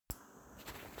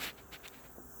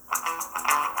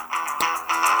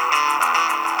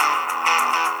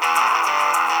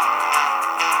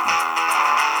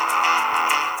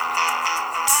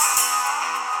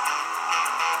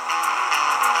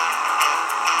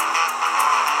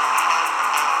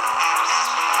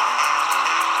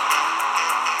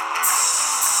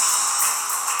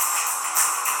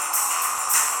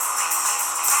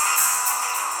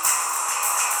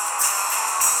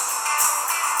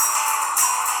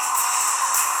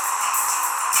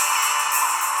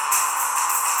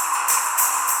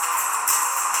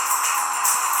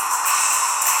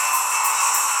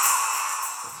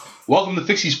Welcome to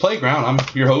Fixie's Playground. I'm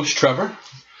your host, Trevor.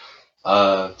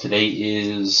 Today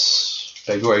is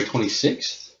February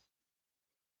 26th,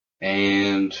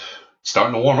 and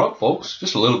starting to warm up, folks.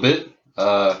 Just a little bit.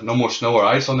 No more snow or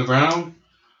ice on the ground.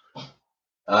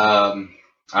 I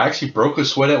actually broke a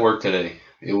sweat at work today.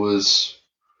 It was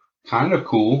kind of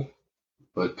cool,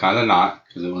 but kind of not,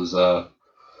 because it was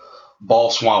ball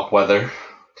swamp weather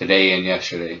today and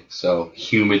yesterday. So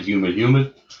humid. I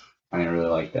didn't really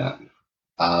like that.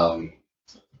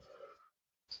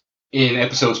 In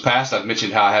episodes past, I've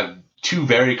mentioned how I have two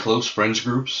very close friends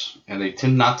groups, and they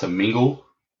tend not to mingle.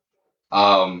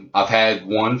 I've had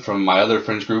one from my other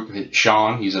friends group,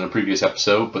 Sean. He's in a previous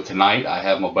episode, but tonight I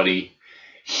have my buddy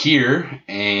here,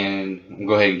 and I'll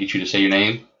go ahead and get you to say your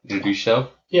name, introduce yourself.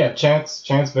 Yeah, Chance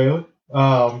Bailey.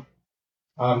 I'm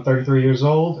 33 years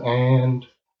old, and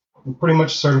I'm pretty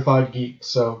much a certified geek,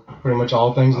 so pretty much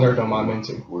all things nerddom I'm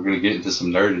into. We're going to get into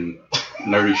some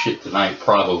nerdy shit tonight,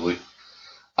 probably.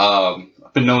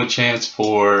 I've been knowing Chance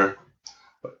for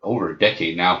over a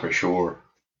decade now, for sure.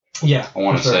 Yeah. I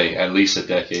want to say at least a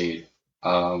decade.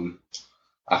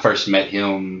 I first met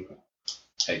him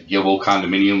at Gilbo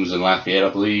Condominiums in Lafayette, I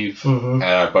believe,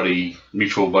 at our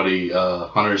mutual buddy,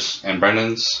 Hunter's and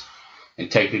Brennan's,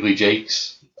 and technically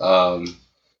Jake's. The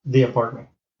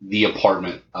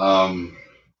apartment.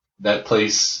 That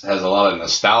place has a lot of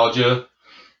nostalgia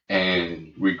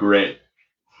and regret,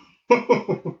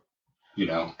 kind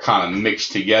of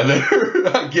mixed together,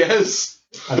 I guess.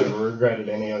 I never regretted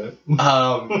any of it.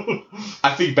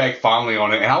 I think back fondly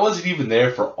on it, and I wasn't even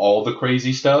there for all the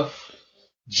crazy stuff.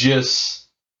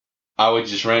 I would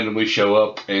just randomly show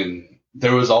up, and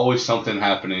there was always something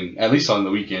happening, at least on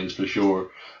the weekends for sure.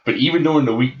 But even during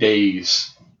the weekdays,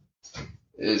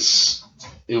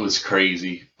 it was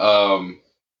crazy. Hunter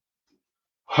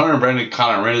and Brendan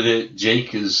kind of rented it.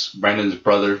 Jake is Brendan's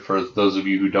brother, for those of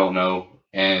you who don't know,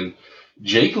 and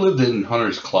Jake lived in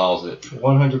Hunter's closet.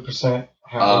 100%.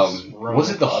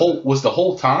 Was the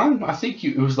whole time? I think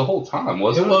it was the whole time,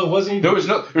 wasn't it? Well, it wasn't. There was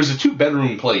a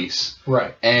 2-bedroom place,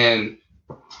 right? And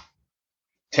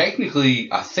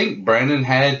technically, I think Brandon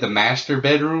had the master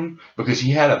bedroom because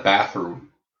he had a bathroom.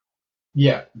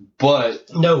 Yeah, but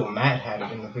no, Matt had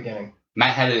it in the beginning.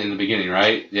 Matt had it in the beginning,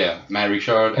 right? Yeah, Matt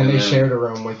Richard, and they shared a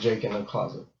room with Jake in the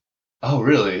closet. Oh,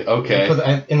 really? Okay.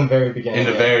 In the very beginning. In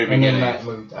the very beginning, and then Matt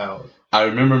moved out. I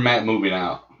remember Matt moving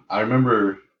out. I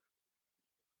remember.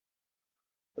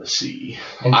 Let's see.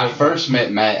 I first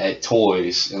met Matt at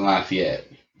Toys in Lafayette.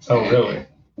 Oh, really?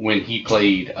 When he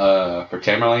played for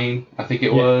Tamerlane, I think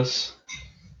it was.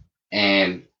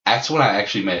 And that's when I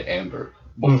actually met Amber,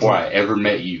 before I ever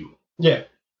met you. Yeah.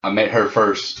 I met her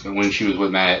first when she was with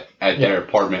Matt at their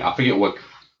apartment. I forget what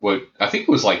I think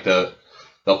it was like the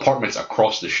apartments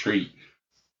across the street.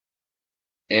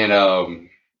 And of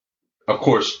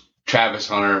course, Travis,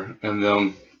 Hunter, and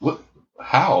them.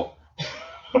 How?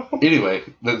 Anyway,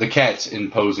 the cat's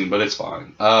imposing, but it's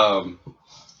fine. But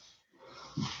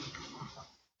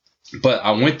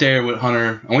I went there with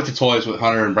Hunter. I went to Toys with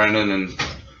Hunter and Brendan and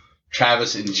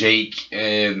Travis and Jake.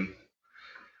 And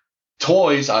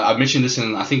Toys, I mentioned this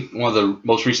in, I think, one of the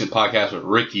most recent podcasts with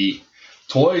Ricky.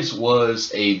 Toys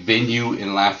was a venue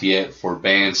in Lafayette for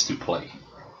bands to play.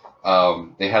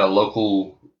 They had a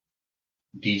local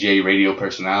DJ radio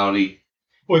personality.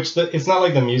 Which it's not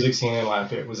like the music scene in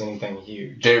Lafayette was anything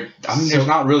huge. There's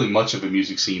not really much of a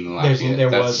music scene in Lafayette. There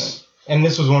wasn't. And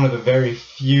this was one of the very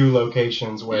few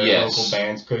locations where local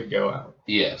bands could go out.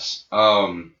 Yes.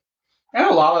 And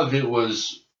a lot of it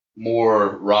was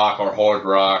more rock or hard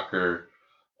rock or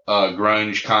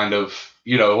grunge kind of.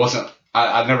 It wasn't.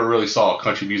 I never really saw a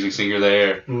country music singer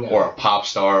there or a pop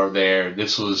star there.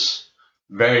 This was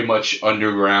very much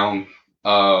underground.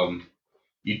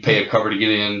 You'd pay a cover to get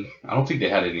in. I don't think they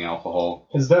had any alcohol.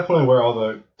 It's definitely where all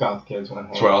the goth kids went.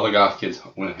 It's where all the goth kids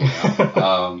went hang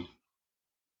out.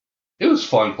 It was a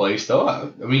fun place, though.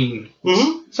 I mean,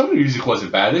 some of the music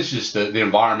wasn't bad. It's just the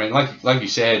environment. Like you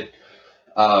said,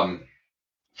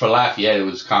 for Lafayette, it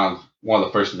was kind of one of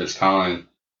the first of its kind.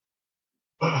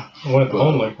 One of the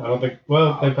only. I don't think.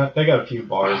 Well, they got a few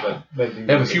bars that they do.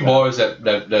 They have a few bars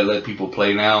that let people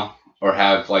play now, or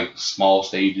have like small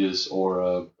stages,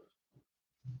 or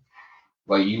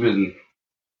like even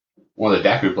one of the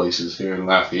Daiquiri places here in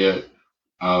Lafayette.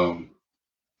 I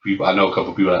know a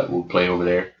couple people that will play over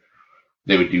there.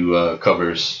 They would do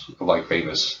covers of like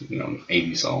famous,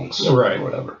 80s songs or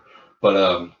whatever.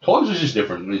 But Toys was just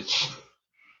different.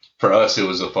 For us, it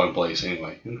was a fun place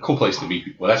anyway. A cool place to meet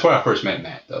people. That's where I first met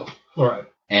Matt, though. Right.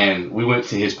 And we went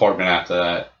to his apartment after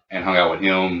that and hung out with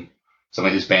him, some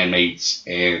of his bandmates,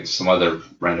 and some other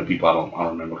random people I don't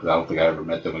remember because I don't think I ever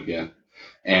met them again.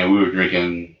 and we were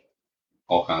drinking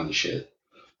all kinds of shit.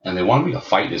 And they wanted me to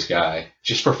fight this guy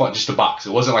just for fun, just to box.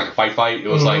 It wasn't like a fight. It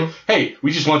was like, hey,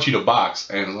 we just want you to box.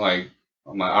 And I'm like,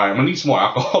 all right, I'm gonna need some more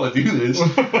alcohol to do this.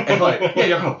 And like, yeah,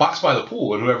 you're gonna box by the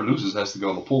pool, and whoever loses has to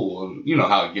go in the pool. And you know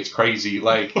how it gets crazy,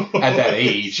 like at that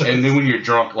age. And then when you're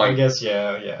drunk, like, I guess,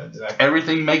 yeah, exactly.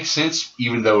 Everything makes sense,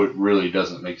 even though it really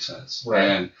doesn't make sense. Right.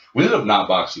 And we ended up not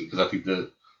boxing because I think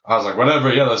I was like,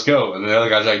 whatever, yeah, let's go. And the other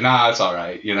guy's like, nah, it's all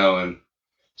right, you know. And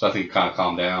so I think it kind of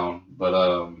calmed down.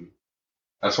 But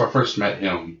that's where I first met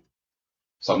him.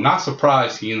 So I'm not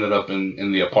surprised he ended up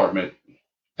in the apartment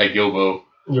at Gilbo.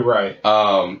 You're right.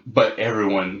 But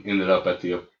everyone ended up at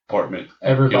the apartment.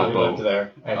 Everybody Gilbo. lived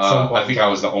there at some point. I think I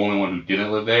was the only one who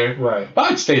didn't live there. Right.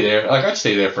 But I'd stay there. Like I'd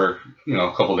stay there for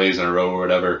a couple days in a row or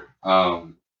whatever. But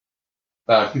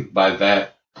I think by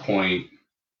that point,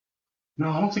 no,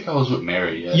 I don't think I was with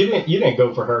Mary yet. You didn't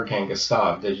go for Hurricane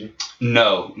Gustav, did you?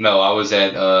 No, I was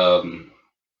at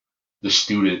the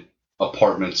student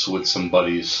apartments with some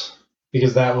buddies.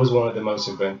 Because that was one of the most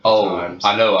eventful times.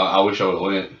 I know. I wish I would have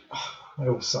went. It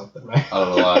was something, man. I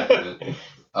don't know why I didn't.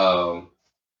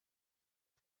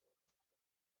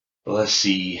 Let's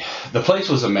see. The place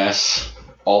was a mess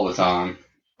all the time.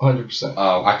 100%.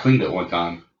 I cleaned it one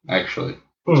time, actually.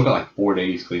 I spent like 4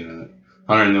 days cleaning it.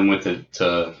 Hunter and then went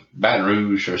to Baton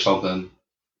Rouge or something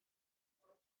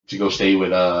to go stay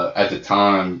with, at the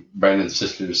time, Brandon's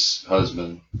sister's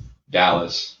husband,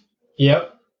 Dallas.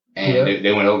 Yep. And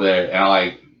they went over there,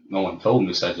 and no one told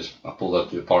me, so I pulled up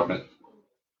to the apartment.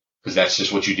 Because that's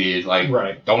just what you did. Like,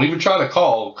 right. Don't even try to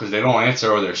call, because they don't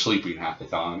answer or they're sleeping half the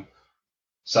time.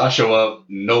 So I show up,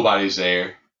 nobody's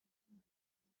there.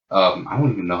 I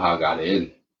don't even know how I got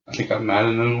in. I think I might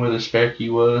have known where the spare key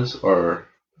was, or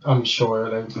I'm sure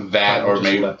that, or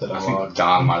maybe I think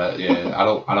Don might have. Yeah, I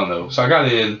don't know. So I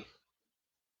got in,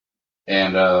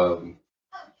 and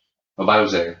nobody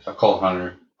was there. So I called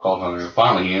Hunter.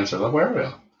 Finally, he answered. Like, where are we?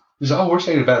 He said, "Oh, we're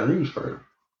staying in Baton Rouge for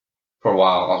a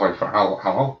while." I was like, "For how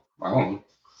long?" I don't know.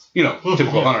 You know,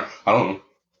 typical Hunter. I don't know.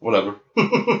 Whatever.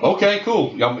 Okay,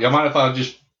 cool. Y'all mind if I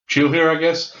just chill here? I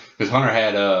guess because Hunter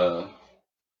had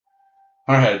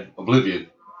Oblivion,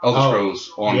 Elder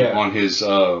Scrolls on his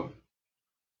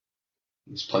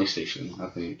PlayStation, I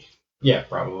think. Yeah,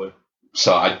 probably.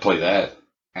 So I'd play that,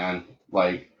 and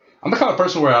like I'm the kind of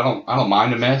person where I don't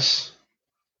mind a mess,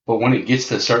 but when it gets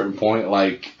to a certain point,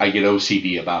 like I get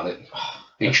OCD about it.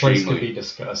 That place could be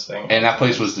disgusting. And that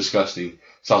place was disgusting.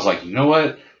 So I was like, you know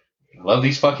what? I love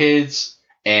these fuckheads,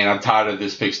 and I'm tired of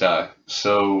this pigsty.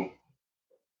 So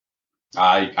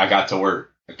I got to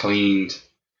work. I cleaned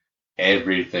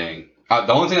everything.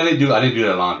 The only thing I didn't do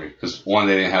their laundry because one,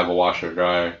 they didn't have a washer or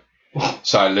dryer.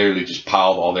 So I literally just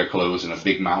piled all their clothes in a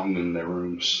big mountain in their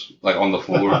rooms, like on the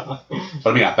floor. But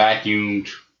I mean, I vacuumed,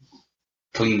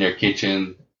 cleaned their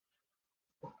kitchen.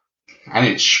 I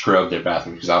didn't scrub their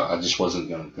bathroom because I just wasn't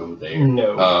going to go there.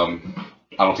 No.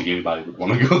 I don't think anybody would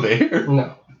want to go there.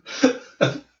 No.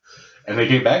 And they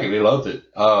came back and they loved it.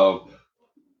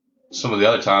 Some of the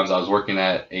other times I was working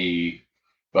at a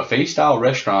buffet-style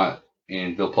restaurant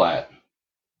in Ville Platte.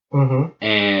 Mm-hmm.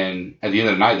 And at the end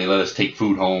of the night, they let us take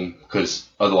food home because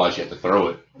otherwise you have to throw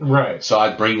it. Right. So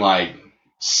I'd bring like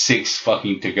 6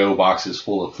 fucking to-go boxes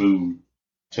full of food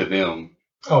to them.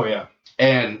 Oh, yeah.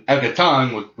 And at the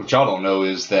time, what y'all don't know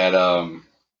is that,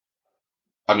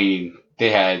 I mean,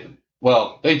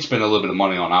 they'd spend a little bit of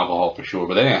money on alcohol for sure,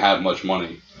 but they didn't have much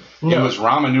money. No. It was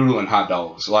ramen noodle and hot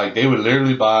dogs. Like, they would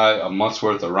literally buy a month's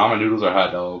worth of ramen noodles or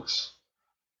hot dogs.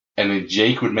 And then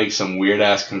Jake would make some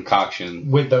weird-ass concoction.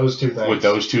 With those two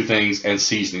things. And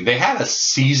seasoning. They had a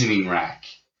seasoning rack.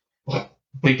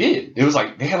 They did. It was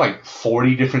like, they had like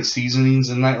 40 different seasonings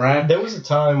in that rack. There was a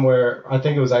time where, I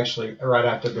think it was actually right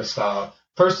after Gustav.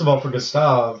 First of all, for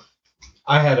Gustav,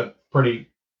 I had a pretty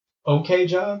okay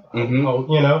job,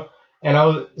 mm-hmm. You know? And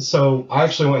I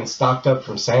actually went and stocked up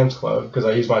from Sam's Club because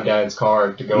I used my dad's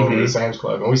card to go mm-hmm. over to Sam's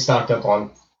Club. And we stocked up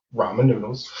on ramen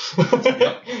noodles,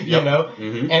 yep. You know?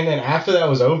 Mm-hmm. And then after that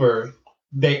was over,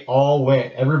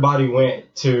 everybody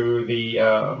went to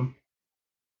the,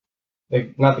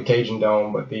 not the Cajun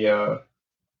Dome, but the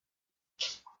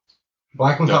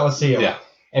Blackman Coliseum. Yeah.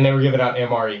 And they were giving out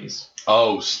MREs.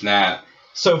 Oh, snap.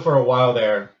 So for a while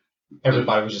there,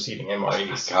 everybody was just eating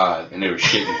MREs. Oh, God, and they were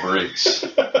shitting bricks.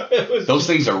 Those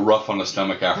things are rough on the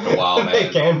stomach after a while, man. They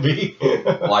can be.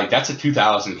 Like, that's a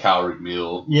 2,000 calorie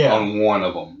meal on one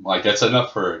of them. Like, that's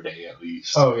enough for a day at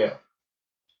least. Oh, yeah.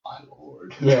 My Lord.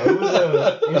 hurt. Yeah,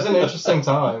 it was an interesting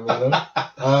time, you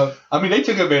know. I mean, they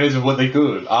took advantage of what they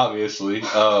could, obviously.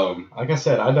 Like I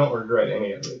said, I don't regret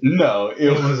any of it. No,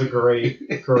 It was a great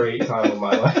time of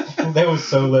my life. There was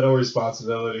so little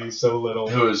responsibility, so little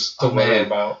it was to worry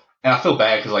about. And I feel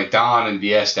bad because like Don and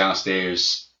DS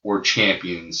downstairs were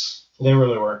champions. They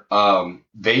really were.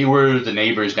 They were the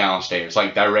neighbors downstairs,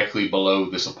 like directly below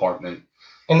this apartment.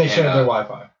 And they shared their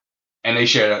Wi-Fi. And they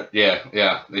shared,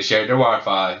 they shared their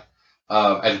Wi-Fi.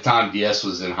 At the time, DS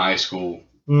was in high school,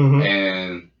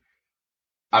 and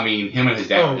I mean, him and his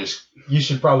dad were just. You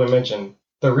should probably mention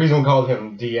the reason we called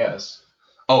him DS.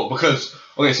 Oh, because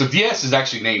so DS is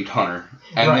actually named Hunter,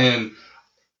 and then,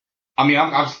 I mean,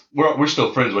 we're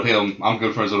still friends with him. I'm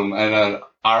good friends with him, and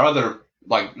our other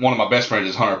one of my best friends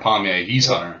is Hunter Pommier. He's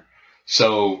Hunter,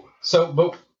 so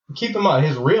but keep in mind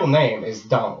his real name is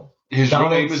Donald. His real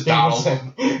name is Donald.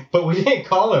 But we didn't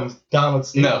call him Donald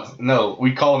Stevenson. No,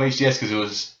 we call him HDS because it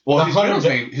was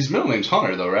his middle name's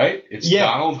Hunter though, right? It's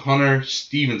Donald Hunter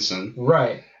Stevenson.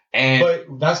 Right. But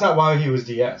that's not why he was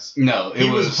DS. No, he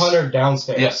was Hunter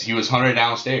downstairs. Yes, he was Hunter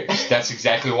downstairs. That's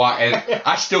exactly why, and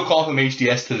I still call him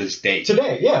HDS to this day.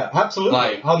 Today, yeah,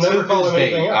 absolutely. I'll never call him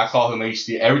anything else. I call him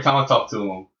HDS every time I talk to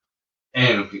him,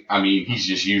 and I mean he's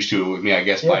just used to it with me, I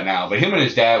guess, by now. But him and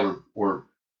his dad were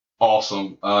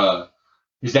awesome.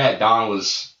 His dad Don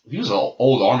was an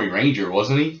old Army Ranger,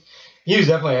 wasn't he? He was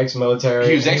definitely ex-military.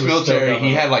 He was ex-military.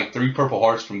 He had like 3 Purple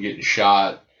Hearts from getting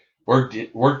shot. Worked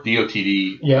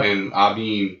DOTD. Yeah. And I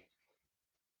mean,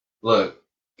 look,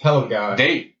 hell of a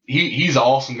guy. He's an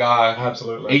awesome guy.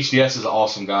 Absolutely. HDS is an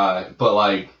awesome guy, but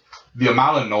like the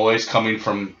amount of noise coming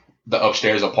from the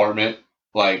upstairs apartment,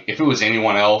 like if it was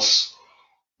anyone else,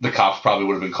 the cops probably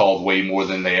would have been called way more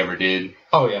than they ever did.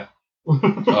 Oh yeah.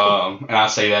 And I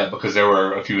say that because there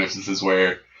were a few instances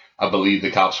where I believe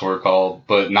the cops were called,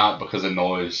 but not because of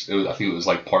noise. I think it was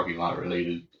like parking lot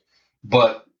related,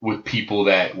 but with people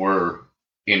that were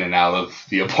in and out of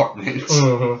the apartments.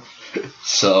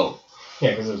 So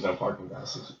yeah, because there's no parking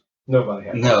passes. Nobody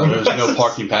had. No, there's no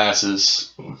parking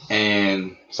passes,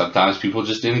 and sometimes people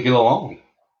just didn't get along.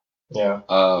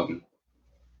 Yeah.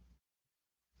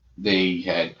 They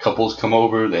had couples come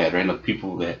over. They had random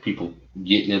people. They had people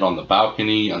getting it on the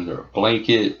balcony under a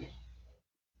blanket.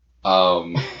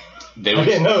 I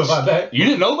didn't know about that. You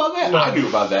didn't know about that? No. I knew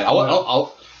about that.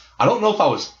 I don't know if I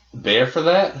was there for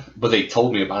that, but they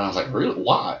told me about it. I was like, really?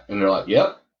 Why? And they're like,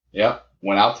 yep.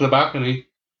 Went out to the balcony,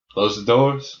 closed the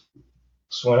doors,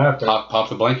 just went after.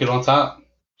 Popped the blanket on top,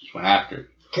 just went after it.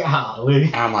 Golly.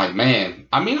 And I'm like, man.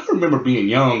 I mean, I remember being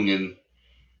young and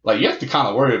like you have to kind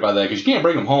of worry about that because you can't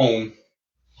bring them home.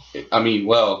 I mean,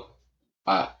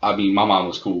 I mean, my mom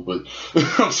was cool, but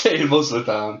I'm saying most of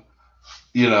the time,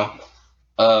 you know,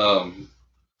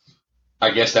 I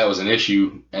guess that was an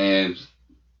issue, and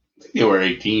they were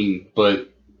 18, but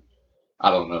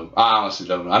I don't know. I honestly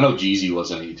don't know. I know Jeezy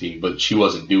wasn't 18, but she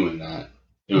wasn't doing that.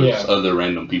 It was other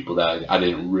random people that I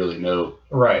didn't really know.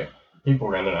 Right. People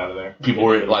ran it out of there. People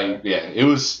were like, it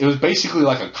was basically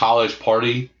like a college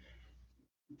party.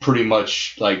 Pretty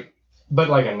much like, but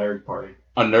like a nerd party.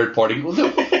 A nerd party.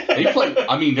 They played.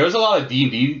 I mean, there was a lot of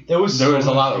D&D. There was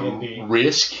a lot of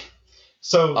Risk.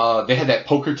 So they had that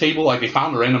poker table. Like they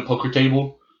found a random poker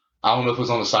table. I don't know if it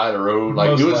was on the side of the road.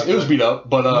 Like it was beat up.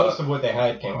 But most of what they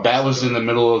had came off. That was in the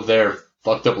middle of their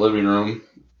fucked up living room.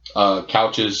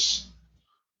 Couches.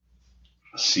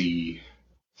 Let's see.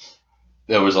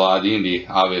 There was a lot of D&D,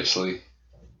 obviously.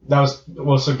 That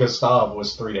was so Gustav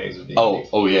was 3 days of D&D.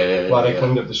 Oh yeah. While they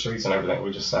cleaned up the streets and everything,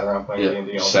 we just sat around playing D&D all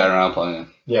day. Sat around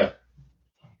playing. Yeah.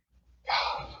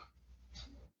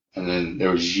 And then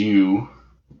there was you.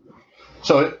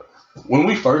 So when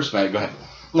we first met, go ahead.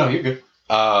 No, you're good.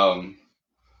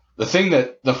 The thing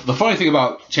that the funny thing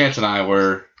about Chance and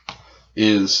I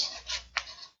is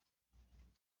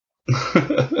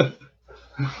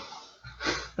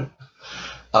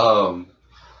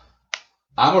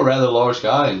I'm a rather large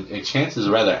guy, and Chance is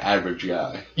a rather average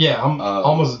guy. Yeah, I'm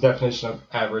almost the definition of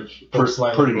average.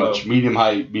 Pretty much. Medium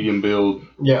height, medium build.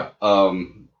 Yeah.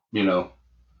 You know,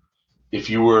 if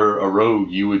you were a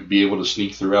rogue, you would be able to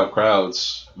sneak throughout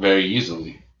crowds very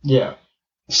easily. Yeah.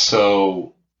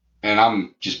 So, and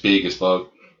I'm just big as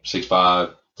fuck,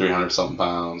 6'5", 300-something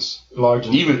pounds. Large.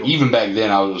 Even back then,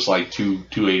 I was like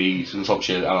 280 and some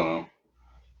shit. I don't know.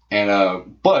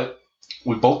 And but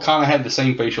we both kind of had the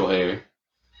same facial hair.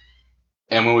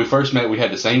 And when we first met, we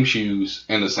had the same shoes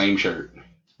and the same shirt.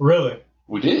 Really?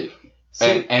 We did.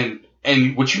 And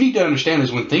what you need to understand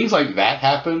is when things like that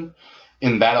happen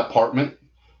in that apartment,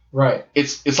 right?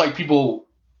 It's like people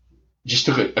just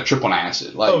took a trip on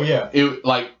acid. Like, oh yeah. It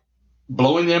like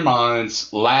blowing their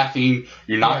minds, laughing.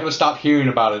 You're not going to stop hearing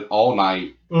about it all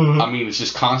night. Mm-hmm. I mean, it's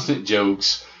just constant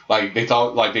jokes. Like, they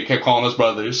thought, like, they kept calling us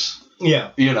brothers.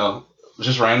 Yeah. You know,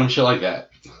 just random shit like that.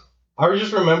 I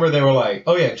just remember they were like,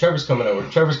 oh yeah, Trevor's coming over,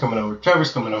 Trevor's coming over,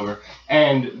 Trevor's coming over.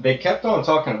 And they kept on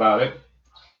talking about it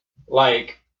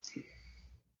like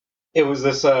it was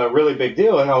this really big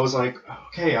deal. And I was like,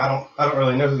 okay, I don't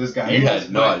really know who this guy is. You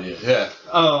had no idea, yeah.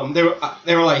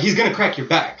 They were like, he's going to crack your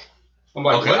back. I'm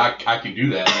like, okay, what? I could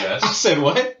do that, yes. I said,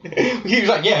 what? He was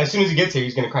like, yeah, as soon as he gets here,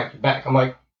 he's going to crack your back. I'm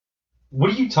like, what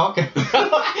are you talking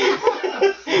about?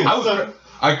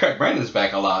 I cracked Brandon's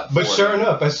back a lot. But sure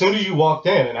enough, as soon as you walked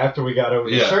in and after we got over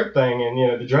the shirt thing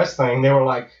and, the dress thing, they were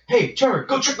like, hey, Trevor,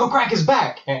 go crack his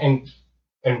back. And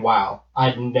wow,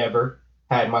 I'd never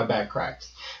had my back cracked.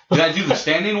 Did I do the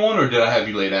standing one or did I have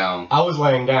you lay down? I was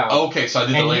laying down. Okay, so I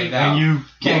did the laying down. And you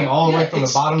came all the way from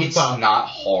the bottom to the top. It's not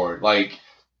hard. Like,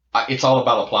 it's all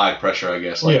about applied pressure, I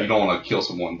guess. Like, you don't want to kill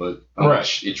someone, but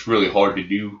it's really hard to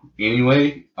do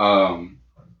anyway.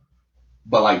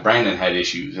 But, like, Brandon had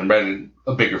issues, and Brandon,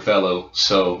 a bigger fellow,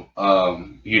 so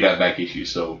he'd have back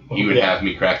issues, so he would have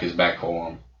me crack his back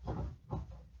for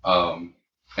him.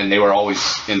 And they were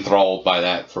always enthralled by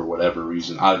that for whatever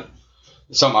reason.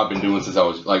 Something I've been doing since I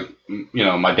was, like,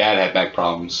 my dad had back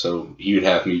problems, so he would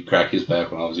have me crack his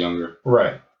back when I was younger.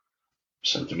 Right.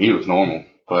 So to me, it was normal,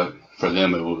 but for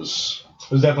them, it was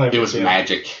definitely a big deal.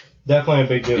 magic. Definitely a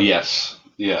big deal.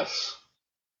 Yes.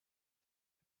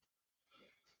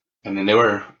 And then they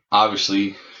were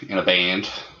obviously in a band,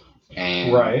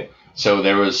 and so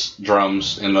there was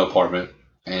drums in the apartment,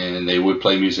 and they would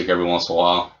play music every once in a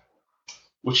while,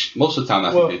 which most of the time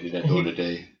I think they did that during the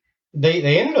day.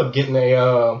 They ended up getting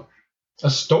a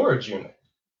storage unit.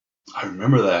 I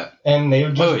remember that. And they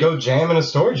would just go jam in a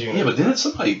storage unit. Yeah, but didn't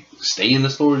somebody stay in the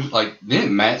storage? Like,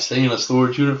 didn't Matt stay in a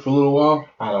storage unit for a little while?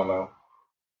 I don't know.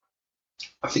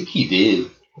 I think he did.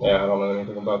 Yeah, I don't know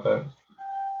anything about that.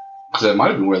 Because that might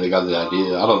have been where they got the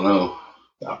idea. I don't know.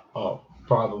 Oh,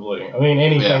 probably. I mean,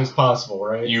 anything's possible,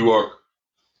 right?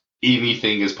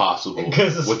 Anything is possible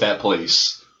with that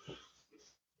place.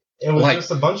 It was just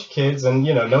a bunch of kids, and,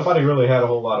 nobody really had a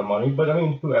whole lot of money. But, I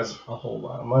mean, who has a whole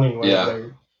lot of money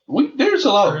when there's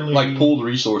a lot of, like, pooled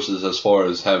resources as far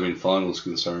as having fun was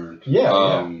concerned. Yeah,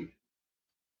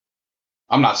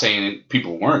 I'm not saying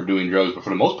people weren't doing drugs, but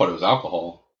for the most part, it was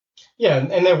alcohol. Yeah,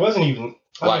 and there wasn't even...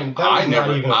 I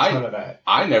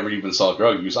never even saw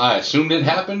drug use. I assumed it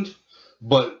happened,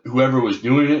 but whoever was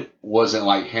doing it wasn't,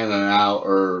 like, handing it out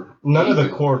or... None of the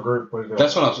core group was doing it.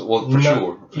 That's what I was... Well, for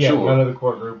sure. None of the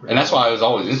core group. And that's why it was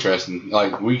always interesting.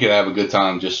 Like, we could have a good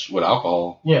time just with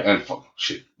alcohol. Yeah. And,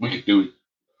 we could do it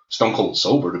stone cold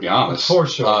sober, to be honest. For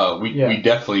sure. We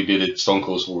definitely did it stone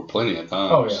cold sober plenty of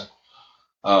times.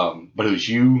 Oh, yeah. But it was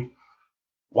you...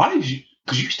 Why did you...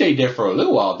 Because you stayed there for a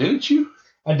little while, didn't you?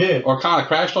 I did. Or kind of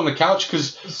crashed on the couch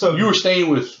because you were staying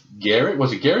with Garrett.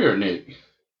 Was it Gary or Nick?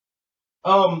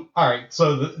 All right.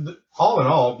 So all in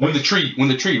all, when the tree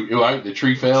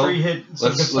fell. Tree hit. So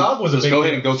Gustav was a big deal. Let's go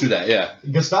ahead and go through that. Yeah.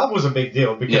 Gustav was a big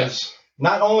deal because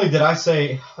not only did I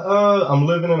say I'm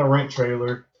living in a rent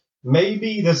trailer,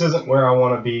 maybe this isn't where I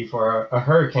want to be for a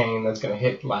hurricane that's going to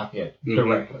hit Lafayette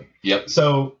directly. Yep.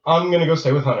 So I'm going to go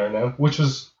stay with Hunter now, which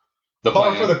was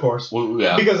par for the course. Well,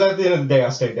 yeah. Because at the end of the day, I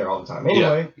stayed there all the time.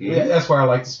 Anyway, that's where I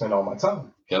like to spend all my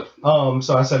time. Yep.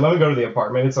 So I said, let me go to the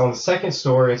apartment. It's on the second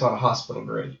story. It's on a hospital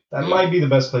grid. That might be the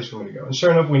best place for me to go. And sure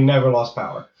enough, we never lost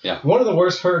power. Yeah. One of the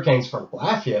worst hurricanes for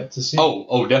Lafayette to see.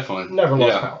 Oh, definitely. Never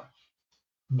lost power.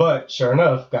 But sure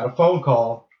enough, got a phone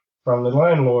call from the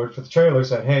landlord for the trailer.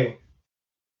 Said, hey,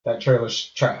 that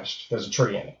trailer's trashed. There's a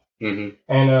tree in it.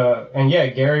 Mm-hmm. And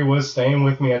Gary was staying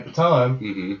with me at the time.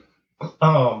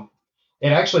 Mm-hmm.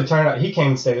 It actually turned out he came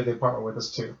and stayed at the apartment with us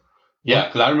too. Yeah,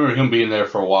 because I remember him being there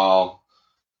for a while,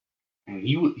 and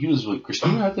he was with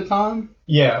Christina at the time.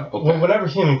 Yeah. Okay. Well, whenever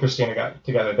him and Christina got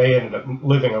together, they ended up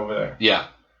living over there. Yeah.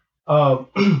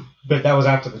 But that was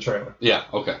after the trailer. Yeah.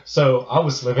 Okay. So I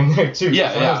was living there too.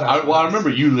 Yeah. I remember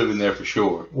you living there for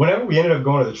sure. Whenever we ended up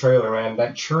going to the trailer, man,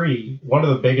 that tree, one of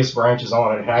the biggest branches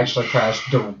on it, had actually crashed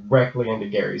directly into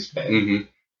Gary's bed. Mm-hmm.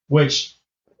 Which.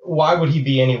 Why would he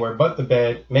be anywhere but the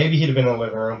bed? Maybe he'd have been in the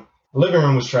living room. The living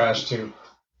room was trashed too.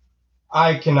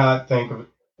 I cannot think of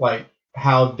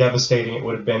how devastating it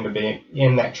would have been to be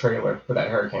in that trailer for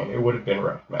that hurricane. It would have been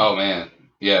rough, man. Oh man,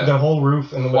 yeah. The whole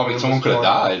roof and the living room. Someone could have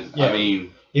died. Yeah. I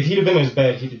mean, if he'd have been in his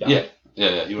bed, he'd have died.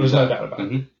 Yeah. There's no doubt about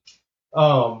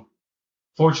it.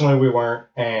 Fortunately, we weren't,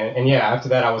 and after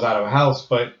that, I was out of a house,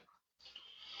 but.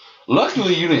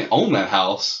 Luckily, you didn't own that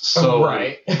house, so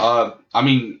I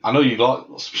mean, I know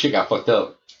some shit got fucked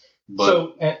up, but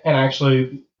so and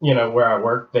actually, where I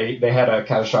worked, they had a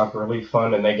catastrophic relief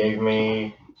fund, and they gave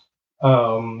me,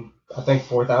 I think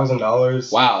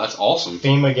 $4,000. Wow, that's awesome.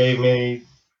 FEMA gave me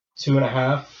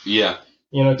 2.5. Yeah.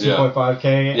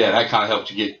 2.5K. Yeah, that kind of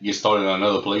helped you get started on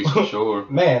another place for sure.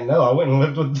 Man, no, I went and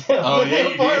lived with them. Oh, yeah,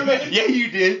 you did. Yeah, you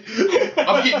did.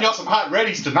 I'm getting y'all some hot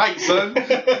readies tonight, son.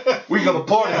 We're gonna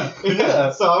party.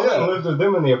 Yeah. So I went and lived with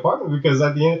them in the apartment because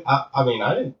at the end, I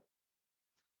didn't.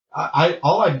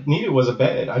 All I needed was a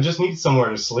bed. I just needed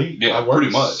somewhere to sleep. Yeah, I worked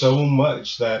pretty much. so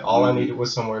much that all I needed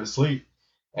was somewhere to sleep.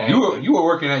 And you were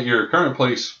working at your current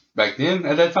place back then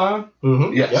at that time?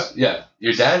 Mm-hmm. Yes. Yep. Yeah.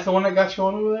 Your dad's the one that got you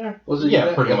on over there? Was it?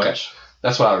 Yeah, pretty much.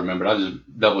 That's what I remembered. I was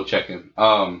just double checking.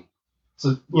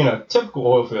 So typical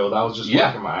oil field. I was just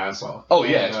working my ass off. Oh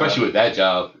yeah, especially with that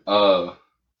job.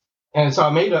 And so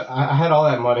I had all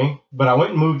that money, but I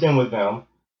went and moved in with them,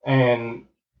 and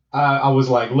I was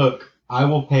like, look, I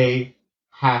will pay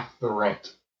half the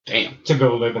rent. Damn. To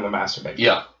go live in the master bedroom.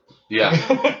 Yeah.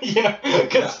 Yeah.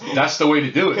 Because that's the way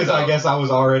to do it. Because I guess I was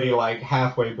already like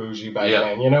halfway bougie back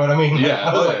then. You know what I mean?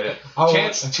 Yeah.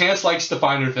 Chance likes to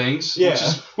find her things. Yeah.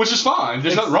 Which is fine.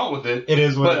 There's nothing wrong with it. It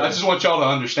is. But I just want y'all to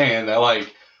understand that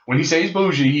like when he says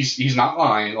bougie, he's not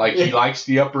lying. Like he likes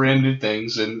the upper ended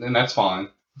things, and that's fine.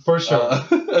 For sure.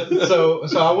 So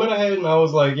I went ahead and I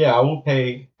was like, yeah, I will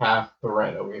pay half the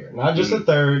rent over here, not just a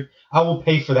third. I will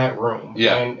pay for that room.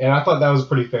 Yeah. And I thought that was a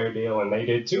pretty fair deal, and they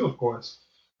did too, of course.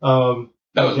 That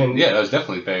was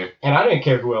definitely fair. And I didn't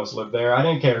care who else lived there. I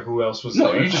didn't care who else was there.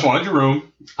 No, you just wanted your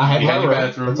room. I had my your room.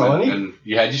 bathroom. That's all I needed. And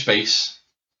you had your space.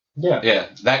 Yeah. Yeah.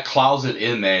 That closet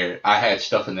in there, I had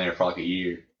stuff in there for like a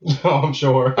year. Oh, I'm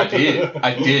sure. I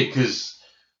did because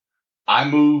I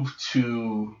moved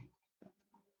to.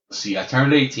 I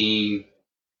turned 18.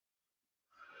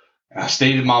 I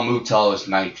stayed in Mamou till I was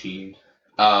 19.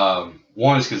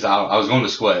 One is because I was going to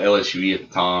school at LSUE at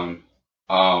the time.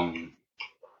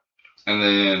 And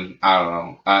then, I don't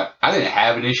know. I didn't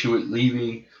have an issue with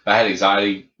leaving. I had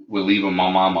anxiety with leaving my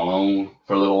mom alone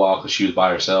for a little while because she was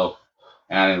by herself.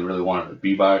 And I didn't really want her to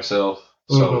be by herself.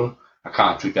 So I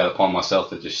kind of took that upon myself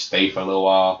to just stay for a little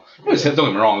while. Don't get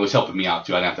me wrong. It was helping me out,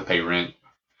 too. I didn't have to pay rent.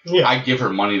 Yeah. I give her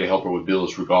money to help her with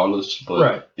bills regardless,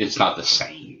 but it's not the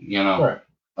same, Right.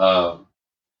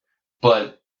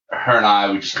 But her and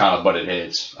I, we just kind of butted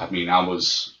heads. I mean, I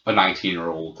was a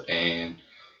 19-year-old, and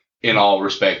in all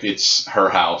respect, it's her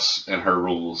house and her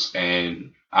rules,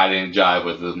 and I didn't jive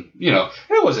with them.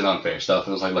 It wasn't unfair stuff.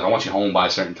 It was like, look, I want you home by a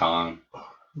certain time.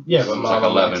 Yeah, but it's like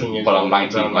 11, but I'm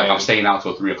 19. Like, I'm staying out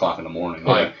till 3 o'clock in the morning.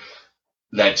 Yeah. Like,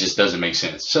 that just doesn't make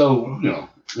sense. So,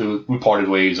 we parted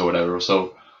ways or whatever.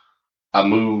 So, I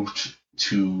moved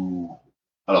to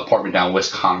an apartment down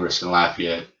West Congress in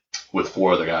Lafayette with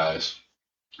 4 other guys.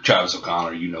 Travis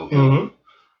O'Connor, you know him.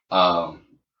 Mm-hmm.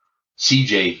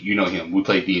 CJ, you know him. We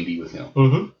played D&D with him.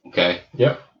 Mm-hmm. Okay?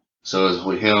 Yep. So it was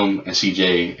with him and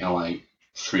CJ and like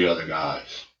 3 other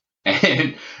guys.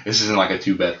 And this is in like a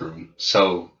 2-bedroom.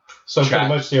 So pretty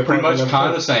much kind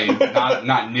of the same.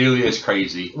 Not nearly as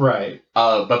crazy. Right.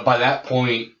 But by that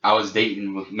point, I was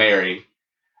dating with Mary.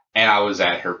 And I was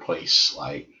at her place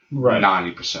like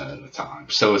 90% of the time.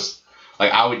 So it's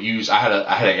like I had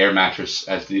an air mattress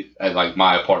at like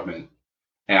my apartment,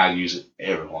 and I'd use it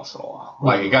every once in a while.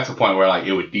 Like it got to the point where like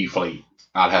it would deflate.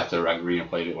 I'd have to like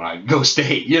reinflate it when I go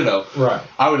stay. Right.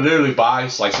 I would literally buy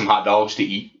like some hot dogs to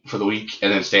eat for the week, and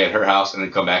then stay at her house, and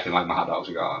then come back and like my hot dogs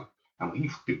are gone. I'm like, you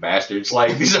fucking bastards!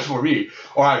 Like these are for me.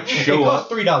 Or I'd show up.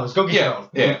 It costs $3. Go get your own.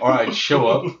 Yeah. Or I'd show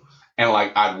up and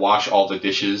like I'd wash all the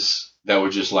dishes that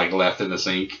were just like left in the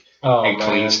sink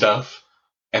clean stuff,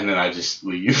 and then I just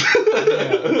leave.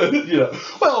 Yeah.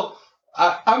 Well,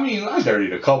 I mean, I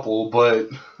dirtied a couple, but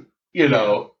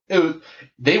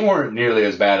they weren't nearly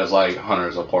as bad as like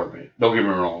Hunter's apartment. Don't get me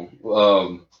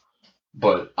wrong.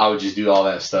 But I would just do all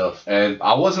that stuff, and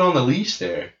I wasn't on the lease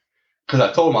there because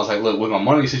I told them, I was like, look, with my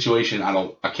money situation,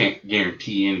 I can't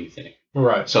guarantee anything.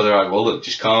 Right. So they're like, well, look,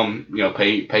 just come,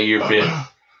 pay your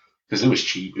fifth because it was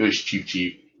cheap. It was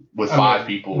cheap. With 5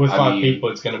 people. With 5 people,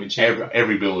 it's going to be cheap.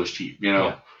 Every bill was cheap,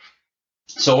 Yeah.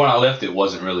 So when I left, it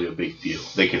wasn't really a big deal.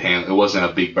 They could handle it. It wasn't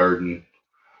a big burden.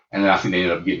 And then I think they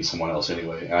ended up getting someone else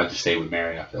anyway. And I just stayed with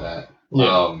Mary after that.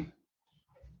 Yeah.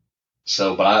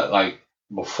 But I like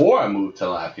before I moved to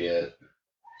Lafayette,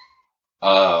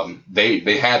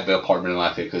 they had the apartment in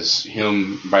Lafayette because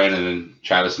him, Brandon, and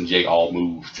Travis and Jake all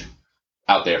moved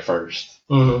out there first.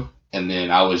 Mm-hmm. And then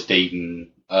I was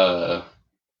dating.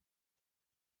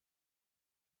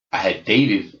 I had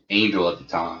dated Angel at the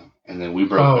time, and then we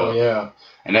broke up. Oh, yeah.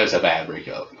 And that was a bad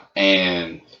breakup.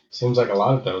 And seems like a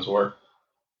lot of those were.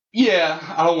 Yeah,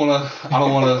 I don't want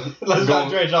to. Let's not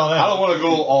dredge all that. I don't want to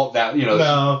go all that. You know,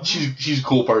 No. she's a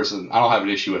cool person. I don't have an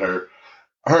issue with her.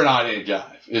 Her and I didn't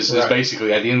jive. It's Right.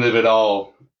 basically at the end of it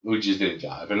all, we just didn't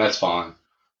jive, and that's fine.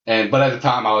 But at the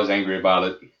time, I was angry about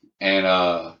it,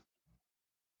 and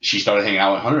she started hanging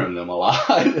out with Hunter and them a lot,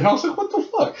 and I was like, "What the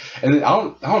fuck?" And then I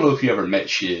don't know if you ever met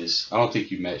Shiz. I don't think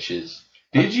you met Shiz.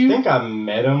 Did you? I think I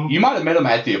met him. You might have met him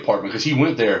at the apartment because he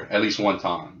went there at least one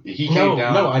time. He came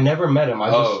down. No, I never met him.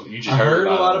 I heard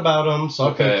a lot about him,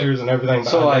 saw pictures and everything,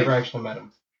 but I never actually met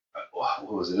him.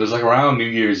 What was it? It was like around New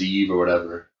Year's Eve or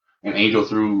whatever, and Angel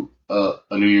threw a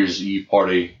New Year's Eve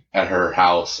party at her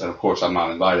house, and of course I'm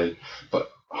not invited, but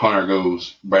Hunter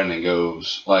goes, Brendan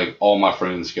goes, like all my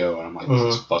friends go, and I'm like,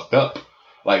 this is fucked up.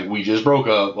 Like we just broke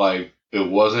up, like it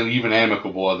wasn't even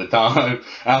amicable at the time.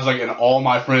 And I was like, and all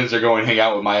my friends are going to hang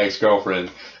out with my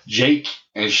ex-girlfriend. Jake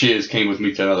and Shiz came with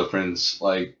me to another friend's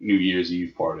like New Year's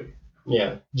Eve party.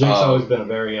 Yeah, Jake's always been a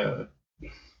very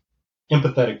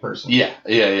empathetic person. Yeah.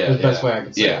 The best way I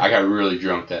could say. Yeah, I got really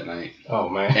drunk that night. Oh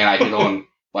man. And I hit on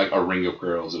like a ring of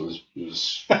girls. It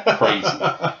was crazy.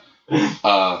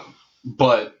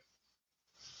 But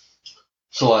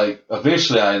so like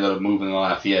eventually I ended up moving to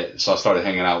Lafayette, so I started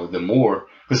hanging out with them more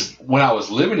because when I was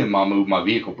living in my move, my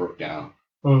vehicle broke down,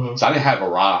 so I didn't have a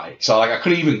ride. So like I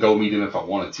couldn't even go meet them if I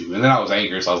wanted to. And then I was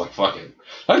angry, so I was like, "Fuck it."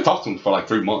 I didn't talk to them for like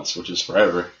 3 months, which is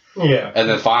forever. Yeah. And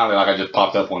then finally, like I just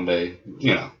popped up one day,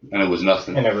 and it was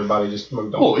nothing. And everybody just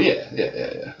moved on. Oh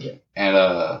yeah.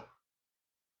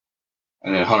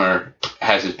 And then Hunter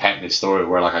has his patented story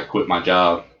where like I quit my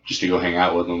job just to go hang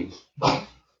out with him,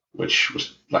 which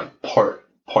was like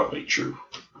partly true.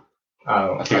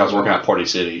 I think I was working at Party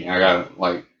City, and I got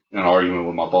like in an argument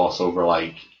with my boss over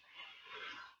like.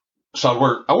 So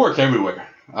I worked everywhere.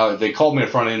 They called me a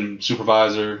front end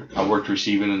supervisor. I worked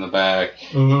receiving in the back.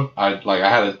 I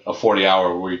had a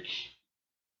 40-hour week,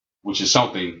 which is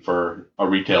something for a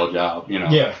retail job,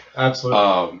 Yeah,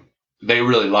 absolutely. They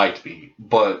really liked me,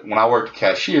 but when I worked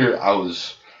cashier, I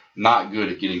was not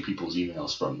good at getting people's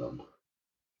emails from them.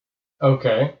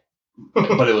 Okay.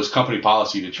 But it was company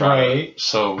policy to try. Right.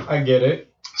 So I get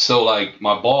it. So like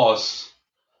my boss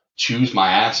chews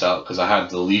my ass out because I have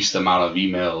the least amount of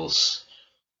emails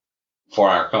for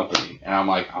our company, and I'm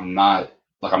like, I'm not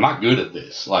good at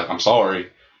this. Like, I'm sorry.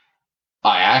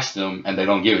 I asked them, and they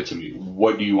don't give it to me.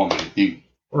 What do you want me to do?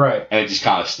 Right. And it just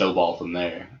kind of snowballed from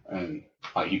there, and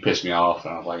like he pissed me off,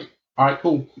 and I was like, all right,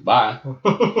 cool, bye,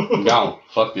 I'm gone.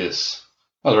 Fuck this.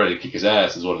 I was ready to kick his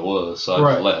ass, is what it was. So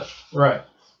I just left. Right.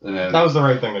 And then that was the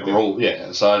right thing to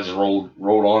do. So I just rolled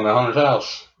on to Hunter's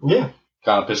house. Yeah.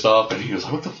 Kind of pissed off, and he was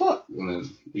like, "What the fuck?" And then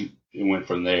it went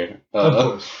from there, of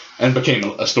course. And became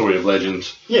a story of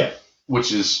legends. Yeah.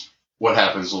 Which is what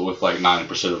happens with like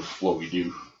 90% of what we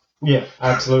do. Yeah,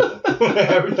 absolutely.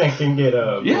 Everything can get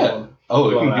yeah.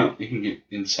 Blown it can get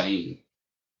insane.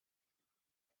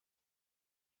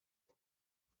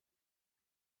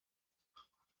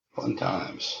 Fun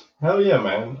times. Hell yeah,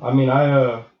 man. I mean,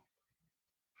 I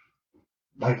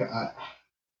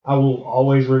will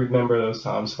always remember those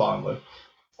times fondly.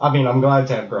 I mean, I'm glad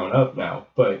to have grown up now,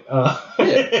 but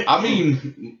yeah, I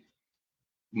mean,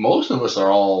 most of us are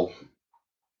all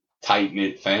tight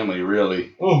knit family,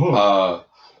 really. Mm-hmm.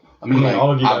 I mean, like,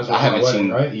 all of you guys I haven't wedding,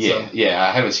 seen, right? Yeah,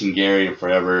 I haven't seen Gary in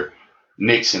forever.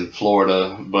 Nick's in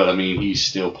Florida, but I mean, he's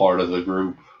still part of the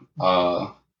group.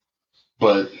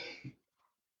 But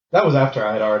that was after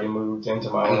I had already moved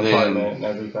into my own apartment and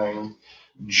everything.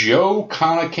 Joe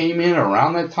kind of came in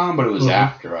around that time, but it was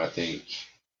after, I think.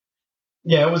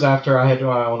 Yeah, it was after I had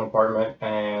my own apartment,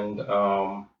 and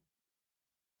I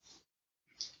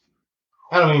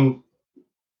mean,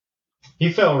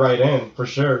 he fell right in for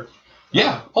sure.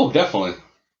 Yeah. Oh, definitely.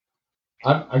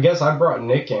 I guess I brought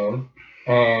Nick in,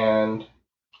 and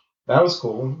that was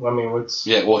cool. I mean,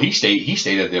 well, he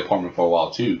stayed at the apartment for a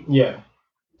while too. Yeah.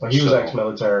 Well, he was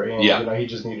ex-military, and he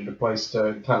just needed a place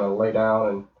to kind of lay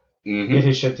down and get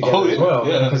his shit together as well,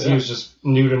 because he was just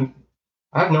new to.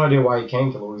 I have no idea why he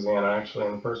came to Louisiana actually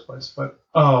in the first place, but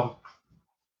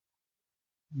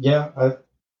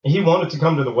he wanted to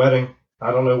come to the wedding.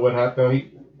 I don't know what happened.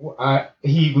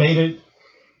 He made it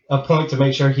a point to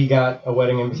make sure he got a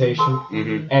wedding invitation,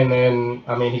 and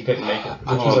then he couldn't make it,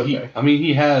 which was okay.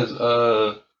 He has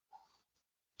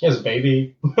he has a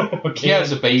baby. He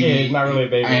has a baby. Kid, not really a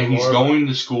baby and anymore, he's going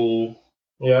to school.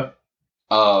 Yeah.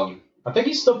 I think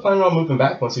he's still planning on moving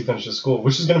back once he finishes school,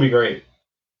 which is going to be great.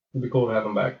 It'd be cool to have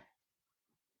him back.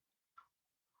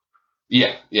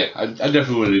 Yeah. I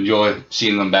definitely would enjoy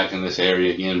seeing them back in this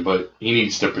area again, but he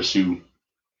needs to pursue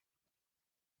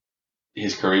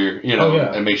his career, you know, Oh,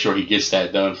 yeah. and make sure he gets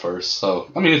that done first.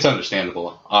 So, I mean, it's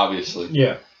understandable, obviously.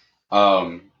 Yeah.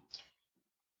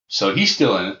 So he's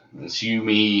still in it. It's you,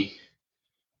 me,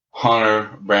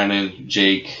 Hunter, Brandon,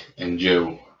 Jake, and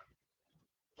Joe.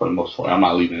 For the most part, I'm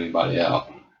not leaving anybody out.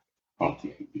 I don't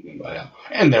think we leave anybody out.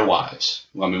 And their wives.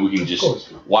 I mean, we can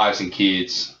just wives and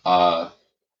kids. I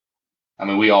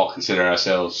mean, we all consider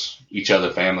ourselves each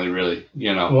other family, really.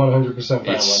 You know, 100%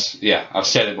 family. Yeah, I've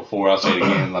said it before. I'll say it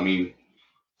again. I mean,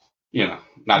 you know,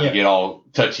 not to get all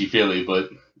touchy feely, but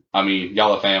I mean,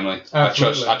 y'all are family.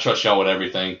 Absolutely. I trust y'all with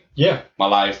everything. Yeah. My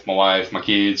life, my wife, my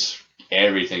kids,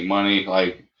 everything, money,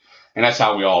 like, and that's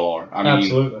how we all are. I mean,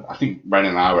 absolutely. I think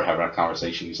Brandon and I were having a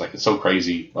conversation. He's like, it's so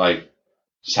crazy, like,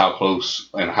 just how close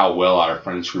and how well our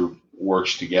friends group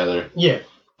works together. Yeah.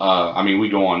 I mean, we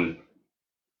go on,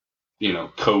 you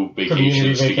know,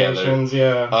 co-vacations together.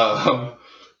 Yeah.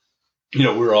 You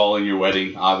know, we're all in your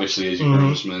wedding, obviously, as your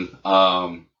groomsmen.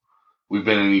 We've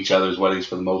been in each other's weddings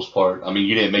for the most part. I mean,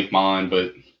 you didn't make mine,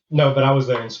 but no, but I was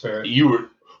there in spirit. You were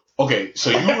okay.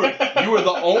 So you were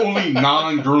the only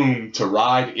non-groom to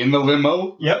ride in the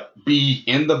limo. Yep. Be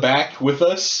in the back with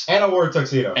us. And I wore a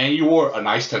tuxedo. And you wore a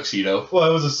nice tuxedo. Well,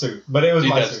 it was a suit, but it was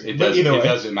my suit. It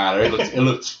doesn't matter. It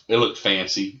looked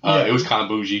fancy. It was kind of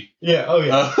bougie. Yeah. Oh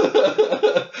yeah.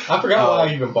 I forgot why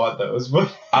I even bought those, but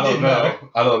I don't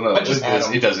know. I just had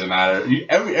them. It doesn't matter.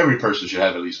 Every person should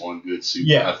have at least one good suit.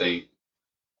 Yeah. I think.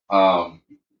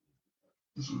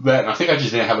 That I think I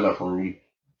just didn't have enough room.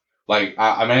 Like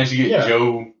I managed to get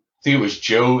Joe. I think it was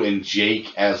Joe and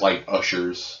Jake as like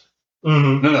ushers.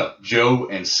 Mm-hmm. No, Joe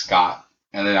and Scott,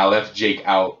 and then I left Jake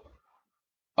out.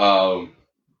 Because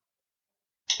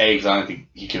I didn't think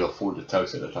he could afford the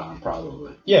tux at the time,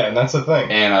 probably. Yeah, and that's the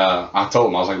thing. And I told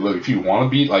him, I was like, look, if you want to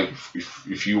be like,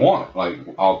 if you want, like,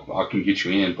 I can get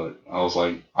you in, but I was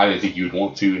like, I didn't think you would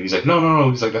want to, and he's like,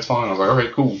 no. He's like, that's fine. I was like, all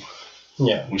right, cool.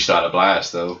 Yeah. We started a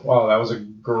blast though. Wow, that was a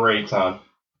great time.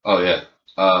 Oh yeah.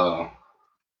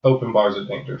 Open bars are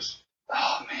dangerous.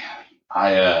 Oh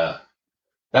man,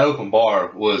 that open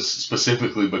bar was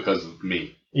specifically because of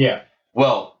me. Yeah.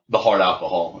 Well, the hard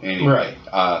alcohol anyway. Right.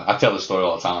 I tell this story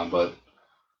all the time, but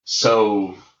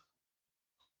so,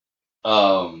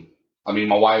 I mean,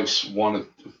 my wife's one of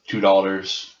two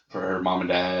daughters for her mom and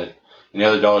dad, and the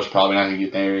other daughter's probably not gonna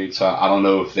get married. So I don't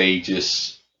know if they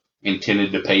just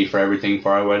intended to pay for everything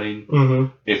for our wedding.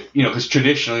 Mm-hmm. If you know, because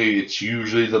traditionally it's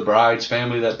usually the bride's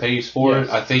family that pays for it.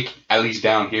 I think at least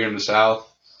down here in the South.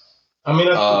 I mean,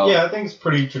 I think it's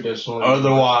pretty traditional.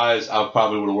 Otherwise, I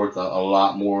probably would have worked a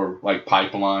lot more like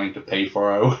pipeline to pay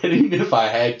for our wedding if I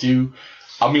had to.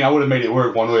 I mean, I would have made it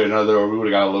work one way or another, or we would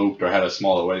have got eloped or had a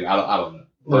smaller wedding. I don't know.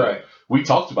 But right. We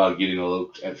talked about getting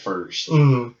eloped at first.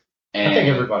 Mm-hmm. And I think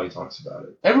everybody talks about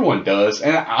it. Everyone does,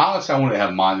 and honestly, I wouldn't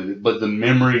have minded it. But the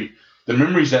memories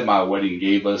that my wedding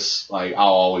gave us, like I'll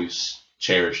always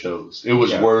cherish those. It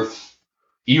was worth,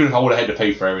 even if I would have had to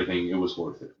pay for everything, it was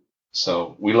worth it.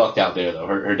 So we lucked out there though.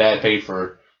 Her dad paid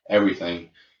for everything.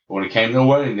 But when it came to the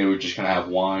wedding, they were just gonna have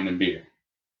wine and beer.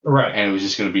 Right. And it was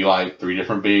just gonna be like 3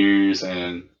 different beers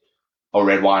and a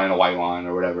red wine and a white wine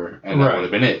or whatever, and that would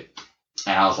have been it.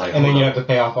 And I was like, and then you have to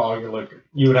pay off all your liquor.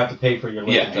 You would have to pay for your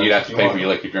liquor. Yeah, you'd have to pay for your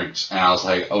liquor drinks. And I was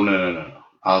like, oh no.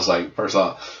 I was like, first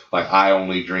off, like I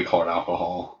only drink hard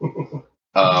alcohol.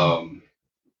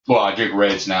 Well, I drink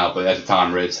Reds now, but at the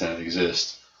time Reds didn't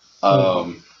exist.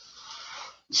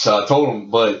 So I told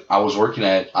him, but I was working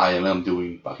at IMM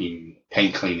doing fucking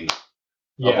paint cleaning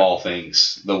of all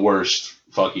things. The worst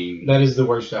fucking. That is the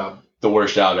worst job. The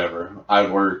worst job ever.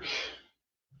 I'd work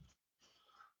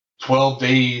 12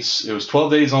 days. It was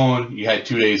 12 days on. You had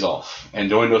 2 days off, and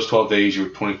during those 12 days, you were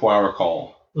 24-hour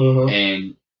call. Mm-hmm.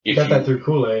 And if you got that through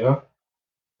Kool-Aid, huh?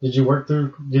 Did you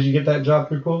get that job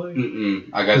through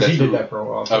Kool-Aid? I got that he through. Did that for a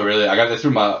while. Oh, really? I got that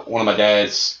through one of my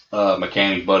dad's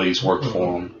mechanic buddies worked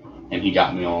for him, and he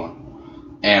got me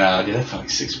on. And I did that for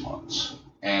like 6 months.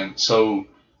 And so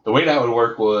the way that would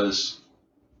work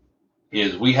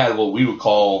is we had what we would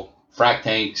call frac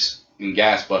tanks and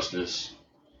gas busters.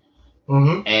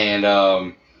 Mm-hmm.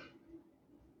 And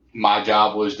my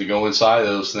job was to go inside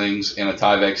those things in a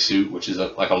Tyvek suit, which is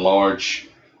like a large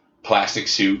plastic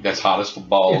suit that's hot as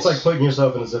balls. It's like putting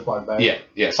yourself in a Ziploc bag.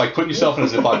 Yeah, it's like putting yourself in a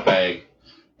Ziploc bag,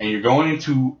 and you're going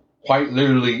into quite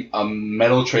literally a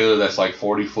metal trailer that's like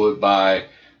 40 foot by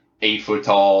 8 foot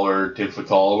tall or 10 foot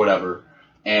tall or whatever,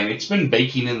 and it's been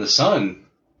baking in the sun.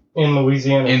 In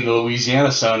Louisiana. In the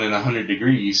Louisiana sun in 100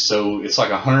 degrees, so it's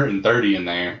like 130 in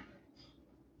there.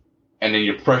 And then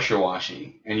you're pressure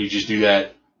washing, and you just do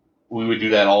that. We would do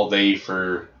that all day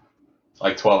for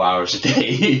like 12 hours a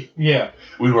day. Yeah.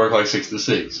 We'd work like 6 to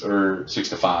 6 or 6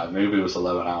 to 5. Maybe it was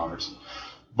 11 hours.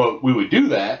 But we would do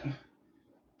that.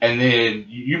 And then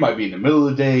you might be in the middle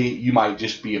of the day. You might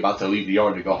just be about to leave the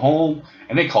yard to go home.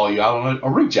 And they call you out on a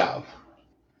rig job.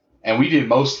 And we did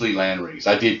mostly land rigs.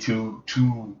 I did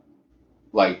two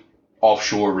like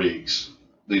offshore rigs.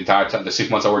 The entire time, the 6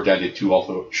 months I worked there, I did 2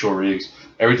 offshore rigs.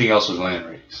 Everything else was land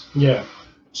rigs. Yeah.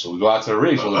 So we go out to the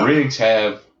rigs. Well, the rigs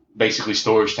have basically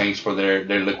storage tanks for their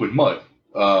liquid mud.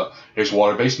 There's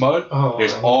water-based mud. Oh,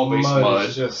 there's oil-based mud.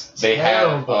 They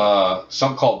terrible. have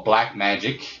something called Black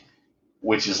Magic,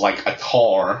 which is like a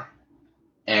tar.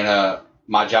 And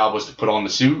my job was to put on the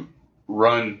suit,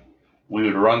 run. We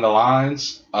would run the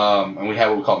lines, and we had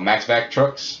what we call max vac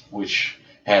trucks, which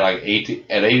had like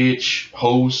an 8-inch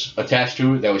hose attached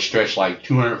to it that would stretch like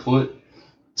 200 foot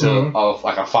to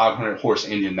like a 500 horse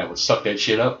engine that would suck that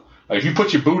shit up. Like if you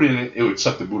put your boot in it, it would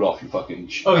suck the boot off your fucking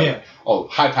shit. Oh yeah. Oh,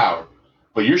 high power.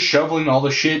 But you're shoveling all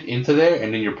the shit into there,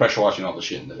 and then you're pressure washing all the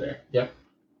shit into there. Yep.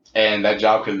 And that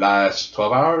job could last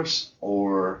 12 hours.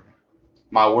 Or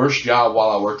my worst job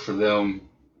while I worked for them,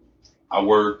 I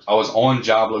was on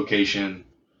job location,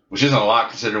 which isn't a lot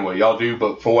considering what y'all do,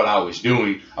 but for what I was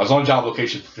doing, I was on job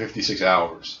location for 56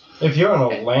 hours. If you're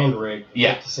on a land rig,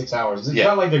 yeah, 56 hours. It's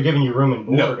not like they're giving you room and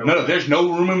board. No, there's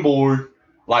no room and board.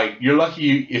 Like, you're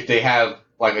lucky if they have,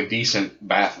 like, a decent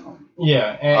bathroom.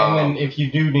 Yeah, and then if you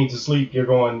do need to sleep, you're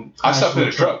going... I slept in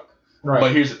a truck. Right.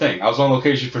 But here's the thing. I was on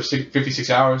location for 56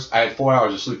 hours. I had 4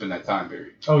 hours of sleep in that time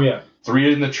period. Oh, yeah.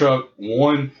 3 in the truck,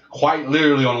 1 quite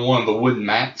literally on one of the wooden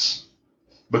mats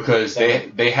because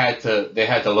they had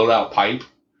to load out pipe.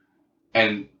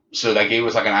 And so that gave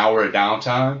us, like, an hour of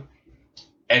downtime.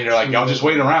 And they're like, y'all just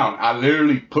wait around. I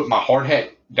literally put my hard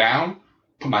hat down,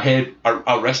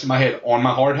 I rested my head on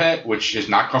my hard hat, which is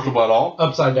not comfortable at all.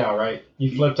 Upside down, right?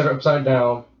 You flipped it upside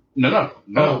down. No.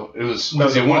 Oh. It was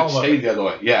because it wouldn't stay the other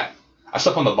way. Yeah. I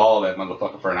slept on the ball of that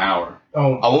motherfucker for an hour.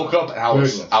 Oh. I woke up and I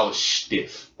was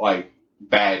stiff, like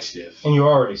bad stiff. And you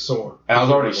were already sore. And I was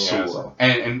already sore.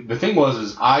 And the thing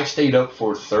was I stayed up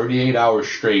for 38 hours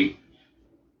straight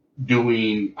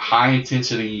doing high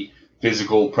intensity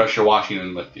physical pressure washing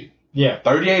and lifting. Yeah.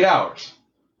 38 hours.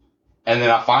 And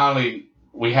then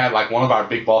we had like one of our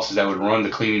big bosses that would run the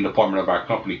cleaning department of our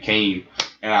company came,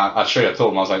 and I straight up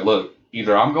told him, I was like, look,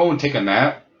 either I'm going to take a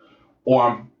nap or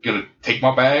I'm going to take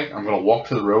my bag, I'm going to walk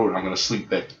to the road, and I'm going to sleep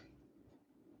there.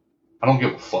 I don't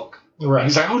give a fuck. Right. And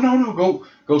he's like, oh, no,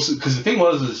 go sleep. Because the thing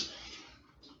was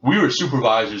we were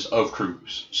supervisors of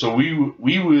crews. So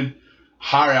we would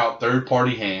hire out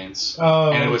third-party hands,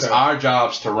 and it was our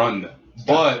jobs to run them.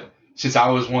 But since I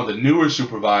was one of the newer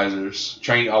supervisors,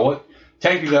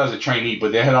 technically I was a trainee,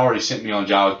 but they had already sent me on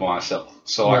jobs by myself.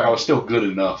 So I was still good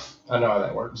enough. I know how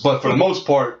that works. But for the most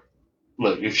part,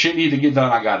 look, if shit needed to get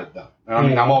done, I got it done. And I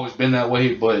mean, I've always been that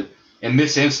way, but in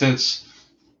this instance,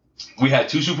 we had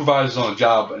 2 supervisors on the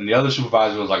job, and the other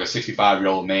supervisor was like a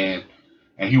 65-year-old man,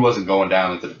 and he wasn't going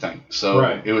down into the tank.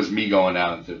 So it was me going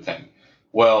down into the tank.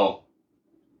 Well,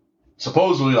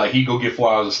 supposedly, like, he'd go get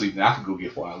 4 hours of sleep, and I could go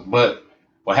get 4 hours. But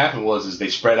what happened was they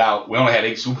spread out. We only had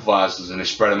 8 supervisors, and they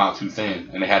spread them out too thin,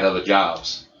 and they had other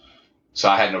jobs. So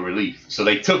I had no relief. So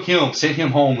they took him, sent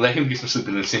him home, let him get some sleep,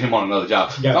 and then sent him on another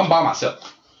job. Gotcha. I'm by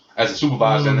myself as a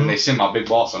supervisor, and then they send my big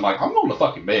boss. I'm like, I'm on the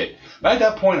fucking bed. But at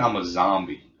that point, I'm a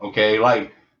zombie, okay?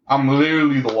 Like, I'm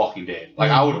literally the Walking Dead.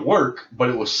 Like, I would work, but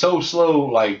it was so slow,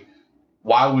 like,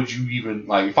 why would you even,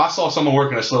 like, if I saw someone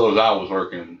working as slow as I was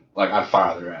working, like, I'd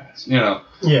fire their ass, you know?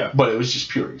 Yeah. But it was just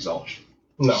pure exhaustion.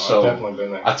 No, so I've definitely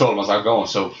been there. I told him I was like, going.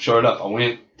 So sure enough, I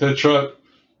went to the truck,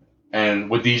 and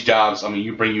with these jobs, I mean,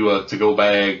 you bring you a to-go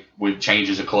bag with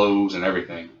changes of clothes and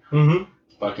everything. Mm-hmm.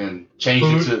 Fucking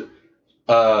change it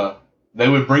to, they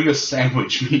would bring us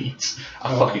sandwich meats.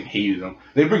 I fucking hated them.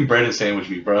 They bring bread and sandwich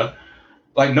meat, bro.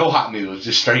 Like, no hot meals,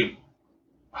 just straight.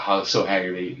 Oh, it's so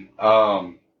aggravating.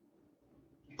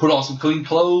 Put on some clean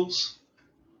clothes,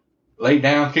 lay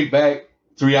down, kick back.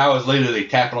 3 hours later, they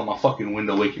tapping on my fucking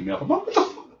window, waking me up. I'm like, what the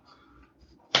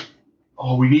fuck?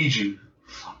 Oh, we need you.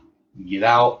 Get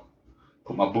out.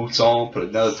 Put my boots on. Put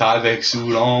another Tyvek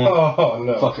suit on. Oh,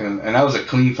 no. Fucking, and that was a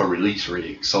clean for release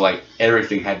rig. So, like,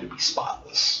 everything had to be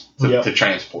spotless to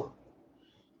transport.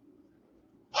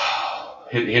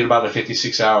 Hit about the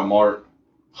 56-hour mark.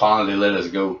 Finally, they let us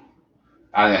go.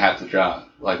 I didn't have to drive.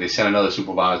 Like, they sent another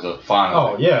supervisor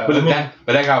finally. Oh, yeah.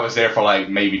 But that guy was there for, like,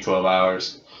 maybe 12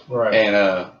 hours. Right. And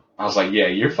I was like, yeah,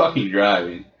 you're fucking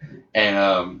driving.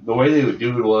 And the way they would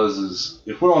do it was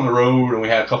if we're on the road and we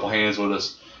had a couple hands with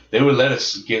us, they would let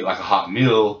us get like a hot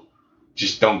meal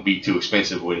just don't be too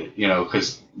expensive with it,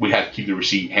 because we had to keep the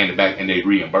receipt, hand it back, and they'd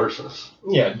reimburse us.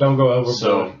 Yeah, don't go overboard.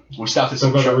 So we stopped at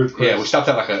we stopped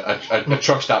at like a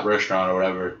truck stop restaurant or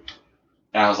whatever,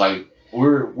 and I was like,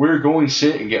 we're going to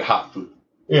sit and get hot food.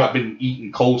 Yeah. I've been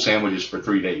eating cold sandwiches for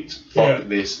 3 days. Fuck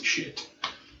this shit.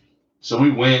 So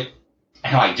we went,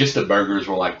 and like just the burgers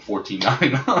were like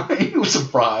 $14.99. It was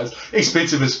surprised,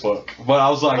 expensive as fuck. But I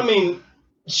was like, I mean,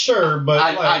 sure, but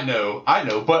I know.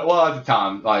 But at the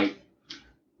time, like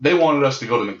they wanted us to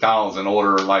go to McDonald's and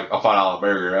order like a $5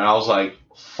 burger, and I was like,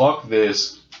 fuck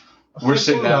this. We're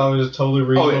sitting down. $15 is totally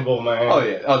reasonable,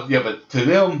 man. Oh yeah, but to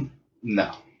them,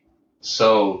 no.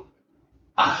 So.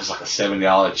 It was like a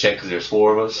 $70 check because there's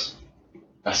 4 of us.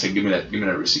 I said, give me that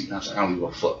receipt. And I was like, I don't give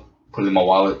a fuck. Put it in my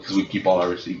wallet because we keep all our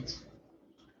receipts.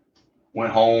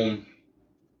 Went home,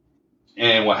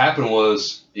 and what happened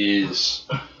is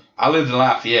I lived in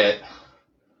Lafayette.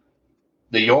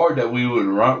 The yard that we would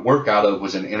work out of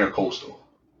was in Intercoastal.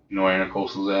 You know where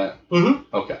Intercoastal is at?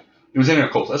 Mm-hmm. Okay. It was in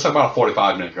Intercoastal. That's about a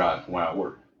 45-minute drive from where I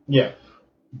work. Yeah.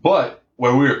 But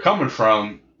where we were coming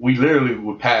from, we literally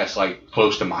would pass like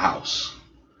close to my house.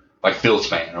 Like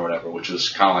Fieldspan or whatever, which was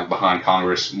kind of like behind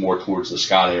Congress, more towards the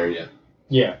Scott area.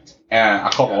 Yeah. And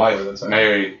I called my wife,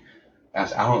 Mary. I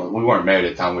don't know, we weren't married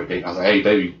at the time we were dating. I was like, hey,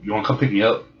 baby, you want to come pick me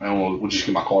up? And we'll just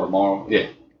get my car tomorrow. Yeah.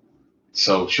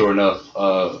 So, sure enough.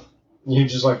 You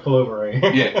just like pull over,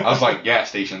 right? Yeah. I was like, gas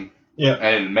station. Yeah.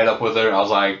 And met up with her. I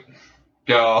was like,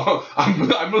 yo, I'm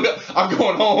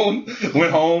going home.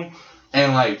 Went home.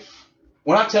 And like,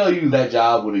 when I tell you that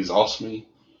job would exhaust me,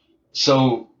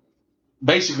 so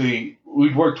basically,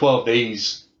 we'd work 12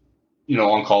 days,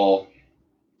 on call.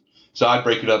 So I'd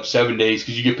break it up 7 days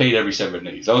because you get paid every 7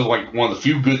 days. That was like one of the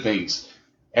few good things.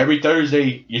 Every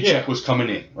Thursday, your check was coming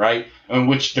in, right? And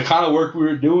which the kind of work we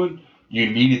were doing, you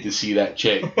needed to see that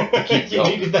check. You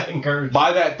needed that encouragement.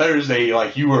 By that Thursday,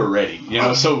 like you were ready,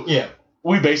 So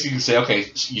we basically say, okay,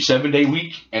 you 7-day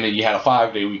week, and then you had a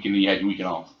 5-day week, and then you had your weekend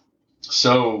off.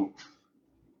 So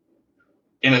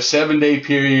in a 7-day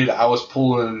period, I was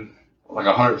pulling like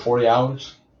 140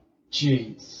 hours.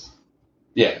 Jeez.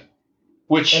 Yeah.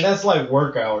 And that's like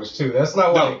work hours too. That's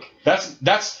not like that's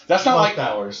not like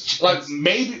hours. Like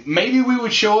maybe we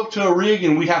would show up to a rig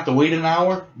and we'd have to wait an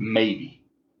hour, maybe.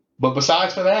 But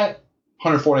besides for that,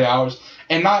 140 hours,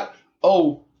 and not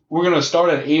we're gonna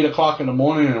start at 8 o'clock in the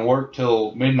morning and work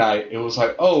till midnight. It was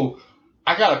like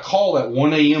I got a call at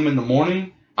 1 a.m. in the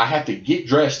morning. I have to get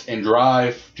dressed and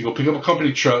drive to go pick up a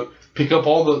company truck, pick up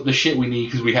all the shit we need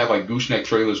because we have like gooseneck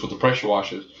trailers with the pressure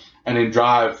washers, and then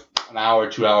drive an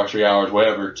hour, 2 hours, 3 hours,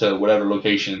 whatever, to whatever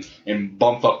location in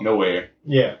bumfuck nowhere.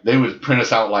 Yeah. They would print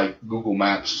us out like Google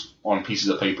Maps on pieces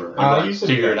of paper and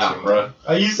figure it out, bro.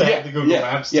 I used to have the Google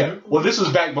Maps too. Yeah. Well, this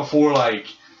was back before like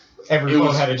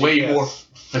everyone had a GPS. Way more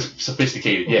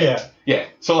sophisticated. Yeah. Yeah.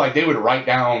 So like they would write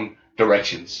down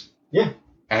directions. Yeah.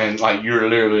 And like you're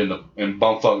literally in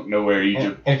bumfuck nowhere,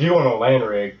 Egypt. And if you want a land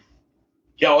rig,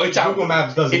 it's Google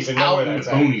Maps doesn't even know where that's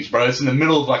at. It's out in the boonies, bro. It's in the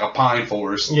middle of like a pine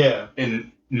forest. Yeah.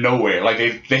 In nowhere. Like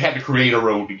they had to create a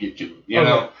road to get to it. You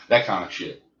know? That kind of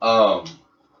shit.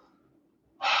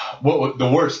 What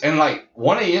the worst? And like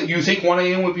 1 a.m. You think 1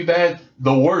 a.m. would be bad?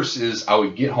 The worst is I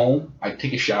would get home, I'd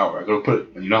take a shower, I go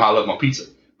you know how I love my pizza.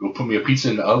 Go put me a pizza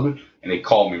in the oven, and they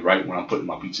call me right when I'm putting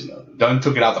my pizza in the oven. Done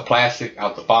took it out the plastic,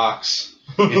 out the box.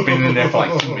 It's been in there for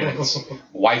like 2 minutes.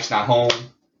 Wife's not home.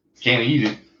 Can't eat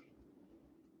it.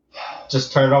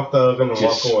 Just turn off the oven and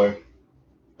walk away.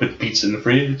 Put the pizza in the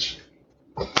fridge.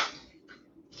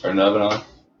 Turn the oven on.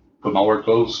 Put my work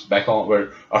clothes back on.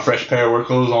 Wear a fresh pair of work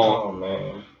clothes on. Oh,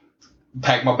 man.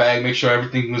 Pack my bag, make sure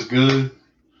everything was good.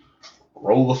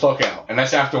 Roll the fuck out. And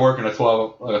that's after working a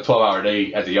 12-hour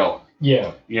day at the yard.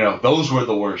 Yeah. Those were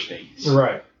the worst days.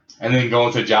 Right. And then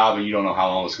going to a job and you don't know how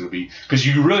long it's going to be. Because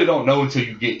you really don't know until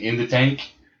you get in the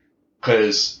tank.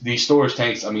 Because these storage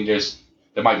tanks, I mean,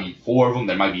 there might be 4 of them,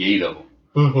 there might be 8 of them.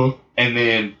 Mm-hmm. And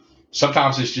then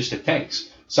sometimes it's just the tanks.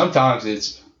 Sometimes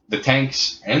it's the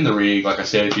tanks and the rig. Like I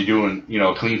said, if you're doing,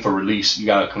 clean for release, you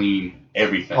got to clean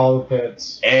everything. All the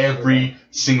pits. Every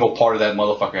single part of that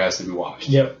motherfucker has to be washed.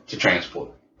 Yep. To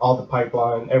transport. All the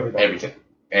pipeline, everything.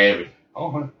 Everything.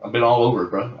 Oh, I've been all over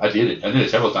it, bro. I did it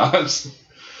several times.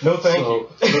 No, thank you.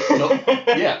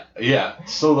 Yeah.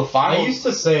 So the final. I used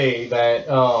to say that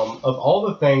of all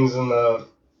the things in the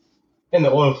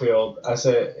oil field, I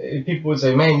said, people would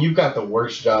say, man, you've got the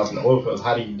worst job in the oil field.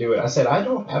 How do you do it? I said, I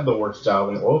don't have the worst job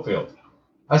in the oil field.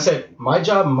 I said, my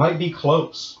job might be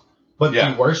close, but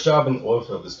the worst job in the oil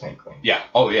field is tank cleaning. Yeah.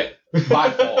 Oh, yeah.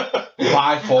 By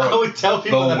far. I would tell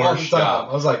people that all the time.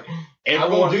 I was like, I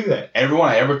won't do that. Everyone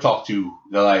I ever talked to,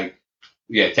 they're like,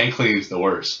 Yeah, tank cleaning is the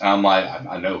worst. And I'm like,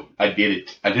 I know. I did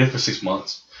it. I did it for 6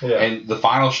 months. Yeah. And the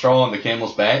final straw on the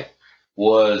camel's back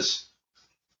was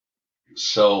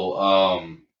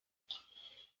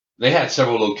they had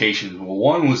several locations.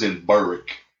 One was in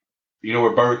Berwick. You know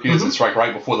where Berwick is? Mhm. It's like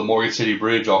right before the Morgan City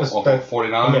Bridge off of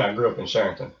 49. I mean, I grew up in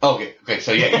Sherrington. Okay.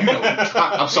 So yeah, you know.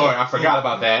 I'm sorry, I forgot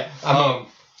about that.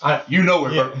 You know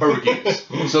where Berwick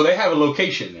is. So they have a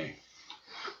location there.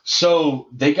 So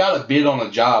they got a bid on a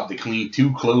job to clean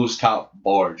 2 closed top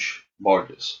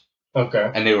barges.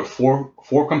 Okay. And they were four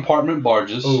compartment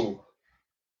barges. Ooh.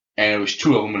 And it was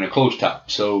 2 of them in a closed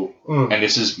top. So, and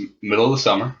this is middle of the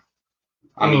summer.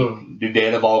 I mean, the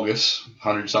dead of August,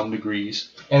 100-something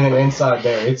degrees. And then inside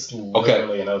there, it's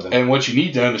literally an oven. And what you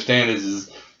need to understand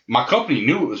is my company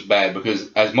knew it was bad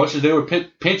because as much as they were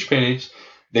pinch pennies,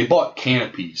 they bought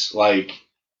canopies. Like,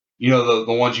 you know,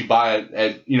 the ones you buy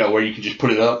at where you can just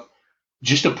put it up.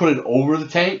 Just to put it over the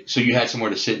tank so you had somewhere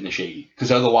to sit in the shade.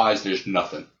 Because otherwise, there's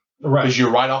nothing. Right. Because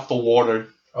you're right off the water.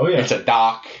 Oh, yeah. It's a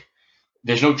dock.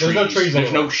 There's no trees.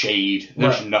 There's no shade.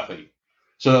 There's nothing.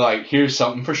 So they're like, here's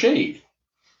something for shade.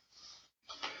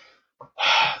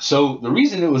 So the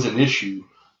reason it was an issue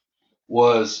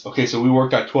was, okay, so we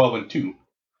worked at 12 and 2.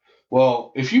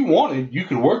 Well, if you wanted, you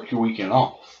could work your weekend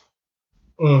off.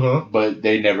 Mm-hmm. But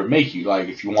they never make you. Like,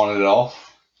 if you wanted it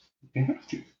off, you have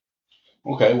to.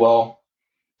 Okay, well,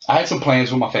 I had some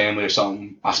plans with my family or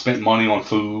something. I spent money on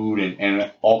food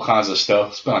and all kinds of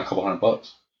stuff. Spent like a couple $100.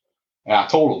 And I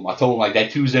told them like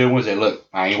that Tuesday or Wednesday, look,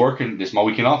 I ain't working. This is my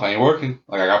weekend off. I ain't working.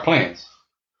 Like, I got plans.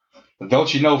 But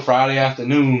don't you know, Friday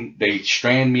afternoon, they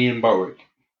strand me in Berwick.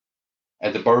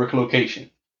 At the Berwick location.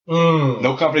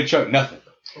 No company truck, nothing.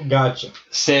 Gotcha.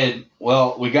 Said,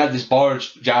 well, we got this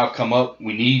barge job come up.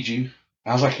 We need you.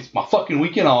 And I was like, it's my fucking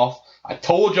weekend off. I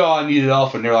told y'all I needed it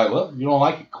off. And they're like, well, you don't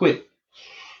like it, quit.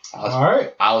 All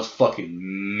right. I was fucking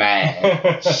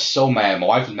mad. So mad. My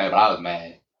wife was mad, but I was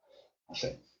mad. I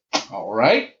said, all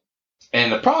right.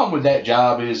 And the problem with that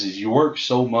job is you work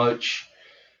so much,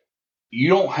 you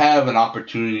don't have an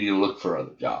opportunity to look for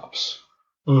other jobs.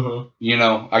 Mm-hmm. You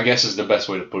know, I guess is the best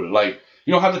way to put it. Like,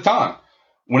 you don't have the time.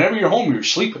 Whenever you're home, you're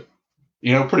sleeping.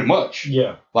 You know, pretty much.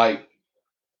 Yeah. Like,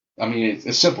 I mean,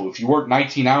 it's simple. If you work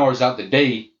 19 hours out the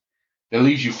day, that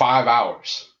leaves you 5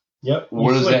 hours. Yep.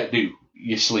 What does that do?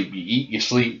 You sleep. You eat, you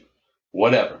sleep,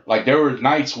 whatever. Like, there were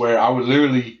nights where I would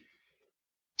literally,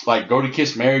 like, go to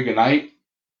kiss Mary goodnight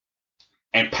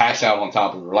and pass out on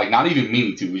top of her. Like, not even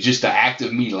meaning to. It was just the act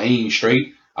of me laying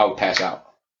straight, I would pass out.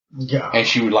 Yeah. And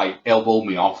she would, like, elbow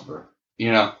me off of her.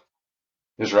 You know?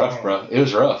 It was rough, bro. It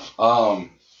was rough.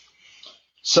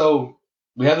 So,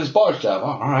 we had this barge job.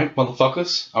 All right,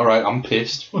 motherfuckers. All right, I'm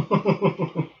pissed.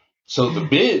 So, the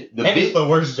bid... it's the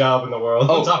worst job in the world.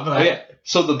 On top of that. Yeah.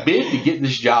 So, the bid to get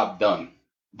this job done,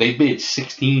 they bid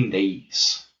 16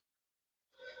 days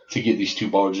to get these 2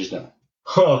 barges done.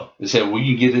 Huh. They said, we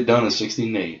can get it done in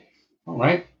 16 days. All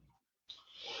right.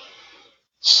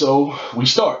 So, we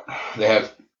start. They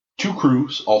have 2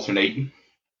 crews alternating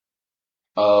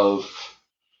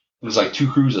it was like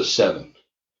 2 crews of 7.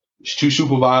 There's 2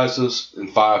 supervisors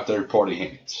and 5 third-party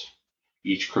hands.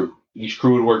 Each crew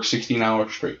would work 16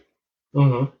 hours straight.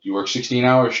 Mm-hmm. You work 16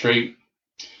 hours straight,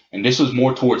 and this was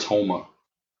more towards Houma.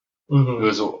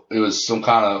 Mm-hmm. It was some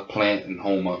kind of plant in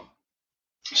Houma.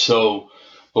 So,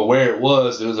 but where it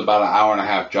was about an hour and a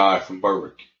half drive from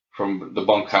Berwick, from the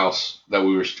bunkhouse that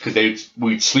we were, because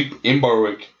we'd sleep in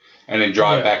Berwick and then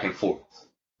drive back and forth.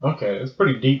 Okay, it's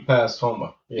pretty deep past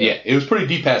Houma. Yeah, it was pretty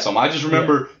deep past Houma. I just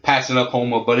remember passing up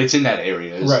Houma, but it's in that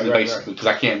area. It's basically, because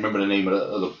I can't remember the name of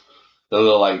the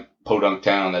little, like, podunk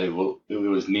town that it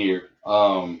was near.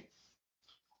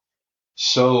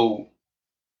 So,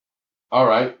 all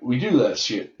right, we do that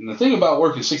shit. And the thing about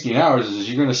working 16 hours is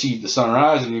you're going to see the sun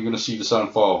rise and you're going to see the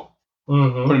sun fall.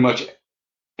 Mm-hmm. Pretty much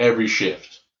every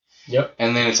shift. Yep.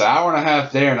 And then it's an hour and a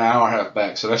half there and an hour and a half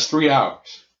back. So that's 3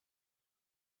 hours.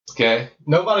 Okay?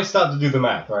 Nobody stopped to do the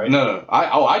math, right? No.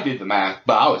 I did the math,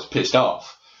 but I was pissed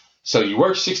off. So you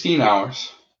work 16 hours,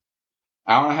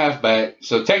 hour and a half back.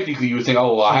 So technically you would think,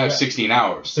 oh, well, I have 16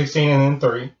 hours. 16 and then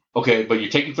 3. Okay, but you're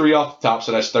taking 3 off the top,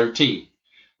 so that's 13.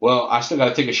 Well, I still got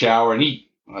to take a shower and eat.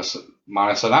 That's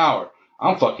minus an hour.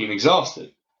 I'm fucking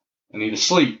exhausted. I need to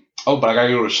sleep. Oh, but I got to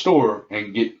go to the store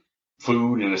and get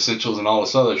food and essentials and all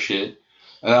this other shit.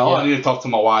 And I need to talk to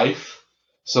my wife.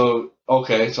 So,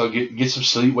 okay, so get some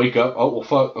sleep, wake up. Oh, well,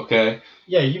 fuck, okay.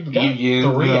 Yeah, you've got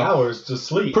 3 hours to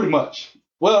sleep. Pretty much.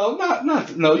 Well,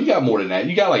 no, you got more than that.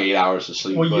 You got like 8 hours to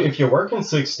sleep. Well, if you're working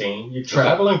 16, you're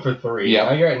traveling for 3. Yeah.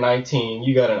 Now you're at 19.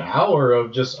 You got an hour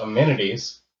of just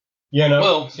amenities. You know?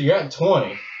 Well, so you're at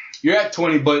 20. You're at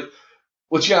 20, but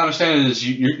what you gotta understand is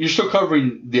you're still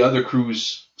covering the other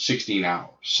crew's 16 hours.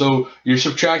 So you're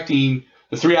subtracting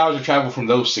the 3 hours of travel from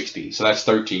those 16, so that's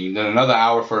 13. Then another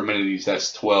hour for amenities,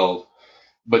 that's 12.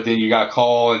 But then you gotta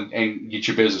call and get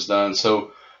your business done.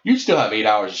 So you'd still have 8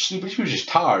 hours of sleep, but you were just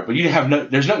tired. But you didn't have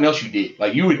there's nothing else you did.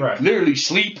 Like you would literally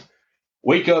sleep,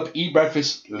 wake up, eat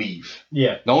breakfast, leave.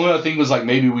 Yeah. The only other thing was like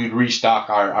maybe we'd restock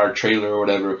our trailer or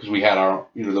whatever because we had our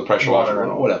the pressure washer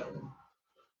or whatever.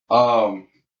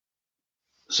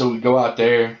 So we go out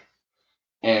there,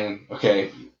 and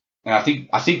I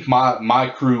think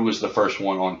my crew was the first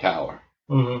one on tower.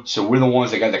 Mm-hmm. So we're the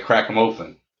ones that got to crack them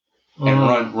open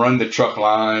and run the truck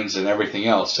lines and everything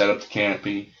else, set up the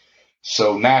canopy.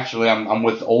 So naturally, I'm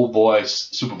with the old boy's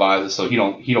supervisor, so he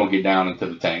don't get down into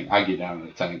the tank. I get down in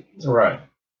the tank. Right.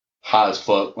 Hot as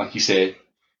fuck, like you said.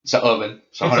 It's an oven.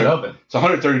 It's an oven. It's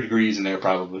 130 degrees in there,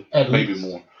 probably, maybe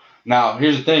more. Now,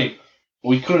 here's the thing: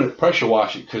 we couldn't pressure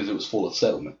wash it because it was full of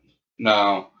sediment.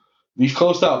 Now, these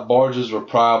closed out barges were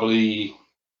probably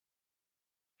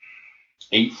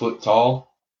 8 foot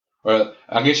tall, or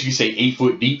I guess you could say 8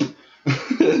 foot deep,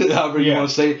 however you want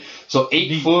to say it. So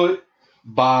 8 foot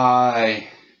by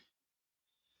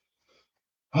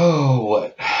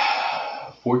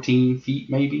 14 feet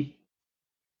maybe.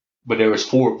 But there was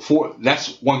four.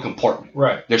 That's one compartment.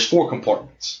 Right. There's 4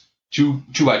 compartments, two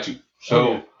by 2.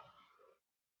 So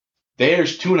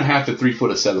there's 2.5 to 3 foot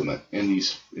of sediment in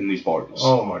these barges.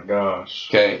 Oh my gosh.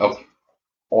 Okay, of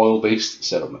oil-based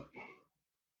sediment.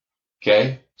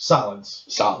 Okay.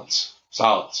 Solids.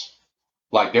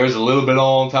 Like there's a little bit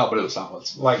on top, but it was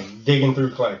solids. Like digging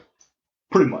through clay.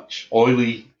 Pretty much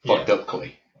oily, fucked up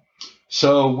clay.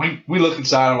 So we look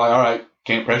inside. I'm like, all right,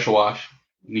 can't pressure wash.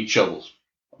 Need shovels.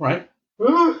 Right.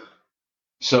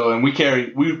 So and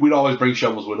we'd always bring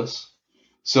shovels with us.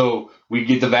 So we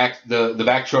get the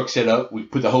vac truck set up. We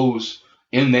put the hose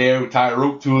in there. We tie a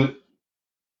rope to it.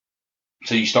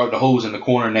 So you start the hose in the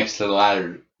corner next to the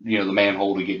ladder, the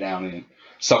manhole to get down in.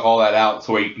 Suck all that out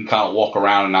to where you can kind of walk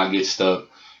around and not get stuck,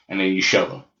 and then you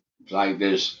shovel. Like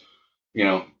there's, it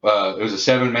was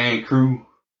a 7-man crew.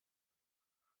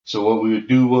 So what we would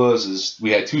do is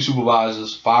we had 2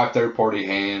 supervisors, 5 third-party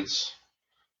hands.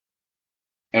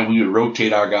 And we would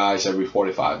rotate our guys every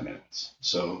 45 minutes.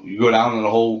 So you go down in the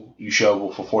hole, you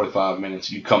shovel for 45 minutes,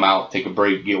 you come out, take a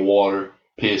break, get water,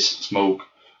 piss, smoke.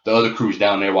 The other crew's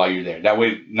down there while you're there. That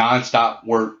way, nonstop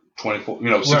work,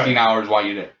 16 hours while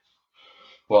you're there.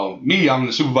 Well, I'm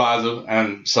the supervisor,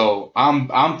 and so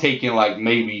I'm taking like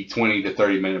maybe 20 to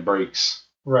 30 minute breaks.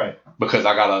 Right. Because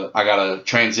I gotta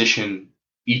transition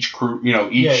each crew,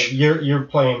 you're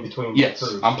playing between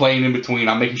crews. I'm playing in between.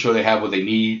 I'm making sure they have what they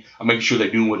need. I'm making sure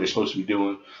they're doing what they're supposed to be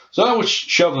doing. So that was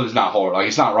shoveling is not hard. Like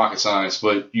it's not rocket science,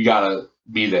 but you gotta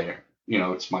be there.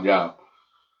 It's my job.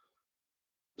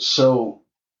 So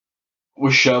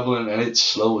we're shoveling and it's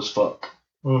slow as fuck.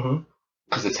 Mm-hmm.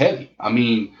 Because it's heavy. I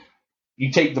mean,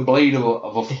 you take the blade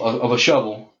of a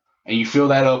shovel and you fill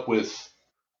that up with,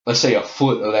 let's say, a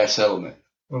foot of that sediment.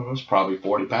 Mm-hmm. It's probably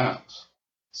 40 pounds.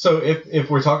 So if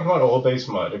we're talking about oil-based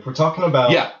mud, if we're talking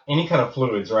about any kind of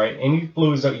fluids, right, any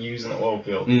fluids that we use in the oil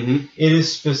field, it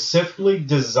is specifically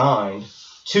designed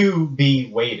to be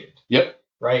weighted. Yep.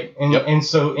 Right? And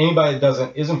so anybody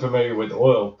that isn't familiar with the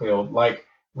oil field, like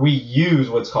we use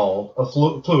what's called a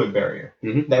fluid barrier.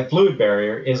 Mm-hmm. That fluid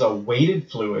barrier is a weighted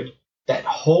fluid that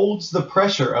holds the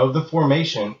pressure of the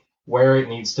formation where it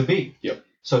needs to be. Yep.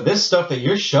 So this stuff that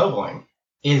you're shoveling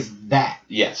is that.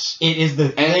 Yes. It is the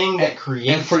thing that creates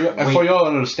and for y'all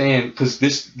to understand, because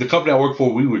the company I work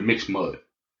for, we would mix mud.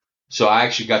 So I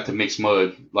actually got to mix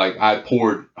mud. Like I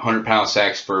poured 100-pound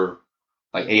sacks for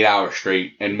like 8 hours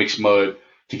straight and mixed mud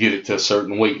to get it to a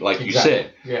certain weight, like you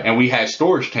said. Yeah. And we had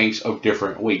storage tanks of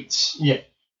different weights. Yeah.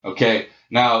 Okay.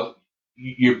 Now,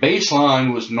 your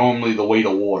baseline was normally the weight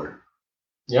of water.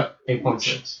 Yep.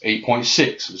 8.6.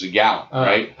 8.6 was a gallon,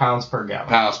 right? Pounds per gallon.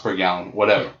 Pounds per gallon,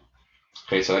 whatever. Yeah.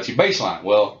 Okay, so that's your baseline.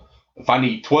 Well, if I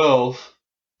need 12,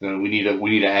 then we need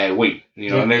to add weight.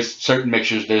 And there's certain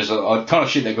mixtures. There's a ton of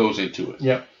shit that goes into it.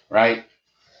 Yep. Right.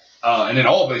 And then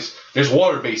all base, there's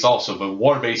water base also, but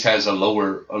water base has a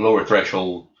lower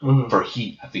threshold for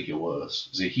heat. I think it was.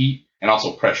 Is it heat and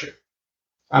also pressure?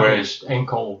 Whereas and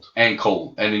cold. And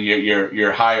then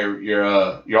your higher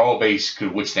your oil base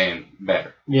could withstand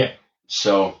better. Yeah.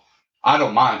 So I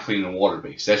don't mind cleaning the water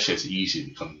base. That's just easy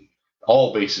to clean.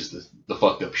 All base is the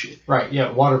fucked up shit. Right.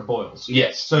 Yeah. Water boils.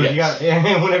 Yes. So you got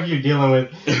whenever you're dealing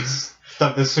with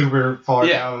stuff that's super far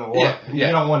down in the water, you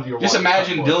don't want your water. Just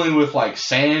imagine dealing with like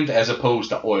sand as opposed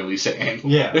to oily sand.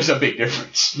 Yeah. There's a big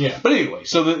difference. Yeah. But anyway,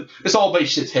 so this all base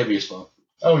shit's heavy as fuck.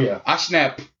 Oh yeah. I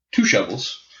snapped 2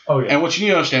 shovels. Oh, yeah. And what you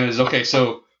need to understand is, okay,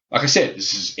 so, like I said,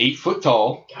 this is 8 foot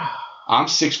tall. I'm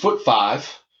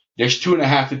 6'5". There's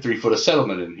 2.5 to 3 foot of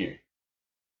settlement in here.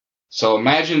 So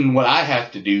imagine what I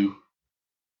have to do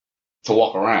to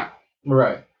walk around.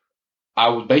 Right. I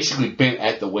was basically bent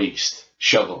at the waist,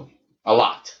 shoveling a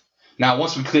lot. Now,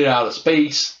 once we cleared out of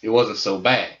space, it wasn't so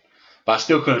bad, but I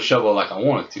still couldn't shovel like I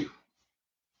wanted to.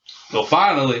 So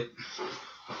finally,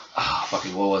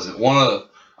 what was it? One of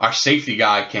our safety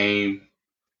guy came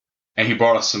and he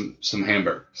brought us some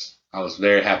hamburgers. I was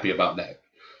very happy about that.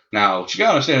 Now, what you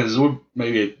gotta understand is we're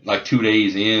maybe like 2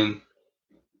 days in,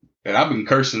 and I've been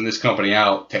cursing this company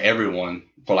out to everyone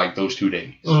for like those 2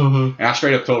 days. Mm-hmm. And I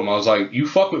straight up told them, I was like, you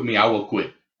fuck with me, I will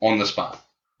quit on the spot.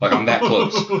 Like, I'm that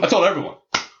close. I told everyone.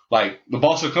 Like, the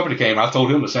boss of the company came, I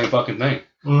told him the same fucking thing.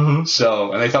 Mm-hmm.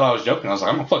 So, and they thought I was joking. I was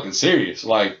like, I'm fucking serious.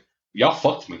 Like, y'all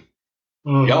fucked me.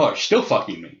 Mm-hmm. Y'all are still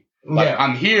fucking me. Like, yeah.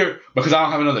 I'm here because I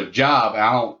don't have another job, and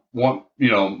I don't want,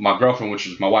 my girlfriend, which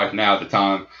is my wife now at the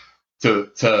time,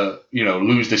 to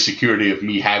lose the security of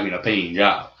me having a paying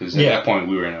job. Because at that point,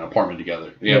 we were in an apartment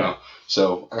together, you know.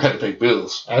 So, I had to pay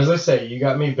bills. As I say, you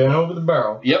got me bent over the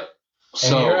barrel. Yep.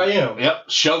 So, and here I am. Yep,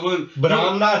 shoveling. But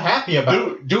I'm not happy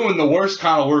about it. Doing the worst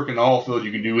kind of work in the oil field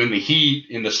you can do, in the heat,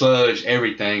 in the sludge,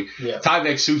 everything. Yeah.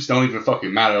 Tyvek suits don't even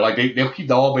fucking matter. Like, they'll keep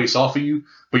the oil base off of you,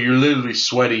 but you're literally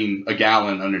sweating a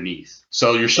gallon underneath.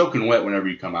 So you're soaking wet whenever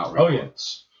you come out.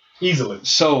 Regardless. Oh, yeah. Easily.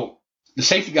 So the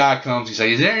safety guy comes, he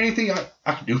says, is there anything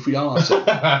I can do for y'all? I said,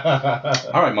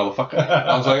 all right, motherfucker.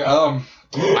 I was like,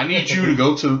 I need you to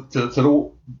go to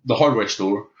the hardware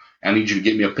store, and I need you to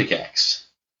get me a pickaxe.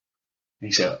 And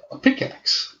he said, a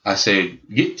pickaxe? I said,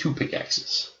 get 2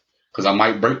 pickaxes, because I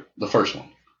might break the first one.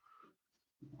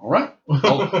 All right.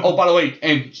 Oh, by the way,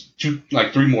 and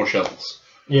 3 more shovels.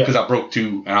 Yeah. Because I broke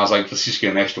 2, and I was like, let's just get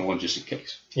an extra one just in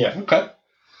case. Yeah. Okay.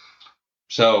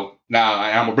 So now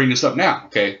I'm gonna bring this up now.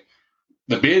 Okay.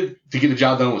 The bid to get the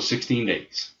job done was 16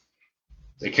 days.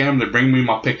 They came to bring me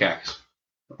my pickaxe.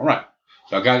 All right.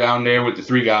 So I got down there with the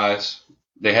 3 guys.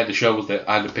 They had the shovels.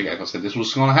 I had the pickaxe. I said, this is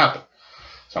what's gonna happen.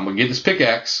 So I'm going to get this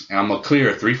pickaxe, and I'm going to clear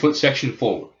a 3-foot section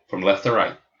forward from left to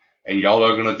right. And y'all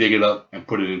are going to dig it up and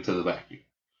put it into the vacuum.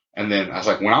 And then I was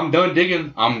like, when I'm done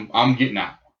digging, I'm getting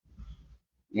out.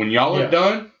 When y'all are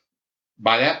done,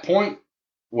 by that point,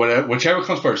 whichever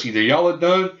comes first, either y'all are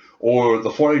done or the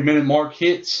 40-minute mark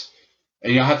hits,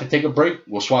 and y'all have to take a break,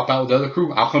 we'll swap out with the other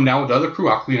crew. I'll come down with the other crew.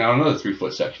 I'll clean out another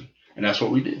 3-foot section. And that's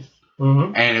what we did.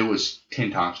 Mm-hmm. And it was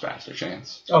 10 times faster,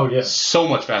 Chance. Oh, yeah. So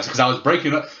much faster, because I was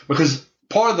breaking up. Because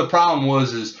part of the problem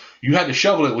is you had to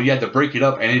shovel it, well, you had to break it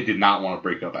up, and it did not want to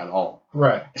break up at all.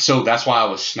 Right. So that's why I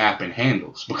was snapping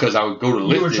handles, because I would go to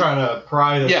lift it. You were trying to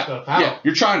pry this stuff out. Yeah,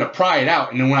 you're trying to pry it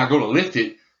out, and then when I go to lift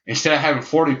it, instead of having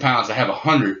 40 pounds, I have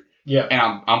 100. Yeah.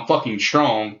 And I'm fucking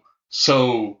strong,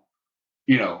 so,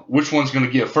 which one's going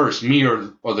to give first, me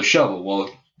or the shovel? Well,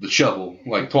 the shovel,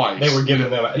 like twice. They were giving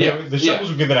them out. Yeah. The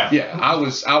shovels were giving out. Yeah, I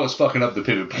was fucking up the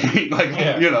pivot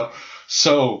point.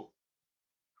 So,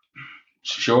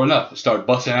 sure enough, I started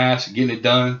busting ass and getting it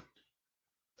done.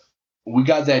 We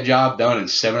got that job done in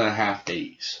 7.5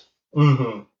 days.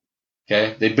 Mm-hmm.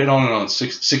 Okay? They bid on it on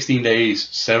 16 days,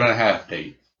 7.5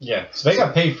 days. Yeah, so they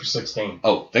got paid for 16.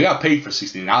 Oh, they got paid for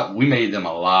 16. We made them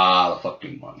a lot of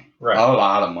fucking money. Right. A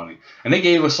lot of money. And they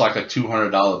gave us like a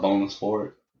 $200 bonus for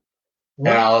it. What?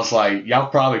 And I was like,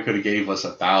 y'all probably could have gave us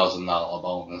a $1,000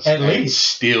 bonus. At least.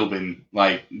 Still been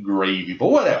like gravy. But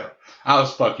whatever. I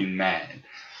was fucking mad.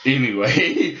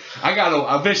 Anyway,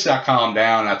 eventually I calmed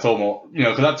down. And I told him,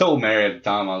 because I told Mary at the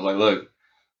time, I was like, look,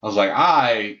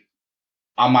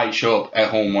 I might show up at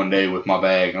home one day with my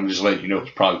bag. I'm just letting you know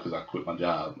it's probably because I quit my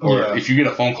job. Or if you get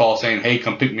a phone call saying, hey,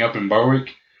 come pick me up in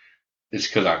Berwick, it's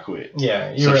because I quit.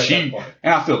 Yeah, you're at that point.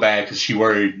 And I feel bad because she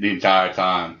worried the entire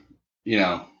time,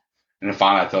 And then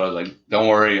finally I told her, like, don't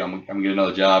worry, I'm going to get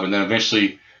another job. And then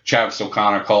eventually Travis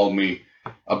O'Connor called me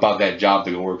about that job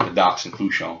to go work the docks in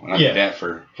Fouchon. And I did that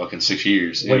for fucking 6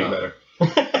 years. Way better.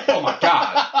 Oh, my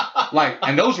God.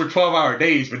 And those were 12-hour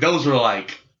days, but those were,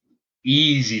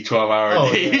 easy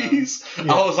 12-hour days.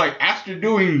 Yeah. I was like, after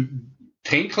doing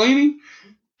tank cleaning,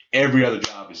 every other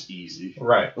job is easy.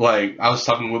 Right. I was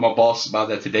talking with my boss about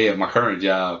that today at my current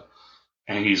job,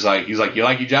 and he's like, you like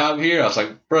your job here? I was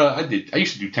like, bruh, I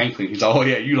used to do tank cleaning. He's like, oh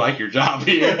yeah, you like your job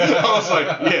here? I was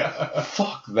like, yeah,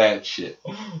 fuck that shit.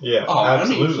 Yeah,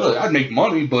 absolutely. I'd make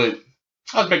money, but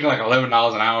I was making like $11 an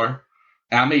hour.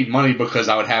 And I made money because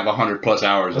I would have 100 plus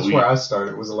hours a week. That's where I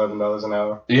started, was $11 an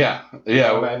hour. Yeah.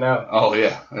 Right now. Oh,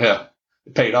 yeah.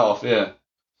 It paid off, yeah.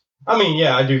 I mean,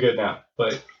 yeah, I do good now,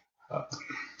 but...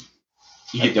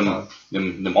 you get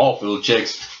them off-field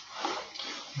checks.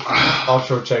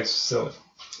 Offshore checks, silly.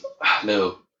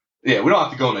 No. Yeah, we don't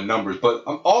have to go into numbers, but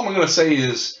all I'm going to say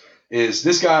is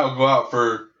this guy will go out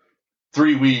for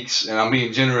 3 weeks, and I'm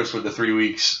being generous with the 3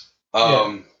 weeks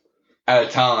at a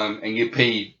time, and get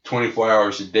paid 24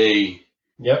 hours a day.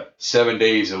 Yep. 7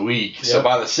 days a week. Yep. So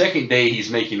by the second day, he's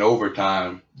making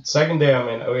overtime. Second day, I'm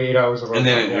in 8 hours of overtime.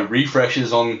 And then it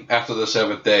refreshes on after the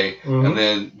 7th day, and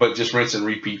then but just rinse and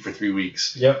repeat for 3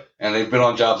 weeks. Yep. And they've been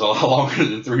on jobs a lot longer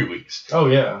than 3 weeks. Oh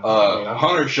yeah.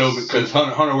 Hunter showed me, because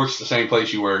Hunter works the same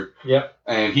place you work. Yep.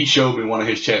 And he showed me one of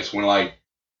his checks when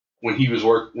he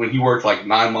worked like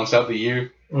 9 months out of the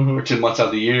year or 10 months out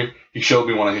of the year. He showed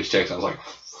me one of his checks. I was like,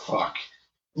 fuck.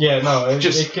 Yeah, no,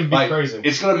 it could be crazy.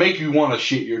 It's gonna make you want to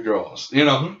shit your drawers. You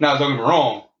know. Now, don't get me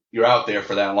wrong. You're out there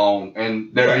for that long,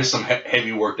 and there is some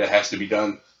heavy work that has to be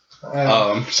done.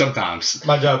 Sometimes.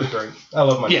 My job is great. I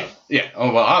love my job. Yeah.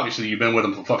 Oh well, obviously you've been with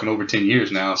them for fucking over 10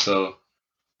 years now, so.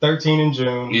 13 in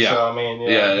June. Yeah. So I mean,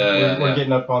 we're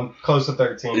getting up on close to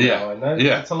 13 now, and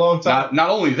that's a long time. Not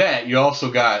only that, you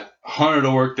also got Hunter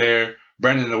to work there,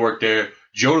 Brendan to work there,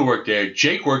 Joe to work there,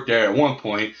 Jake worked there at one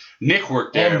point, Nick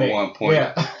worked there at one point.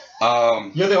 Yeah.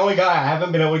 You're the only guy I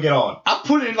haven't been able to get on. I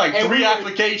put in like 3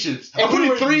 applications. I put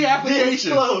in 3 applications.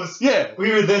 This close. Yeah.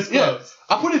 We were this close.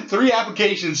 I put in 3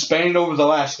 applications spanning over the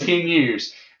last 10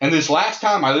 years. And this last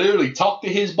time, I literally talked to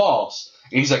his boss.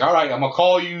 And he's like, all right, I'm going to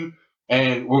call you,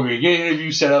 and we're going to get an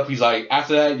interview set up. He's like,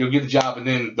 after that, you'll get the job. And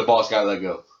then the boss got let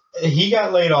go. He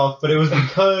got laid off, but it was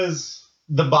because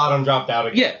the bottom dropped out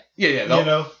again. Yeah.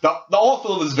 The oil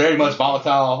field is very much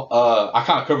volatile. I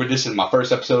kind of covered this in my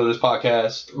first episode of this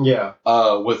podcast. Yeah.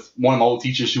 With one of my old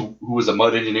teachers who was a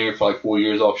mud engineer for like 4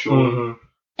 years offshore.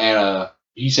 And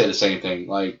he said the same thing.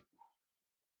 Like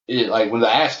when the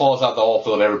ash falls out the oil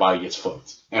field, everybody gets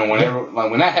fucked. And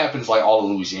when that happens, like all of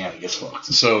Louisiana gets fucked.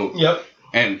 So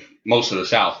and most of the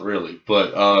South really.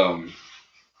 But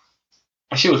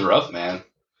that shit was rough, man.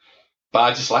 But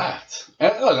I just laughed.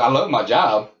 And look, I love my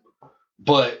job,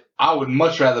 but I would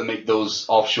much rather make those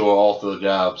offshore oil field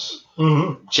jobs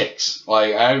checks.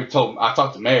 Like I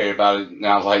talked to Mary about it, and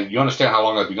I was like, "You understand how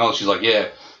long I've been gone?" She's like, "Yeah."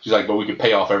 She's like, "But we can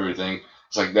pay off everything."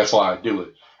 It's like that's why I do it.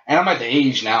 And I'm at the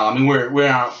age now. I mean, we're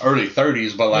in our early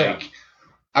 30s, but like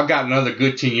I've got another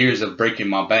good 10 years of breaking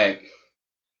my back.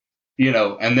 You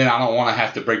know, and then I don't want to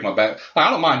have to break my back. Like,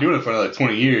 I don't mind doing it for another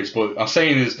 20 years, but I'm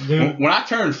saying is when I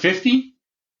turn 50.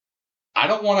 I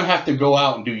don't want to have to go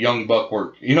out and do young buck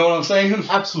work. You know what I'm saying?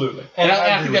 Absolutely. And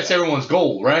I think that's everyone's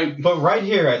goal, right? But right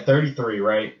here at 33,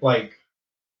 right? Like,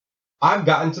 I've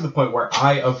gotten to the point where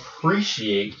I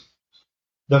appreciate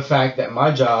the fact that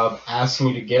my job asks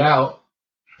me to get out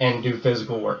and do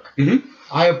physical work.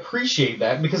 I appreciate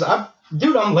that because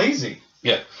I'm lazy.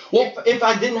 Yeah. Well, if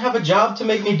I didn't have a job to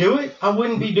make me do it, I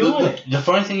wouldn't be doing it. The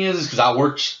funny thing is because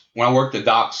when I worked the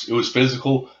docks, it was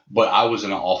physical, but I was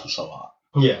in an office a lot.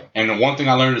 Yeah. And the one thing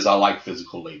I learned is I like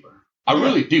physical labor. I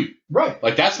really do. Right.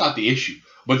 Like, that's not the issue.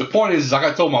 But the point is like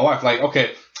I told my wife, like,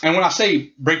 okay, and when I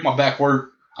say break my back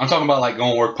work, I'm talking about like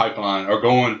going work pipeline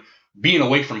or being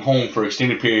away from home for an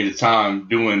extended period of time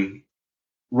doing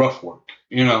rough work,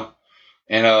 you know?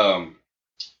 And,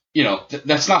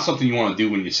 that's not something you want to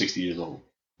do when you're 60 years old.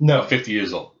 No. 50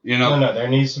 years old, you know? No, there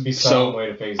needs to be some way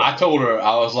to phase it. I told her,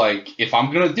 I was like, if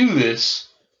I'm going to do this,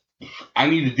 I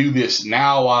need to do this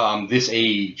now while I'm this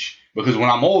age, because when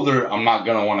I'm older, I'm not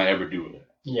going to want to ever do it.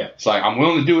 Yeah. It's like, I'm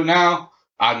willing to do it now.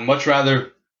 I'd much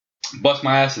rather bust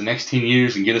my ass the next 10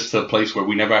 years and get us to a place where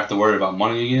we never have to worry about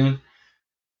money again.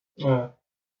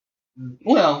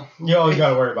 Well, you always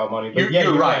got to worry about money. But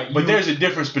you're right. But there's a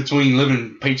difference between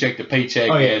living paycheck to paycheck.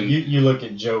 Oh, yeah. You look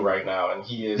at Joe right now, and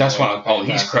he is. That's why.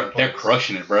 They're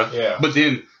crushing it, bro. Yeah. But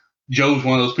then Joe's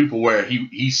one of those people where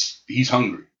he's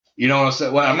hungry. You know what I'm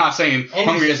saying? Well, I'm not saying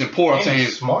hungry as in poor. I'm saying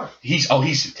he's smart. He's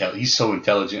so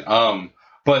intelligent.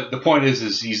 But the point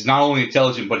is he's not only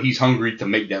intelligent, but he's hungry to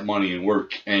make that money and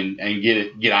work and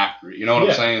get after it. You know what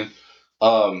I'm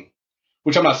saying?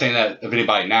 Which I'm not saying that of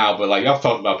anybody now, but like I've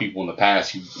talked about people in the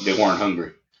past they weren't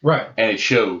hungry, right? And it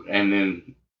showed. And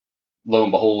then lo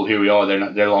and behold, here we are. They're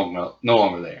no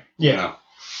longer there. Yeah, you know?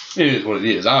 It is what it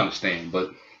is. I understand, but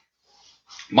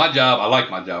my job, I like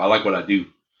my job. I like what I do.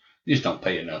 You just don't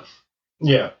pay enough.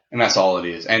 Yeah. And that's all it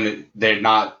is. And they're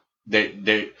not,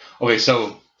 okay,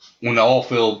 so when the oil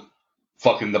field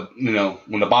when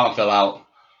the bottom fell out.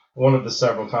 One of the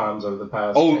several times over the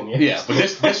past 10 years. Yeah, but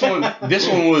this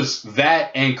one was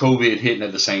that and COVID hitting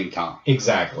at the same time.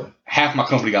 Exactly. Half my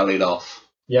company got laid off.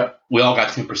 Yep. We all got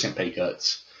 10% pay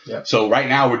cuts. Yep. So right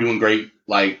now we're doing great.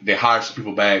 Like they hired some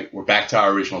people back. We're back to our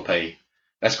original pay.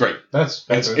 That's great. It's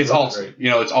really awesome.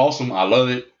 Great. It's awesome. I love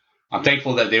it. I'm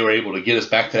thankful that they were able to get us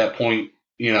back to that point,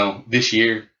 this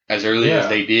year as early as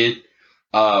they did.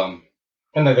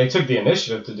 And that they took the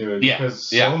initiative to do it Yeah,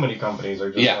 because yeah. so many companies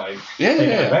are just Yeah. like Yeah, taking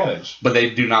yeah. advantage. But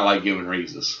they do not like giving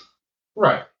raises.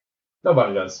 Right.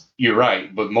 Nobody does. You're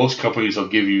right, but most companies will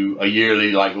give you a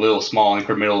yearly, like, little small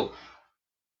incremental.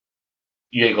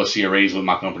 You ain't gonna see a raise with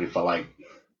my company for like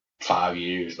 5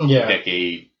 years, Yeah.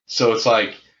 decade. So it's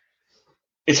like,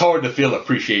 it's hard to feel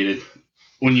appreciated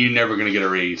when you're never gonna get a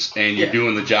raise and you're Yeah.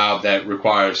 doing the job that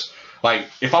requires. Like,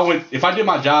 if I did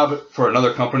my job for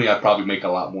another company, I'd probably make a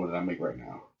lot more than I make right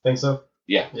now. Think so?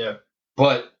 Yeah. Yeah.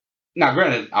 But now,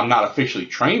 granted, I'm not officially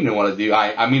trained in what I do.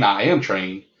 I mean, I am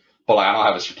trained, but like, I don't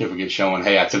have a certificate showing,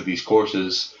 hey, I took these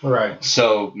courses. Right.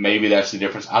 So maybe that's the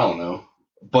difference. I don't know.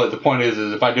 But the point is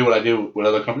if I do what I do with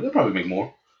other companies, they'll probably make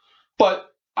more. But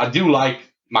I do like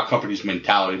my company's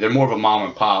mentality. They're more of a mom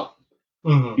and pop.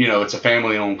 Mm-hmm. You know, it's a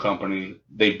family-owned company.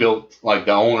 They built, like,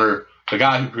 the owner, the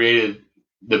guy who created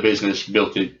the business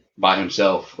built it by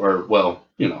himself. Or, well,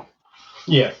 you know.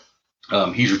 Yeah.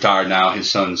 He's retired now.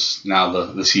 His son's now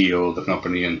the CEO of the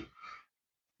company, and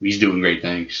he's doing great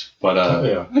things. But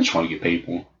yeah. I just want to get paid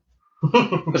more.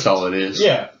 That's all it is.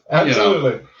 Yeah,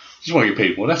 absolutely. You know, just want to get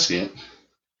paid more. That's it.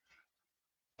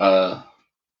 But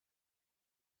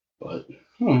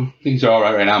things are all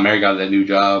right now. Mary got that new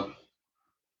job.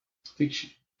 I think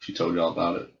she told y'all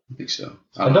about it. I think so.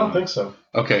 I don't think so.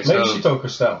 Okay, Maybe so she told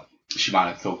Christelle. she might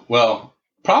have told. Well,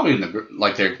 probably in the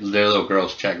like their little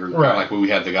girls chat group, Right? Like when we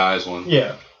had the guys one.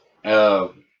 Yeah.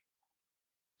 So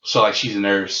like she's a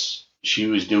nurse. She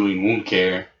was doing wound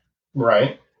care.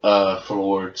 Right. For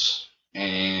wards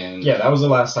and yeah, that was the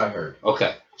last I heard.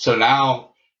 Okay, so now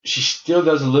she still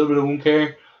does a little bit of wound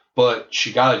care, but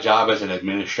she got a job as an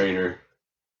administrator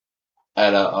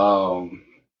at a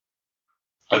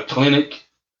clinic,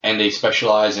 and they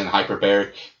specialize in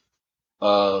hyperbaric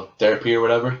therapy or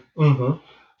whatever. Mm-hmm.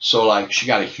 So like she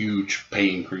got a huge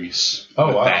pay increase. Oh,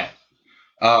 with wow.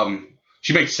 that.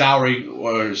 She makes salary,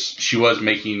 or she was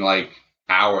making like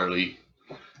hourly.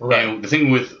 Right. And the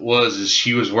thing is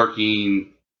she was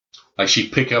working, like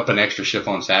she'd pick up an extra shift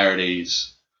on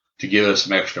Saturdays to give us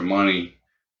some extra money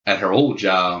at her old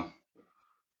job.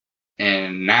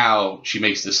 And now she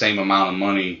makes the same amount of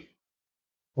money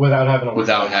without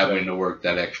having to work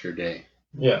that extra day.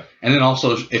 Yeah. And then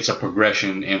also it's a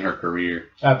progression in her career.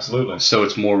 Absolutely. So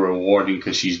it's more rewarding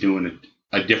because she's doing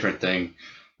a different thing.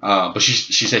 But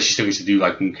she says she still gets to do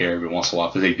like wound care every once in a while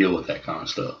because they deal with that kind of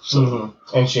stuff. So.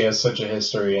 Mm-hmm. And she has such a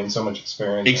history and so much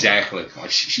experience. Exactly. Like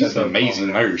she's an amazing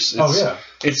nurse.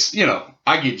 It's, you know,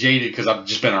 I get jaded because I've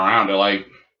just been around her. Like,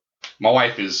 my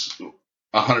wife is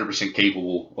 100%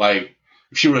 capable. Like,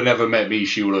 if she would have never met me,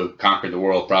 she would have conquered the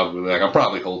world probably. Like, I'm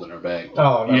probably holding her back.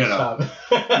 Oh, no,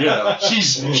 stop.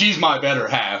 She's my better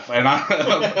half. And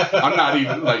I'm not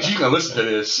even, like, she's going to listen to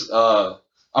this.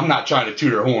 I'm not trying to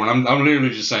toot her horn. I'm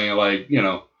literally just saying, like, you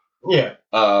know. Yeah.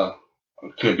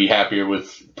 Could be happier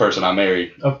with the person I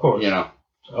married. Of course. You know.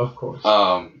 Of course.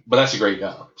 But that's a great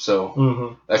job.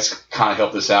 So that's kind of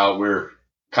helped us out. We're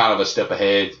kind of a step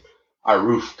ahead. Our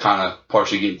roof kind of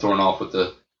partially getting thrown off with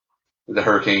the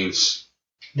hurricanes.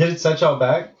 Did it set y'all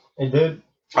back? It did?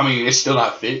 I mean, it's still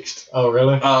not fixed. Oh,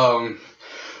 really?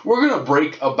 We're going to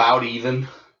break about even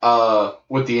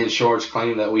with the insurance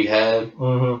claim that we had.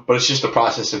 Mm-hmm. But it's just the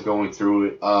process of going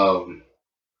through it.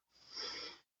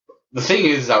 The thing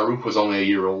is, our roof was only a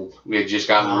year old. We had just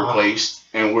gotten it replaced,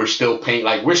 and we're still paying.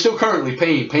 Like, we're still currently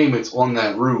paying payments on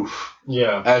that roof.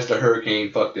 Yeah. As the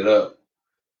hurricane fucked it up,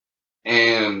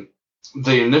 and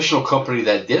the initial company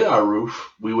that did our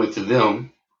roof, we went to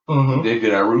them. Mm-hmm. They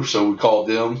did our roof, so we called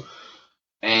them,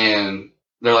 and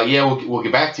they're like, "Yeah, we'll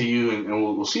get back to you, and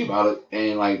we'll see about it."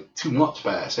 And like 2 months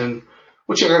passed, and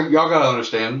what y'all gotta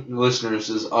understand, the listeners,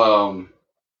 is I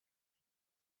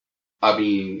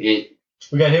mean,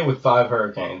 we got hit with 5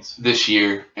 hurricanes this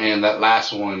year, and that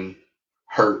last one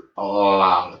hurt a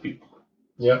lot of people.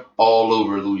 Yep. All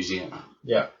over Louisiana.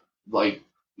 Yeah. Like,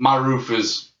 my roof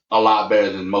is a lot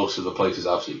better than most of the places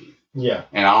I've seen. Yeah.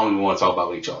 And I don't even want to talk about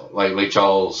Lake Charles. Like, Lake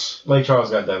Charles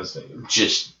got devastated.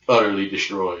 Just utterly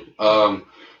destroyed.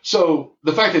 So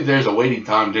the fact that there's a waiting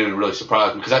time didn't really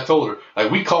surprise me, because I told her,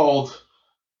 like, we called,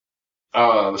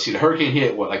 the hurricane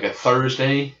hit, like a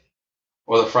Thursday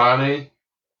or the Friday?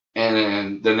 And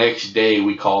then the next day,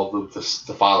 we called them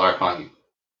to file our claim.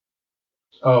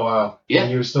 Oh, wow. Yeah.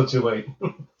 And you were still too late.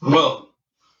 Well,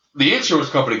 the insurance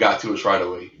company got to us right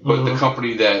away. But the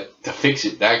company to fix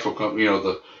it, the actual company, you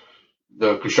know,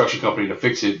 the construction company to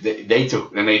fix it, they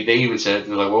took, and they even said,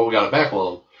 they're like, well, we got a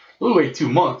backlog. We waited 2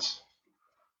 months.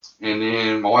 And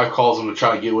then my wife calls them to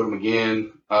try to get with them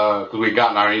again, because we had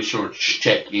gotten our insurance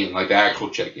check in, like the actual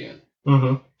check in.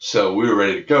 Mm-hmm. So we were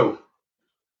ready to go.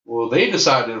 Well, they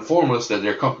decided to inform us that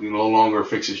their company no longer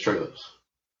fixes trailers.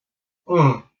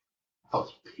 Mm. I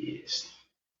was pissed.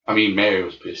 I mean, Mary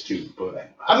was pissed too,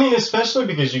 but I mean, especially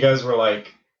because you guys were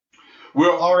like,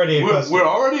 we're already a customer. We're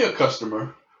already a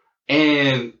customer,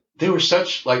 and they were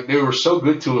so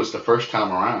good to us the first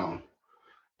time around,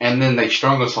 and then they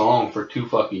strung us along for 2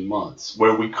 fucking months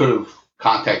where we could have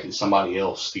contacted somebody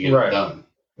else to get it done.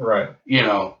 Right. You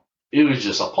know, it was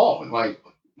just appalling. Like,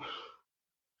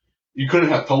 you couldn't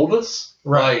have told us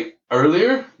like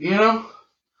earlier. You know.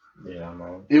 Yeah,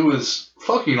 man. It was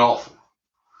fucking awful.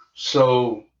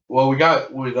 So, well, we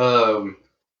got with I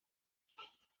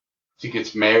think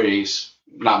it's Mary's,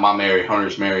 not my Mary,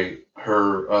 Hunter's Mary,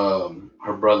 her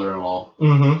brother-in-law.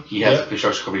 Mm-hmm. He has a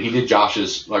construction company. He did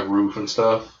Josh's like roof and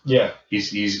stuff. Yeah.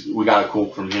 We got a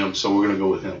quote from him, so we're gonna go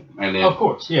with him. And then, of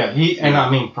course, yeah. I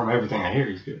mean, from everything I hear,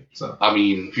 he's good. So I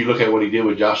mean, if you look at what he did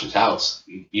with Josh's house,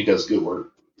 he does good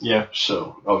work. Yeah.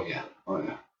 So, oh yeah.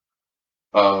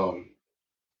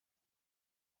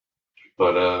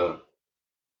 But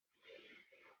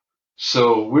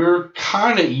so we're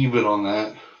kind of even on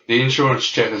that. The insurance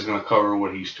check is going to cover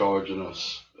what he's charging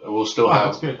us. We'll still have.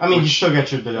 That's good. I mean, you still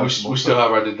got your deductible. We still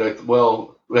have our deductible.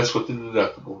 Well, that's with the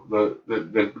deductible.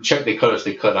 The check they cut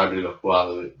our deductible out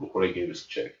of it before they gave us the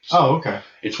check. So oh, okay.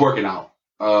 it's working out.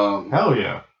 Hell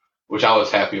yeah. Which I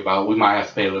was happy about. We might have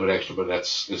to pay a little bit extra, but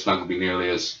it's not going to be nearly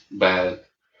as bad.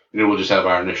 And then we'll just have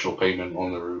our initial payment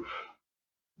on the roof.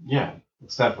 Yeah,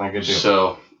 it's definitely a good deal.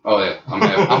 So, oh yeah,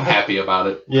 I'm happy about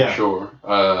it. Yeah. For sure.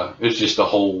 It's just the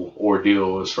whole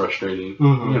ordeal was frustrating,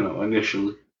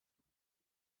 initially.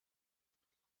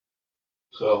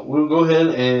 So we'll go ahead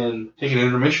and take an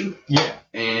intermission. Yeah.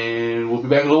 And we'll be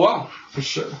back in a little while. For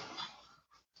sure.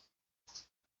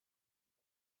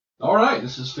 All right,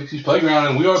 this is Fixie's Playground,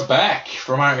 and we are back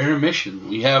from our intermission.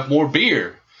 We have more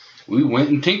beer. We went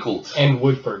and tinkled. And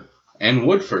Woodford.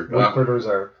 Woodford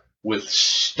Reserve. With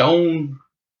stone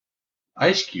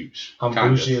ice cubes. I'm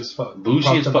bougie as fuck.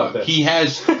 Bougie as fuck. He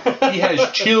has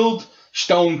chilled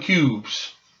stone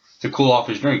cubes to cool off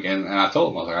his drink, and I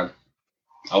told him, I was like,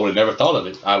 I would have never thought of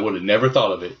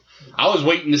it. I was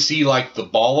waiting to see like the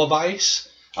ball of ice.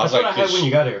 That's what I had when you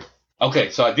got here.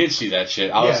 Okay, so I did see that shit.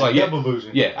 I was like, double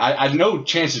bougie. Yeah, I know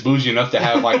Chance is bougie enough to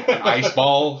have like an ice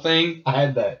ball thing. I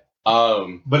had that.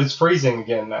 But it's freezing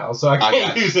again now, so I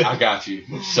can't use it. I got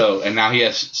you. So, and now he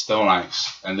has stone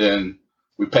ice. And then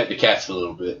we pet the cats a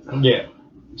little bit. Yeah.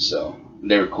 So,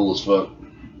 they were cool as fuck.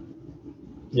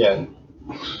 Yeah.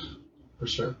 For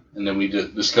sure. And then we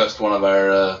discussed one of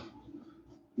our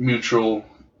mutual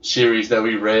series that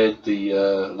we read, the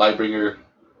Lightbringer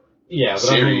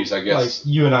series, I guess.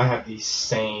 Like, you and I have the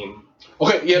same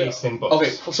taste in books. Okay,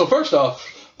 so first off,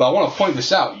 but I want to point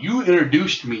this out. You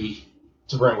introduced me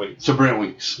to Brent Weeks.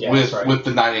 With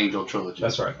the Night Angel trilogy.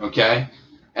 That's right. Okay?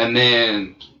 And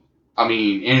then, I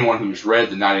mean, anyone who's read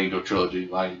the Night Angel trilogy,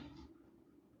 like,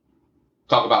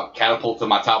 talk about catapult to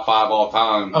my top 5 all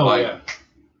time. Oh, like, yeah.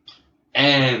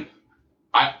 And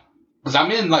because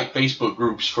I'm in, like, Facebook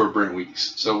groups for Brent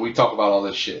Weeks, so we talk about all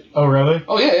this shit. Oh, really?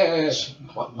 Oh, yeah. You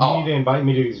need to invite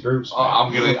me to these groups. Oh,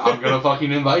 I'm gonna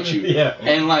fucking invite you. Yeah.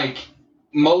 And, like,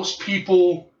 most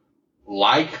people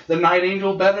like the Night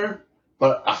Angel better,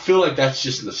 but I feel like that's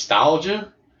just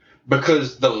nostalgia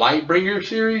because the Lightbringer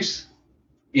series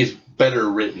is better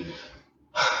written.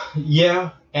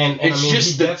 Yeah, and it's I mean,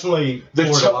 just he definitely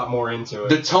poured a lot more into it.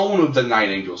 The tone of the Night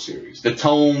Angel series, the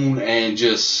tone and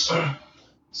just...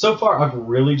 So far, I've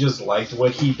really just liked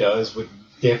what he does with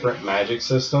different magic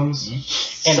systems,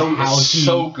 and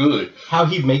how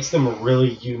he makes them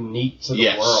really unique to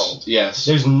the world. Yes,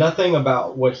 there's nothing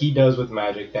about what he does with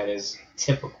magic that is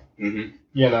typical. Mm-hmm.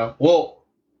 You know. Well,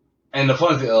 and the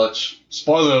funny thing,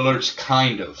 spoiler alerts,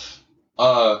 kind of.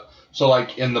 So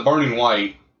like in the Burning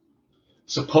White,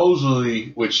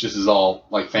 supposedly, which this is all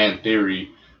like fan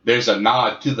theory, there's a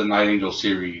nod to the Night Angel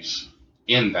series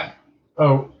in that.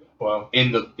 Oh. Well,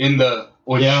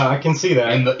 yeah, I can see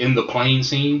that in the plane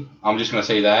scene. I'm just gonna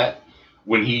say that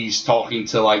when he's talking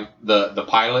to like the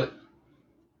pilot,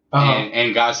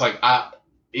 and guys like,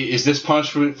 is this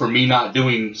punishment for me not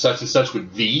doing such and such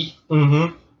with V?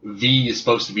 Mm-hmm. V is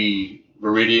supposed to be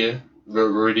Viridia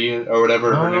or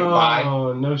whatever.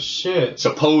 Oh, no shit.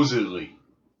 Supposedly,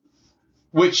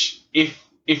 which if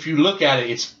you look at it,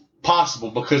 it's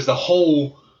possible because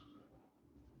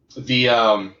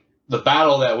the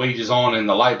battle that wages on in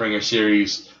the Lightbringer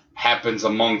series happens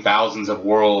among thousands of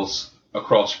worlds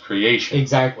across creation.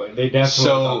 Exactly. They definitely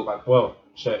talk about... Well,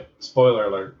 shit. Spoiler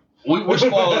alert. We're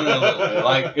spoiling it a little bit.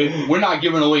 Like, we're not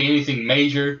giving away anything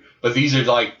major, but these are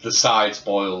like the side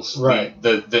spoils. Right.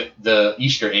 The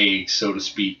Easter eggs, so to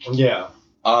speak. Yeah.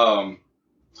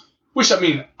 Which, I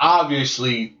mean,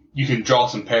 obviously you can draw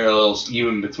some parallels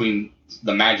even between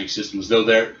the magic systems,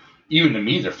 though even to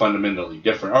me, they're fundamentally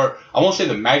different. Or I won't say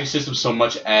the magic system so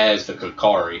much as the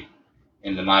Kakari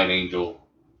and the Night Angel,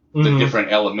 the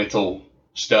different elemental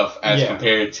stuff as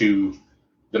compared to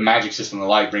the magic system, the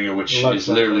Lightbringer, which is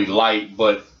literally light,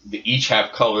 but they each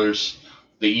have colors.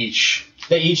 They each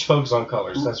focus on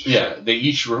colors. That's for sure. Yeah, they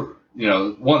each, one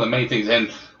of the main things.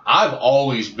 And I've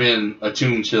always been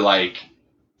attuned to like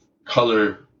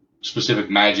color specific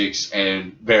magics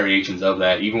and variations of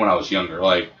that, even when I was younger.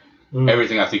 Like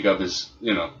everything I think of is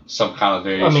some kind of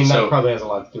variation. I mean, that probably has a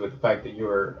lot to do with the fact that you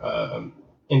were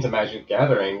into Magic the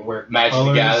Gathering, where Magic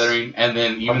the Gathering, and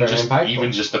then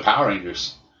even just the Power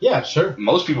Rangers. Yeah, sure.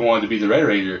 Most people wanted to be the Red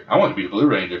Ranger. I wanted to be the Blue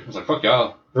Ranger. I was like, fuck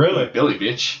y'all. Really? Billy,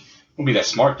 bitch. I'm gonna be that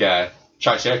smart guy.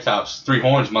 Triceratops, 3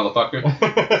 horns,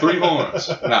 motherfucker. 3 horns.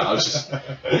 No, I was just.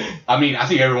 I mean, I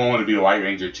think everyone wanted to be a White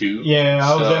Ranger too. Yeah,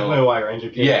 I was definitely a White Ranger.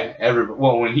 Kid. Yeah,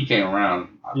 when he came around,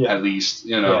 at least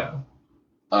Yeah.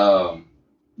 But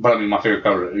I mean, my favorite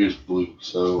color is blue.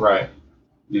 So right.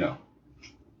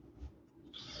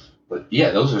 But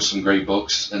yeah, those are some great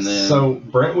books. And then so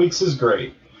Brent Weeks is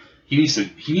great. He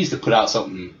needs to put out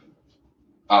something.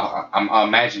 I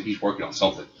imagine he's working on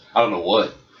something. I don't know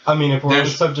what. I mean, if we're on the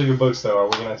subject of books, though, are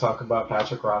we going to talk about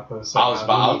Patrick Rothfuss? I was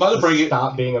about to bring it.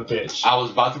 Stop being a bitch. I was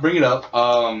about to bring it up.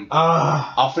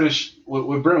 I'll finish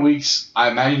with Brent Weeks. I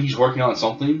imagine he's working on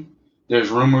something. There's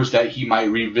rumors that he might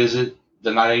revisit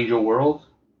the Night Angel world.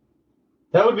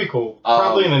 That would be cool.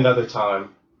 Probably in another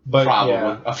time. But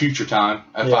probably a future time.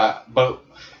 But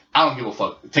I don't give a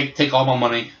fuck. Take all my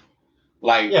money.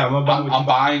 Like I'm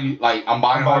buying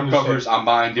hardcovers. I'm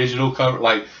buying digital cover.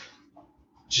 Like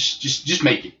just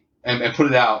make it and put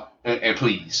it out and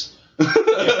please.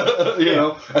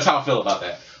 That's how I feel about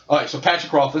that. All right, so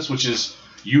Patrick Rothfuss, which is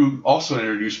you also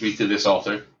introduced me to this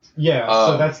author. Yeah,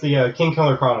 so that's the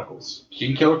Kingkiller Chronicles.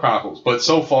 Kingkiller Chronicles, but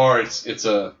so far it's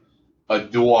a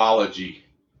duology.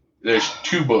 There's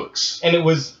 2 books, and it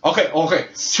was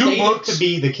 2 books to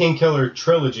be the Kingkiller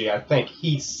trilogy. I think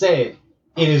he said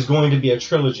it is going to be a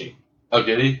trilogy. Oh,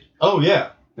 did he? Oh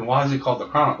yeah. Then why is it called the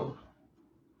Chronicles?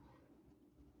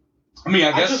 I mean,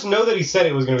 I just know that he said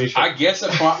it was going to be short. I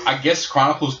guess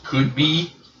Chronicles could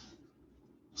be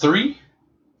 3.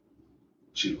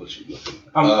 What you looking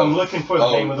at? I'm looking for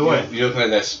the Name of the Wind. You're looking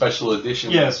at that special edition.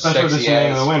 Yeah, special edition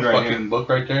Name of the Wind right fucking book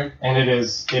right there. And it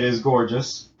is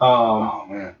gorgeous. Oh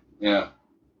man, yeah.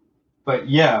 But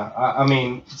yeah, I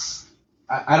mean,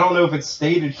 I don't know if it's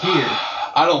stated here.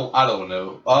 I don't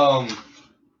know.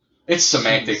 It's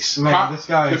semantics. Man, this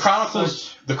guy.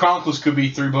 The Chronicles could be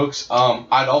 3 books.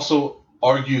 I'd also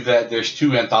argue that there's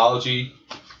 2 anthology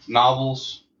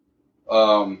novels.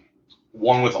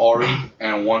 One with Ari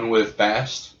and one with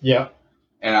Bast. Yeah.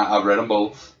 And I've read them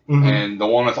both. Mm-hmm. And the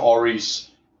one with Ari's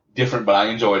different, but I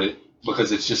enjoyed it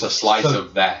because it's just a slice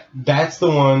of that. That's the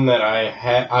one that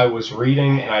I was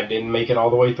reading and I didn't make it all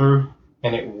the way through,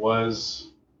 and it was.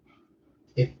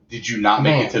 Did you not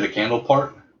make it to the candle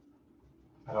part?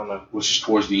 I don't know. Which is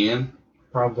towards the end?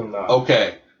 Probably not.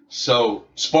 Okay. So,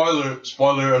 spoiler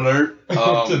alert.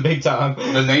 It's a big time.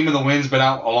 The Name of the Wind's been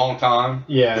out a long time.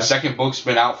 Yeah. The second book's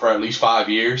been out for at least 5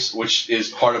 years, which is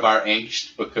part of our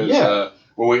angst because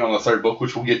we're waiting on the 3rd book,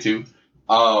 which we'll get to.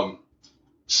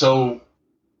 So,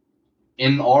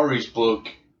 in Ari's book,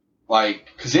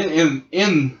 because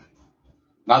in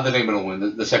not the Name of the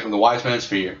Wind, the second, the Wise Man's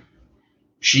Fear,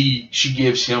 she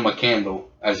gives him a candle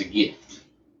as a gift.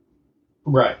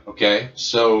 Right. Okay,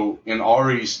 so in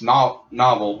Ari's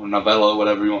novel, or novella,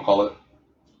 whatever you want to call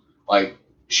it,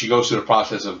 she goes through the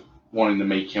process of wanting to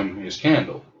make him his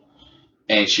candle.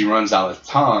 And she runs out of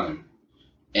time.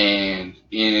 And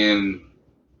in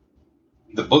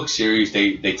the book series,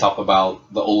 they talk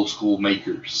about the old school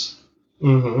makers.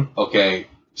 Mm-hmm. Okay,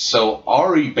 so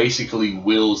Ari basically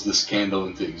wills this candle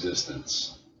into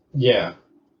existence. Yeah.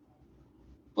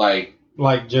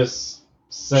 Just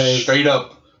says... Straight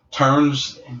up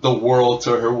turns the world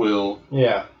to her will.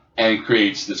 Yeah. And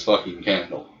creates this fucking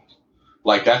candle.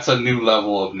 That's a new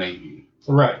level of naming.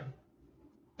 Right.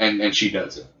 And she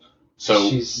does it. So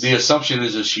the assumption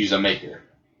is that she's a maker.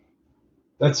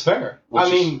 That's fair. But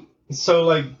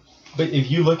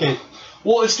if you look at...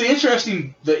 Well, it's the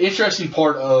interesting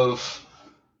part of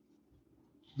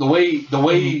the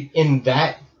way... In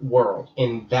that world,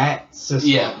 in that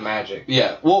system of magic.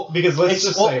 Yeah. Well, because let's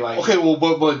just say Okay, well,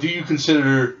 but do you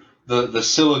consider the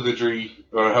syllogatry,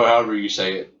 or however you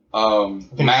say it,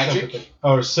 magic?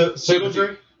 Or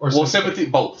sympathy? Or sympathy?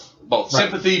 Both. Right.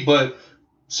 Sympathy, but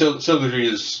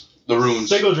syllogatry is the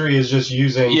runes. Sigildry is just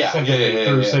using sympathy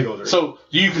through Sigildry. So,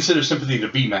 do you consider sympathy to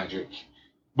be magic?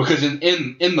 Because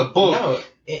in the book, no,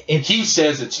 he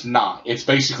says it's not. It's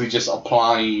basically just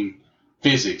applying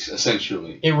physics,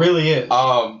 essentially. It really is.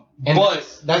 And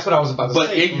but that's what I was about to say.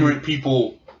 But ignorant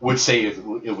people would say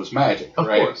it was magic, of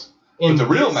right? Course. In but the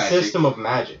real magic system of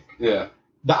magic, the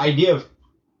idea of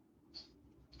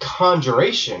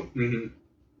conjuration, mm-hmm.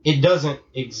 it doesn't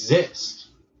exist.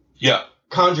 Yeah.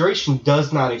 Conjuration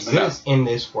does not exist in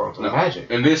this world of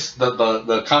magic. And this,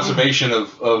 the conservation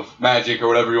of magic, or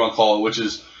whatever you want to call it, which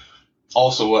is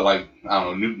also what, like, I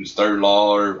don't know, Newton's third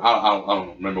law, or I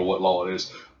don't remember what law it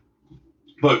is.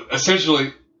 But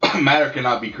essentially, matter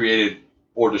cannot be created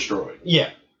or destroyed.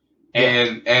 Yeah.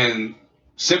 And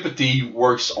sympathy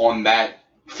works on that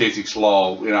physics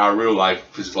law in our real life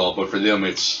physics law, but for them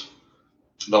it's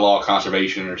the law of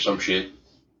conservation or some shit.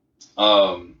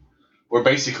 Where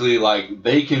basically, like,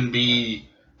 they can be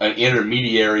an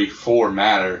intermediary for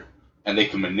matter, and they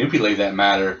can manipulate that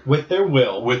matter with their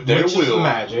will. With their will, is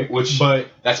magic, but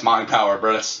that's mind power,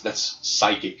 bro. That's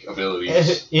psychic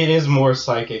abilities. It is more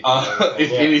psychic.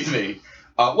 If anything,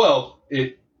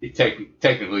 it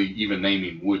technically, even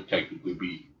naming would technically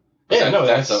be.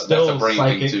 That's a brain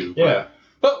psychic, thing too. Yeah,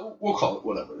 but we'll call it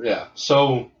whatever. Yeah.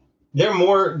 So they're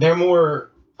more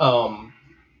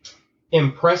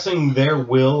impressing their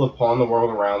will upon the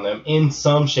world around them in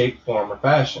some shape, form, or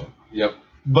fashion. Yep.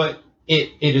 But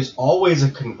it is always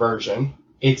a conversion.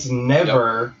 It's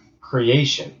never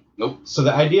creation. Nope. So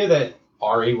the idea that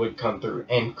Ari would come through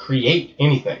and create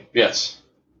anything, yes,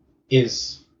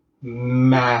 is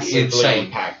massively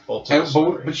insane. Impactful to the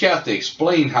story. But you have to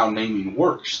explain how naming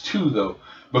works too, though,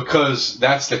 because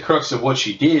that's the crux of what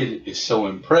she did. Is so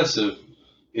impressive.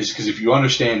 Is because if you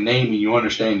understand naming, you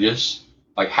understand just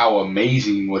like how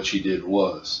amazing what she did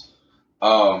was.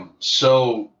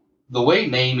 So the way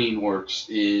naming works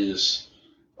is,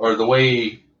 or the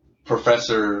way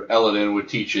Professor Elladan would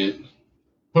teach it,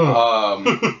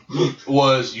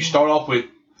 was you start off with,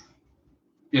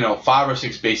 5 or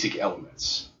 6 basic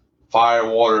elements: fire,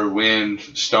 water, wind,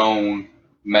 stone,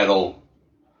 metal.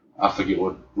 I forget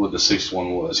what the 6th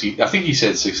one was. I think he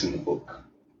said 6 in the book.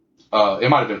 It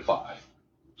might have been 5.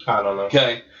 I don't know.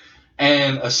 Okay.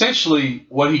 And essentially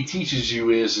what he teaches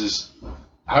you is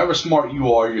however smart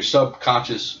you are, your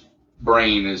subconscious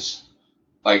brain is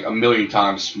like 1,000,000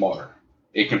 times smarter.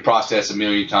 It can process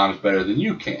 1,000,000 times better than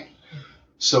you can.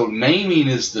 So naming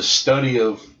is the study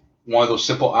of one of those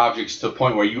simple objects to the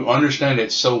point where you understand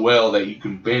it so well that you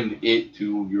can bend it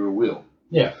to your will.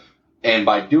 Yeah. And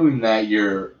by doing that,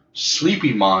 your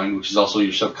sleeping mind, which is also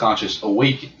your subconscious,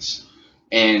 awakens.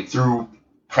 And through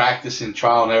practice and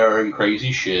trial and error and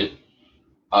crazy shit,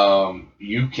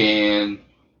 you can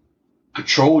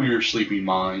control your sleeping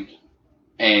mind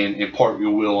and impart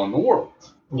your will on the world.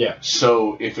 Yeah.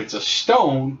 So if it's a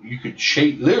stone, you could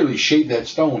literally shape that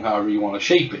stone however you want to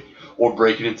shape it, or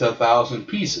break it into 1,000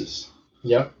 pieces.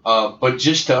 Yep. But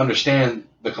just to understand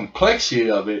the complexity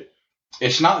of it,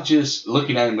 it's not just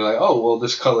looking at it and be like, oh, well,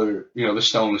 this color, this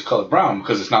stone is colored brown,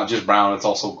 because it's not just brown, it's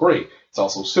also gray. It's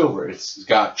also silver. It's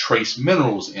got trace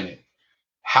minerals in it.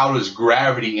 How does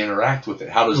gravity interact with it?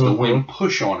 How does the wind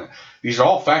push on it? These are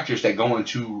all factors that go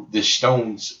into this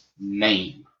stone's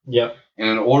name. Yep. And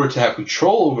in order to have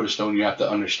control over the stone, you have to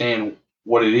understand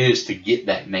what it is to get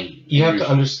that name. You have to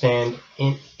understand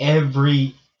in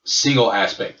every single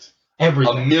aspect.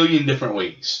 Everything. 1,000,000 different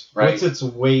ways, right? What's its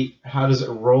weight? How does it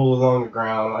roll along the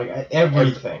ground? Like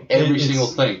everything. Every single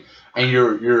thing. And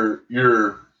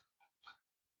your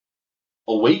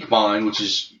awake mind, which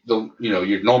is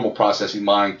your normal processing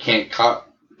mind, can't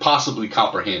possibly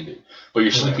comprehend it, but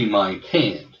your sleeping mind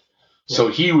can. So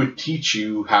he would teach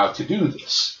you how to do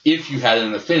this if you had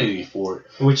an affinity for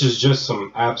it, which is just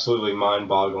some absolutely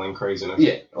mind-boggling craziness.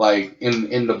 Yeah, like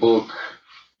in the book,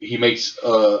 he makes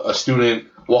a student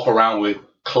walk around with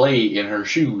clay in her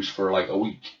shoes for like a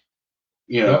week,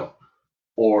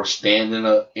 or stand in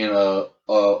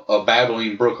a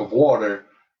babbling brook of water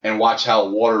and watch how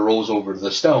water rolls over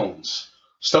the stones.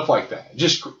 Stuff like that.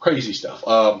 Just crazy stuff.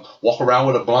 Walk around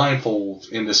with a blindfold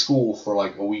in the school for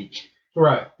like a week.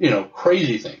 Right.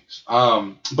 Crazy things.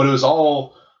 But it was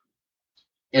all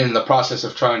in the process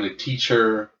of trying to teach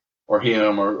her or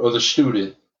him or the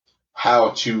student how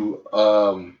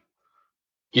to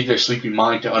get their sleeping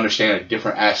mind to understand a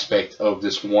different aspect of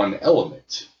this one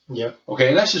element. Yep. Okay,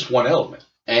 and that's just one element.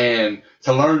 And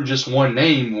to learn just one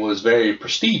name was very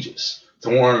prestigious. To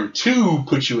learn 2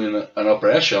 put you in an upper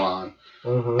echelon.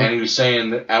 Mm-hmm. And he was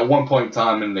saying that at one point in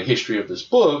time in the history of this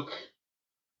book,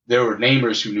 there were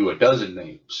namers who knew a dozen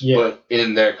names. Yeah. But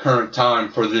in their current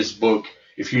time for this book,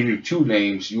 if you knew 2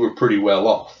 names, you were pretty well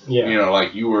off. Yeah. You know,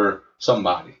 like you were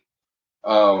somebody.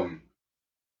 And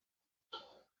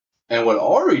what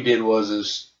Ari did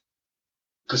was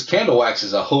because candle wax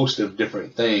is a host of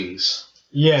different things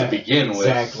to begin with.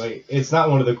 Exactly. It's not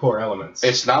one of the core elements.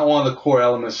 It's not one of the core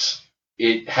elements.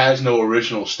 It has no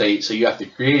original state, so you have to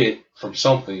create it from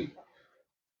something.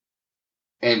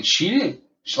 And she didn't,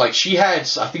 like, I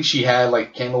think she had,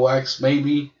 like, candle wax,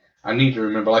 maybe. I need to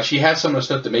remember. Like, she had some of the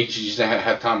stuff to make it, she just didn't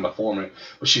have time to form it.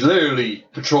 But she literally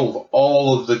controlled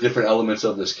all of the different elements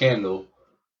of this candle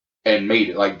and made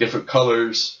it, like, different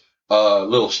colors,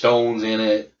 little stones in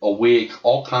it, a wick,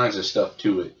 all kinds of stuff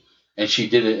to it. And she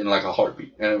did it in, like, a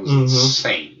heartbeat. And it was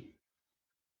insane.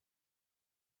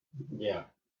 Yeah.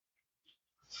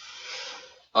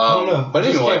 I don't know. But I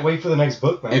just anyway, can't wait for the next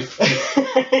book, man.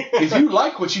 If you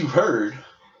like what you've heard,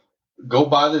 go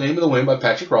buy The Name of the Wind by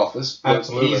Patrick Rothfuss.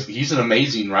 Absolutely, he's an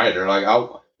amazing writer. Like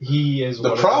he is.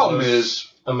 The problem is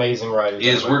amazing writers.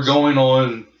 Is we're going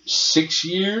on 6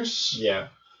 years. Yeah.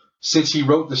 Since he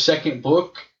wrote the second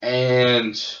book,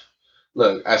 and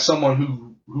look, as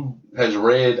someone who has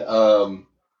read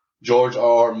George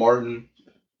R. Martin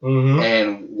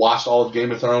and watched all of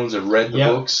Game of Thrones and read the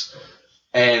books.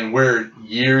 And we're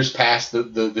years past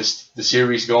the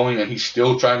series going, and he's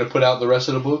still trying to put out the rest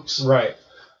of the books. Right.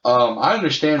 I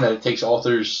understand that it takes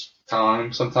authors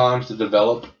time sometimes to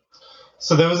develop.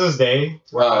 So there was this day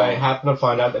where I happened to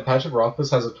find out that Patrick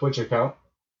Rothfuss has a Twitch account.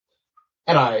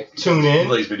 And I tune in. He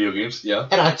plays video games, yeah.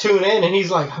 And I tune in, and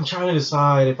he's like, I'm trying to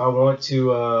decide if I want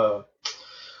to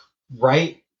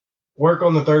work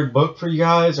on the 3rd book for you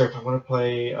guys, or if I want to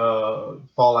play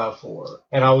Fallout 4.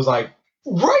 And I was like,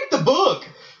 write the book!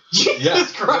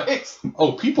 Jesus Christ! Yeah.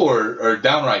 Oh, people are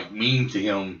downright mean to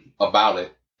him about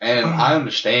it. And I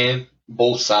understand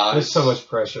both sides. There's so much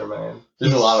pressure, man.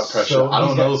 There's a lot of pressure. I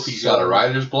don't know if he's got a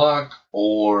writer's block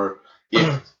or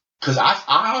if... Because I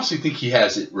honestly think he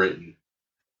has it written.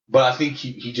 But I think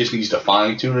he just needs to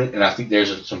fine-tune it, and I think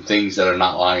there's some things that are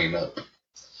not lining up.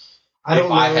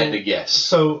 I had to guess.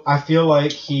 So I feel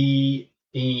like he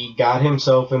got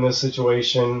himself in this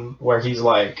situation where he's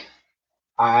like,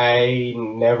 I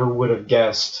never would have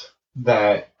guessed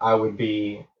that I would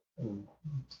be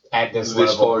at this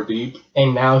level. Far deep.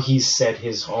 And now he's set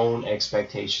his own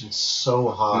expectations so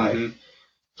high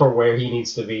for where he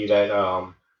needs to be that...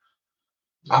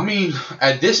 I mean,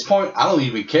 at this point, I don't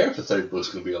even care if the 3rd book's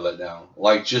going to be a letdown.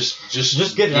 Like, just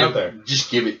get it out there.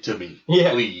 Just give it to me,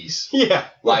 please. Yeah.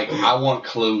 Like, I want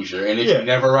closure. And if you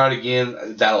never write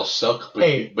again, that'll suck,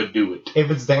 but do it. If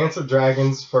it's Dance of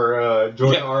Dragons for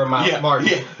George R.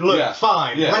 Martin, look,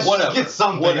 fine. Let's just get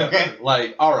something, okay?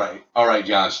 Like, all right,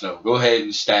 Jon Snow, go ahead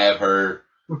and stab her.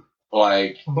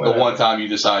 Like, the one time you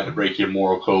decide to break your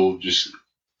moral code, just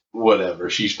whatever.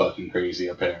 She's fucking crazy,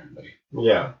 apparently.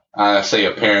 Yeah. I say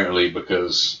apparently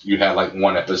because you had like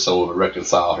one episode to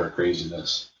reconcile her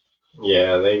craziness.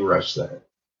 Yeah, they rushed that.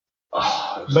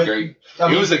 Oh, it was great.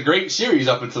 It was a great series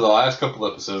up until the last couple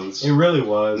episodes. It really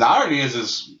was. The irony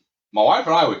is my wife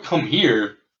and I would come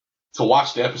here to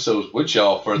watch the episodes with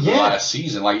y'all for the last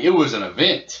season. Like, it was an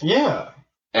event. Yeah.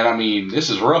 And I mean, this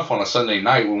is rough on a Sunday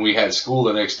night when we had school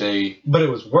the next day. But it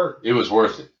was worth it. It was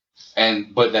worth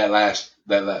it. But that last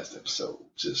episode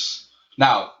just...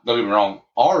 Now, don't get me wrong,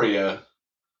 Arya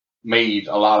made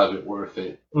a lot of it worth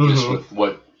it. Just with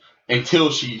what... Until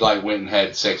she, like, went and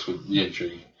had sex with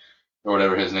Gendry. Or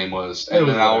whatever his name was. And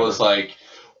then I was like...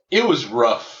 It was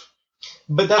rough.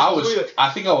 But that's... I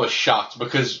think I was shocked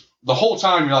because the whole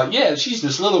time you're like, yeah, she's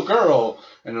this little girl.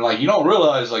 And then, like, you don't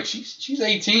realize, like, she's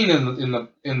 18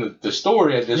 in the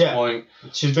story at this point.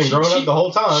 She's been growing up the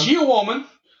whole time. She a woman.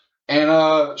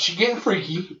 And she getting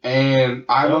freaky, and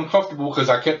I'm uncomfortable because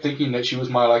I kept thinking that she was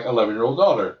my, like, 11-year-old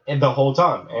daughter. And the whole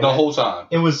time. And the whole time.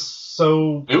 It was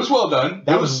so... It was well done.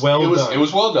 That was well done. It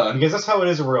was well done. Because that's how it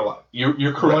is in real life.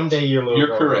 You're correct. One day your little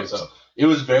girl grows up. It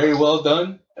was very well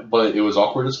done, but it was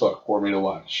awkward as fuck for me to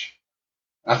watch.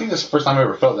 I think that's the first time I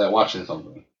ever felt that watching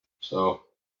something. So,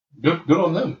 good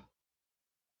on them.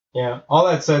 Yeah. All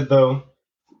that said, though,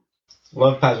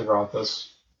 love Patrick Rothfuss.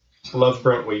 Love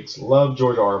Brent Weeks. Love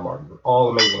George R. R. Martin. All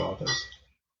amazing authors.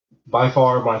 By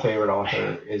far, my favorite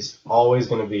author is always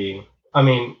going to be... I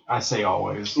mean, I say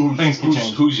always. Things can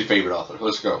change. Who's your favorite author?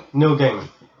 Let's go. Neil Gaiman.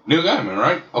 Neil Gaiman,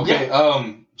 right? Okay.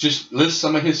 Yeah. Just list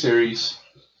some of his series.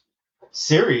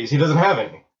 Series? He doesn't have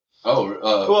any. Oh.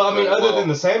 Well, I mean, other than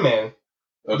The Sandman,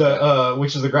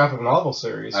 which is the graphic novel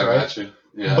series, right? I got you.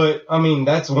 Yeah. But, I mean,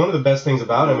 that's one of the best things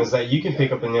about him is that you can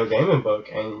pick up a Neil Gaiman book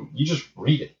and you just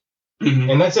read it.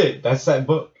 And that's it. That's that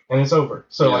book. And it's over.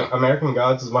 So, like, American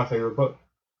Gods is my favorite book.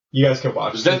 You guys can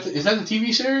watch. Is that the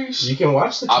TV series? You can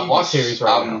watch the TV series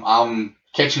right now. I'm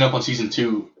catching up on season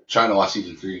 2, trying to watch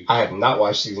season 3. I have not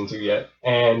watched season 2 yet,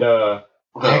 and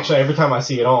actually, every time I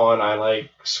see it on, I like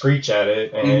screech at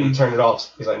it and turn it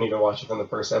off because I need to watch it from the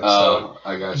first episode.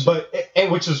 I got you. But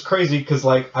which is crazy because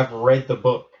like I've read the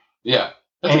book. Yeah,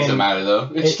 that doesn't matter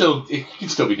though. It can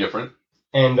still be different.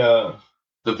 And the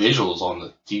visuals on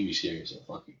the TV series are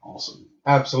fucking awesome.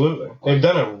 Absolutely, they've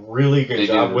done a really good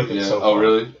job with it so far. Oh,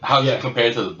 really? How does it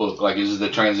compare to the book? Like, is the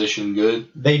transition good?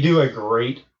 They do a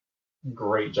great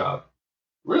job.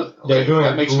 Really? Okay. They're doing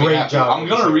a great job. I'm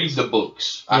gonna read the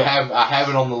books. Yeah. I have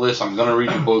it on the list. I'm gonna read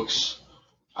the books.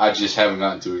 I just haven't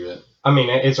gotten to it yet. I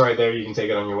mean, it's right there. You can take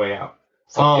it on your way out.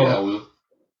 Yeah, I will.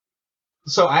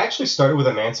 So I actually started with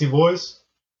Anansi Boys,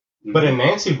 but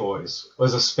Anansi Boys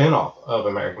was a spinoff of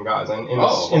American Gods, and in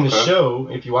the show,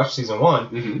 if you watch season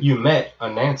 1, you met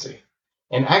Anansi.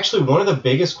 And actually, one of the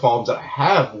biggest qualms that I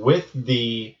have with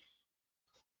the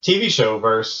TV show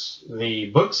versus the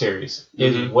book series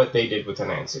is what they did with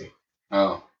Anansi.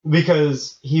 Oh.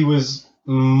 Because he was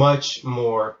much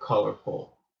more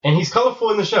colorful. And he's colorful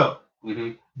in the show.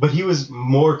 But he was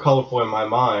more colorful in my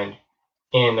mind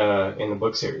in the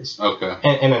book series. Okay.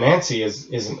 And Anansi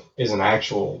is an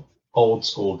actual old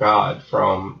school god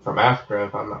from Africa,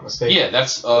 if I'm not mistaken. Yeah,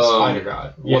 that's the spider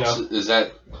god. Is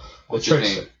that what's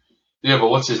his name? Yeah, but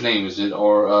what's his name? Is it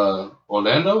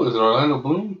Orlando? Is it Orlando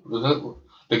Bloom? Is that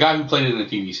the guy who played it in the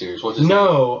TV series? What's his name?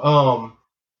 No,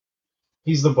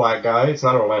 he's the black guy. It's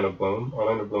not Orlando Bloom.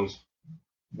 Orlando Bloom's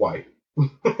white.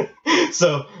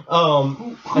 So,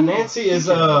 Anansi is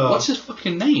what's his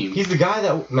fucking name? He's the guy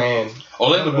that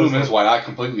Orlando Bloom is white. I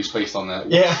completely spaced on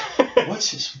that. Yeah. What's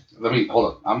his? Let me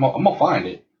hold up. I'm gonna find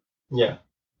it. Yeah.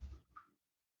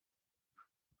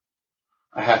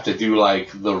 I have to do like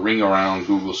the ring around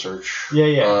Google search. Yeah.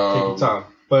 Take your time.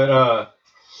 But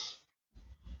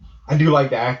I do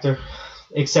like the actor,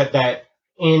 except that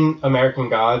in American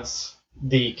Gods,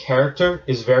 the character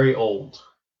is very old,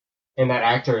 and that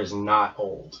actor is not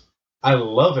old. I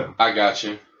love him. I got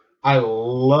you. I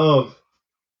love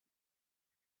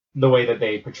the way that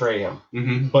they portray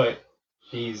him, but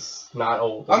he's not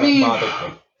old. I mean,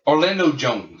 Orlando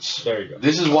Jones. There you go.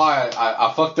 This is why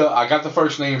I fucked up. I got the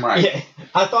first name right. Yeah,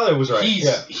 I thought it was right.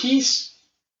 He's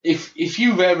if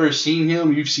you've ever seen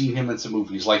him, you've seen him in some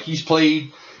movies. Like he's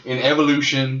played in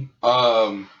Evolution.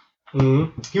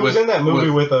 He was in that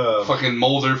movie with fucking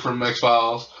Mulder from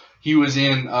X-Files. He was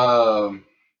in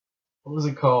what was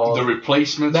it called? The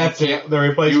Replacements. That's it. The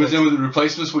Replacements. He was in with The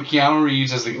Replacements with Keanu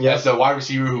Reeves as the wide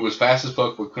receiver who was fast as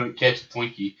fuck but couldn't catch a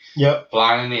Twinkie. Yep.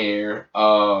 Flying in the air.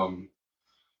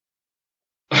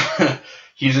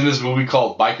 He's in this movie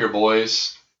called Biker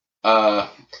Boys.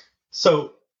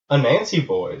 So Anansi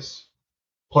Boys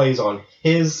plays on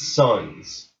his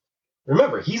sons.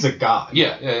 Remember, he's a god.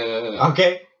 Yeah.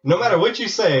 Okay? No matter what you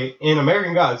say, in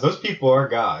American Gods, those people are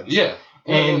gods. Yeah.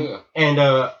 And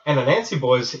Anansi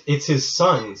Boys, it's his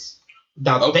sons.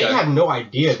 Now, they have no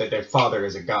idea that their father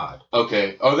is a god.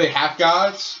 Okay. Are they half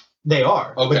gods? They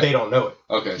are, but they don't know it.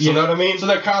 Okay. You know what I mean? So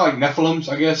they're kind of like Nephilims,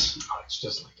 I guess? No, it's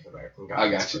just like an American God. I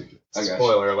got you.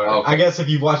 Spoiler alert. Okay. I guess if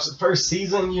you've watched the first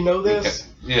season, you know this.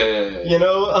 Yeah. You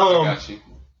know? I got you.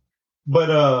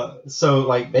 But, so,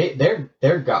 like, they're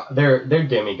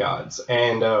demigods.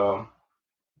 And,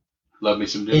 love me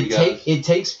some demigods. It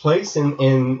takes place in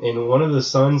one of the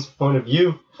sons' point of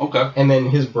view. Okay. And then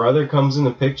his brother comes in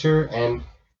the picture, and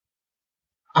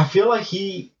I feel like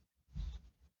he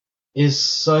is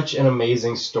such an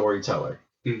amazing storyteller.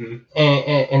 And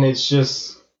it's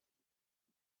just,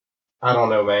 I don't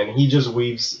know, man. He just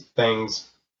weaves things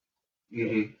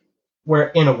where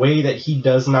in a way that he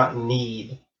does not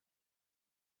need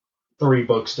 3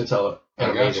 books to tell an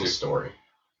amazing story.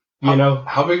 You know?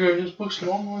 How big are his books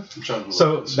normally?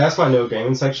 So that's my no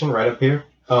gaming section right up here.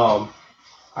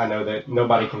 I know that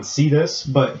nobody can see this,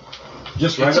 but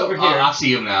just right over here. I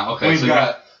see him now. Okay, so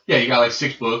you got like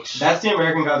 6 books. That's the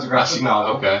American Gods graphic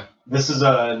novel. Okay. This is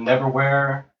a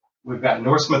Neverwhere. We've got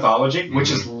Norse mythology,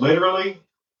 which is literally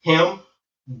him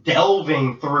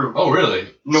delving through. Oh, really?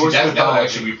 Norse mythology. That would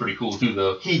actually be pretty cool too,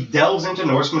 though. He delves into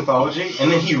Norse mythology,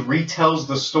 and then he retells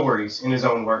the stories in his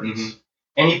own words.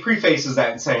 And he prefaces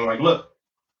that saying, like, look,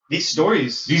 these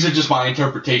stories... These are just my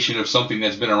interpretation of something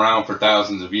that's been around for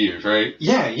thousands of years, right?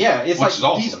 Yeah. It's Which is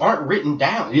awesome. These aren't written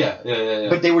down. Yeah.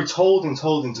 But they were told and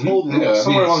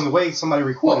somewhere along the way, somebody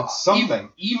recorded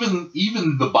something.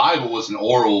 Even the Bible was an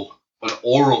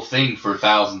oral thing for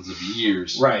thousands of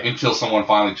years. Right. Until someone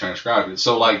finally transcribed it.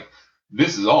 So, like,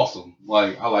 this is awesome.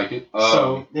 Like, I like it.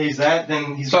 So, there's that.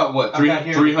 Then he's got, what,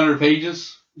 300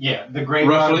 pages? Yeah, the Green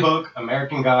Roughly? book,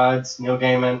 American Gods, Neil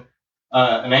Gaiman,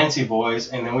 Anansi Boys,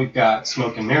 and then we've got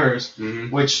Smoke and Mirrors,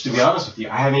 Mm-hmm. which, to be honest with you,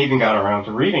 I haven't even got around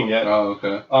to reading yet. Oh,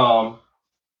 okay.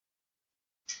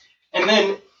 And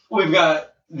then we've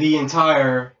got the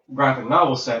entire graphic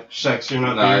novel section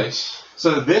up here. Nice.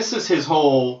 So this is his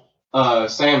whole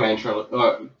Sandman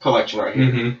collection right here.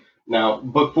 Mm-hmm. Now,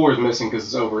 book 4 is missing because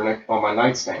it's over on my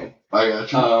nightstand. I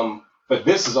got you. But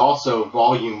this is also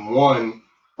volume 1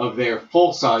 of their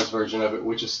full-size version of it,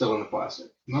 which is still in the plastic.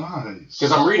 Nice.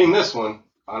 Because I'm reading this one.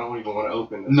 I don't even want to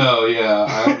open it. No, yeah,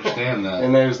 I understand that.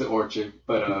 And there's the Orchard,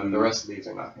 but the rest of these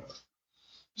are not.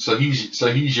 So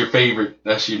he's your favorite.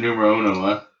 That's your numero uno,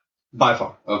 huh? By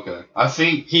far. Okay. I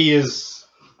think he is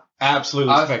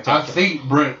absolutely spectacular. I think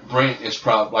Brent is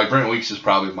probably Brent Weeks is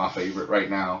probably my favorite right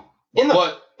now. In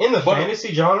the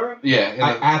fantasy genre, yeah,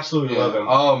 I absolutely love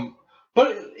him.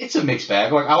 But it's a mixed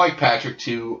bag. Like I like Patrick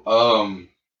too. Last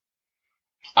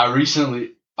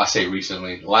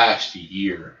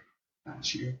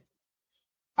year,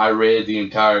 I read the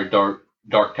entire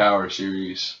Dark Tower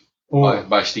series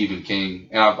by Stephen King,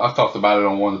 and I've talked about it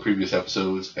on one of the previous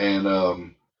episodes. And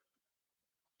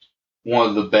one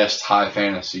of the best high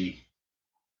fantasy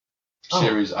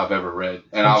series I've ever read.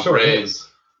 And I've read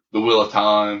The Wheel of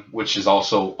Time, which is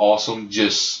also awesome,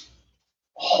 just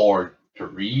hard to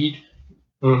read.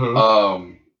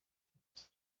 Mm-hmm.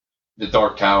 The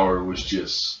Dark Tower was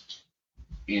just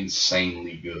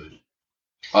insanely good.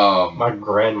 My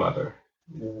grandmother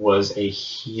was a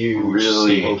huge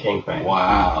Stephen King fan.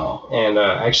 Wow. And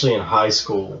actually in high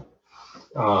school,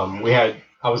 I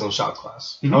was in shop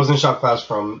class. Mm-hmm. I was in shop class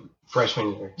from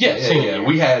freshman year. Yeah.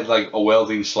 We had like a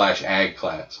welding / ag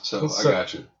class, so I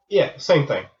got you. Yeah, same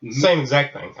thing. Mm-hmm. Same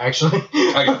exact thing, actually.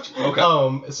 I got you.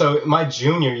 Okay. So my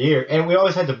junior year, and we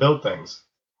always had to build things.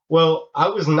 Well, I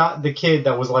was not the kid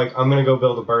that was like, I'm going to go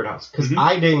build a birdhouse, because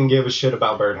I didn't give a shit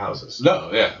about birdhouses.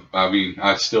 No, yeah. I mean,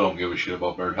 I still don't give a shit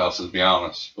about birdhouses, to be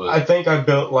honest. But I think I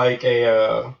built like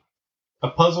a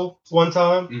puzzle one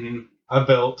time. Mm-hmm. I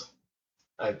built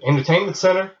an entertainment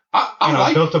center.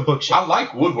 I built a bookshelf. I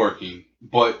like woodworking,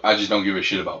 but I just don't give a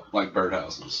shit about like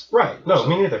birdhouses. Right. No,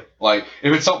 me neither. Like,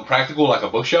 if it's something practical like a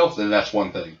bookshelf, then that's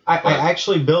one thing. I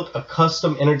actually built a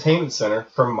custom entertainment center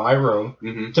for my room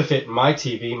to fit my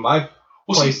TV, my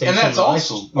PlayStation. And that's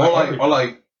awesome.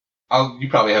 You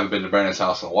probably haven't been to Brandon's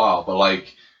house in a while, but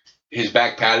like his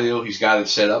back patio, he's got it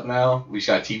set up now. He's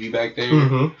got a TV back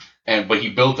there, but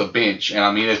he built a bench, and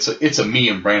I mean it's a me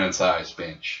and Brandon size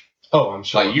bench. Oh, I'm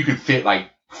sure. Like you could fit like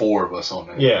 4 of us on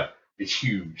there. Yeah, it's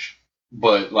huge.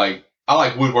 But like I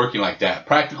like woodworking like that,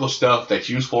 practical stuff that's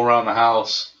useful around the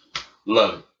house.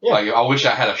 Love it. Yeah. Like I wish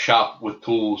I had a shop with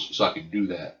tools so I could do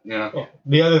that. You know. Yeah.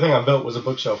 The other thing I built was a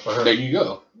bookshelf for her. There you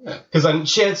go. Yeah. Because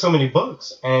she had so many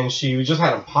books, and she just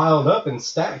had them piled up in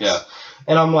stacks. Yeah.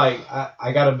 And I'm like,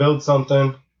 I got to build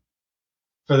something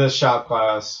for this shop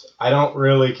class. I don't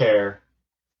really care.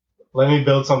 Let me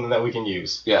build something that we can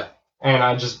use. Yeah. And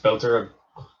I just built her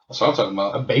that's what I'm talking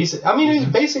about. A basic. I mean,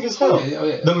 it's basic as hell.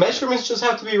 Yeah. The measurements just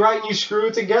have to be right, and you screw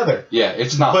it together. Yeah,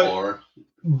 it's not hard.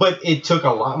 But it took a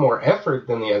lot more effort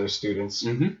than the other students'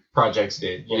 projects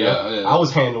did. You know? Yeah. I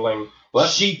was handling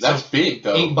sheets. That's big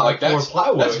though. 8x4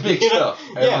 plywood. That's big stuff.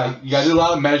 And yeah, you gotta do a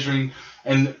lot of measuring.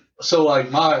 And so, like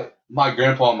my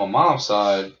grandpa on my mom's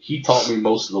side, he taught me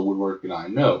most of the woodworking I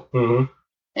know. Mm-hmm.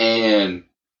 And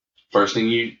first thing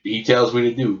he tells me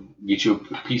to do, get you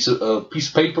a piece of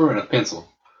paper and a pencil.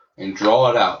 And draw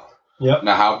it out. Yep.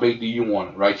 Now, how big do you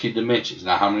want it? Write your dimensions.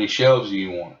 Now, how many shelves do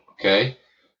you want? Okay.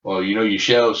 Well, your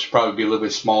shelves should probably be a little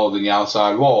bit smaller than the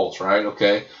outside walls, right?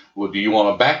 Okay. Well, do you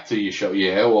want a back to your shelf?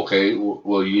 Yeah. Well, okay.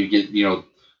 Well, you get,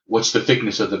 what's the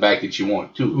thickness of the back that you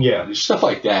want too? Yeah. There's stuff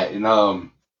like that. And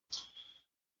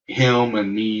him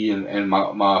and me and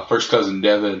my first cousin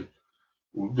Devin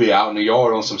would be out in the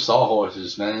yard on some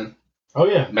sawhorses, man. Oh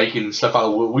yeah. Making stuff out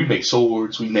of wood. We make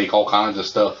swords. We make all kinds of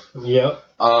stuff. Yep.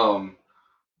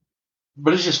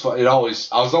 But it's just fun. I was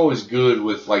always good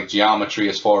with like geometry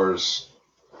as far as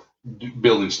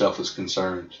building stuff is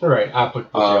concerned. Right,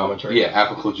 applicable geometry. Yeah,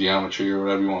 applicable geometry or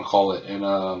whatever you want to call it. And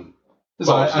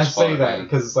I say that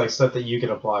because it's like stuff that you can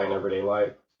apply in everyday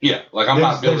life. Yeah, like I'm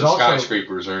not building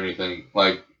skyscrapers or anything.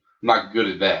 Like I'm not good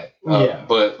at that.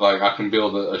 But like I can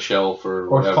build a shelf or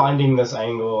whatever. Finding this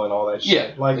angle and all that shit.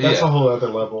 Yeah. Like that's a whole other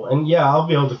level. And yeah, I'll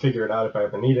be able to figure it out if I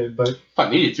ever need it. But if I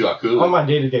needed to, I could. On my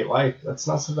day-to-day life, that's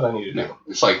not something I need to do.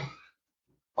 It's like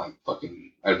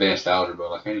fucking advanced algebra.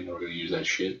 Like I ain't never gonna use that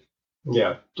shit.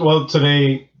 Yeah. Well,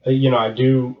 today, I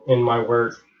do in my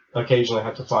work occasionally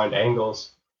have to find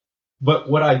angles. But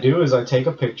what I do is I take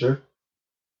a picture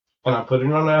and I put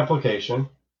it on an application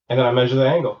and then I measure the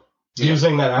angle.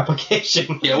 using that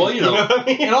application. Yeah, well, you know what I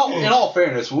mean? in all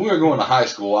fairness, when we were going to high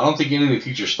school, I don't think any of the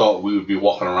teachers thought we would be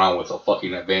walking around with a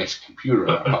fucking advanced computer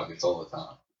in our pockets all the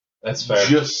time. That's fair.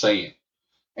 Just saying.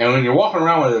 And when you're walking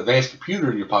around with an advanced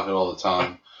computer in your pocket all the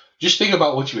time, just think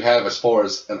about what you have as far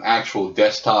as an actual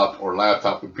desktop or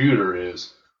laptop computer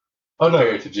is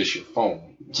compared to just your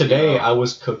phone. Today I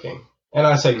was cooking. And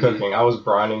I say cooking, I was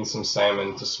brining some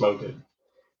salmon to smoke it.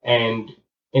 And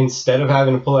instead of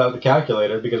having to pull out the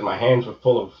calculator because my hands were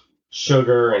full of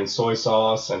sugar and soy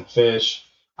sauce and fish,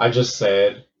 I just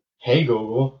said, "Hey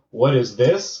Google, what is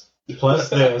this plus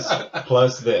this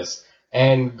plus this?"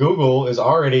 And Google is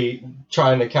already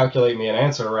trying to calculate me an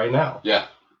answer right now. Yeah.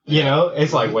 You know,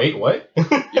 it's like, wait, what?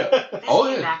 Yeah.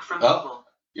 Oh,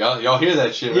 yeah. Y'all hear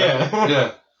that shit, right? Yeah.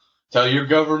 Yeah. Tell your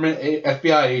government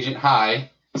FBI agent hi.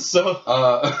 So,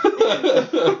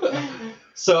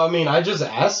 so I mean, I just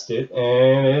asked it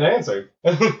and it answered.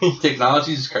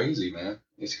 Technology is crazy, man.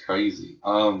 It's crazy.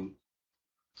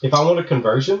 If I want a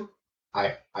conversion,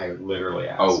 I literally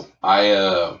ask. Oh,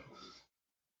 I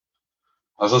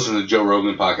was listening to Joe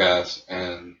Rogan podcast,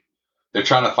 and they're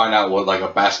trying to find out what like a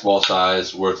basketball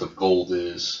size worth of gold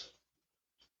is.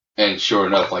 And sure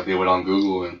enough, like they went on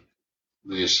Google and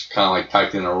they just kind of like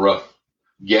typed in a rough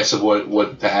guess of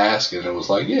what to ask, and it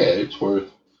was like, yeah, it's worth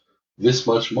this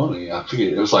much money. I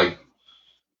forget. It was like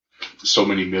so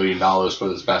many $1 million for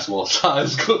this basketball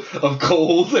size of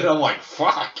gold, and I'm like,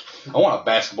 fuck, I want a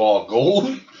basketball of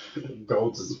gold.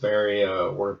 Gold is very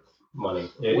worth money.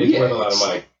 It's worth a lot of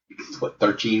money. What,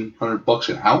 $1,300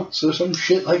 an ounce or some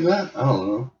shit like that? I don't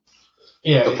know.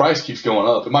 Yeah, the price keeps going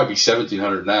up. It might be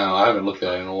 $1,700 now. I haven't looked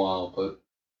at it in a while,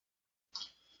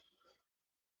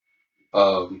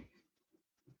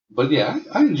 but yeah,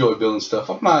 I enjoy building stuff.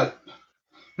 I'm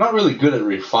not really good at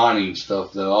refining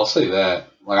stuff though. I'll say that.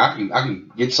 Like I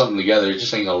can get something together. It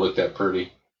just ain't gonna look that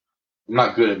pretty. I'm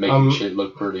not good at making shit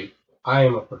look pretty. I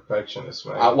am a perfectionist,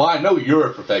 man. Well, I know you're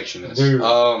a perfectionist. Dude,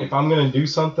 if I'm gonna do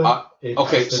something,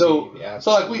 okay, so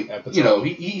like you know,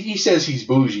 he says he's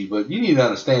bougie, but you need to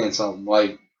understand something.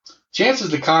 Like, Chance is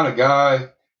the kind of guy.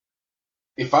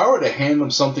 If I were to hand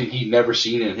him something he'd never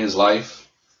seen in his life,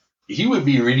 he would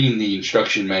be reading the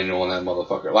instruction manual on that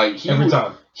motherfucker. Like every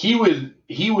time he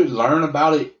would learn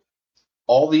about it,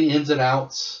 all the ins and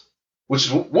outs, which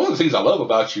is one of the things I love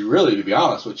about you. Really, to be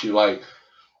honest with you, like.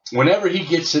 Whenever he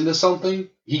gets into something,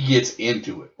 he gets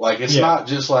into it. Like, it's not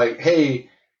just like, hey,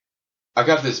 I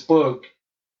got this book.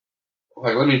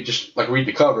 Like, let me just, like, read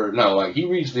the cover. No, like, he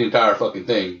reads the entire fucking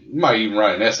thing. You might even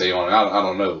write an essay on it. I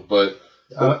don't know. But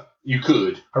you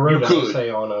could. I wrote an essay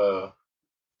on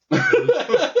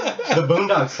The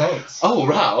Boondock Saints. Oh,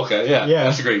 wow. Okay, yeah.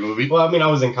 That's a great movie. Well, I mean, I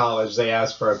was in college. They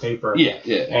asked for a paper. Yeah.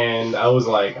 And I was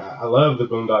like, I love The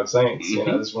Boondock Saints. Mm-hmm. You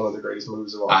know, this is one of the greatest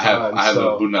movies of all time. I have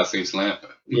a Boondock Saints lamp.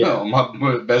 Yeah. On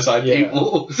my bedside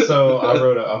table. So I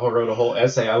wrote a whole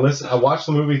essay. I watched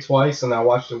the movie twice, and I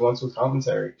watched it once with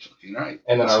commentary. Right.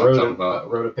 And then I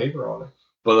wrote a paper on it.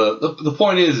 But the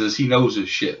point is he knows his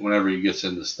shit whenever he gets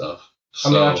into stuff. So,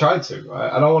 I mean, I tried to.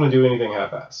 I don't want to do anything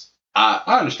half-ass.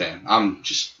 I understand. I'm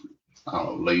just, I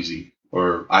don't know, lazy.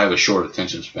 Or I have a short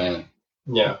attention span.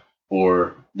 Yeah.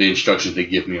 Or the instructions they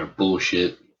give me are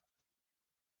bullshit.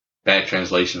 Bad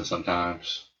translation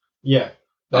sometimes. Yeah.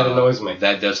 That annoys me.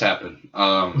 That does happen.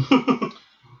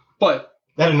 But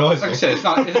that annoys me. Like I said, it's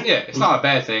not a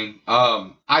bad thing.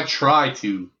 I try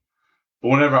to, but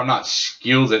whenever I'm not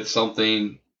skilled at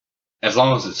something, as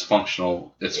long as it's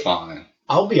functional, it's fine.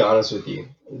 I'll be honest with you.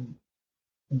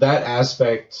 That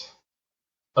aspect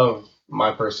of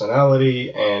my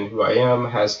personality and who I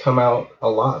am has come out a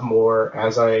lot more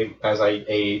as I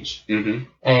age. Mm-hmm.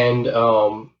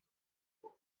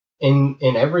 And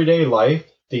in everyday life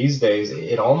these days,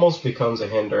 it almost becomes a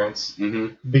hindrance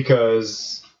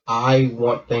because I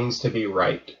want things to be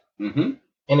right. Mm-hmm.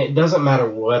 And it doesn't matter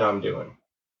what I'm doing.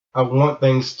 I want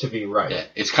things to be right. Yeah,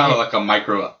 it's kind of like a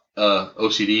micro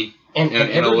OCD. And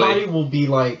everybody will be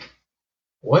like,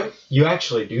 what? You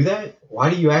actually do that? Why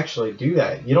do you actually do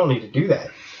that? You don't need to do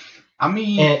that. I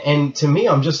mean... And to me,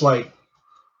 I'm just like,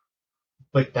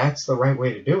 but that's the right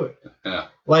way to do it. Yeah.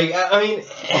 Like, I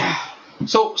mean...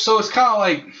 So it's kind of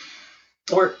like...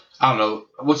 Or, I don't know,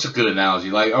 what's a good analogy?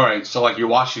 Like, all right, so like you're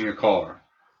washing your car,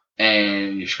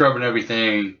 and you're scrubbing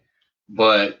everything,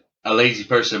 but a lazy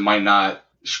person might not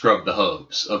scrub the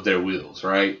hubs of their wheels,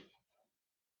 right?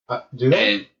 Do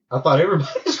they? And I thought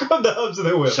everybody scrubbed the hubs of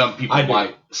their wheels. Some people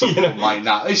might. Some people might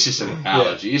not. It's just an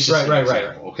analogy. Yeah. It's just an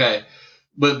example, okay?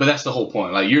 But that's the whole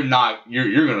point. Like you're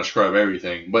gonna scrub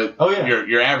everything, but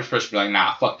your average person will be like,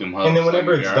 nah, fuck them hubs. And then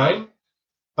whenever it's done,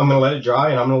 I'm gonna let it dry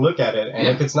and I'm gonna look at it, and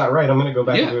if it's not right, I'm gonna go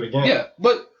back and do it again. Yeah,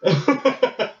 but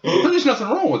But there's nothing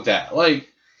wrong with that. Like,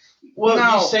 well,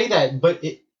 now, you say that, but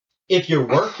if you're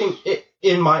working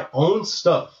in my own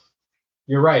stuff,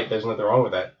 you're right. There's nothing wrong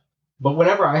with that. But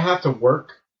whenever I have to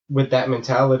work with that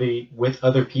mentality with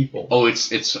other people,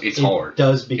 it's hard. It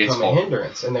does become it's a hard.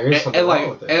 hindrance, and there is something wrong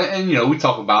with it. And you know, we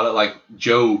talk about it like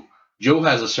Joe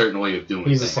has a certain way of doing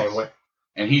things. He's the same way.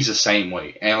 And he's the same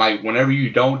way. And like whenever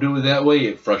you don't do it that way,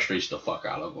 it frustrates the fuck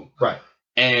out of him. Right.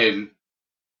 And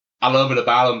I love it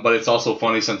about him, but it's also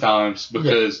funny sometimes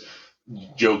because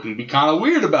Joe can be kind of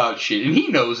weird about shit, and he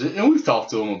knows it, and we've talked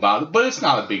to him about it. But it's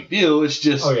not a big deal. It's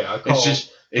just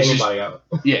anybody out.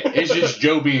 It's just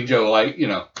Joe being Joe. Like, you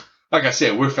know, like I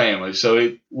said, we're family,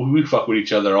 so we fuck with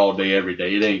each other all day, every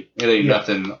day. It ain't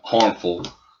nothing harmful.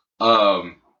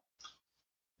 But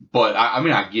I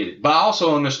mean, I get it. But I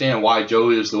also understand why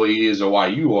Joe is the way he is, or why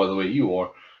you are the way you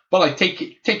are. But like,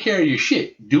 take care of your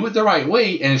shit. Do it the right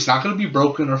way, and it's not going to be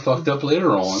broken or fucked up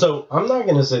later on. So I'm not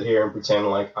going to sit here and pretend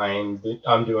like I'm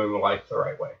doing life the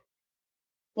right way.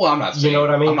 Well, I'm not saying, you know what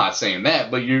I mean? I'm not saying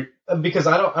that, but because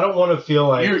I don't want to feel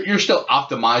like you're still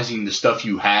optimizing the stuff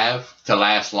you have to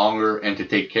last longer and to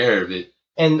take care of it.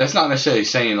 And that's not necessarily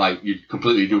saying like you're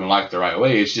completely doing life the right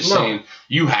way. It's just saying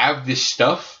you have this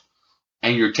stuff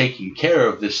and you're taking care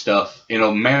of this stuff in a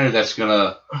manner that's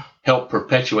gonna help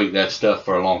perpetuate that stuff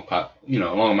for a long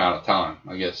amount of time,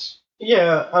 I guess.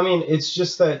 Yeah, I mean, it's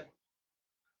just that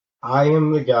I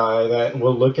am the guy that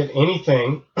will look at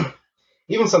anything,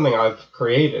 even something I've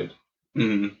created,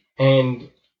 and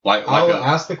I'll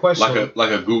ask the question,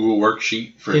 like a Google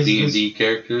worksheet for D&D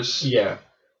characters. Yeah,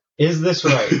 is this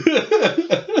right?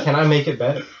 Can I make it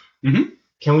better? Mm-hmm.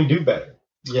 Can we do better?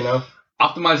 You know,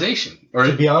 optimization, or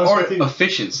to be honest with you,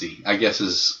 efficiency, I guess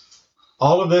is.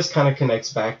 All of this kind of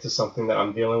connects back to something that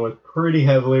I'm dealing with pretty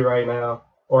heavily right now,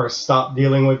 or stopped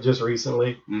dealing with just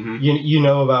recently. Mm-hmm. You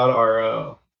know about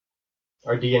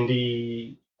our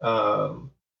D&D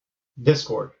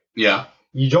Discord. Yeah.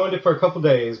 You joined it for a couple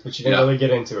days, but you didn't really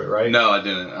get into it, right? No, I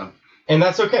didn't. And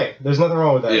that's okay. There's nothing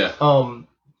wrong with that. Yeah.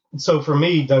 So for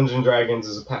me, Dungeons & Dragons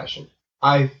is a passion.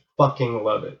 I fucking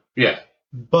love it. Yeah.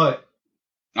 But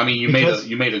I mean, you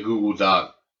made a Google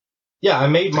Doc. Yeah, I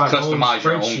made my customize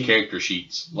your own character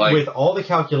sheets, like with all the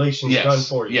calculations done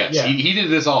for you. Yes, he did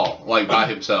this all by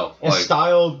himself. And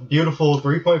styled, beautiful,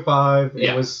 3.5.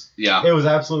 Yeah. It was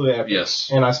absolutely epic. Yes,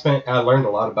 and I learned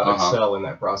a lot about Excel in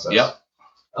that process. Yep.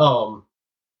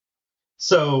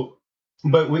 So,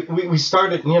 but we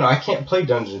started. You know, I can't play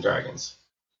Dungeons & Dragons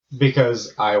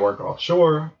because I work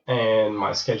offshore and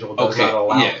my schedule does not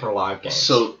allow for live games.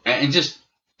 So, and just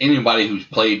anybody who's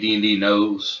played D&D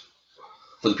knows.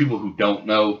 For the people who don't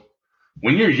know,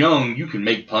 when you're young, you can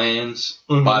make plans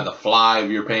by the fly of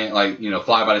your pants, like, you know,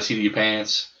 fly by the seat of your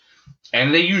pants,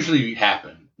 and they usually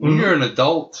happen. When you're an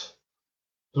adult,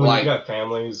 when you got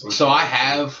families. So I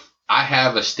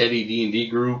have a steady D&D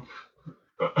group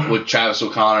with Travis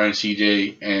O'Connor and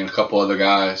CJ and a couple other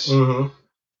guys,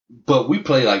 but we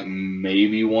play like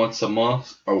maybe once a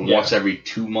month or once every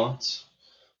 2 months.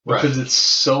 Because it's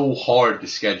so hard to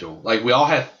schedule. Like, we all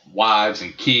have wives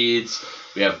and kids.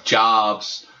 We have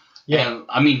jobs. Yeah. And,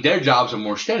 I mean, their jobs are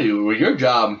more steady. Where your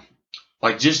job,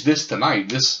 like just this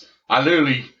tonight, I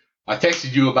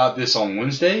texted you about this on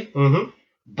Wednesday. Mm-hmm.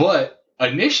 But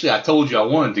initially I told you I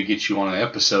wanted to get you on an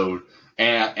episode.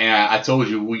 And I told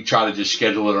you we try to just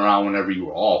schedule it around whenever you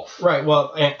were off. Right.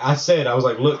 Well, and I was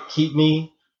like, look, keep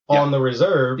me on the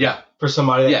reserve for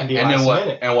somebody that can be last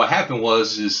minute. And what happened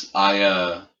was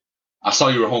I saw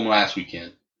you were home last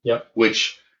weekend. Yep.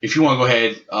 Which, if you want to go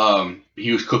ahead,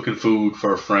 he was cooking food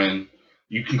for a friend.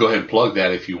 You can go ahead and plug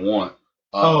that if you want.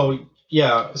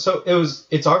 Yeah. So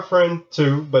it's our friend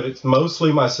too, but it's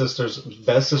mostly my sister's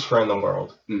bestest friend in the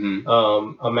world.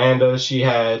 Mm-hmm. Amanda, she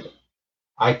had,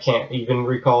 I can't even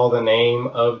recall the name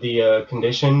of the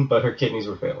condition, but her kidneys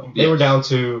were failing. They were down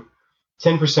to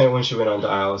 10% when she went on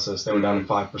dialysis. They were down to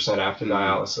 5% after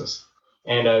dialysis.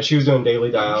 And she was doing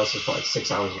daily dialysis for like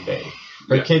 6 hours a day.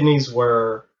 Her kidneys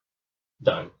were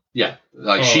done. Yeah,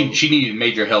 like she needed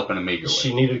major help in a major way.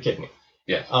 She needed a kidney.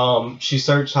 Yeah. She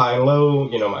searched high and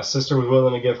low. You know, my sister was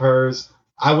willing to give hers.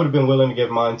 I would have been willing to give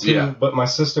mine too. Yeah. But my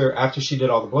sister, after she did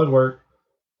all the blood work,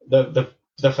 the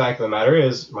fact of the matter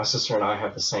is, my sister and I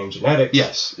have the same genetics.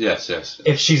 Yes.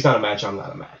 If she's not a match, I'm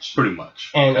not a match. Pretty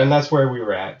much. And that's where we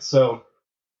were at. So,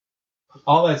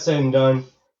 all that said and done,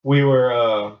 we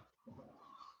were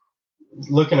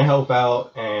looking to help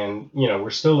out, and you know,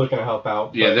 we're still looking to help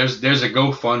out. Yeah, there's a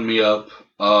GoFundMe up.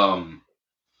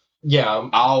 Yeah,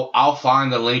 I'll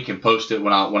find the link and post it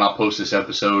when I post this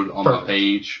episode on my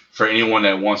page for anyone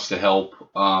that wants to help.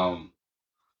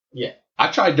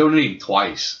 I tried donating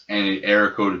twice, and it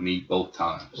error coded me both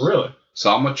times. Really?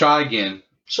 So I'm gonna try again.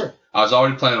 Sure. I was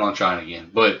already planning on trying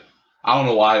again, but I don't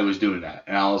know why it was doing that,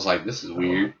 and I was like, "This is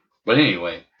weird." But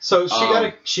anyway. So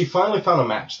she finally found a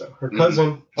match though. Her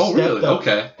cousin. Oh, really? Up,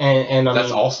 okay. And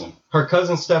that's awesome. Her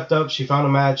cousin stepped up. She found a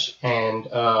match, and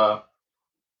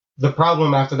the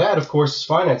problem after that, of course, is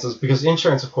finances, because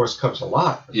insurance, of course, covers a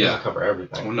lot. It doesn't cover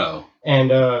everything. Well, no.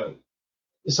 And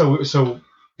so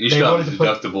you still have a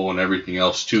deductible and everything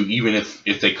else too. Even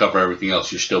if they cover everything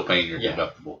else, you're still paying your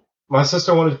deductible. My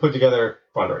sister wanted to put together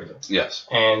a fundraiser. Yes.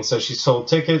 And so she sold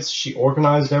tickets. She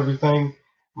organized everything.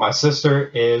 My sister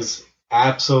is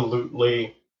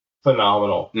absolutely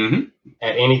phenomenal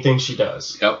at anything she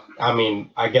does. Yep. I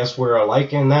mean, I guess we're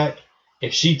alike in that.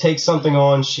 If she takes something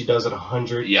on, she does it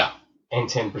 110%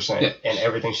 in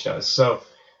everything she does. So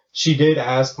she did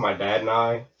ask my dad and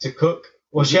I to cook.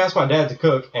 Well, she asked my dad to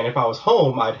cook, and if I was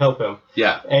home, I'd help him.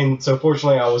 Yeah. And so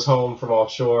fortunately, I was home from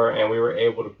offshore, and we were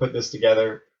able to put this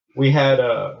together. We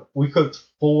cooked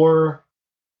 4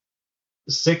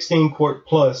 16-quart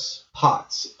plus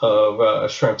pots of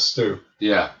shrimp stew.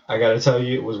 Yeah. I got to tell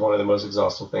you, it was one of the most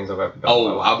exhausting things I've ever done.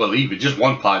 Oh, I believe it. Just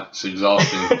one pot's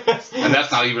exhausting. And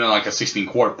that's not even like a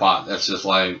 16-quart pot. That's just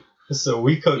like... So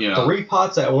we cooked 3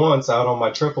 pots at once out on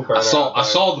my triple burner. I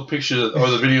saw the picture or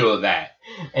the video of that.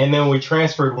 And then we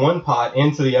transferred 1 pot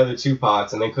into the other 2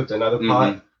 pots, and then cooked another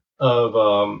pot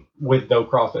of with no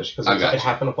crawfish, because it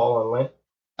happened to fall on Lent.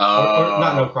 Or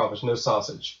not no crawfish, no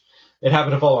sausage. It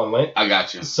happened to fall on Lent. I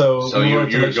got you. So you're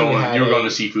going the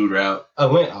seafood route. A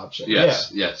Lent option.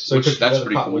 Yes. So we took that's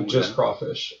pretty pot cool. With just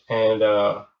crawfish, and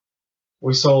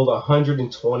we sold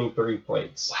 123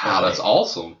 plates. Wow, that's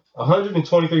awesome.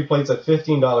 123 plates at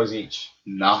 $15 each.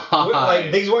 Nice.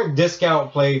 Like, these weren't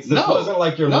discount plates. This wasn't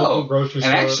like your local grocery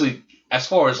store. And actually, as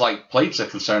far as like plates are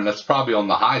concerned, that's probably on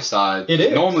the high side. It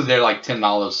is. Normally they're like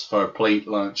 $10 for a plate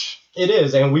lunch. It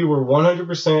is, and we were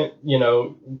 100%,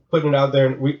 putting it out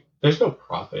there. There's no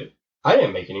profit. I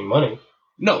didn't make any money.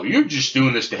 No, you're just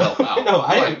doing this to help out. No,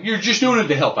 I didn't. You're just doing it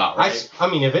to help out, right? I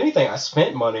mean, if anything, I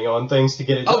spent money on things to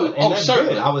get it done. And that's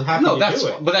certainly. Good. I was happy to do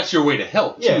it. But that's your way to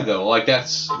help, too, though. Like,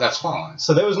 that's fine.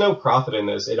 So there was no profit in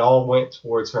this. It all went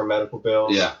towards her medical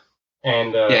bills. Yeah.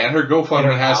 And and her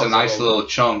GoFundMe has a nice little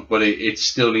chunk, but it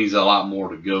still needs a lot more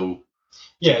to go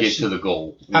to get to the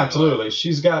goal. Absolutely.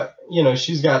 She's got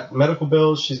medical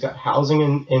bills. She's got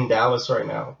housing in Dallas right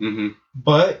now. Mm-hmm.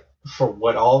 But for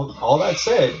what all that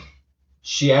said,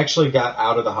 she actually got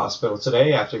out of the hospital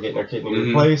today after getting her kidney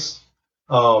replaced.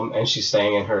 And she's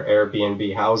staying in her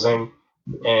Airbnb housing.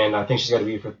 And I think she's got to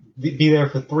be there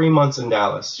for 3 months in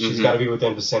Dallas. She's got to be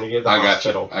within vicinity of the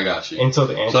hospital. I got you. Until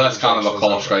the So that's kind of a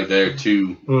cost right there,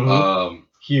 too.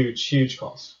 Huge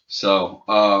cost. So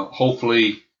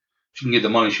hopefully she can get the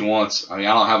money she wants. I mean,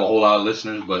 I don't have a whole lot of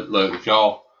listeners, but look, if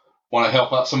y'all want to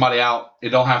help somebody out, it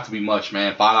don't have to be much,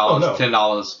 man. $5,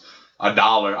 $10,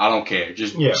 $1, I don't care.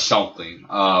 Just something.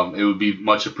 It would be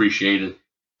much appreciated.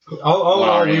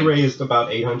 All we raised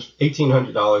about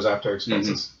 $1,800 after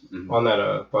expenses on that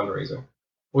fundraiser,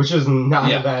 which is not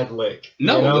a bad lick.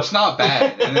 No, it's not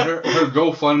bad. And her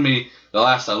GoFundMe, the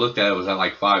last I looked at it was at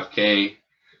like $5,000,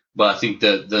 but I think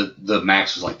the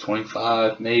max was like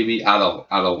 25, maybe. I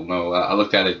don't know. I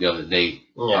looked at it the other day.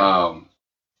 Yeah.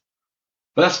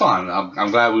 But that's fine.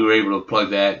 I'm glad we were able to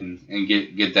plug that and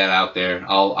get that out there.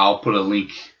 I'll put a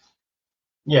link.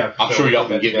 Yeah, I'm sure y'all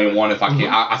can get me one if I can.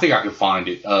 I think I can find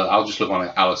it. I'll just look on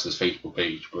Alice's Facebook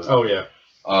page. But,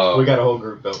 we got a whole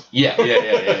group built. Yeah.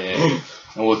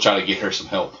 And we'll try to get her some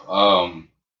help.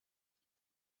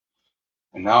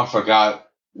 And now I forgot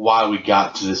why we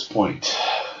got to this point.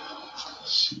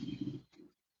 Let's see.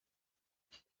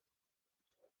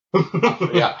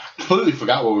 I completely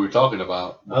forgot what we were talking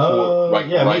about before,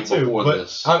 me too, before but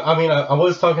this. I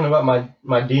was talking about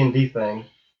my D&D thing.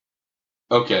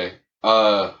 Okay.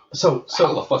 So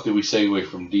how the fuck did we segue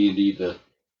from D&D to...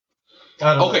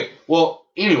 I don't know. Well,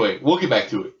 anyway, we'll get back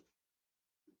to it.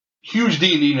 Huge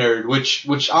D&D nerd,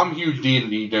 which I'm a huge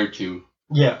D&D nerd too.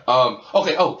 Yeah.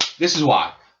 Okay, this is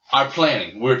why. Our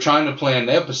planning. We're trying to plan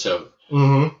the episode.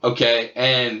 Mm-hmm. Okay,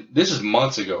 and this is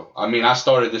months ago. I mean, I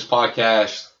started this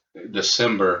podcast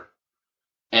December,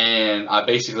 and I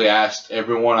basically asked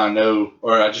everyone I know,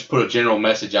 or I just put a general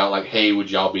message out like, hey,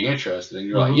 would y'all be interested? And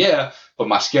you're like, yeah, but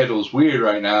my schedule's weird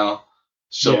right now,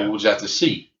 so we'll just have to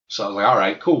see. So I was like, all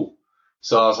right, cool.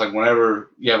 So I was like,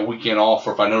 whenever you have a weekend off,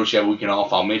 or if I notice you have a weekend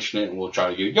off, I'll mention it, and we'll try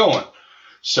to get it going.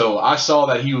 So I saw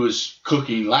that he was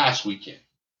cooking last weekend.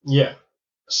 Yeah.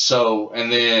 So,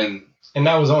 and then... And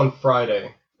that was on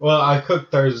Friday. Well, I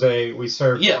cooked Thursday. We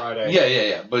served Friday.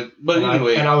 Yeah. But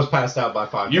anyway, I was passed out by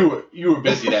 5. You were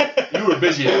busy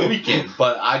that weekend.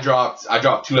 But I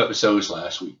dropped 2 episodes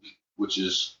last week, which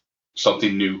is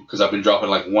something new because I've been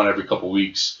dropping like one every couple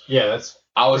weeks. Yeah, that's.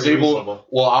 I was reasonable.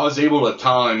 able to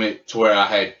time it to where I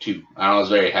had 2, and I was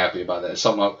very happy about that. It's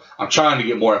something I'm trying to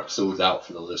get more episodes out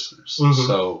for the listeners. Mm-hmm.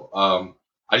 So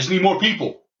I just need more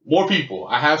people.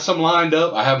 I have some lined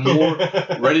up. I have more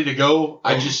ready to go.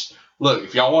 I just. Look,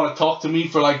 if y'all want to talk to me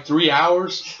for like 3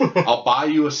 hours, I'll buy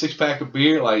you a 6-pack of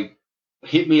beer. Like,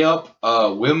 hit me up,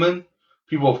 women,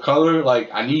 people of color.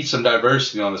 Like, I need some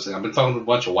diversity on this thing. I've been talking to a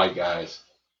bunch of white guys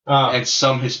and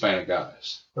some Hispanic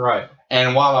guys. Right.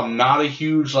 And while I'm not a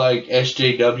huge, like,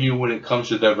 SJW when it comes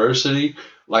to diversity,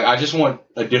 like, I just want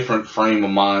a different frame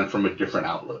of mind from a different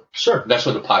outlook. Sure. That's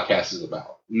what the podcast is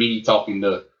about. Me talking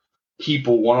to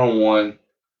people one-on-one.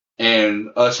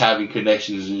 And us having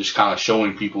connections and just kind of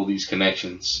showing people these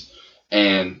connections.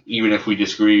 And even if we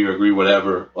disagree or agree,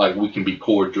 whatever, like we can be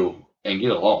cordial and get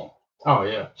along. Oh,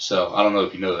 yeah. So I don't know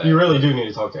if you know that. You really do need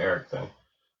to talk to Eric then.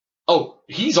 Oh,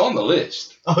 he's on the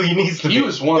list. Oh, he needs to He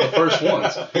was one of the first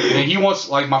ones. And he wants,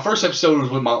 like, my first episode was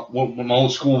with my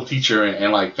old school teacher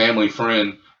and like, family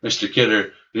friend, Mr. Kidder.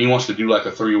 And he wants to do, like,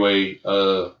 a 3-way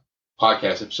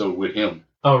podcast episode with him.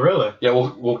 Oh, really? Yeah,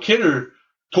 well Kidder...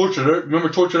 Tortured Earth. Remember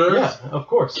Tortured Earth? Yeah, of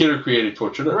course. Kidder created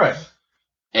Tortured Earth. Right.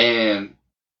 And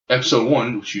episode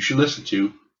 1, which you should listen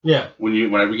to, yeah,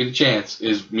 whenever you get a chance,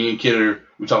 is me and Kidder.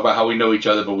 We talk about how we know each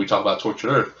other, but we talk about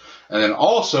Tortured Earth. And then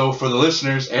also for the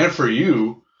listeners and for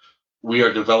you, we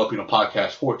are developing a podcast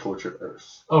for Tortured Earth.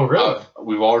 Oh, really?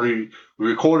 We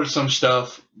recorded some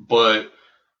stuff, but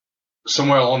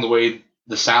somewhere along the way,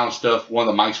 the sound stuff, one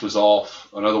of the mics was off,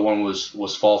 another one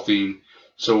was faulty.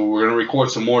 So we're going to record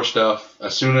some more stuff.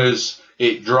 As soon as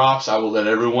it drops, I will let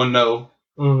everyone know.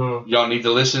 Mm-hmm. Y'all need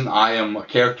to listen. I am a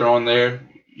character on there.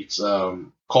 It's called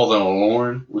an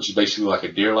Aloran, which is basically like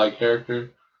a deer-like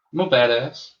character. I'm a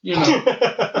badass, you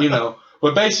know.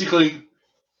 But basically,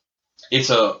 it's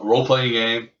a role-playing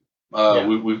game.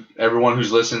 We everyone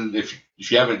who's listened, if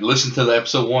you haven't listened to the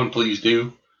episode 1, please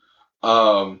do.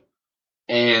 And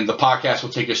the podcast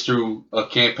will take us through a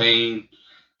campaign.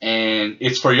 And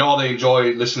it's for y'all to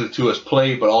enjoy listening to us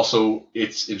play, but also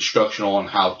it's instructional on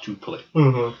how to play.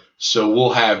 Mm-hmm. So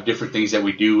we'll have different things that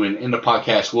we do, and in the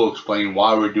podcast we'll explain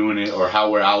why we're doing it or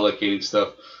how we're allocating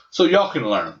stuff, so y'all can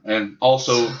learn. And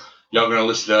also, y'all gonna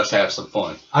listen to us have some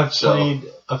fun. I've played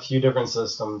a few different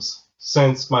systems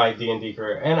since my D&D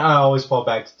career, and I always fall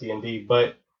back to D&D.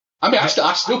 But I mean, I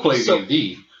still play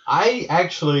D&D. I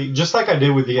actually, just like I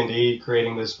did with D&D,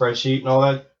 creating the spreadsheet and all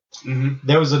that. Mm-hmm.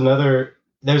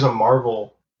 There's a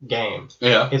Marvel game.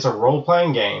 Yeah. It's a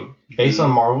role-playing game based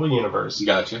on Marvel Universe.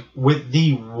 Gotcha. With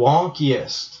the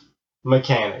wonkiest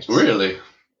mechanics. Really?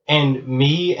 And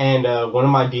me and one of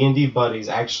my D&D buddies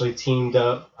actually teamed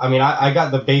up. I mean, I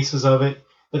got the basis of it,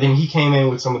 but then he came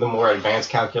in with some of the more advanced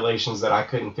calculations that I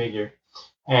couldn't figure.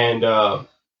 And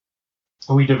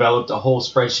we developed a whole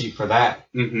spreadsheet for that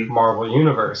Marvel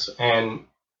Universe. And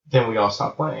then we all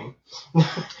stopped playing.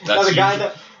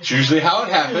 That's usually how it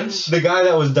happens. The guy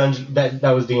that was that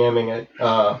was DMing it,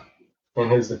 in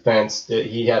his defense,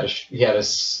 he had a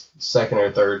second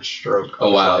or third stroke.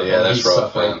 Oh wow, yeah, that's he's rough.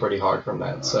 Suffering pretty hard from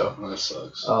that. So that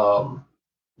sucks.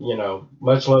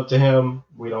 Much love to him.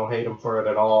 We don't hate him for it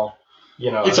at all.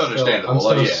 It's understandable.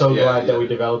 I'm still glad that we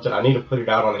developed it. I need to put it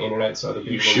out on the internet so other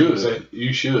people can use it.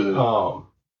 You should.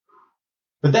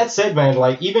 But that said, man,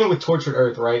 like even with Tortured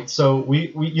Earth, right? So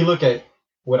you look at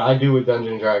what I do with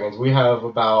Dungeons & Dragons. We have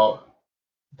I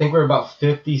think we're about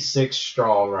 56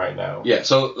 strong right now. Yeah.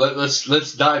 So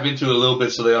let's dive into it a little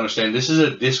bit so they understand. This is a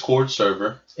Discord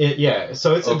server.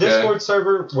 So it's a Discord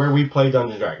server where we play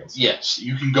Dungeons & Dragons. Yes,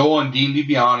 you can go on D&D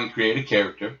Beyond and create a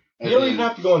character. You don't even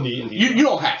have to go on D&D. You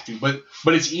don't have to, but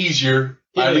it's easier,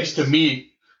 at least to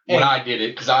me, when I did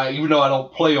it, because even though I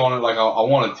don't play on it like I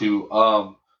wanted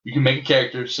to, you can make a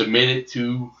character, submit it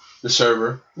to the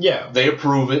server. Yeah. They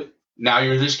approve it. Now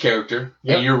you're this character,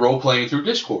 and you're role-playing through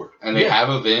Discord. And they have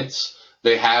events.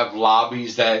 They have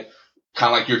lobbies that,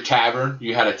 kind of like your tavern.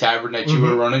 You had a tavern that you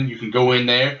were running. You can go in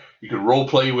there. You can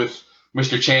role-play with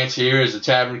Mr. Chance here as a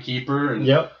tavern keeper.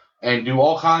 And do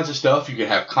all kinds of stuff. You can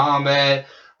have combat.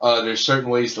 There's certain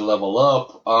ways to level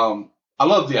up. I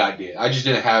love the idea. I just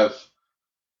didn't have...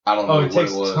 I don't know what it was.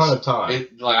 It takes a ton of time.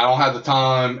 I don't have the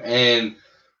time, and...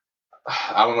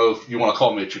 I don't know if you want to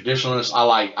call me a traditionalist.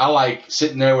 I like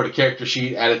sitting there with a character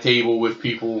sheet at a table with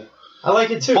people. I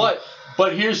like it too.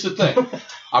 But here's the thing.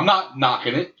 I'm not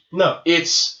knocking it. No.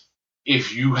 It's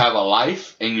if you have a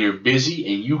life and you're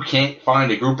busy and you can't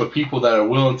find a group of people that are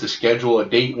willing to schedule a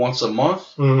date once a month,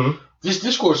 this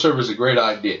Discord server is a great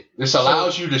idea. This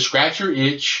allows you to scratch your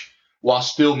itch while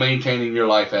still maintaining your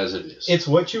life as it is. It's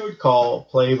what you would call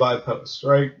play by post,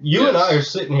 right? You and I are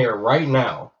sitting here right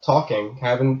now talking,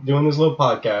 doing this little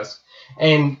podcast,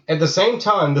 and at the same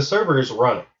time, the server is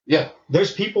running. Yeah.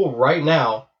 There's people right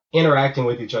now interacting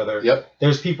with each other. Yep.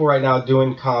 There's people right now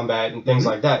doing combat and things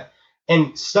like that,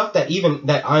 and stuff that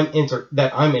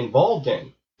I'm involved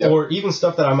in, or even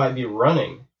stuff that I might be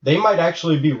running. They might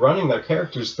actually be running their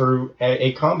characters through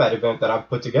a combat event that I've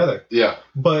put together. Yeah.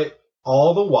 But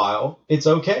all the while, it's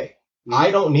okay.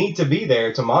 I don't need to be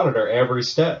there to monitor every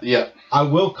step. Yeah. I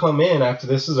will come in after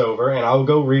this is over, and I'll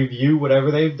go review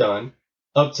whatever they've done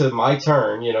up to my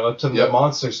turn, up to the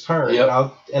monster's turn,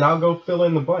 and I'll go fill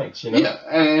in the blanks, Yeah,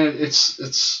 and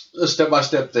it's a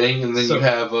step-by-step thing, and then you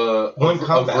have a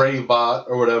Brave bot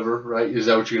or whatever, right? Is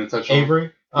that what you're going to touch on?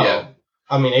 Avery? Yeah.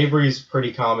 I mean, Avery's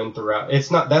pretty common throughout.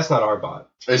 That's not our bot.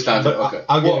 It's not. Okay.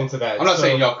 I'll get into that. I'm not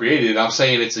saying y'all created it. I'm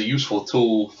saying it's a useful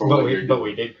tool for what you're doing. But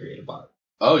we did create a bot.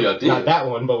 Oh, y'all did. Not that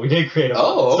one, but we did create a bot.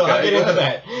 Oh, okay. So I'll get into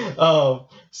that.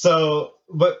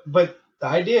 But the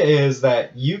idea is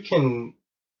that you can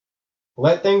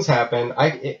let things happen.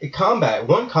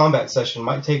 One combat session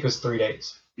might take us 3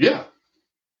 days. Yeah.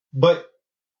 But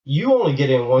you only get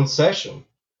in one session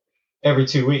every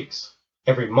 2 weeks,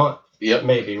 every month. Yep.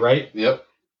 Maybe, right? Yep.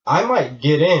 I might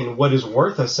get in what is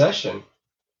worth a session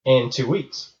in 2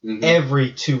 weeks.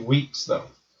 Every 2 weeks, though.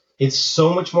 It's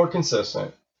so much more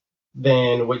consistent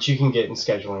than what you can get in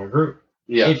scheduling a group.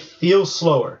 Yeah. It feels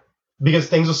slower because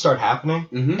things will start happening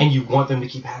and you want them to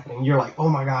keep happening. You're like, oh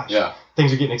my gosh. Yeah.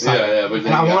 Things are getting exciting. Yeah, but and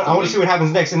I want to see what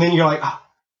happens next. And then you're like,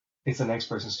 it's the next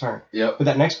person's turn. Yep. But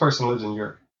that next person lives in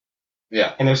Europe.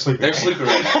 Yeah. And they're sleeping. They're sleeping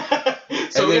right now.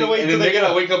 So we're going to wait until they got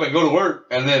to wake up and go to work.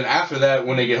 And then after that,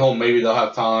 when they get home, maybe they'll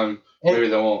have time. Maybe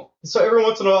they won't. So every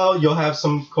once in a while, you'll have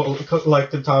some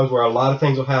collective times where a lot of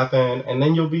things will happen. And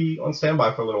then you'll be on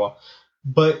standby for a little while.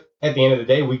 But at the end of the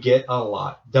day, we get a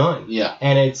lot done. Yeah.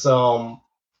 And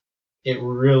it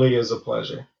really is a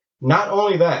pleasure. Not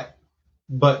only that,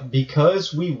 but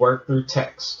because we work through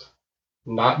text,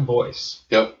 not voice.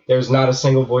 Yep. There's not a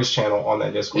single voice channel on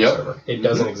that Discord server. It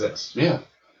doesn't exist. Yeah.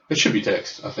 It should be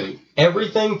text, I think.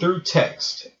 Everything through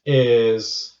text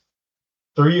is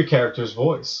through your character's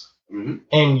voice.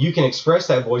 And you can express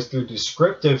that voice through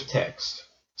descriptive text.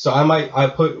 So I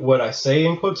put what I say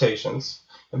in quotations.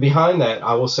 And behind that,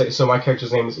 I will say, so my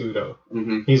character's name is Udo.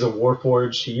 He's a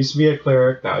Warforged. He used to be a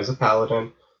cleric. Now he's a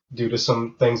paladin due to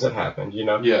some things that happened,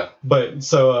 Yeah. But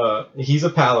so he's a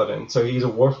paladin. So he's a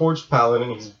Warforged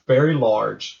paladin. He's very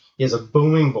large. He has a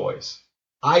booming voice.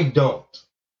 I don't.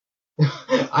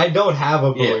 I don't have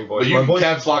a booming voice. But you can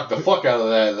caps lock the fuck out of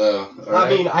that, though. Right?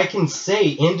 I mean, I can say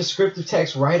in descriptive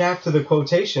text right after the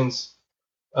quotations,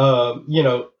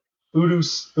 Udo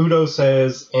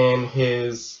says in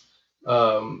his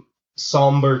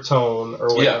somber tone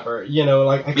or whatever,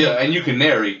 and you can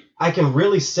narrate. I can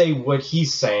really say what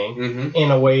he's saying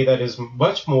in a way that is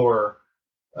much more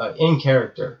in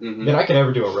character than I could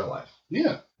ever do in real life.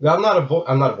 Yeah, I'm not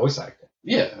a voice actor.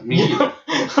 Yeah, me either.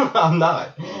 I'm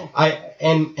not.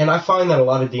 I find that a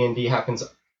lot of D&D happens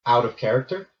out of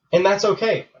character, and that's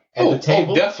okay. At the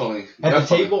table, definitely. The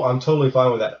table, I'm totally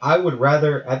fine with that. I would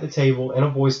rather at the table in a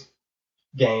voice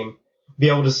game be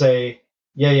able to say,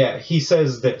 yeah, he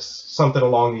says this, something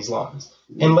along these lines,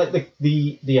 and let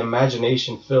the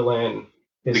imagination fill in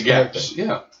his character. Gaps.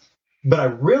 Yeah. But I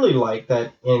really like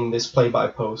that in this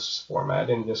play-by-post format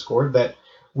in Discord that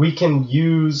we can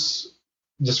use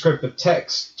descriptive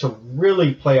text to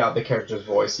really play out the character's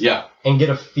voice. Yeah. And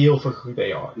get a feel for who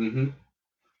they are.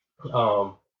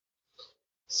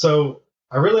 So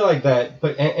I really like that.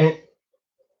 But and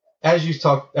as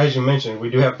you mentioned, we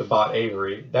do have the bot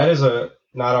Avery. That is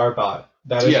not our bot.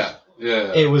 That is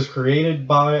It was created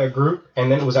by a group,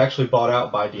 and then it was actually bought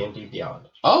out by D&D Beyond.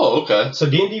 Oh, okay. So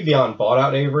D&D Beyond bought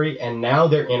out Avery, and now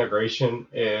their integration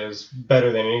is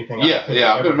better than anything.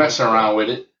 I've been messing around with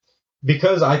it.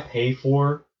 Because I pay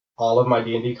for all of my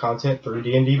D&D content through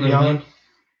D&D Beyond,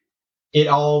 it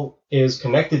all is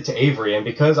connected to Avery, and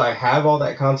because I have all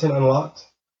that content unlocked,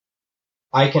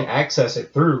 I can access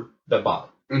it through the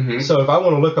bot. So if I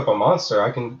want to look up a monster,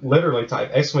 I can literally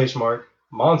type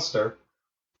 !monster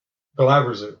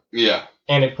Glabrezu. Yeah.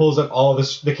 And it pulls up all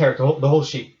the character, the whole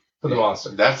sheet for the monster.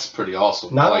 That's pretty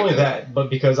awesome. Not only that, but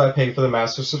because I pay for the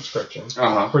master subscription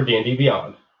for D&D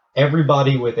Beyond,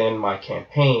 everybody within my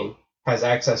campaign has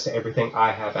access to everything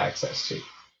I have access to.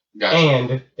 Gotcha.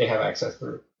 And they have access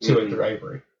to it through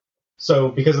Avery. So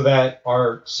because of that,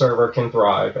 our server can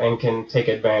thrive and can take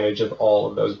advantage of all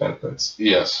of those benefits.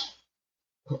 Yes.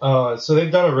 So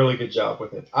they've done a really good job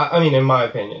with it. I mean, in my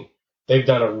opinion, they've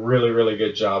done a really, really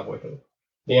good job with it.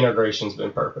 The integration's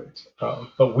been perfect.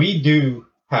 But we do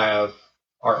have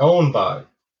our own bot,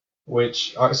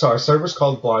 so our server's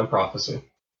called Blind Prophecy,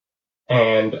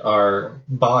 and our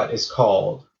bot is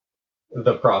called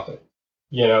The Prophet.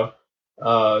 You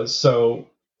know, so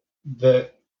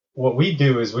what we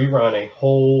do is we run a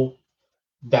whole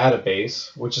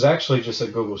database, which is actually just a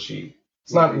Google Sheet.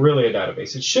 It's not really a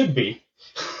database. It should be.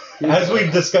 As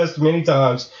we've discussed many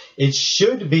times, it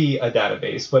should be a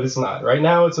database, but it's not. Right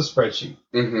now, it's a spreadsheet.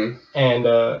 Mm-hmm. And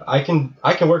I can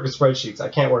work with spreadsheets. I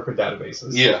can't work with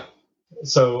databases. Yeah.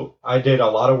 So I did a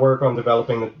lot of work on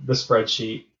developing the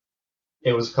spreadsheet.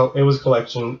 It was a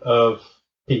collection of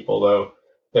people, though.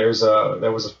 There was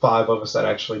 5 of us that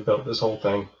actually built this whole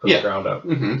thing from the ground up.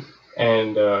 Mm-hmm.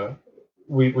 And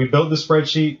we built the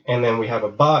spreadsheet, and then we have a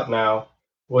bot now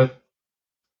with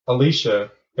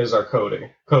Alicia is our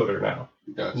coder now.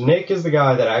 Gotcha. Nick is the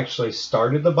guy that actually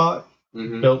started the bot,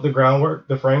 built the groundwork,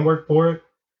 the framework for it.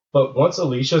 But once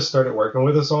Alicia started working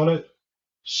with us on it,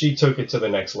 she took it to the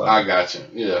next level. I gotcha.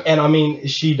 Yeah. And I mean,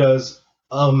 she does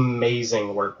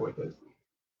amazing work with it.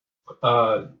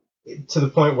 To the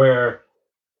point where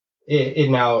it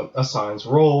now assigns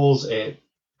roles, it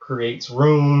creates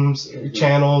rooms,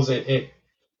 channels, it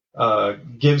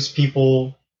gives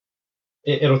people.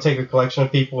 It'll take a collection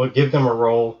of people, give them a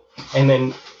role, and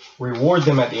then reward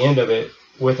them at the end of it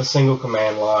with a single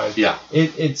command line. Yeah.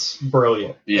 It's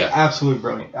brilliant. Yeah. Absolutely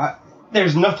brilliant.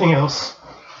 There's nothing else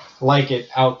like it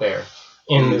out there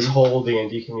in this whole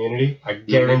D&D community. I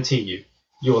guarantee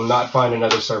you will not find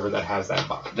another server that has that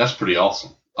bot. That's pretty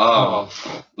awesome.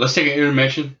 Let's take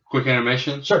an quick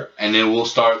intermission. Sure. And then we'll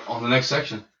start on the next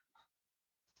section.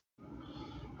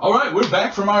 All right, we're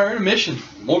back from our intermission.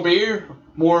 More beer,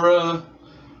 more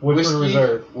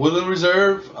whiskey, Woodland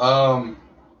Reserve. I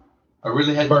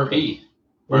really had to pee.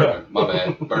 Bourbon, my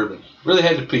bad. Bourbon. Really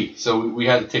had to pee, so we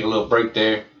had to take a little break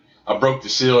there. I broke the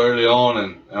seal early on,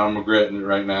 and I'm regretting it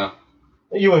right now.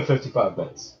 You went 55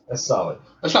 minutes. That's solid.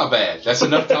 That's not bad. That's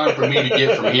enough time for me to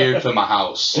get from here to my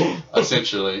house,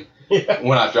 essentially,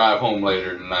 when I drive home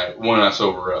later tonight, when I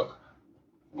sober up.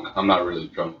 I'm not really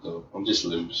drunk, though. I'm just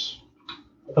loose.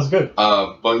 That's good.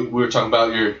 But we were talking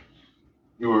about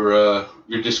your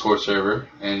Discord server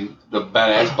and the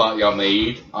badass bot y'all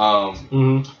made.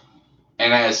 And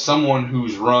as someone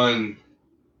who's run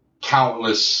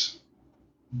countless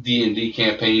D&D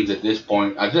campaigns at this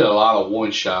point, I did a lot of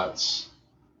one-shots.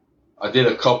 I did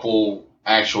a couple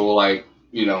actual,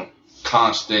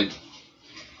 constant,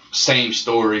 same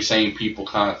story, same people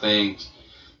kind of things.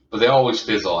 But they always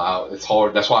fizzle out. It's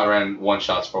hard. That's why I ran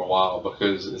one-shots for a while,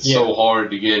 because it's so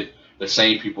hard to get the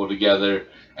same people together.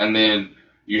 And then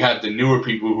you have the newer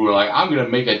people who are like, I'm going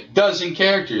to make a dozen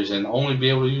characters and only be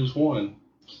able to use one.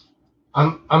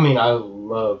 I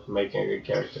love making a good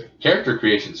character. Character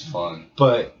creation's fun.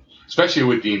 But especially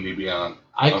with D&D Beyond.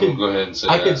 I could go ahead and say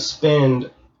I could spend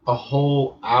a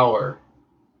whole hour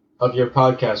of your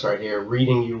podcast right here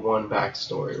reading you one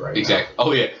backstory right Exactly. Now.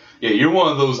 Oh, yeah. Yeah, you're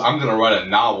one of those, I'm going to write a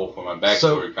novel for my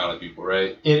backstory kind of people,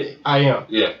 right? I am.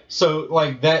 Yeah. So,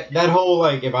 that whole,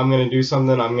 if I'm going to do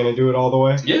something, I'm going to do it all the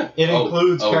way. Yeah. It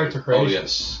includes character creation. Oh,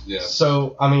 yes. Yeah.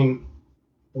 So,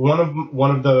 one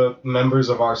of the members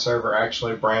of our server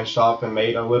actually branched off and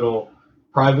made a little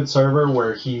private server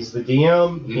where he's the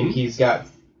DM and he's got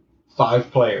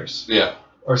 5 players. Yeah.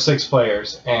 Or 6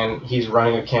 players, and he's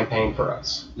running a campaign for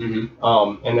us. And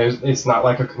it's not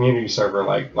like a community server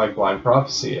like Blind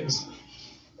Prophecy is.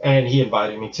 And he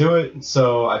invited me to it,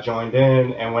 so I joined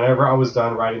in, and whenever I was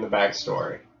done writing the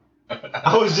backstory,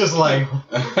 I was just like,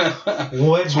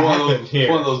 what happened here?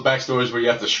 One of those backstories where you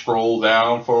have to scroll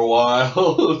down for a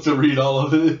while to read all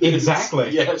of it. Exactly.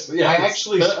 Yes. I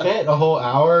actually spent a whole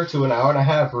hour to an hour and a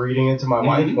half reading it to my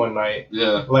wife one night.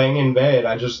 Yeah. Laying in bed,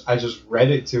 I just read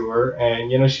it to her,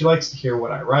 and she likes to hear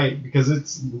what I write because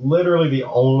it's literally the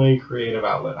only creative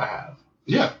outlet I have.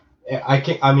 Yeah. I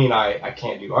can't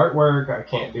do artwork. I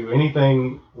can't do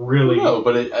anything really. No,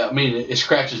 but it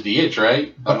scratches the itch,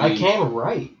 right? But I can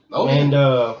write. Oh, and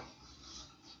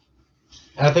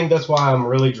I think that's why I'm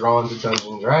really drawn to Dungeons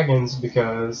and Dragons,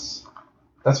 because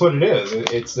that's what it is.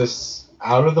 It's this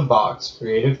out of the box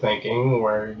creative thinking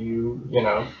where you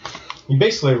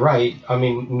basically write.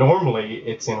 Normally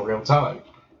it's in real time.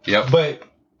 Yep. But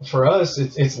for us,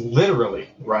 it's literally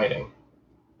writing.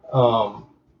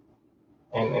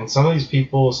 And some of these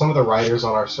people, some of the writers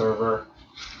on our server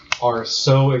are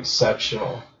so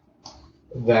exceptional.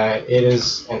 that it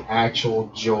is an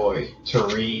actual joy to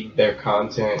read their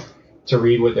content, to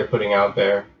read what they're putting out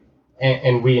there,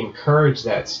 and we encourage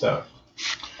that stuff.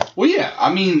 Well, yeah,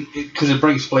 I mean, because it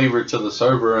brings flavor to the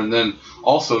server, and then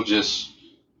also just,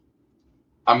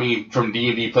 I mean, from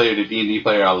D&D player to D&D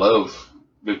player, I love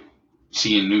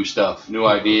seeing new stuff, new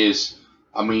ideas.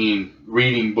 I mean,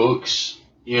 reading books,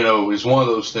 is one of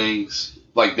those things,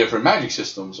 like different magic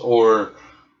systems, or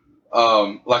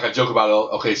like I joke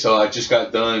about, okay, so I just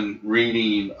got done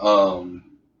reading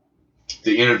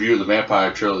The Interview of the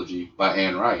Vampire Trilogy by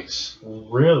Anne Rice.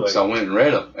 Really? So I went and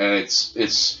read them, and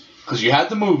it's because you had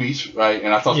the movies, right?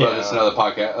 And I talked about this in other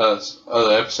podcast,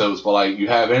 other episodes, but like you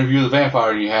have Interview of the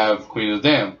Vampire and you have Queen of the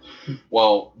Damned.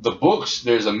 Well, the books,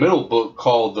 there's a middle book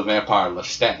called The Vampire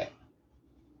Lestat.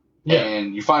 Yeah.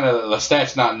 And you find out that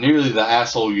Lestat's not nearly the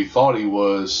asshole you thought he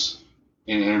was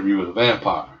in Interview with the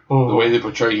Vampire. Mm-hmm. The way they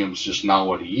portray him is just not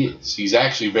what he is. He's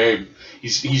actually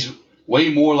he's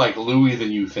way more like Louis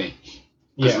than you think.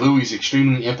 Because Louis is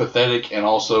extremely empathetic and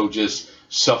also just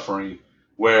suffering.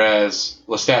 Whereas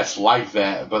Lestat's like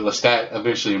that, but Lestat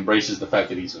eventually embraces the fact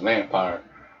that he's a vampire.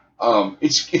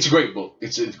 It's a great book.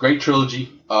 It's a great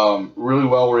trilogy. Really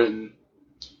well written.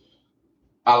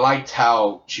 I liked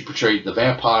how she portrayed the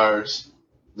vampires,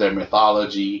 their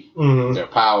mythology, their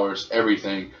powers,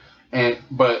 everything.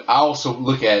 But I also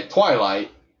look at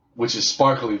Twilight, which is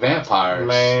sparkly vampires.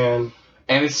 Man.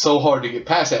 And it's so hard to get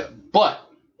past that. But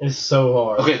it's so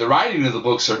hard. Okay, the writing of the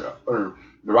books are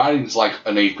the writing's like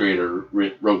an 8th grader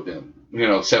wrote them.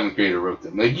 7th grader wrote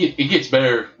them. It gets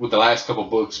better with the last couple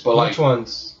books, but which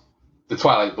ones? The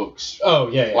Twilight books. Oh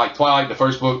yeah. Like Twilight, the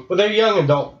first book. But they're young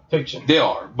adult fiction. They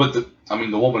are, but the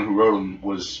woman who wrote them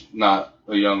was not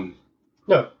a young.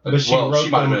 No, but she wrote them. She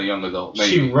might have been a young adult.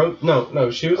 Maybe. She wrote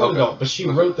she was an adult, but she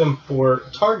wrote them for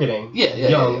targeting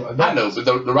young adults. I know, but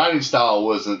the writing style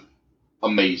wasn't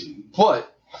amazing.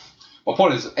 But my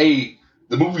point is,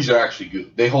 the movies are actually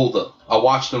good. They hold up. I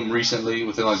watched them recently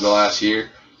within like the last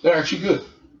year. They're actually good.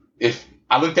 If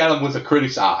I looked at them with a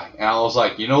critic's eye, and I was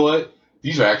like, you know what?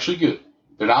 These are actually good.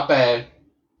 They're not bad.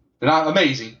 They're not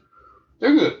amazing.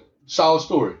 They're good. Solid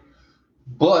story.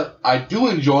 But I do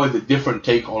enjoy the different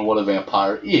take on what a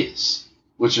vampire is,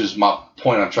 which is my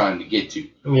point I'm trying to get to.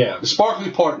 Yeah. The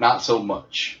sparkly part, not so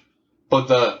much.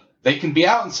 But they can be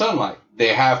out in sunlight.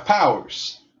 They have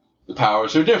powers. The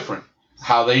powers are different.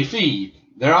 How they feed.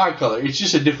 Their eye color. It's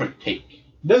just a different take.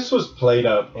 This was played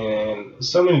up in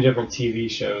so many different TV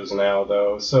shows now,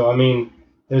 though. So, I mean,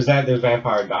 there's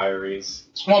Vampire Diaries.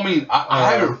 Well, I mean,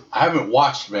 I haven't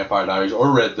watched Vampire Diaries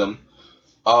or read them.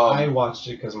 I watched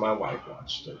it because my wife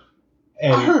watched it.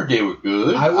 And I heard they were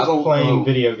good. I was playing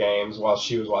video games while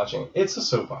she was watching. It's a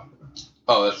soap opera.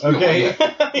 Oh, that's okay.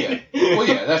 Yeah. Well,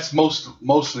 yeah, that's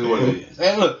mostly what it is.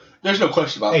 And look, there's no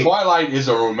question about it. Twilight is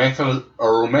a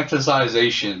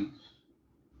romanticization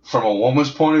from a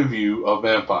woman's point of view of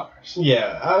vampires.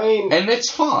 Yeah, I mean, and it's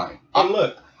fine. And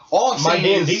look, all I'm my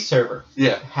saying D&D server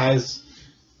has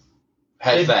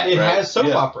that. It right? has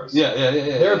soap operas. Yeah.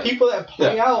 There are people that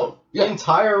play out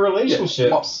entire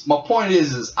relationships. My point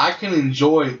is I can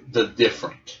enjoy the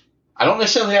different. I don't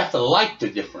necessarily have to like the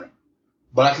different,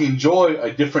 but I can enjoy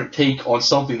a different take on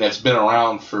something that's been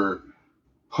around for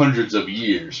hundreds of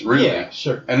years, really. Yeah,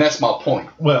 sure. And that's my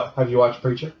point. Well, have you watched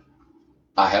Preacher?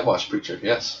 I have watched Preacher,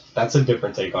 yes. That's a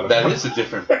different take on it. That is a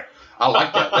different. I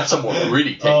like that. That's a more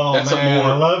gritty take. Oh, man,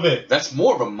 I love it. That's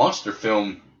more of a monster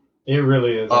film. It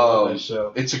really is. I love that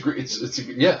show. It's a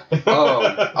yeah.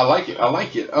 I like it.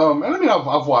 And I mean,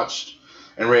 I've watched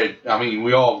and read. I mean,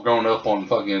 we all grown up on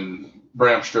fucking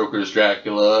Bram Stoker's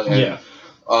Dracula and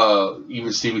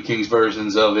even Stephen King's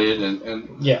versions of it,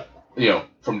 and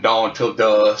From Dawn Till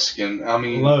Dusk, and I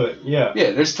mean, love it. Yeah.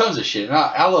 There's tons of shit. And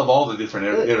I love all the different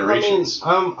iterations.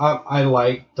 I mean, I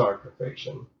like darker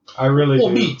fiction. I really do.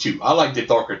 Well, me too. I like the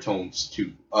darker tones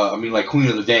too. I mean, like Queen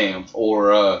of the Damned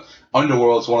or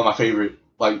Underworld's one of my favorite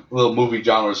like little movie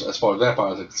genres as far as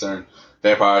vampires are concerned.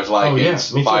 Vampires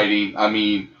fighting. I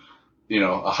mean,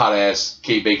 a hot ass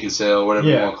Kate Beckinsale, whatever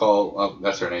you want to call.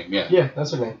 That's her name. Yeah. Yeah,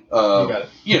 that's her name. You got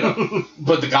it.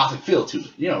 But the gothic feel to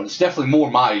it. It's definitely more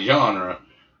my genre.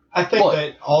 I think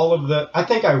I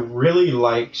think I really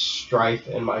like strife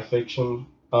in my fiction.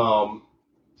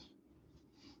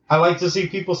 I like to see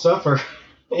people suffer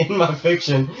in my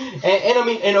fiction, and I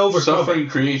mean, and overcome. Suffering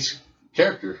creates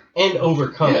character, and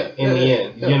overcome it in the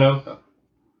end.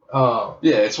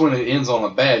 It's when it ends on a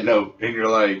bad note, and you're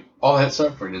like, all that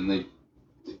suffering, and they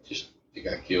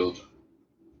got killed.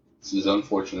 This is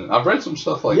unfortunate. I've read some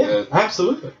stuff like that.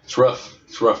 Absolutely. It's rough.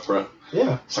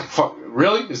 Yeah. It's like, fuck,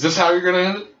 really? Is this how you're gonna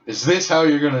end it? Is this how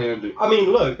you're gonna end it? I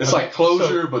mean, look. It's like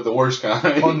closure, but the worst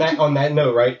kind. On that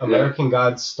note, right? American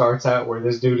Gods starts out where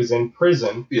this dude is in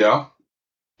prison. Yeah.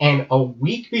 And a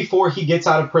week before he gets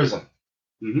out of prison,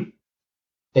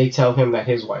 they tell him that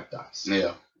his wife dies.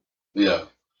 Yeah. Yeah.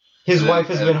 His wife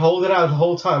has been holding out the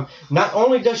whole time. Not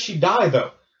only does she die,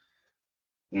 though,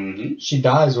 she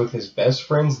dies with his best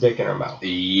friend's dick in her mouth.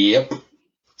 Yep.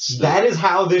 That is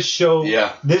how this show,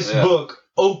 this book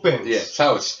opens. Yeah, it's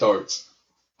how it starts.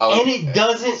 And it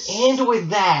doesn't end with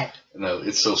that. No,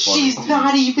 it's so funny. She's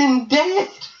not even dead.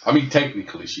 I mean,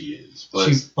 technically she is, but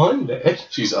she's undead.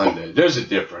 She's undead. There's a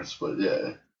difference, but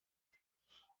yeah.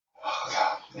 Oh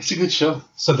god, it's a good show.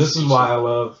 So this is why I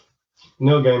love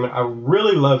Neil Gaiman. I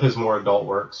really love his more adult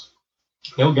works.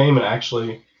 Neil Gaiman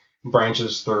actually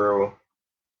branches through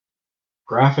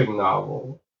graphic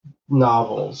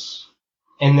novels,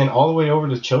 and then all the way over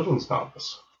to children's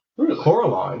novels. Really?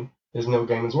 Coraline is Neil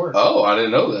Gaiman's work. Oh, I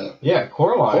didn't know that. Yeah,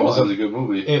 Coraline was a good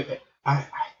movie. I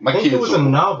think it was a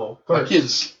novel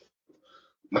first.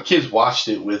 My kids watched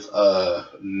it with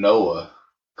Noah,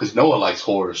 because Noah likes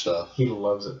horror stuff. He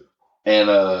loves it. And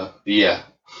yeah.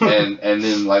 and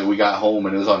then like we got home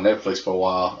and it was on Netflix for a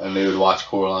while and they would watch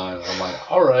Coraline and I'm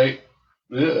like, all right,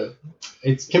 yeah.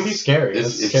 It can be scary.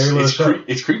 It's scary little show.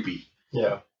 It's creepy.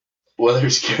 Yeah. Whether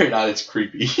it's scary or not, it's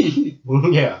creepy.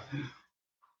 Yeah.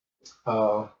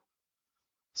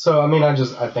 So I mean, I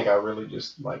think I really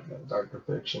just like that darker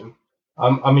fiction.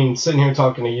 I mean, sitting here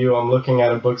talking to you, I'm looking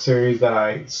at a book series that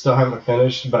I still haven't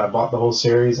finished, but I bought the whole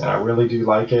series and I really do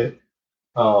like it.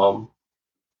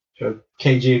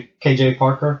 KJ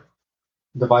Parker,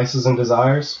 Devices and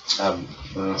Desires.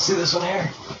 See this one here?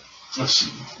 Let's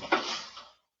see.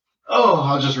 Oh,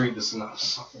 I'll just read this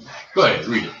synopsis. Go ahead,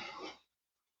 read it.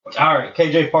 All right,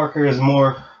 KJ Parker is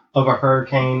more of a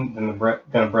hurricane than a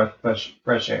breath of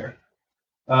fresh air.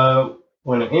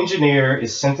 When an engineer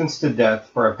is sentenced to death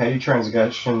for a petty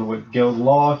transgression with guild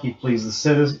law, he flees the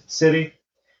city,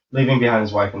 leaving behind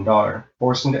his wife and daughter.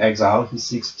 Forced into exile, he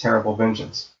seeks a terrible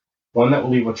vengeance, one that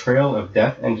will leave a trail of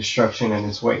death and destruction in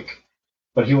his wake.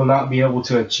 But he will not be able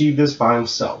to achieve this by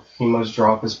himself. He must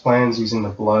draw up his plans using the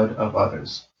blood of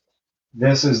others.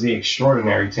 This is the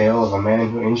extraordinary tale of a man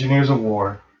who engineers a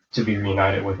war to be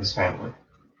reunited with his family.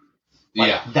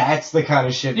 That's the kind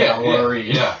of shit that I want to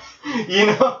read. Yeah. You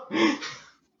know?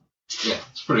 Yeah,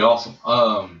 it's pretty awesome.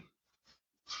 And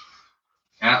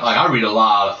I read a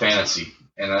lot of fantasy,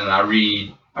 and then I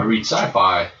read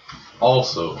sci-fi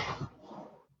also,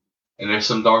 and there's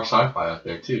some dark sci-fi out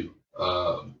there too.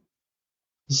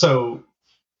 So,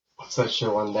 what's that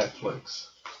show on Netflix?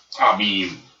 I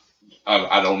mean,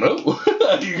 I don't know.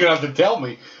 You're gonna have to tell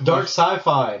me. Dark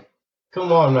sci-fi.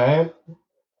 Come on, man.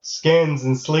 Skins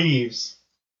and sleeves.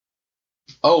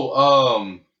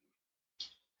 Oh,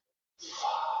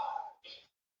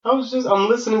 I'm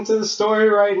listening to the story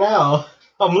right now.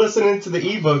 I'm listening to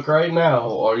the ebook right now.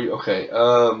 Oh, are you? Okay.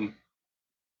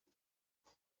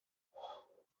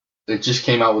 It just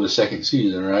came out with a second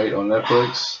season, right, on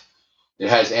Netflix? It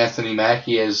has Anthony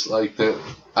Mackie as, like,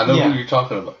 I know who you're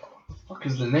talking about. What the fuck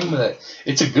is the name of that?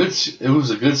 It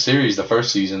was a good series, the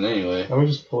first season, anyway. Let me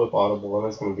just pull up Audible, and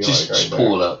it's going to be just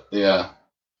pull it up. Yeah.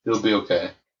 It'll be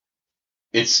okay.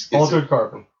 It's Altered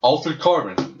Carbon. Altered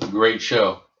Carbon. Great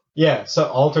show. Yeah, so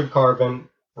Altered Carbon,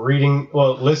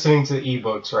 listening to the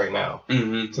ebooks right now.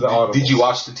 Mm-hmm. To the Audible. Did you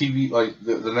watch the TV, like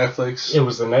the Netflix? It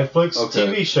was the Netflix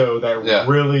TV show that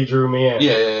really drew me in.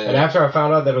 Yeah. And after I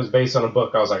found out that it was based on a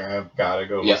book, I was like, I've got to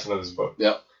go listen to this book.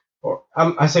 Yeah.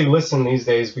 I say listen these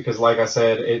days because, like I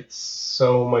said, it's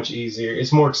so much easier.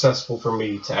 It's more accessible for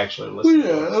me to actually listen to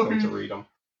books than to read them.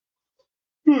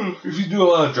 If you do a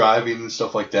lot of driving and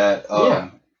stuff like that,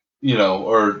 you know,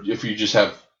 or if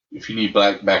you need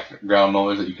black background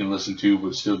noise that you can listen to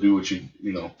but still do what you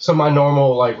know. So my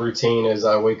normal routine is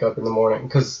I wake up in the morning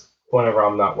because whenever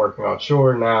I'm not working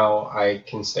offshore now, I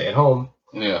can stay at home.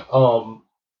 Yeah. I'll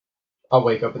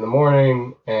wake up in the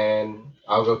morning and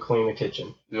I'll go clean the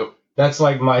kitchen. Yep. That's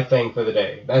like my thing for the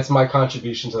day. That's my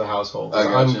contribution to the household.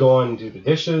 I'm going to do the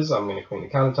dishes. I'm going to clean the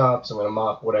countertops. I'm going to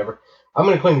mop, whatever. I'm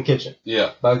going to clean the kitchen.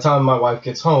 Yeah. By the time my wife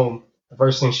gets home, the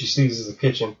first thing she sees is the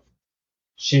kitchen.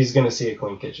 She's going to see a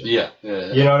clean kitchen. Yeah.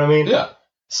 You know what I mean? Yeah.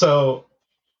 So,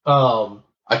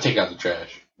 I take out the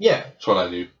trash. Yeah. That's what I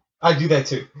do. I do that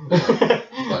too.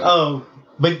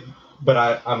 But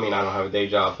I mean, I don't have a day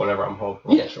job whenever I'm home.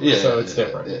 So it's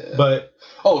different. Yeah. But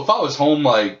if I was home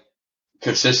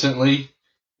consistently,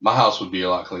 my house would be a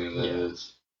lot cleaner than it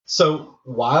is. So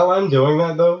while I'm doing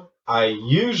that though, I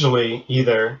usually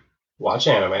either watch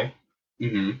anime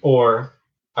or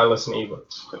I listen to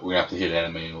ebooks. We're gonna have to hit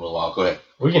anime in a little while. Go ahead.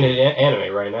 We can hit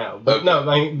anime right now, but Okay. no,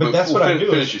 but that's what I do.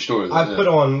 Finish your story. Though,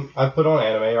 I put on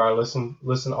anime or I listen to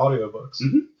audiobooks,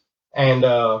 and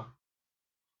I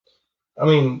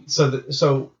mean,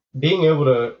 so being able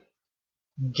to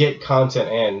get content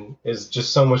in is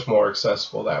just so much more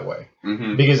accessible that way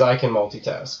because I can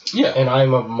multitask. Yeah, and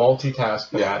I'm a multitask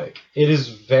fanatic. It is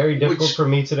very difficult for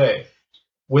me today,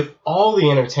 with all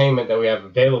the entertainment that we have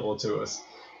available to us,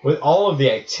 with all of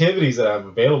the activities that I have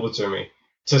available to me,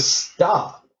 to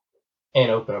stop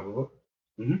and open up a book.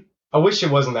 I wish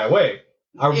it wasn't that way.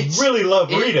 I really love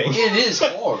reading. It is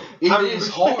hard. It is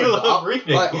hard. I love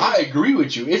reading. I agree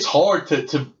with you. It's hard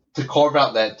to carve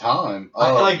out that time.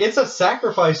 It's a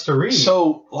sacrifice to read.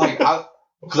 So,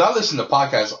 because I listen to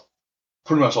podcasts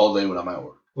pretty much all day when I'm at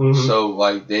work. So,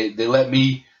 like, they let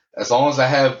me, as long as I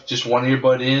have just one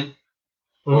earbud in.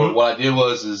 What I did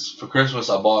is for Christmas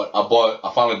I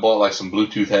finally bought like some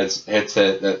Bluetooth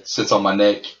headset that sits on my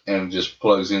neck and just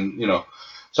plugs in,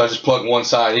 So I just plug one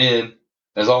side in.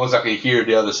 As long as I can hear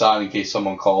the other side in case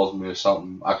someone calls me or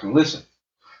something, I can listen.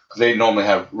 Because they normally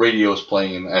have radios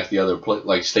playing at the other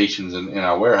stations in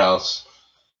our warehouse,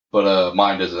 but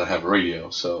mine doesn't have a radio.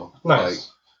 So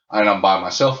nice. And I'm by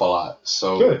myself a lot,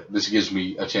 so good. This gives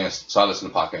me a chance. So I listen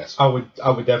to podcasts. I would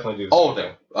definitely do this all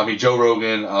day. I mean, Joe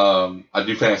Rogan. I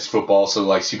do fantasy football, so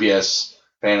like CBS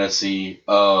fantasy,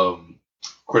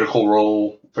 Critical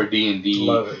Role for D&D,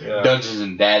 love it, yeah. Dungeons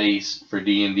and Daddies for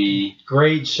D&D.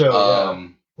 Great show.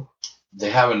 They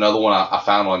have another one I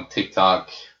found on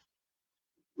TikTok.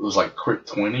 It was like Crit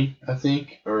 20, I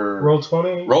think, or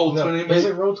Roll20. Roll20. Is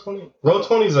it Roll20?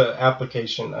 Roll20 is an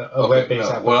application, a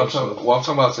web-based application. What I'm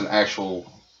talking about is an actual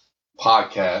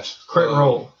podcast. Crit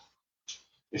Roll.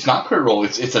 It's not Crit Roll.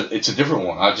 It's a different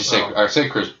one. I say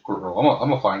Crit Roll. I'm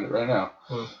gonna find it right now.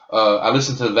 I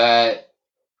listened to that.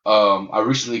 I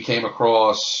recently came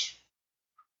across.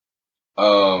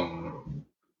 There's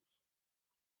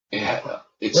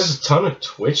a ton of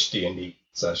Twitch D&D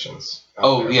sessions.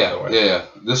 Oh yeah.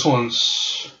 This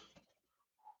one's.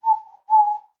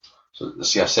 So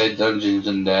let's see. I said Dungeons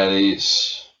and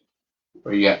Daddies.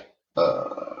 Where you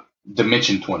got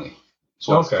Dimension 20. That's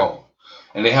what it's called.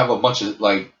 And they have a bunch of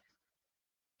like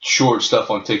short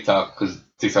stuff on TikTok because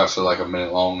TikToks are like a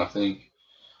minute long, I think.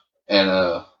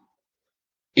 And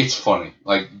it's funny.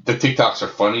 Like the TikToks are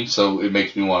funny, so it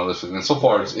makes me want to listen. And so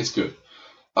far, it's good.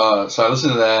 So I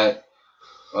listened to that.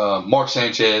 Mark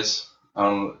Sanchez. I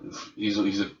don't know.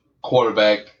 He's a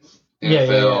quarterback.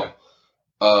 NFL.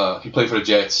 He played for the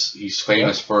Jets. He's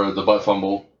famous for the butt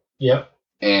fumble. Yep.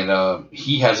 And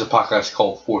he has a podcast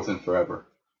called Fourth and Forever.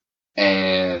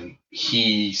 And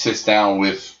he sits down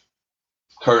with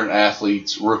current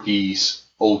athletes, rookies,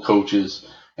 old coaches,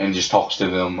 and just talks to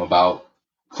them about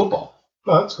football.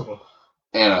 Oh, that's cool.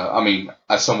 And I mean,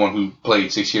 as someone who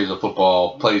played 6 years of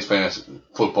football, plays fantasy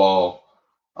football,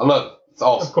 I love it. It's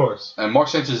awesome. Of course. And Mark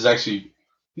Sanchez is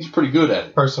he's pretty good at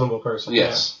it. Personable person.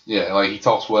 Yes. Yeah, like he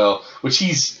talks well, which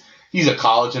he's a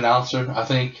college announcer, I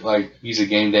think. Like he's a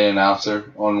game day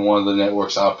announcer on one of the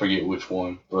networks. I forget which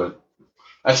one, but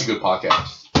that's a good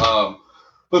podcast. But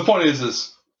the point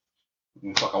is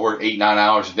I work 8-9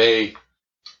 hours a day.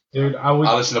 Dude, I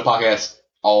listen to podcasts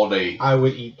all day. I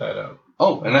would eat that up.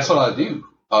 Oh, and that's what I do.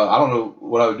 I don't know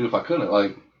what I would do if I couldn't.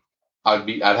 Like,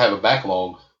 I'd have a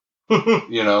backlog.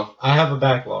 I have a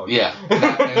backlog. Yeah.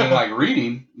 And then like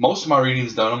reading, most of my reading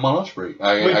is done on my lunch break.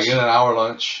 I get an hour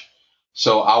lunch,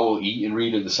 so I will eat and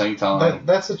read at the same time.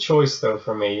 That's a choice though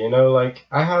for me. Like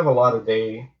I have a lot of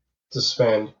day to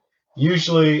spend.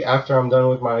 Usually after I'm done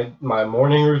with my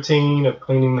morning routine of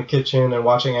cleaning the kitchen and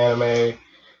watching anime,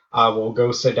 I will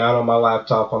go sit down on my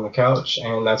laptop on the couch,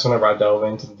 and that's whenever I delve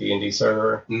into the D&D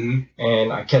server,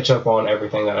 and I catch up on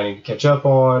everything that I need to catch up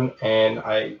on, and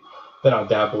then I'll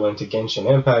dabble into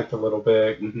Genshin Impact a little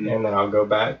bit, and then I'll go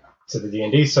back to the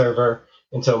D&D server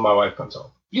until my wife comes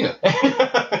home. Yeah.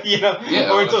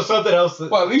 Or until something else.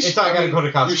 Well, at least I gotta go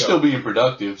to Costco. You're still being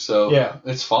productive, so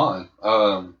it's fine.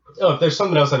 If there's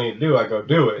something else I need to do, I go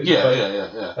do it.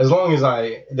 Yeah. As long as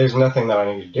there's nothing that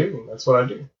I need to do, that's what I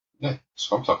do. Yeah, that's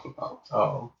what I'm talking about.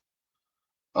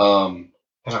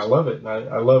 And I love it.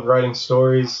 I love writing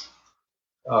stories.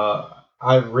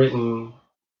 I've written.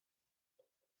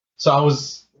 So I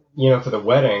was, for the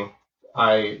wedding,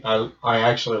 I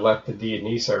actually left the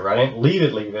D&D server. I didn't leave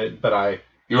it, but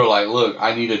You were like, look,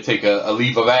 I need to take a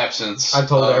leave of absence. I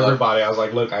told everybody, I was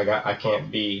like, look, I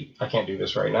can't do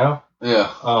this right now.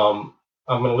 Yeah. I'm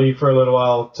gonna leave for a little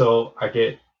while till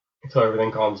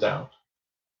everything calms down.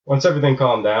 Once everything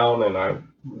calmed down and I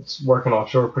was working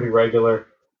offshore pretty regular,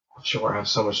 offshore I have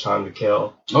so much time to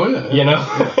kill. Oh yeah.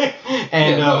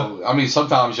 And no, I mean,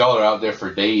 sometimes y'all are out there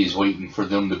for days waiting for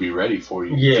them to be ready for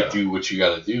you to do what you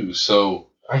got to do. So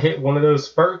I hit one of those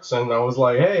spurts, and I was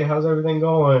like, "Hey, how's everything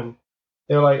going?"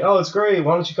 They're like, "Oh, it's great.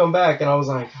 Why don't you come back?" And I was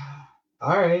like,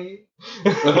 "All right."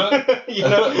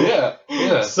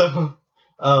 Yeah. So,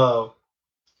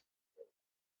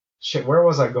 shit, where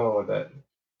was I going with that?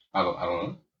 I don't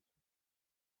know.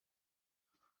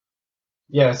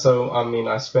 Yeah, so I mean,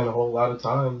 I spent a whole lot of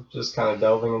time just kind of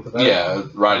delving into that. Yeah,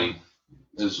 writing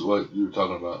is what you were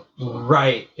talking about. So.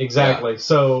 Right, exactly. Yeah.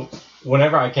 So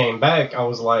whenever I came back, I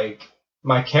was like,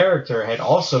 my character had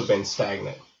also been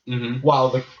stagnant. Mm-hmm. While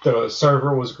the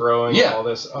server was growing and all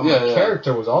this, my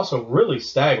character was also really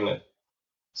stagnant.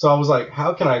 So I was like,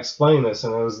 how can I explain this?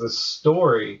 And it was this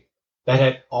story that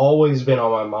had always been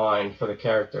on my mind for the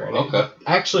character. And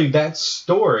actually, that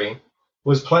story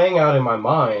was playing out in my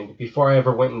mind before I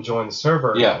ever went and joined the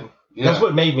server again. Yeah. That's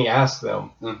what made me ask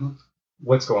them,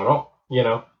 what's going on, you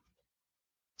know?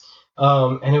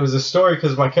 And it was a story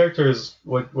because my character is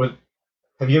what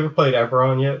have you ever played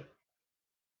Eberron yet?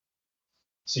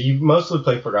 So you mostly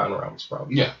play Forgotten Realms,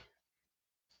 probably. Yeah.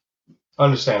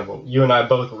 Understandable. You and I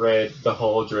both read the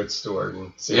whole Dritz-Stewart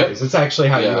series. Yep. It's actually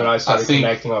how you and I started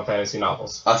connecting on fantasy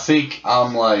novels. I think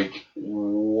I'm like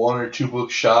 1 or 2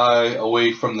 books shy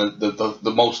away from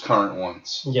the most current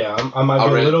ones. Yeah, I might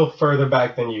be a little further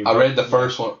back than you. I read the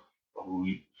first one.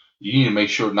 You need to make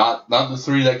sure not the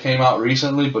 3 that came out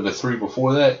recently, but the 3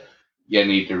 before that. You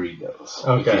need to read those.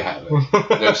 Okay. If you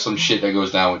haven't. There's some shit that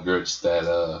goes down with Dritz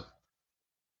that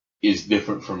is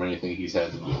different from anything he's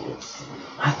had to do with.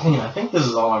 I think this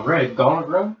is all I've read. Gauntlet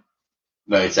Run?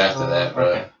 No, it's after that, bro.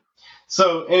 Okay.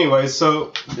 So, anyway,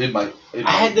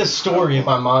 I had this story in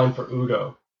my mind for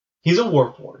Udo. He's a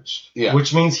Warforged,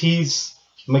 which means he's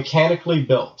mechanically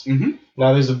built. Mm-hmm.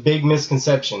 Now, there's a big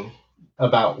misconception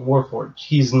about Warforged.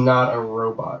 He's not a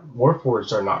robot.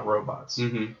 Warforged are not robots.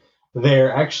 Mm-hmm.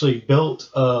 They're actually built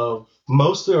of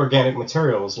mostly organic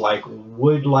materials, like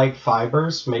wood-like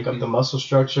fibers make up the muscle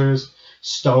structures.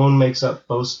 Stone makes up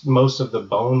most of the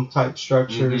bone-type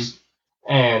structures.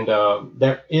 And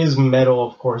there is metal,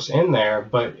 of course, in there,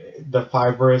 but the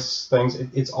fibrous things,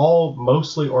 it's all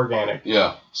mostly organic.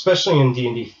 Yeah. Especially in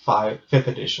D&D 5th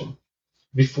edition.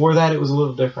 Before that, it was a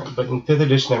little different, but in 5th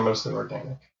edition, they're mostly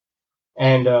organic.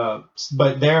 And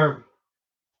but they're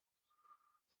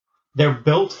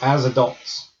built as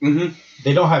adults. Mm-hmm.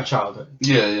 They don't have childhood.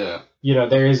 Yeah. You know,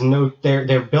 there is no.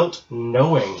 They're built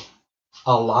knowing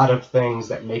a lot of things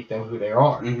that make them who they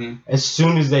are. Mm-hmm. As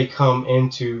soon as they come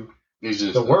into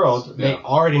the world, they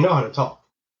already know how to talk.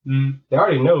 Mm-hmm. They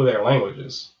already know their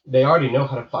languages. They already know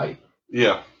how to fight.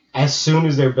 Yeah. As soon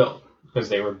as they're built, because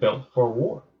they were built for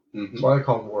war. Mm-hmm. That's why they're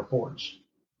called Warforged.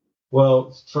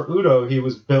 Well, for Udo, he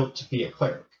was built to be a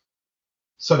cleric.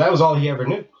 So that was all he ever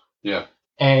knew. Yeah.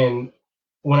 And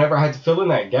whenever I had to fill in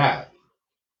that gap,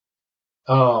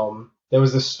 there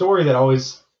was this story that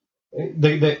always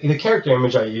the character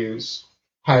image I use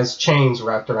has chains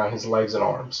wrapped around his legs and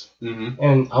arms,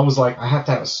 and I was like, I have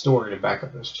to have a story to back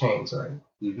up those chains, right?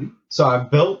 Mm-hmm. So I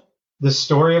built the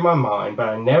story in my mind, but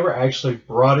I never actually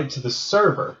brought it to the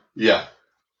server. Yeah.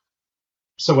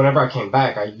 So whenever I came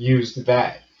back, I used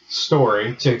that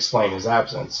story to explain his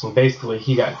absence, and basically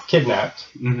he got kidnapped.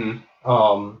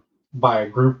 Mm-hmm. By a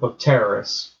group of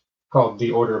terrorists called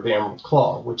the Order of the Emerald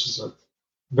Claw, which is a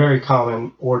very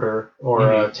common order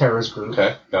or a terrorist group.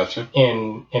 Okay, gotcha.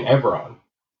 In Eberron.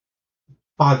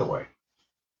 By the way,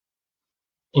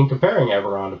 in comparing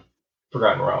Eberron to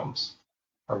Forgotten Realms,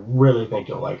 I really think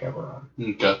you'll like Eberron.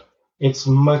 Okay. It's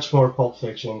much more Pulp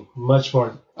Fiction, much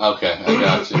more... Okay, I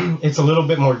gotcha. It's a little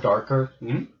bit more darker.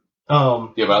 Mm-hmm.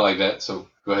 Yeah, but I like that, so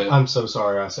go ahead. I'm so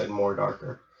sorry I said more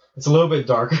darker. It's a little bit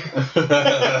darker.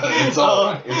 It's all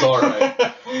right. It's all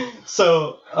right.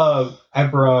 So,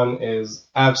 Eberron is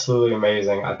absolutely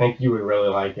amazing. I think you would really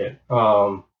like it.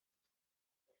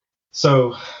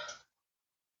 So,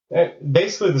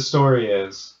 basically the story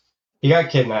is he got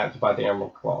kidnapped by the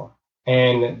Emerald Claw.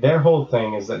 And their whole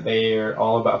thing is that they are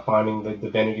all about finding the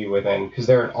divinity within, because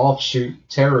they're an offshoot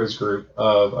terrorist group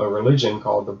of a religion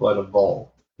called the Blood of Vol.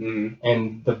 Mm-hmm.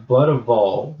 And the Blood of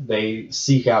Vol, they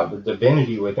seek out the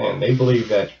divinity within. They believe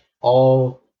that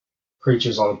all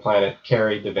creatures on the planet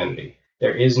carry divinity.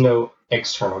 There is no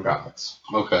external gods.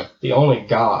 Okay. The only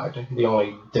God, the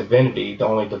only divinity, the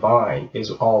only divine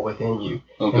is all within you.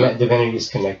 Okay. And that divinity is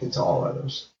connected to all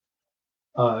others.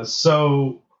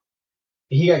 So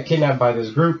he got kidnapped by this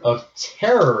group of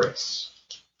terrorists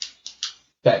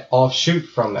that offshoot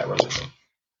from that religion.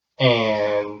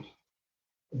 And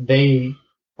they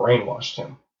brainwashed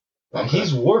him. Now,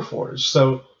 he's Warforged,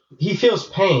 so he feels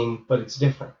pain, but it's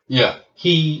different. Yeah.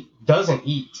 He doesn't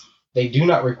eat. They do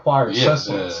not require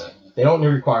sustenance. They don't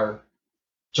require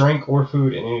drink or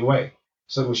food in any way.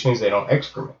 So, which means they don't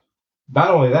excrement. Not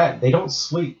only that, they don't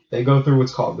sleep. They go through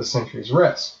what's called the sentry's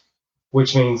rest,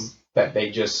 which means that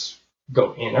they just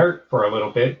go inert for a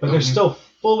little bit, but they're still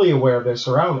fully aware of their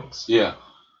surroundings. Yeah.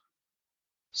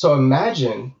 So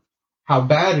imagine how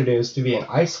bad it is to be in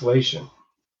isolation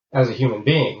as a human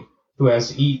being who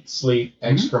has to eat, sleep,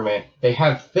 excrement. They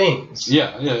have things.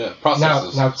 Yeah.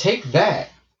 Processes. Now take that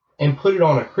and put it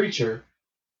on a creature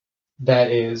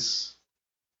that is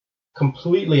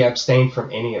completely abstained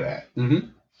from any of that. Mm-hmm.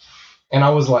 And I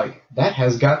was like, that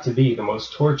has got to be the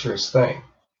most torturous thing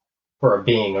for a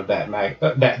being of that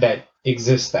that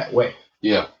exists that way.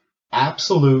 Yeah.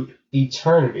 Absolute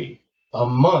eternity. A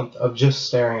month of just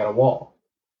staring at a wall.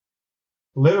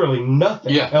 Literally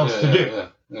nothing else to do.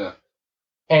 Yeah.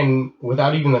 And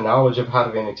without even the knowledge of how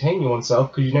to entertain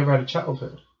oneself, because you never had a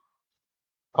childhood.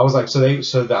 I was like, so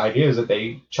the idea is that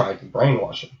they tried to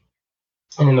brainwash him.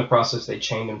 And in the process, they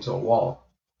chained him to a wall.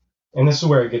 And this is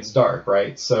where it gets dark,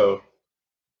 right? So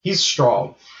he's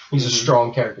strong. He's a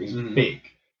strong character. He's big.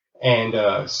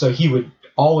 And so he would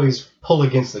always pull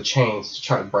against the chains to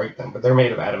try to break them. But they're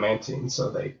made of adamantine,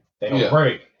 so they don't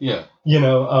break. Yeah.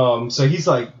 So he's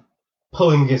like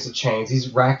pulling against the chains. He's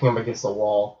racking them against the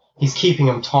wall. He's keeping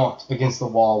him taut against the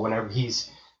wall whenever he's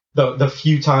the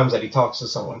few times that he talks to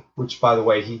someone. Which, by the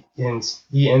way, he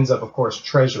ends up, of course,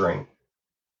 treasuring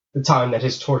the time that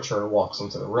his torturer walks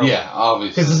into the room. Yeah,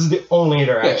 obviously. Because this is the only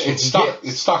interaction he gets.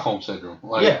 It's Stockholm syndrome.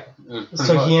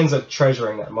 So he ends up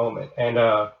treasuring that moment. And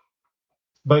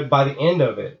but by the end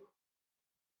of it,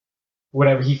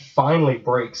 whenever he finally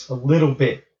breaks a little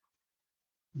bit,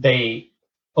 they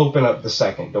open up the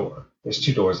second door. There's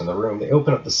 2 doors in the room. They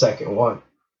open up the second one,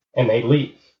 and they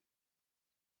leave.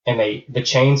 And the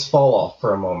chains fall off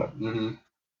for a moment. Mm-hmm.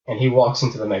 And he walks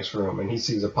into the next room, and he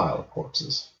sees a pile of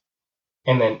corpses.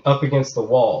 And then up against the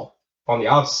wall, on the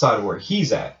opposite side of where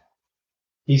he's at,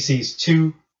 he sees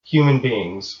 2 human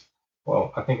beings.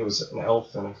 Well, I think it was an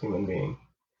elf and a human being.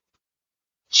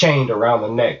 Chained around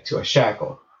the neck to a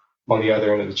shackle on the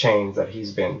other end of the chains that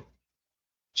he's been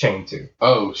chained to.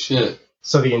 Oh, shit.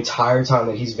 So the entire time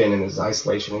that he's been in his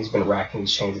isolation, he's been racking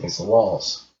these chains against the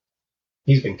walls.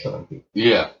 He's been killing people.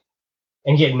 Yeah.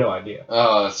 And he had no idea.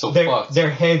 Oh, that's so fucked. Their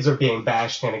heads are being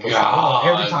bashed in against the wall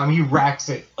every time he racks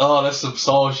it. Oh, that's some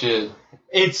Saw shit.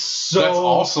 It's so that's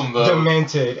awesome, though.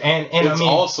 Demented. And it's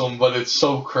awesome, but it's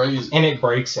so crazy. And it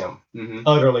breaks him.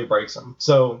 Utterly breaks him.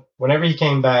 So whenever he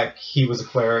came back, he was a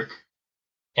cleric.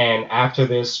 And after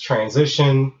this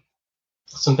transition,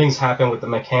 some things happened with the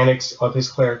mechanics of his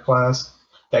cleric class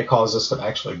that caused us to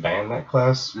actually ban that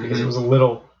class. Because it was a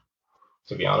little,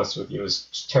 to be honest with you, it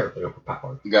was terribly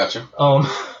overpowered. Gotcha.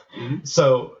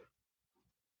 So,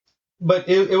 but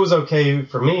it was okay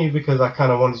for me because I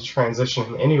kind of wanted to transition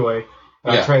him anyway.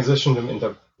 And I transitioned him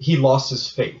into, he lost his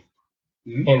faith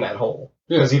in that hole.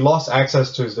 Because he lost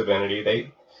access to his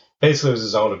divinity. Basically, it was a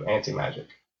zone of anti-magic.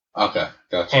 Okay,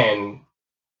 gotcha. And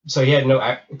so he had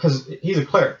no, because he's a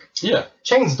cleric. Yeah.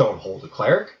 Chains don't hold a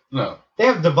cleric. No. They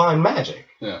have divine magic.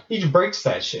 Yeah. He just breaks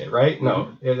that shit, right?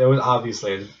 No, there was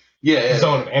obviously a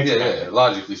zone of anti-magic. Yeah,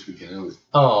 logically speaking, it was.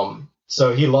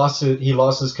 So he lost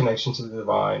his connection to the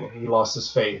divine. He lost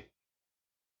his faith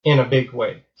in a big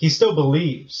way. He still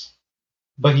believes,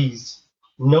 but he's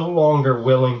no longer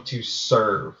willing to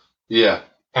serve. Yeah.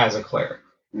 As a cleric,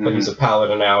 but he's a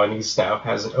paladin now, and he now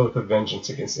has an oath of vengeance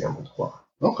against the Emerald Claw.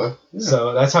 Okay. Yeah.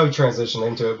 So that's how he transitioned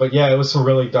into it. But yeah, it was some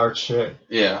really dark shit.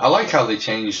 Yeah, I like how they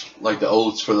changed like the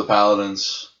oaths for the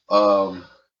paladins. In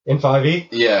 5e.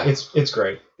 Yeah, it's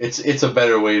great. It's a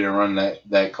better way to run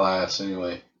that class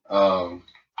anyway.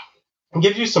 It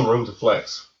gives you some room to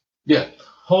flex. Yeah.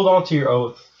 Hold on to your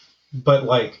oath, but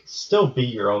like still be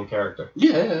your own character.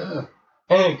 Yeah.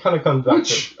 And it kind of comes back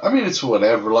to, I mean, it's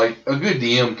whatever. Like a good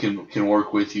DM can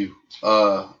work with you.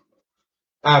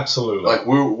 Absolutely. Like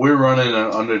we're running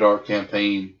an Underdark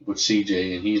campaign with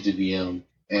CJ, and he's the DM.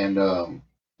 And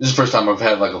this is the first time I've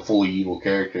had like a fully evil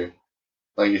character.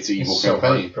 Like it's an evil it's campaign.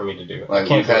 So hard for me to do. Like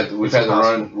we've had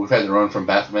to run from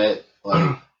Baphomet.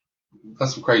 Like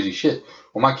that's some crazy shit.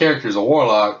 Well, my character's a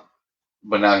warlock,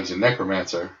 but now he's a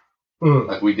necromancer.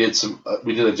 Like we did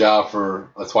a job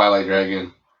for a Twilight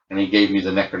Dragon. And he gave me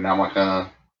the Necronomicon,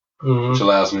 which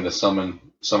allows me to summon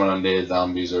undead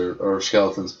zombies or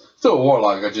skeletons. Still a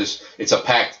warlock. It's a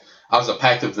pact. I was a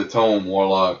Pact of the Tome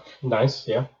warlock. Nice,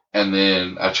 yeah. And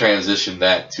then I transitioned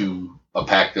that to a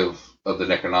Pact of the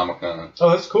Necronomicon. Oh,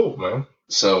 that's cool, man.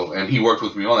 So, and he worked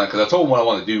with me on that because I told him what I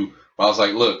wanted to do. But I was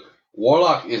like, look,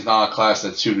 Warlock is not a class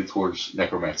that's suited towards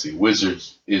necromancy.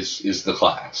 Wizards is the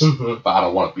class, Mm-hmm. but I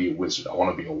don't want to be a wizard. I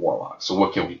want to be a warlock. So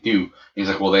what can we do? He's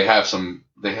like, well, they have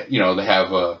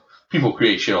people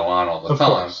create shit online all the Of time.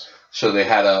 course. So they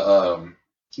had a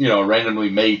randomly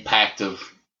made pact of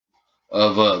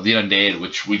the undead,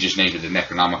 which we just named it the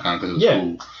Necronomicon because it was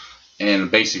cool. And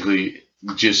basically,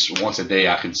 just once a day,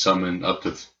 I can summon up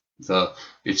to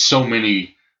it's so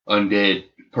many undead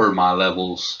per my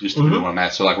levels, just depending on where I'm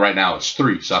at. So like right now it's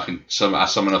 3, so I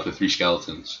summon up to 3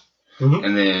 skeletons,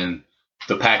 and then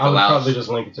the pack allows. I would probably just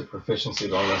link it to proficiency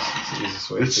bonus. It's the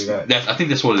easiest way to do that. I think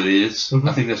that's what it is.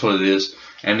 I think that's what it is,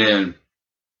 and then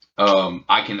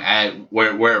I can add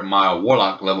where my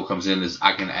warlock level comes in is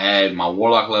I can add my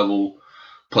warlock level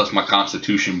plus my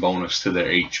constitution bonus to their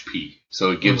HP,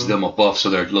 so it gives them a buff, so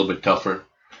they're a little bit tougher.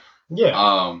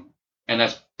 Yeah. And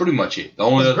that's pretty much it.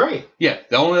 That's great. Yeah.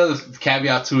 The only other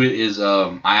caveat to it is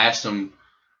I asked them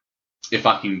if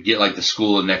I can get like the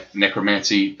School of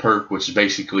Necromancy perk, which is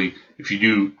basically if you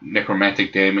do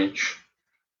necromantic damage,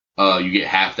 you get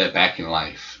half that back in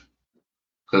life.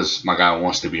 Because my guy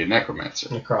wants to be a necromancer.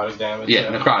 Necrotic damage.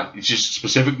 Yeah, necrotic. It's just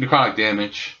specific necrotic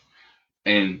damage,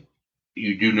 and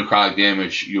you do necrotic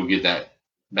damage, you'll get that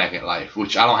back at life.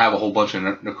 Which I don't have a whole bunch of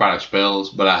necrotic spells,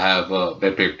 but I have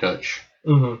Vampiric Touch.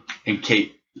 Mm-hmm. And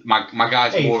Kate, my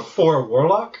guy's more for a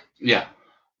warlock. Yeah,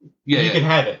 you can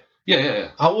have it. Yeah.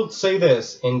 I would say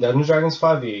this in Dungeons & Dragons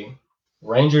 5e,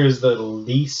 Ranger is the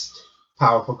least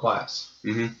powerful class.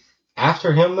 Mm-hmm.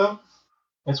 After him, though,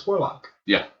 it's Warlock.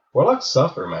 Yeah. Warlocks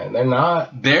suffer, man.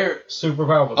 They're super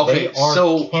powerful. Okay, they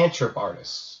are cantrip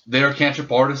artists. They're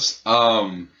cantrip artists.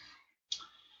 But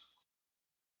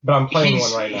I'm playing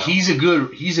one right now. He's a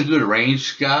good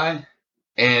ranged guy.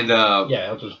 And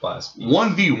Eldritch Blast.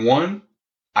 1v1,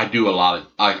 I do a lot of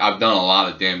I've done a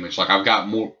lot of damage. Like I've got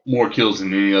more kills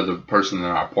than any other person in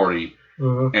our party,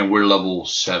 and we're level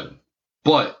 7.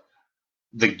 But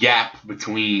the gap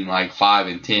between like 5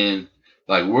 and 10,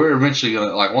 like we're eventually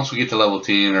gonna once we get to level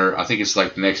 10, or I think it's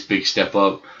like the next big step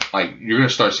up. Like you're gonna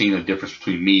start seeing a difference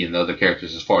between me and the other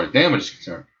characters as far as damage is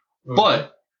concerned.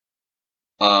 But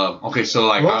okay, so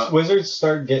like once wizards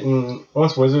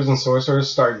and sorcerers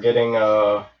start getting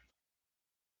I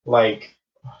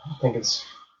think it's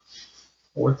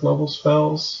 4th level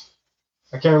spells.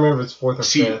 I can't remember if it's 4th or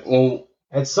 5th. Well,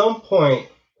 at some point,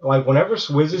 like whenever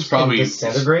wizards can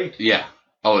disintegrate,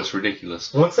 it's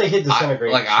ridiculous. Once they hit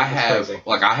disintegrate, I have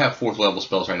 4th level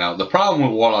spells right now. The problem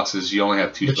with warlocks is you only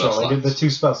have 2 spell slots. But you only get the 2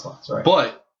 spell slots, right?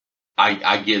 But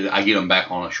I get them back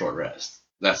on a short rest.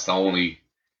 That's the only.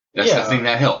 That's the thing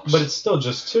that helps. But it's still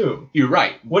just 2. You're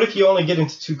right. What if you only get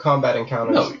into 2 combat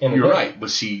encounters? No, you're right.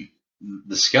 But see,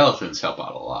 the skeletons help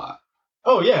out a lot.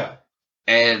 Oh yeah.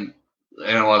 And what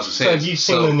I was saying. So have you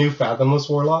seen the new Fathomless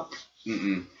Warlock?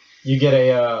 Mm-mm. You get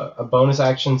a bonus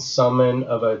action summon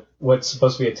of what's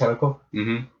supposed to be a tentacle.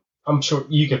 Mm-hmm. I'm sure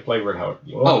you could flavor it however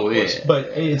you want. Oh yeah. But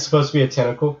it's supposed to be a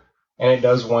tentacle. And it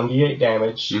does 1d8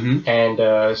 damage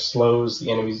and slows the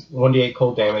enemies 1d8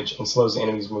 cold damage and slows the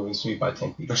enemy's moving speed by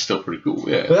 10 feet. That's still pretty cool,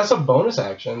 yeah. But that's a bonus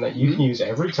action that you can use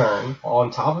every turn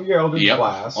on top of your Eldritch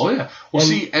Blast. Oh yeah.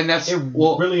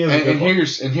 Well, really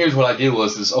is. Here's what I did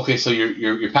was okay. So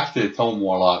you're packed to the Tome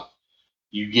Warlock.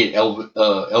 You get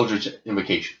Eldritch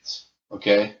Invocations.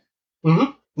 Okay.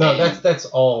 Mm-hmm. No, that's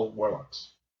all Warlocks.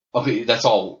 Okay, that's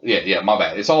all. Yeah, my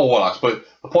bad. It's all warlocks, but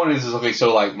the point is okay.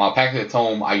 So like my pack of the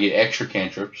tome, I get extra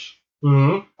cantrips.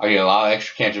 Mm-hmm. I get a lot of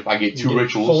extra cantrips. I get 2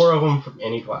 rituals. 4 of them from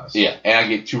any class. Yeah, and I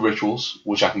get 2 rituals,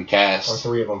 which I can cast. Or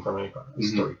 3 of them from any class.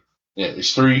 It's 3. Yeah,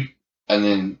 it's 3, and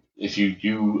then if you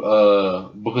do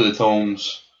Book of the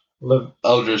Tomes,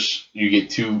 Eldritch, you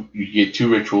get 2. You get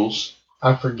 2 rituals.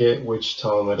 I forget which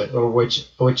tome it is, or which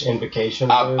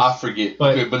invocation it is. I forget,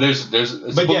 but there's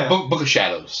Book of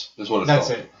Shadows is what it's called. That's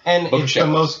it, and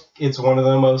it's one of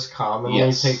the most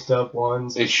commonly picked up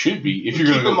ones. It should be if you're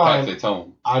going to go back to the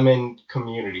tome. I'm in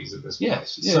communities at this point,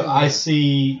 so I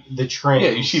see the trends.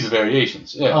 Yeah, you see the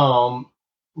variations. Yeah.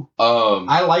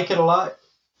 I like it a lot.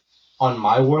 On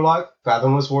my Warlock,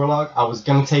 Fathomless Warlock, I was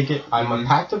gonna take it. I'm a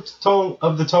pact of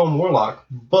the Tome Warlock,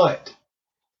 but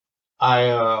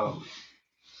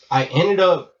I ended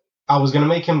up, I was going to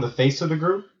make him the face of the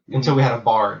group until we had a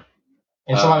bard.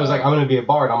 And somebody was like, I'm going to be a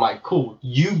bard. I'm like, cool,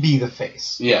 you be the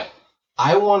face. Yeah.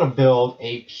 I want to build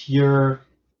a pure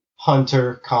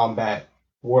hunter combat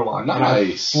warlock. Nice. And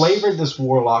I flavored this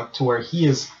warlock to where he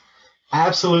is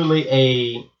absolutely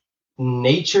a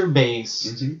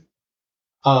nature-based,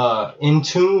 in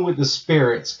tune with the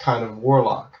spirits kind of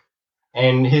warlock.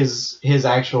 And his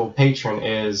actual patron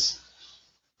is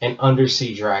an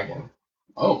undersea dragon.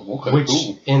 Oh, okay. Which,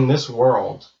 in this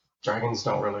world, Dragons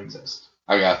don't really exist.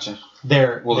 I gotcha.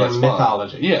 They're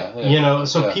mythology. Yeah. You know,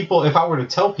 so people, if I were to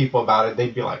tell people about it,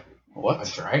 they'd be like, what?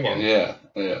 A dragon? Yeah.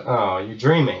 Oh, you're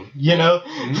dreaming, you know?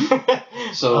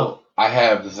 Mm-hmm. So I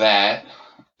have that,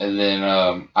 and then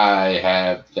I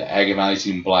have the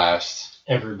Agonizing Blast.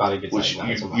 Everybody gets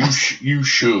Agonizing Blast. You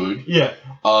should. Yeah.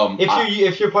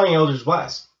 If you're playing Eldritch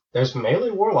Blast, there's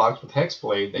melee warlocks with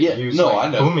Hexblade that use I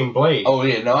know. booming blade. Oh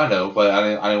yeah, no, I know, but I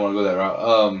didn't want to go that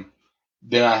route.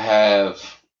 Then I have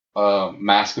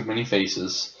Mask of Many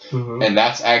Faces, and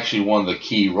that's actually one of the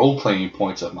key role playing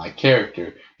points of my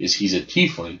character. Is he's a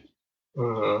tiefling,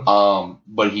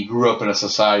 but he grew up in a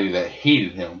society that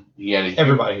hated him.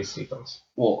 Everybody hates tieflings.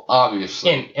 Well, obviously,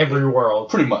 in every world,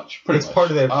 pretty much. It's part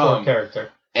of their core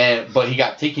character. But he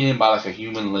got taken in by like a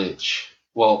human lich.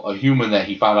 Well, a human that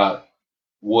he found out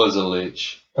was a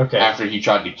lich. Okay. After he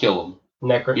tried to kill him.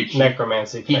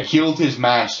 Necromancy. He killed his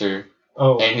master.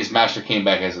 Oh. And his master came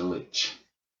back as a lich.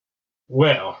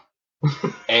 Well.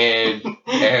 and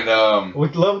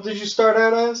what level did you start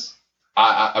out as?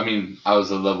 I mean, I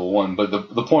was a level 1, but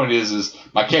the point is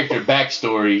my character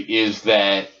backstory is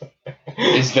that's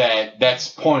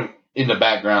point in the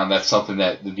background. That's something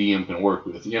that the DM can work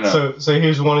with, you know. So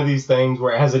here's one of these things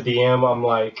where as a DM, I'm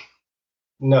like,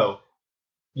 no,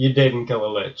 you didn't kill a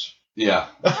lich. Yeah.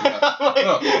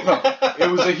 No.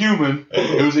 It was a human.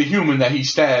 It was a human that he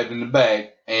stabbed in the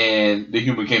back, and the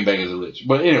human came back as a lich.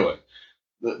 But anyway,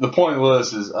 the point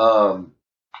was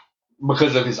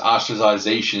because of his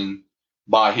ostracization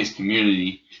by his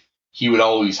community, he would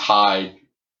always hide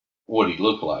what he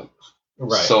looked like.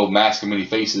 Right. So Mask of Many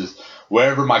Faces,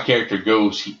 wherever my character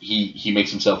goes, he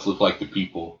makes himself look like the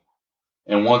people.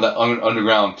 And one of the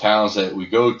underground towns that we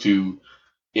go to,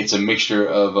 it's a mixture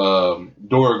of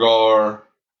Duergar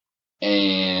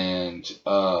and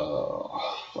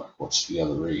what's the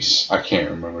other race? I can't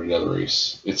remember the other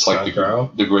race. It's like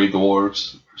the Grey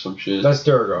Dwarves or some shit. That's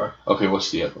Duergar. Okay,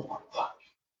 what's the other one? Fuck.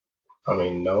 I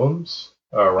mean gnomes?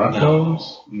 Rock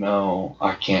gnomes? No,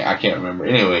 I can't remember.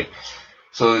 Anyway,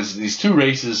 so there's these two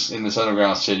races in this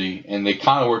underground city, and they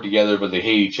kind of work together, but they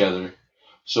hate each other.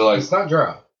 So like, it's not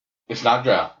Drow. It's not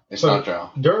Drow. It's not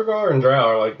Drow. Duergar and Drow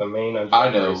are like the main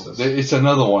races. It's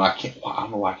another one. I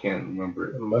don't know why I can't remember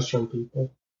it. The mushroom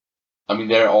people. I mean,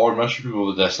 there are mushroom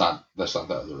people, but that's not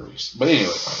the other race. But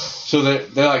anyway, so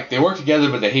they work together,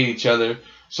 but they hate each other.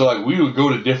 So like we would go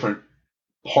to different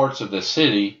parts of the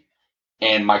city,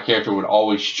 and my character would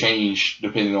always change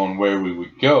depending on where we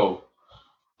would go.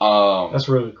 That's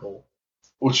really cool.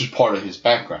 Which is part of his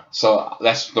background. So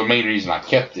that's the main reason I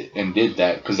kept it and did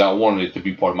that, because I wanted it to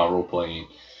be part of my role playing.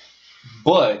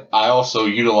 But I also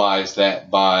utilized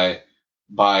that by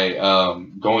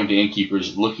going to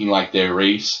innkeepers, looking like their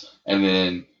race, and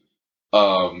then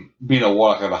being a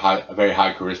warlock, I have a very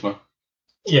high charisma.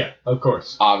 Yeah, of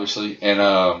course. Obviously. And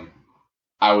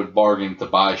I would bargain to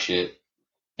buy shit.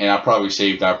 And I probably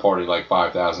saved our party like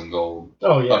 5,000 gold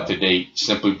up to date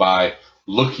simply by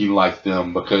looking like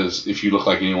them, because if you look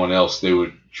like anyone else, they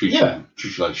would treat you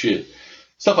like shit.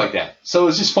 Stuff like that. So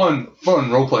it's just fun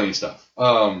role playing stuff.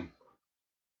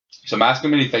 So Mask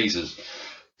of Many Faces.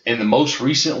 And the most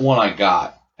recent one I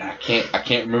got, and I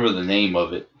can't remember the name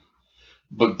of it,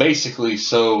 but basically,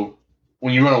 so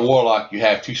when you run a warlock, you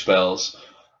have 2 spells.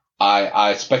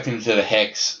 I spec into the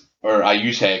Hex, or I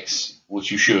use Hex,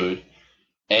 which you should.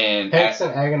 And Hex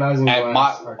and Agonizing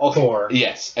Blast are core.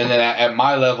 Yes, and then at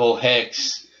my level,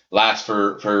 Hex lasts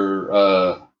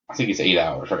for I think it's 8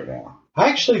 hours right now. I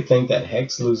actually think that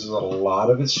Hex loses a lot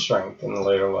of its strength in the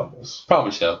later levels.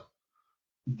 Probably so.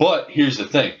 But here's the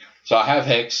thing. So I have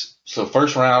Hex. So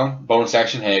first round, bonus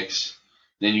action Hex.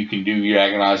 Then you can do your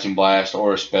Agonizing Blast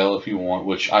or a spell if you want,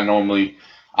 which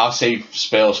I'll save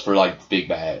spells for like the big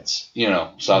bads. You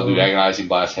know, so I'll do Agonizing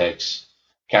Blast, Hex,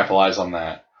 capitalize on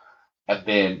that.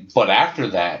 But after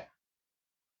that,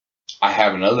 I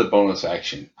have another bonus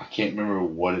action. I can't remember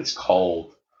what it's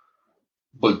called.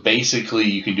 But basically,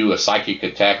 you can do a psychic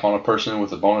attack on a person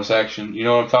with a bonus action. You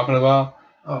know what I'm talking about?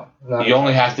 Oh, you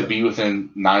only have to be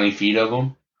within 90 feet of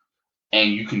them.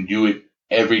 And you can do it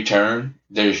every turn.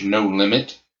 There's no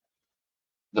limit.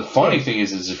 The funny thing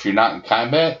is if you're not in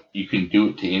combat, you can do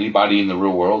it to anybody in the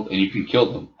real world, and you can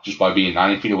kill them just by being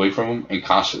 90 feet away from them and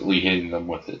constantly hitting them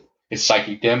with it. It's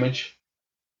psychic damage.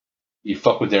 You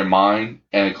fuck with their mind,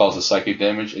 and it causes psychic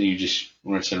damage, and you just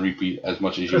rinse and repeat as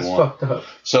much as you want. Fucked up.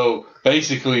 So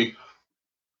basically,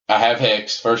 I have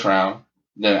Hex first round,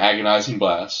 then Agonizing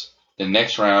Blast. Then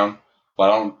next round,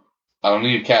 but I don't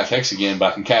need to cast Hex again,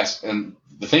 but I can cast. And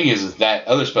the thing is that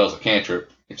other spell is a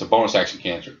cantrip. It's a bonus action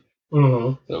cantrip.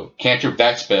 Mm-hmm. So cantrip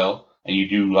that spell, and you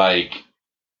do like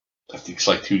I think it's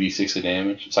like 2d6 of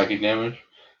damage, psychic damage.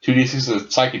 2d6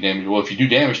 of psychic damage. Well, if you do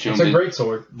damage to him, it's a great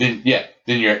sword. Then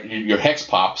your hex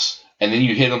pops, and then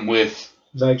you hit him with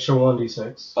the extra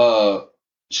 1d6.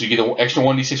 So you get an extra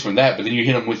 1d6 from that, but then you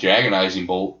hit him with your agonizing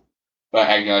bolt,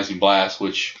 agonizing blast,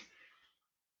 which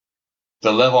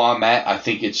the level I'm at, I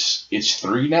think it's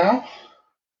 3 now.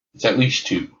 It's at least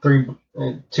 2.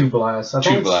 2 blasts. I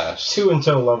think 2 blasts. 2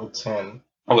 until level 10.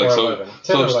 Okay, so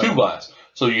it's 2 blasts.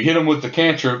 So you hit him with the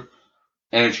cantrip,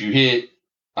 and if you hit,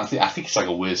 I think it's like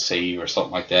a whiz save or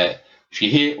something like that. If you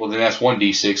hit, well, then that's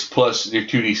 1d6 plus your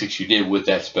 2d6 you did with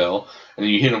that spell. And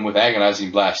then you hit him with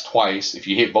Agonizing Blast twice. If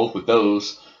you hit both with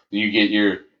those, then you get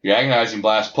your Agonizing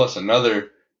Blast plus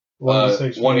another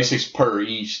 1d6 per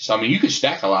each. So, I mean, you could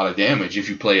stack a lot of damage if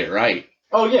you play it right.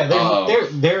 Oh, yeah.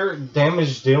 They're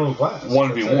damage dealing blasts.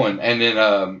 1v1. And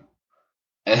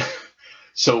then,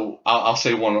 so I'll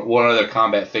say one other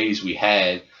combat phase we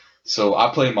had. So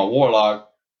I played my Warlock.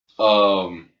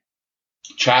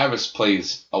 Travis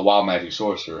plays a Wild Magic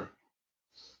Sorcerer.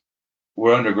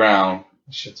 We're underground.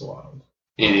 Shit's wild.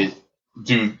 It is,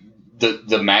 dude.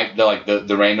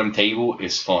 The random table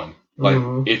is fun.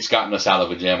 Like it's gotten us out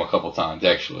of a jam a couple times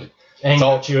actually. And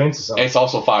got you into something. It's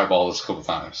also fireballed us a couple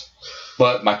times.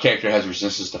 But my character has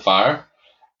resistance to fire,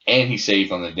 and he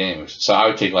saved on the damage. So I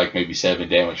would take like maybe 7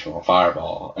 damage from a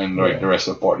fireball, and the rest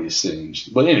of the party is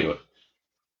singed. But anyway.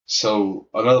 So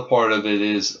another part of it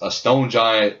is a stone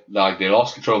giant. Like they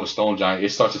lost control of a stone giant. It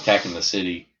starts attacking the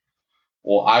city.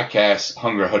 Well, I cast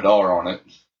Hunger Hadar on it,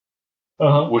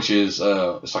 which is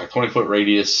it's like a 20-foot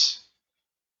radius,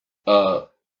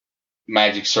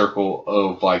 magic circle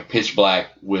of like pitch black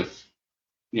with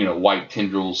white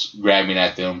tendrils grabbing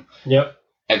at them. Yep.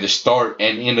 At the start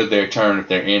and end of their turn, if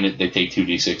they're in it, they take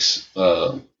 2d6.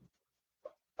 I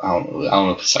don't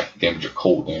know if it's psychic damage or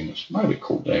cold damage. It might be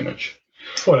cold damage.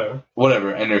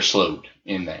 Whatever, and they're slowed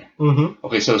in there. Mm-hmm.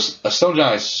 Okay, so a stone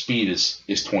giant's speed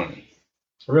is 20.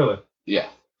 Really? Yeah,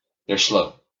 they're slow.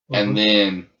 Mm-hmm. And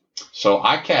then, so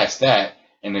I cast that,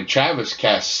 and then Travis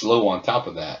cast slow on top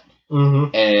of that.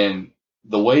 Mm-hmm. And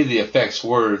the way the effects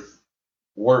work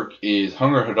is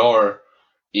Hunger Hadar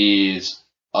is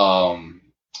an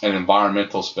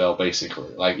environmental spell,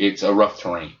 basically. Like, it's a rough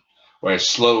terrain, whereas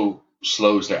slow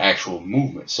slows their actual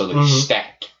movement, so they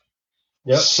stack.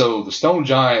 Yep. So the stone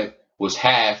giant was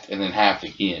halved and then halved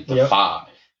again to 5.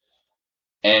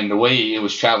 And the way it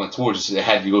was traveling towards us, it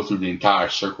had to go through the entire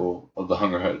circle of the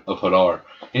Hunger of Hadar.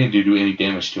 It didn't do any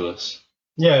damage to us.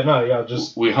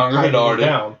 Just we Hunger Hadared it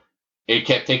down. It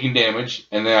kept taking damage,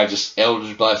 and then I just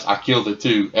Eldritch Blast. I killed it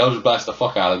too. Eldritch Blast the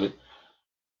fuck out of it.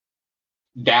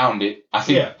 Downed it. I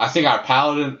think our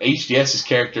Paladin, HDS's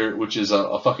character, which is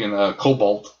a fucking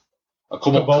Cobalt. A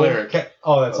Cobalt Cleric. That's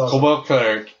awesome. Cobalt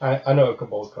Cleric. I know a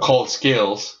Cobalt Cleric. Called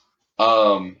Scales.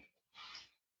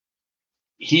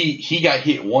 He got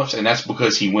hit once, and that's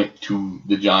because he went to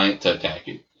the giant to attack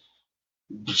it.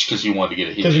 Just because he wanted to get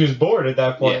a hit. Because he was bored at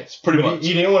that point. Yes, pretty much.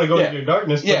 He didn't want to go into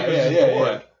darkness.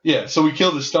 Yeah. So we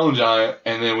killed the stone giant,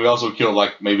 and then we also killed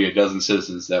like maybe a dozen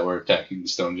citizens that were attacking the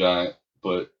stone giant.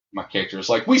 But my character was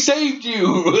like, "We saved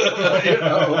you!"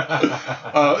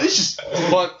 It's just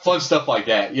fun stuff like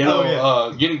that.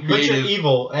 Getting creative. But you're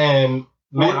evil, and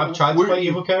I've tried to play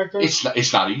evil characters.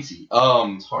 It's not easy.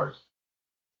 It's hard.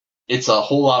 It's a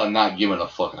whole lot of not giving a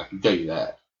fuck. I can tell you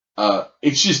that.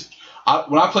 It's just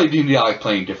when I play D&D, I like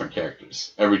playing different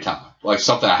characters every time, like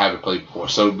something I haven't played before.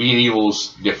 So being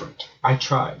evil's different. I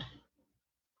tried.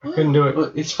 I couldn't do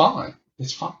it. It's fine.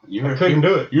 It's fine. I couldn't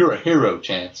do it. You're a hero,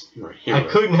 Chance. You're a hero. I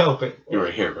couldn't help it. You're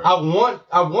a hero.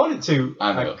 I wanted to.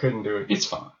 I couldn't do it. It's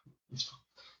fine.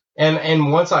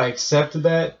 And once I accepted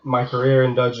that, my career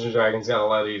in Dungeons and Dragons got a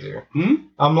lot easier.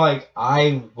 I'm like,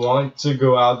 I want to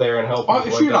go out there and help.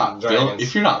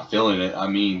 If you're not feeling it, I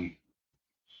mean,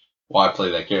 why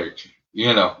play that character?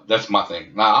 That's my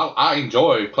thing. Now, I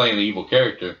enjoy playing an evil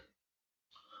character,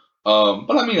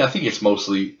 but I mean, I think it's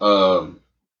mostly.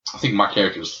 I think my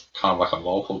character is kind of like a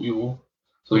lawful evil,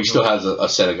 so he still has a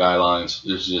set of guidelines.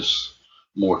 There's just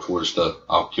more towards the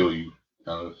 "I'll kill you"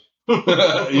 kind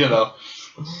of,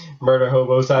 Murder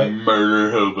hobo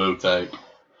type.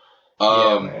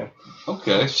 Man.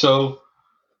 Okay, so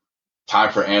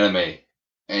time for anime,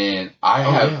 and I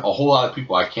have a whole lot of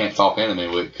people I can't talk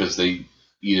anime with because they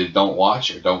either don't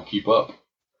watch or don't keep up.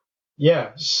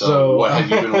 Yeah. So what have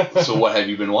you been? What have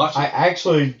you been watching? I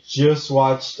actually just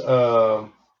watched.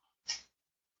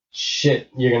 Shit,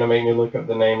 you're gonna make me look up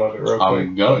the name of it real quick.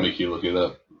 I'm gonna make you look it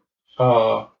up.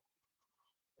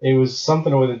 It was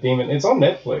something with a demon. It's on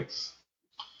Netflix.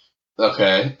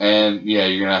 Okay, and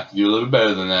you're gonna have to do a little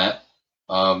better than that.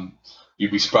 You'd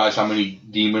be surprised how many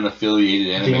demon affiliated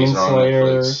animes Demon are on Slayer.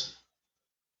 Netflix.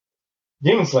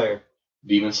 Demon Slayer.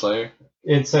 Demon Slayer.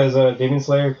 It says Demon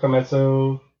Slayer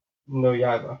Kimetsu no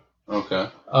Yaiba. Okay.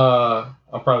 I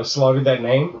probably slaughtered that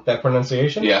name, that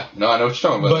pronunciation. Yeah. No, I know what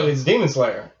you're talking about. But it's Demon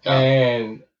Slayer. Yeah.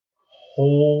 And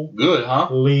good, huh?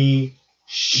 holy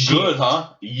shit. Good, huh?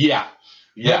 Yeah.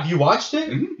 Yeah. Have you watched it?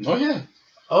 Mm-hmm. Oh yeah.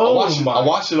 Oh I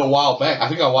watched it a while back. I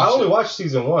think I watched. I only watched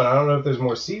season 1. I don't know if there's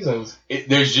more seasons.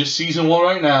 There's just season 1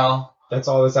 right now. That's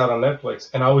all that's out on Netflix,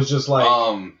 and I was just like,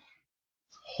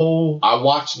 holy I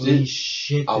watched it.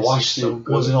 Shit! I watched it. So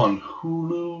good. Was it on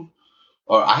Hulu?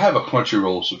 Or I have a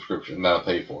Crunchyroll subscription that I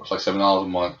pay for. It's like $7 a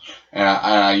month, and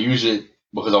I use it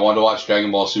because I wanted to watch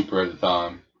Dragon Ball Super at the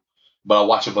time. But I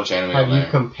watch a bunch of anime. Have on you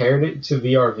there. compared it to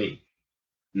VRV?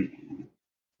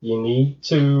 You need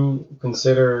to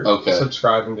consider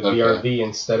subscribing to VRV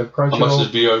instead of Crunchyroll. How much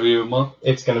is VRV a month?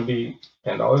 It's going to be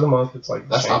 $10 a month. It's like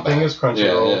the That's same thing as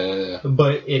Crunchyroll. Yeah.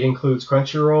 But it includes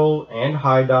Crunchyroll and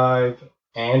High Dive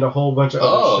and a whole bunch of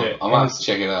other shit. I'm going to have to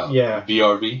check it out. Yeah.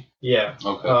 VRV? Yeah.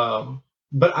 Okay.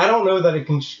 But I don't know that it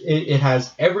can. It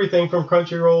has everything from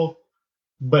Crunchyroll,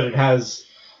 but it has.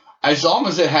 As long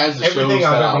as it has the everything shows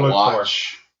I've that ever I looked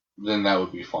watch, then that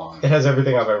would be fine. It has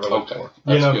everything I've ever looked for.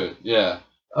 That's good. Yeah.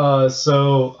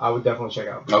 So I would definitely check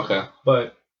out. Okay.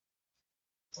 But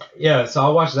yeah, so I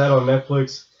watched that on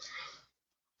Netflix.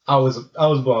 I was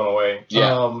blown away.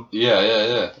 Yeah.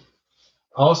 Yeah.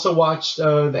 I also watched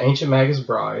The Ancient Magus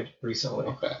Bride recently.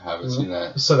 Okay, I haven't seen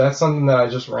that. So that's something that I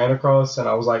just ran across, and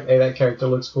I was like, hey, that character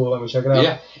looks cool. Let me check it out.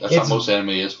 Yeah, that's how most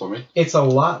anime is for me. It's a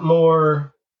lot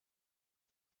more.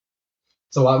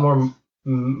 It's a lot more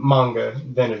manga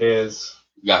than it is.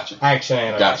 Gotcha. Action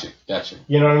anime. Gotcha.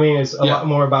 You know what I mean? It's a lot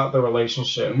more about the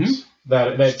relationships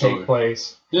that take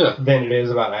place than it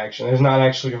is about action. There's not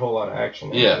actually a whole lot of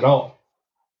action in it at all.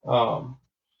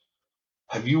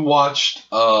 Have you watched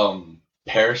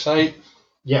Parasite?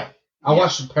 Yeah. I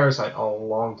watched Parasite a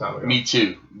long time ago. Me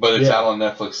too, but it's out on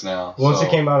Netflix now. Once it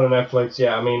came out on Netflix,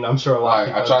 I mean, I'm sure a lot of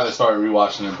people... I tried to start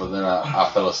rewatching it, but then I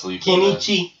fell asleep.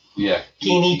 Kenichi. Yeah.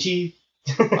 Kenichi.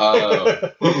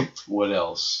 What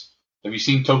else? Have you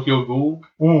seen Tokyo Ghoul?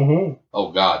 Mm-hmm.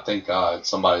 Oh, God. Thank God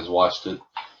somebody's watched it.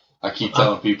 I keep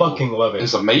telling people. I fucking love it.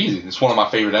 It's amazing. It's one of my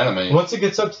favorite anime. Once it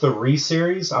gets up to the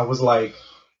re-series, I was like,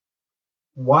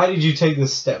 why did you take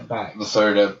this step back? The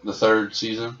third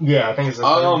season? Yeah, I think it's the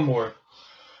third or fourth.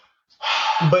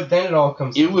 But then it all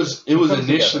comes It was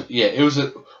initially... Yeah, it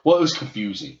was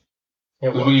confusing.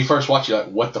 When you first watch it, you're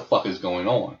like, what the fuck is going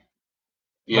on?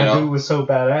 You know? Dude was so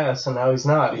badass, and now he's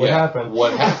not. What happened?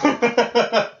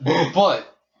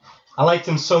 But I liked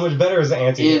him so much better as an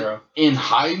anti-hero. In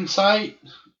hindsight,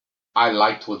 I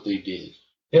liked what they did.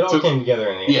 It all came together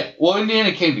in the end. Yeah, well, in the end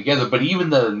it came together, but even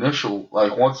the initial,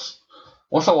 like, once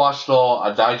I watched it all,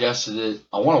 I digested it,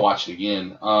 I want to watch it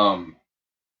again.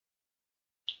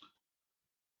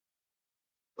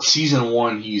 Season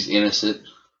 1, he's innocent.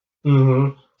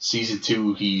 Mm-hmm. Season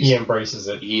 2, he embraces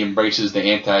it. He embraces the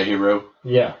anti-hero.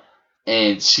 Yeah.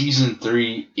 And Season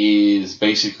 3 is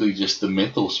basically just the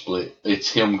mental split.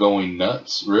 It's him going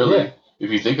nuts, really. Yeah.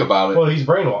 If you think about it. Well, he's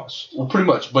brainwashed. Well, pretty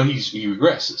much, but he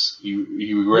regresses. He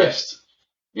regressed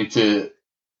into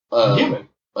a human.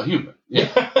 A human,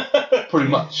 yeah, pretty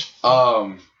much.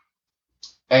 And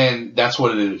that's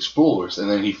what it explores, and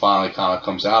then he finally kind of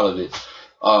comes out of it.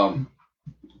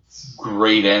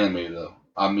 Great anime, though.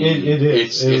 I mean, it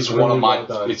is. It's really one of my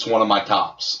one of my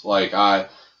tops. Like I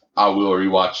will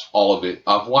rewatch all of it.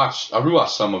 I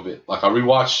rewatched some of it. Like I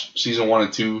rewatched season 1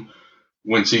 and 2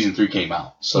 when season 3 came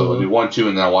out. So I did 1, 2,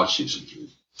 and then I watched season 3.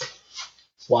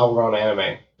 While we're on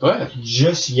anime, go ahead.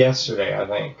 Just yesterday, I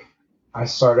think I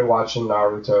started watching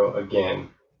Naruto again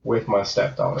with my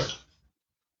stepdaughter,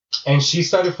 and she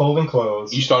started folding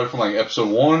clothes. You started from like episode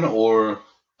 1 or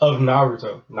of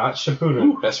Naruto, not Shippuden.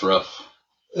 Ooh, that's rough.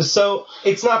 So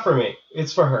it's not for me;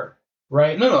 it's for her,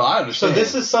 right? No, I understand. So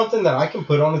this is something that I can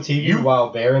put on the TV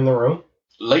while they're in the room.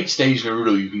 Late stage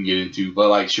Naruto you can get into, but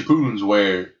like Shippuden's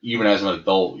where even as an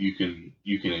adult you can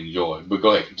enjoy. But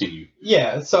go ahead, continue.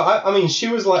 Yeah, so I mean,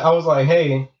 I was like,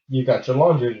 hey, you got your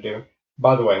laundry to do.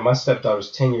 By the way, my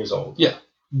stepdaughter's 10 years old. Yeah.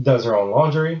 Does her own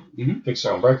laundry, fix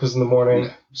her own breakfast in the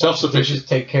morning, self-sufficient,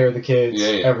 take care of the kids,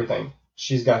 everything.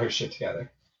 She's got her shit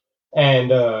together.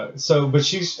 And I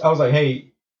was like, hey,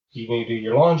 you need to do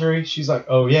your laundry? She's like,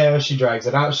 oh yeah. She drags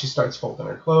it out. She starts folding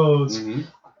her clothes. Mm-hmm.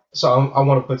 So I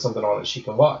want to put something on that she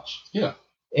can watch. Yeah.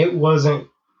 It wasn't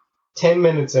 10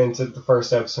 minutes into the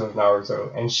first episode of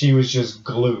Naruto, and she was just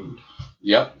glued.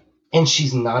 Yep. And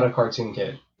she's not a cartoon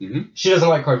kid. Mm-hmm. She doesn't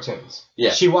like cartoons.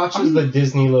 Yeah. She watches the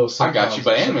Disney little sitcoms. I got you,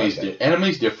 but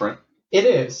anime's different. It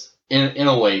is. in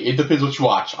a way, it depends what you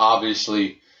watch.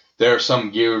 Obviously, there are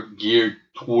some geared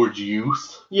towards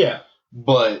youth. Yeah.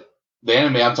 But the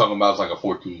anime I'm talking about is like a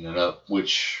 14 and up,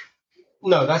 which...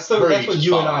 No, that's what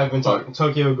you and I have been talking.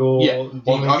 Tokyo Ghoul. Yeah.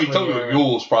 Well, I mean, Tokyo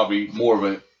Ghoul is probably more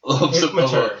of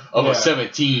a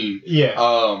 17.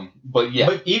 Yeah. But yeah.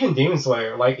 But even Demon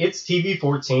Slayer, like it's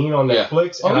TV-14 on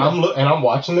Netflix, and I'm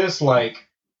watching this like,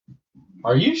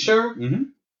 are you sure? Mm-hmm.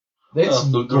 It's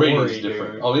the gory, rating is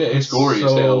different. dude. Oh yeah, it's gory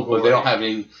as so hell, gory. but they don't have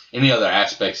any other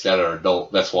aspects that are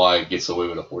adult. That's why it gets away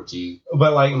with a 14.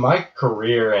 But like my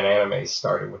career in anime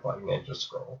started with like Ninja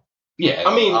Scroll. Yeah,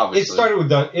 I mean, obviously.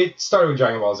 it started with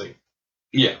Dragon Ball Z.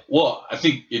 Yeah, well, I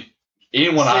think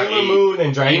anyone Sailor Moon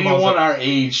and Dragon Ball Z. Anyone our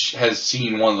age has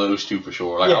seen one of those two for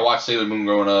sure. Like I watched Sailor Moon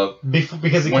growing up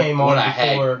because it came on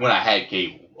before when I had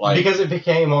cable. Like, because it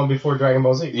became on before Dragon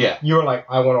Ball Z. Yeah. You were like,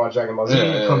 I want to watch Dragon Ball Z.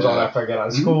 It comes on after I get out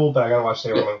of school, but I gotta watch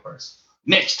Sailor Moon first.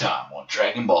 Next time on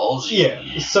Dragon Ball Z.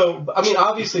 Yeah. So I mean,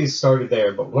 obviously it started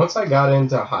there, but once I got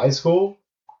into high school,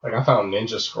 like I found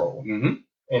Ninja Scroll. Mm-hmm.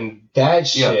 And that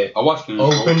shit I watched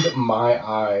opened my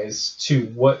eyes to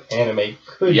what anime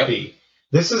could be.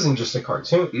 This isn't just a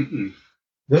cartoon. Mm-mm.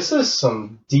 This is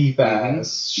some deep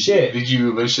ass shit. Did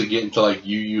you eventually get into like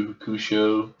Yu Yu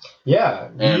Hakusho? Yeah,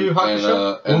 Yu Yu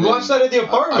Hakusho. We watched that at the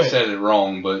apartment. I said it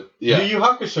wrong, but yeah. Yu Yu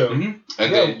Hakusho. Mm-hmm.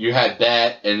 And then you had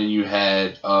that, and then you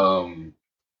had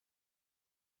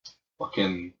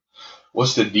fucking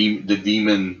what's the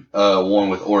demon one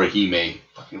with Orihime?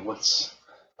 Fucking what's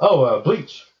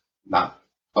Bleach. Not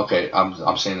okay.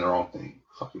 I'm saying the wrong thing.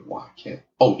 Fucking why I can't.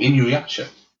 Oh, Inuyasha.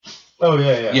 Oh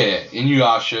yeah. Yeah,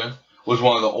 Inuyasha was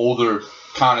one of the older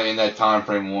kind of in that time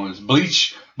frame ones.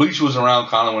 Bleach was around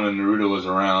kind of when Naruto was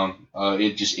around.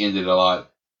 It just ended a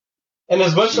lot. And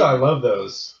as much as I love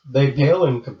those, they pale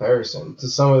in comparison to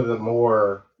some of the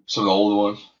older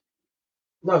ones.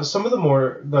 No, some of the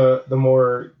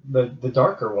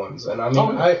darker ones, and I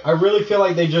mean, I really feel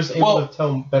like they just able to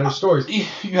tell better stories.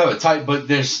 You have a type, but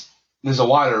there's a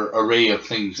wider array of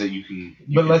things that you can.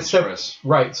 Let's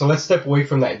step away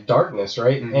from that darkness,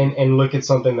 right, and look at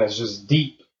something that's just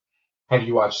deep. Have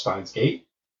you watched Steins Gate?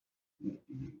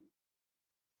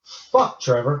 Fuck,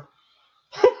 Trevor.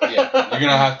 Yeah, you're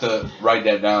gonna have to write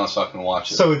that down so I can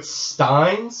watch it. So it's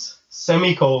Steins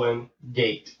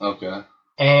Gate. Okay.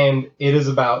 And it is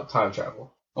about time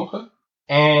travel. Okay.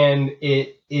 And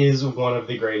it is one of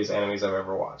the greatest animes I've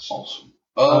ever watched. Awesome.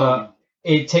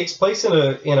 It takes place in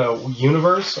a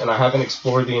universe, and I haven't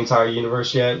explored the entire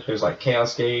universe yet. There's like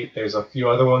Chaos Gate, there's a few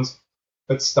other ones,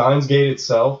 but Steins Gate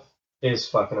itself is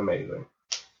fucking amazing.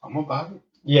 I'm about it.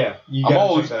 Yeah, you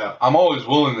gotta check that out. I'm always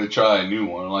willing to try a new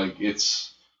one. Like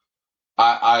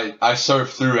I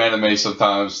surf through anime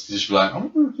sometimes to just be like, I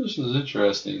wonder if this is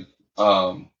interesting.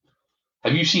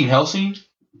 Have you seen Hellsing?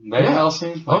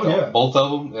 Hellsing? Like, both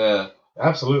of them? Yeah.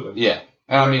 Absolutely. Yeah.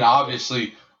 And I mean,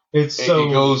 obviously, it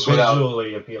goes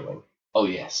visually appealing. Oh,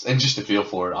 yes. And just to feel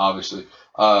for it, obviously.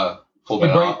 Full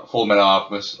Metal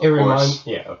Alchemist, of course.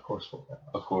 Of course, Full Metal.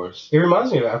 Of course. It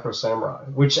reminds me of Afro Samurai,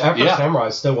 which Samurai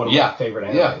is still one of my favorite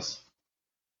animes.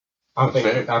 I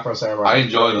think Afro Samurai. I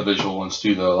enjoy the visual ones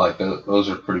too, though. Like those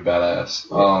are pretty badass.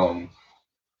 Yeah. I'm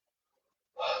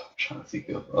trying to think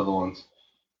of other ones.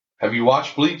 Have you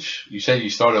watched Bleach? You said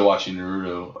you started watching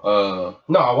Naruto.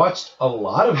 No, I watched a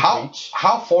lot of Bleach.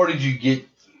 How far did you get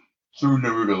through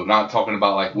Naruto? Not talking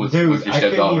about like with your stepdaughter.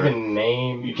 I can't even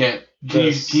name. You can't.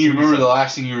 Can you remember the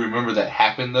last thing you remember that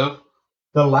happened though?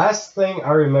 The last thing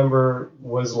I remember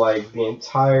was like the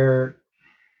entire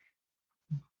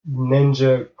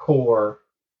ninja corps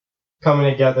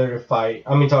coming together to fight.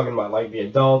 I mean, talking about like the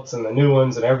adults and the new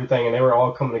ones and everything, and they were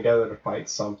all coming together to fight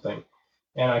something.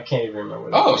 And I can't even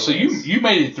remember. So you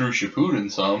made it through Shippuden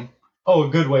some. Oh, a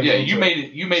good way. Yeah, you made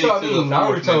it. You made so, it. So I mean,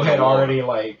 Naruto had already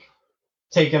like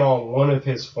taken on one of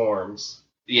his forms.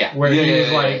 Yeah, where he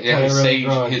was like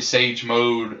his sage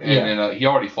mode, and then he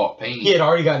already fought Pain. He had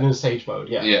already gotten into sage mode.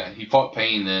 Yeah. Yeah, he fought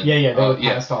Pain then. Yeah. They were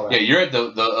past all that. Yeah, you're at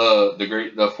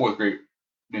the fourth great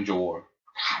ninja war.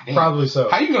 Probably so.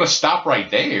 How are you gonna stop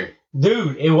right there?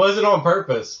 Dude, it wasn't on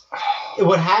purpose.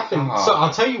 What happened? So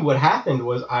I'll tell you what happened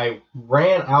was I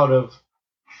ran out of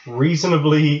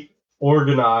reasonably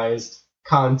organized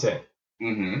content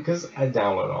because I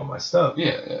downloaded all my stuff.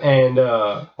 Yeah. And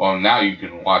well, now you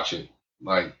can watch it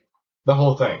like the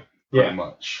whole thing. Pretty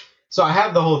much. So I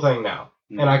have the whole thing now,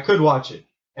 and I could watch it,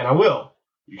 and I will.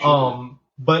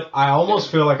 But I almost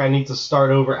feel like I need to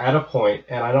start over at a point,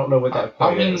 and I don't know what that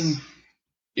point is.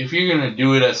 If you're gonna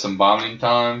do it at some bonding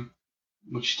time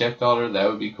with your stepdaughter, that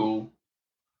would be cool.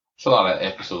 It's a lot of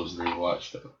episodes to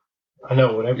rewatch, though. I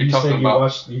know. Whenever You're you talking say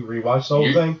about- you rewatched the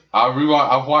whole thing.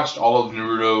 I've watched all of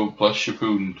Naruto plus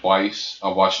Shippuden twice.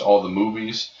 I've watched all the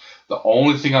movies. The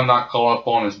only thing I'm not caught up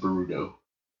on is Boruto.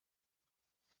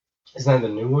 Isn't that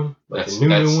the new one? Like That's- the new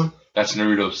that's- one? That's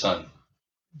Naruto's son.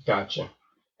 Gotcha.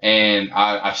 And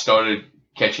I started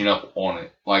catching up on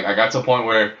it. Like, I got to a point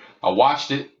where I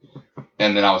watched it,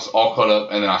 and then I was all caught up,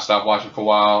 and then I stopped watching for a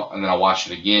while, and then I watched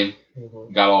it again,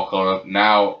 got all caught up.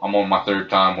 Now I'm on my third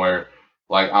time where,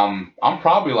 like, I'm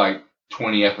probably like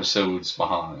 20 episodes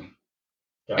behind.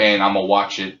 Gotcha. And I'm gonna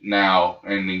watch it now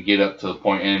and then get up to the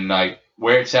point, and like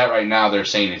where it's at right now, they're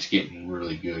saying it's getting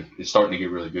really good. It's starting to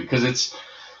get really good because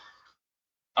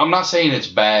I'm not saying it's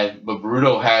bad, but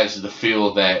Boruto has the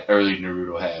feel that early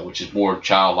Naruto had, which is more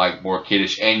childlike, more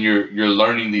kiddish, and you're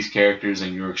learning these characters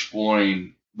and you're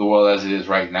exploring the world as it is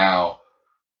right now.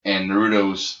 And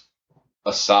Naruto's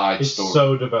a side It's story.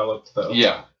 so developed though.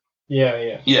 Yeah,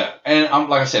 Yeah. and I'm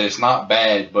like I said, it's not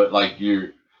bad, but like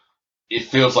it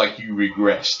feels like you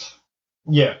regressed.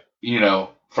 Yeah.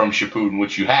 From Shippuden,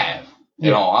 which you have, in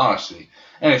Yeah. all honesty.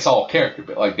 And it's all character,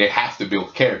 but like they have to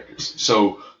build characters.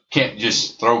 So can't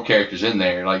just throw characters in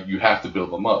there, like you have to build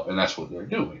them up, and that's what they're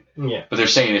doing. Yeah. But they're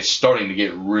saying it's starting to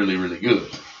get really, really good.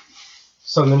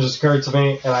 Something just occurred to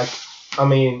me, and I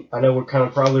mean, I know we're kind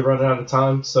of probably running out of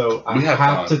time, so I We have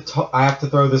have to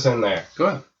throw this in there. Go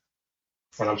ahead.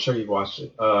 And I'm sure you've watched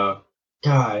it.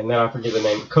 And then I forget the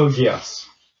name. Code Geass.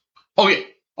 Oh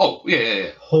yeah.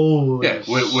 Holy Yeah,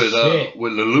 with shit.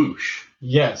 Lelouch.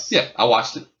 Yes. Yeah, I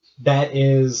watched it. That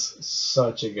is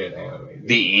such a good anime. dude.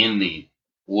 The ending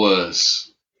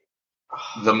was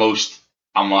the most.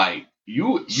 I'm like,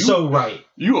 you so right.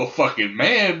 you a fucking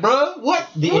man, bro. What?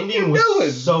 The what ending you was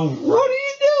doing? so right. What are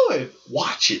you doing?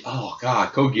 Watch it. Oh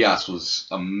god, Code Geass was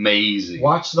amazing.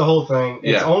 Watch the whole thing.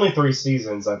 It's Yeah. only 3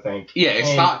 seasons, I think.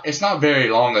 Yeah, it's not very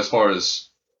long as far as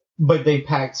But they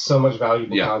packed so much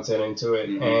valuable Yeah. content into it,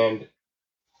 Mhm. and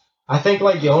I think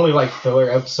like the only like filler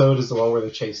episode is the one where they're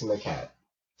chasing the cat,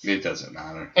 it doesn't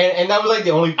matter. and that was like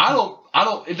the only. I don't.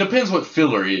 It depends what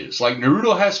filler is. Like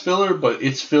Naruto has filler, but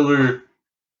its filler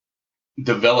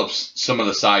develops some of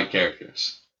the side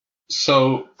characters.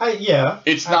 So Yeah,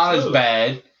 it's not as absolutely.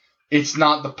 bad. It's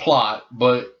not the plot,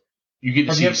 but you get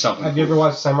to see something. Have you ever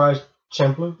watched Samurai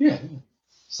Champloo? Yeah.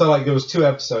 So like there was 2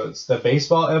 episodes, the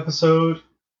baseball episode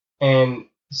and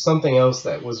something else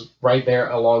that was right there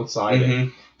alongside it.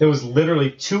 Mhm. There was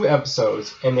literally 2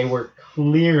 episodes, and they were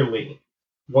clearly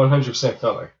 100%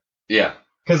 filler. Yeah.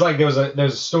 Because like there's a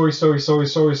story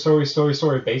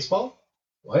baseball,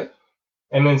 what?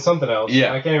 And then something else.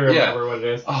 Yeah. I can't even remember what it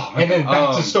is. Oh my And then God.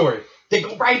 back to story. They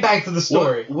go right back to the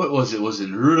story. What was it? Was it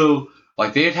Naruto?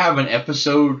 Like they'd have an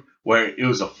episode where it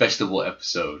was a festival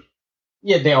episode.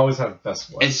 Yeah, they always have a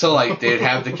festival. And so, like, they'd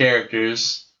have the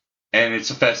characters, and it's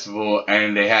a festival,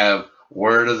 and they have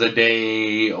word of the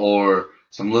day or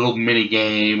some little mini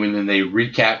game, and then they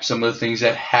recap some of the things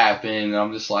that happened. And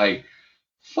I'm just like,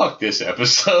 fuck this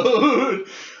episode.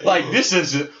 Like, this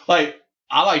is, like,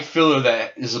 I like filler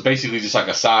that is basically just like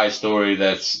a side story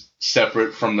that's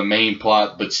separate from the main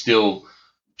plot, but still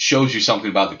shows you something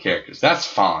about the characters. That's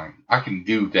fine. I can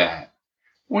do that.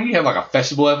 When you have like a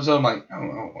festival episode, I'm like, I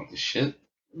don't want this shit.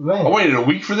 Man, I waited a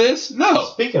week for this? No.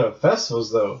 speaking of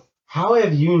festivals, though, how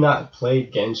have you not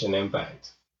played Genshin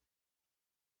Impact?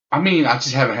 I mean, I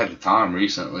just haven't had the time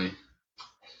recently.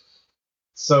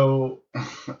 So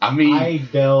I mean, I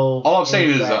delve. all I'm saying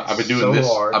is into that I've been doing so this.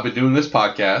 hard. I've been doing this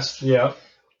podcast, Yeah.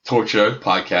 Torture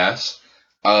podcast.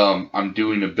 I'm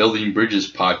doing a Building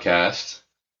Bridges podcast,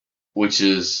 which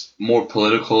is more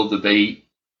political debate.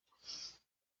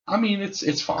 I mean,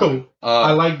 it's fine. Cool.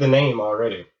 I like the name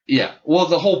already. Yeah. Well,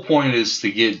 the whole point is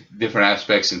to get different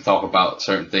aspects and talk about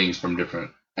certain things from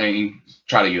different and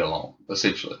try to get along,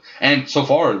 essentially. And so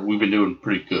far, we've been doing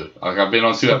pretty good. Like I've been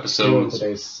on 2 Doing episodes.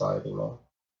 today's society, man.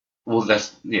 Well,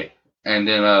 that's yeah. And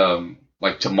then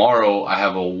like tomorrow, I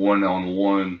have a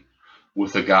one-on-one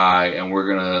with a guy, and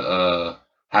we're gonna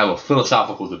have a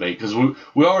philosophical debate because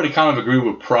we already kind of agree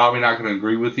we're probably not going to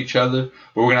agree with each other, but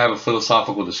we're going to have a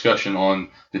philosophical discussion on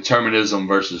determinism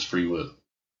versus free will.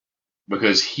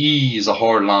 Because he's a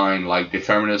hardline like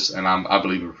determinist, and I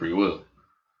believe in free will.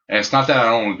 And it's not that I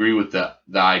don't agree with the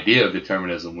idea of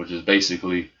determinism, which is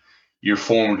basically you're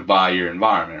formed by your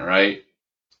environment, right?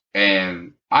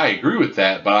 And I agree with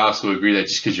that, but I also agree that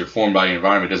just because you're formed by your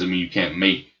environment doesn't mean you can't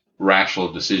make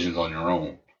rational decisions on your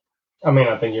own. I mean,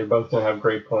 I think you're both gonna have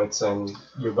great points, and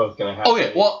you're both gonna have. Oh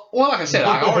yeah, well, like I said,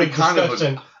 I already kind of.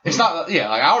 discussion. It's not, yeah.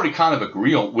 Like I already kind of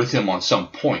agree with him on some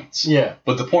points. Yeah.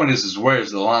 But the point is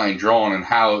where's the line drawn, and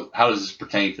how does this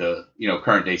pertain to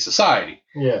current day society?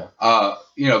 Yeah.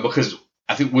 Because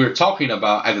I think we were talking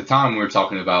about, at the time, we were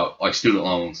talking about like student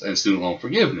loans and student loan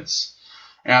forgiveness.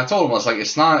 And I told him, I was like,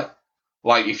 it's not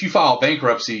like if you file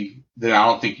bankruptcy, then I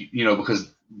don't think,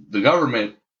 because the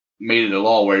government made it a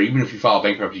law where even if you file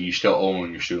bankruptcy, you still owe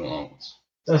on your student loans.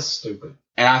 That's stupid.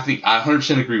 And I think I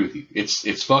 100% agree with you.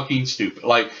 It's fucking stupid.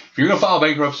 Like, if you're going to file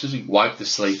bankruptcy, wipe the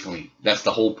slate clean. That's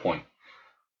the whole point.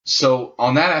 So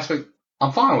on that aspect,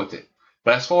 I'm fine with it.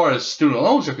 But as far as student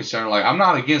loans are concerned, like, I'm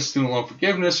not against student loan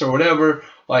forgiveness or whatever.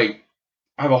 Like,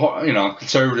 I have a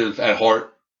conservative at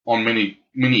heart on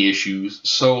many issues.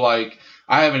 So like,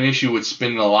 I have an issue with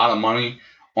spending a lot of money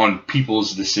on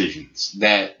people's decisions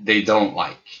that they don't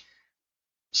like.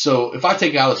 So if I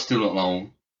take out a student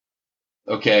loan,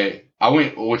 okay,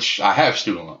 which I have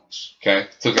student loans. Okay,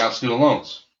 took out student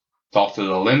loans. Talked to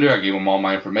the lender. I gave them all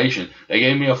my information. They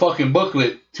gave me a fucking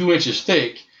booklet 2 inches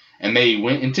thick. And they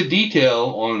went into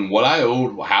detail on what I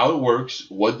owed, how it works,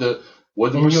 what the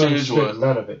percentage was.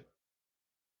 None of it.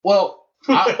 Well,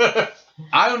 I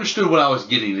understood what I was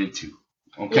getting into,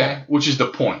 okay? Yeah. Which is the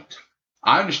point.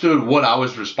 I understood what I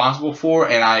was responsible for,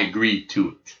 and I agreed to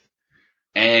it.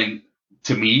 And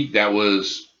to me, that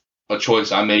was a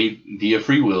choice I made via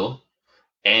free will,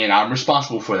 and I'm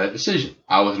responsible for that decision.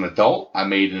 I was an adult. I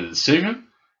made a decision.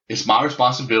 It's my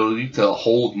responsibility to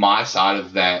hold my side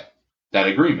of that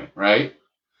agreement, right?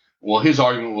 Well, his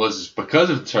argument was because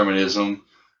of determinism,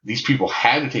 these people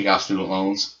had to take out student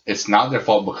loans. It's not their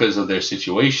fault because of their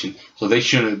situation, so they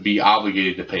shouldn't be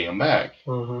obligated to pay them back.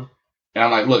 Mm-hmm. And I'm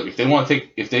like, look, if they want to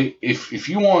take, if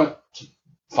you want to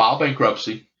file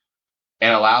bankruptcy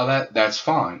and allow that, that's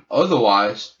fine.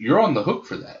 Otherwise, you're on the hook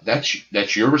for that.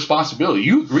 That's your responsibility.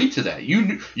 You agreed to that.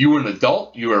 You were an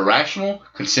adult. You were a rational,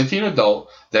 consenting adult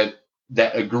that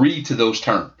agreed to those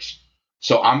terms.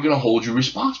 So I'm going to hold you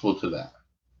responsible to that.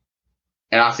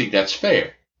 And I think that's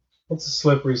fair. It's a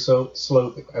slippery slope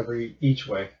each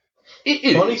way.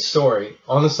 It Funny is. Story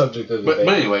on the subject of debate.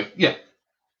 But anyway, yeah.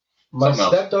 My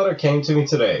stepdaughter came to me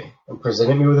today and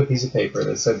presented me with a piece of paper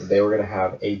that said that they were going to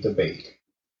have a debate.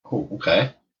 Cool.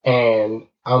 Okay. And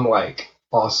I'm like,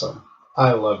 awesome.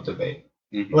 I love debate.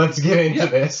 Mm-hmm. Let's get into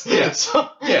this. Yeah. So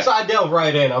I delve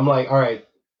right in. I'm like, all right.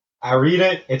 I read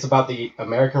it. It's about the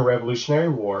American Revolutionary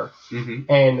War.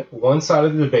 Mm-hmm. And one side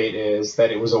of the debate is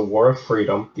that it was a war of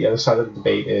freedom. The other side of the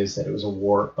debate is that it was a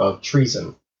war of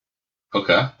treason.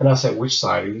 Okay. And I said, which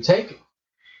side are you taking?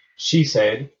 She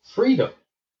said, freedom.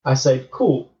 I said,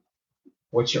 cool.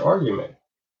 What's your argument?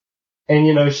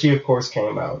 And, she, of course,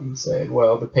 came out and said,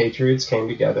 well, the Patriots came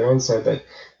together and said that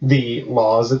the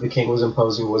laws that the king was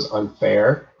imposing was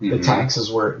unfair. Mm-hmm. The taxes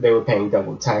they were paying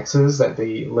double taxes that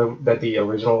the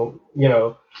original,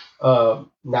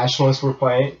 nationalists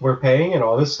were paying and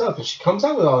all this stuff. And she comes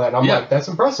out with all that. And I'm like, that's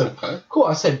impressive. Okay. Cool.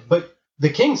 I said, but the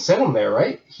king sent them there,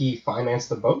 right? He financed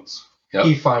the boats. Yep.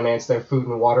 He financed their food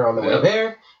and water on the way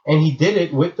there. And he did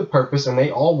it with the purpose, and they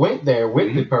all went there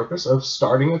with the purpose of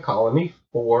starting a colony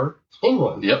for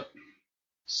England. Yep.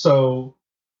 So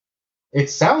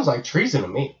it sounds like treason to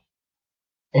me.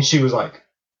 And she was like,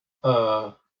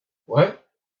 what?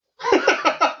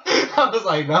 I was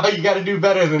like, no, you got to do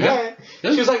better than that.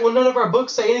 Yeah. She was like, well, none of our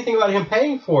books say anything about him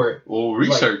paying for it. Well,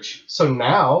 research. Like, so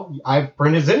now I've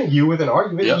presented you with an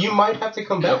argument. Yep. You might have to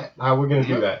come back. How we're going to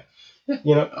do that?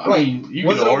 I mean, you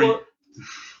can argue.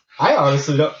 I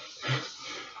honestly don't.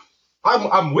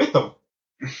 I'm with them.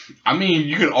 I mean,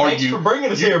 you can argue. Thanks for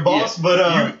bringing us here, boss.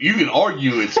 But you can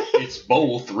argue it's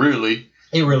both, really.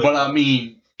 It really. But I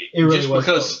mean, it really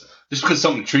just because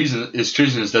something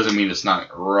treasonous doesn't mean it's not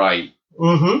right.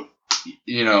 Mm-hmm.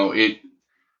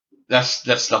 That's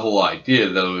the whole idea,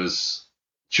 though. Is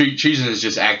treason is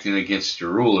just acting against your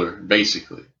ruler,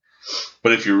 basically.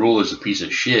 But if your ruler's a piece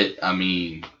of shit, I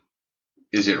mean,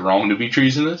 is it wrong to be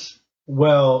treasonous?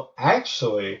 Well,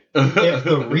 actually, if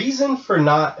the reason for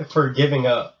giving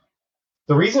up,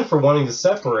 the reason for wanting to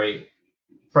separate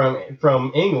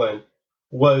from England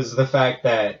was the fact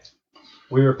that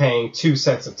we were paying two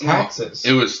sets of taxes.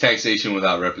 It was taxation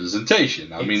without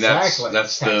representation. I mean, that's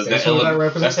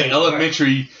the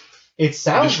elementary. It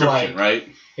sounds like right.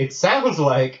 It sounds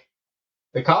like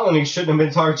the colonies shouldn't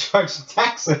have been charged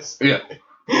taxes. Yeah.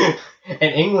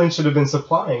 And England should have been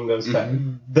supplying those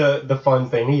the funds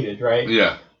they needed, right?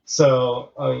 Yeah.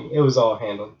 So I mean, it was all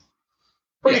handled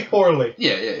pretty poorly.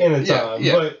 In the time,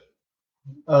 but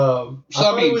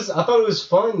I thought it was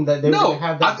fun that they were going to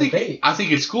have that debate. I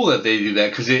think it's cool that they do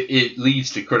that because it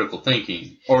leads to critical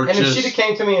thinking. If she'd have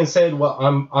came to me and said, "Well,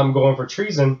 I'm going for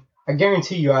treason," I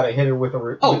guarantee you I'd have hit her with a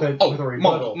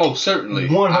rebuttal. Most certainly,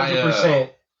 100%.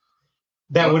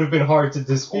 That would have been hard to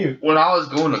dispute. When I was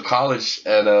going to college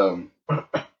at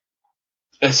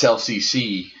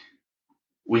SLCC,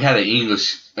 we had an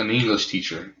English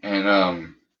teacher,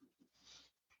 and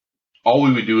all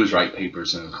we would do is write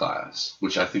papers in the class,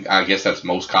 which I guess that's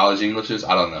most college Englishes.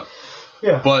 I don't know.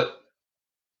 Yeah. But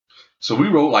so we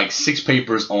wrote like 6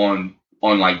 papers on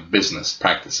like business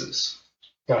practices.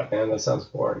 God damn, that sounds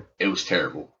boring. It was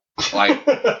terrible.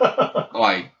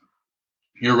 Like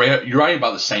you're writing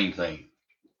about the same thing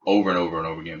over and over and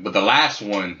over again. But the last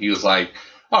one, he was like,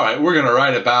 "All right, we're gonna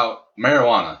write about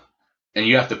marijuana, and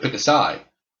you have to pick a side.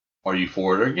 Are you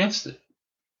for it or against it?"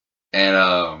 And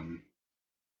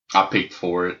I picked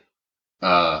for it.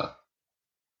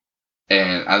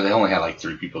 And they only had like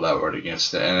 3 people that were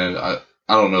against it, and I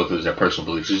don't know if it was their personal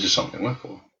beliefs. It's just something they went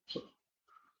for.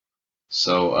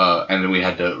 So and then we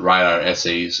had to write our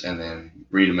essays and then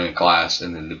read them in class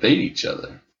and then debate each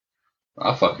other.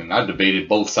 I debated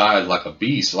both sides like a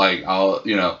beast. Like I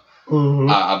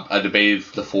debated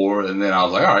the 4, and then I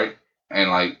was like, all right,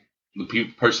 and like the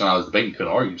person I was debating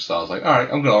couldn't argue, so I was like, all right,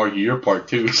 I'm gonna argue your part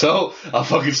too. So I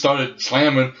fucking started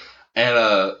slamming. And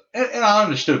I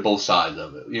understood both sides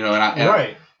of it,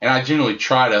 and I generally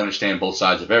try to understand both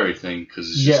sides of everything because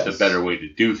it's just a better way to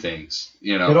do things,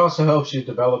 It also helps you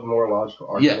develop more logical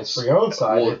arguments for your own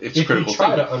side. Well, it's critical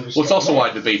thinking. Well, it's also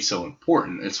why debate's so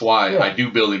important. It's why I do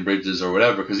building bridges or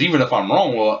whatever, because even if I'm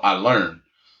wrong, well, I learn.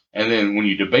 And then when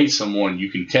you debate someone,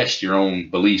 you can test your own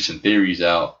beliefs and theories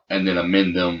out and then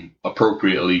amend them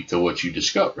appropriately to what you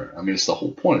discover. I mean, it's the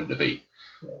whole point of debate,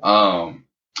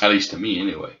 at least to me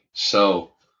anyway.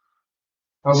 So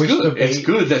it's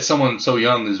good that someone so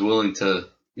young is willing to,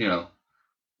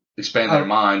 expand their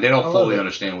mind. They don't fully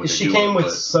understand what they're doing. She came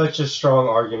with such a strong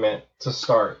argument to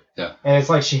start. Yeah. And it's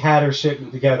like she had her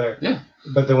shit together. Yeah.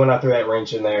 But then when I threw that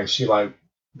wrench in there, she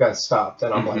got stopped.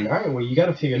 And I'm like, all right, well, you got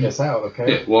to figure this out, okay?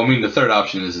 Yeah. Well, I mean, the third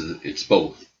option is it's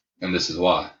both. And this is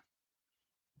why.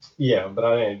 Yeah, but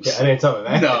I didn't tell her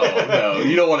that. No.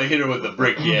 You don't want to hit her with the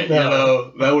brick yet.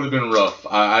 No. That would have been rough.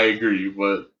 I agree,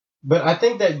 But I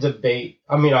think that debate,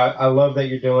 I love that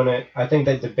you're doing it. I think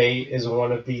that debate is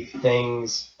one of the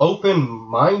things,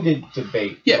 open-minded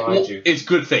debate, mind you. It's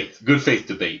good faith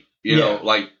debate.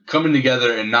 Like coming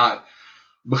together and not,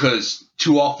 because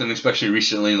too often, especially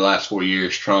recently in the last 4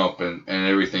 years, Trump and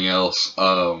everything else.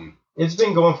 It's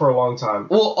been going for a long time.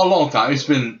 Well, a long time. It's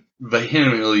been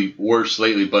vehemently worse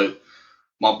lately, but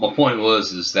my point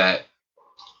is that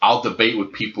I'll debate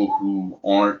with people who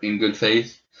aren't in good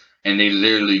faith. And they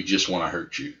literally just want to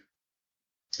hurt you.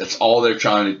 That's all they're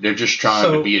trying to. They're just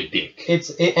trying to be a dick.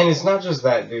 And it's not just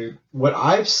that, dude. What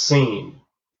I've seen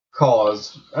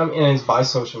caused, and it's by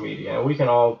social media, and we can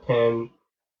all pin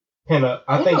up.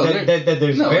 I think that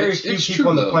there's very few people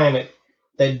on the planet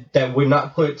that would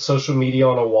not put social media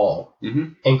on a wall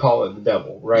and call it the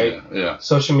devil, right? Yeah.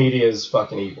 Social media is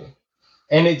fucking evil,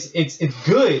 and it's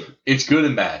good. It's good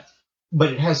and bad.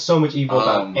 But it has so much evil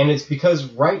about it. And it's because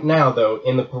right now, though,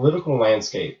 in the political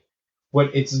landscape,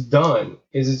 what it's done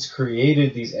is it's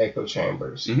created these echo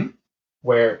chambers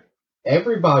where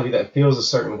everybody that feels a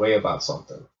certain way about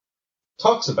something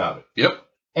talks about it. Yep.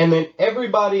 And then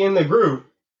everybody in the group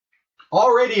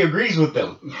already agrees with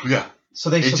them. Yeah. So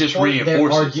they it just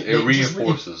reinforces. It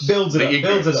reinforces. It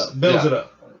builds it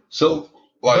up. So,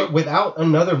 but without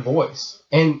another voice.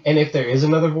 And if there is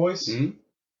another voice...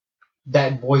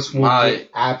 that voice will get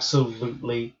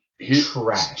absolutely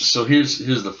trashed. So here's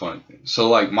the funny thing. So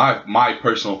like my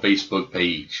personal Facebook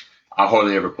page, I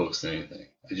hardly ever post anything.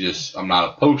 I'm not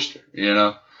a poster,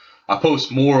 I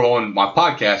post more on my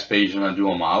podcast page than I do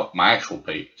on my actual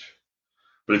page.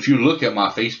 But if you look at my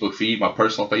Facebook feed, my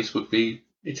personal Facebook feed,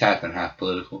 it's half and half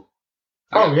political.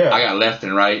 I got left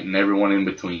and right and everyone in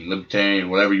between,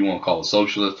 libertarian, whatever you want to call it,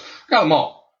 socialist. I got them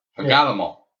all. Got them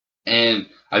all. And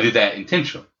I did that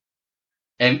intentionally.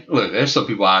 And look, there's some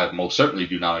people I most certainly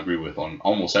do not agree with on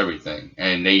almost everything.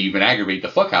 And they even aggravate the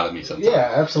fuck out of me sometimes.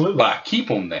 Yeah, absolutely. But I keep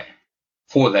them there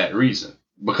for that reason.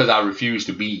 Because I refuse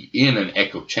to be in an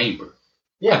echo chamber.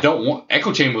 Yeah. I don't want...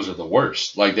 Echo chambers are the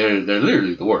worst. Like, they're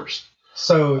literally the worst.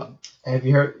 So, have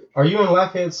you heard... Are you in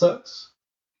Lafayette Sucks?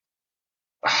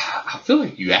 I feel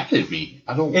like you added me.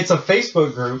 It's a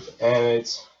Facebook group, and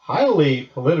it's highly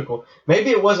political.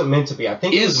 Maybe it wasn't meant to be. I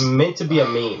think it was meant to be a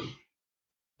meme.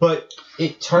 But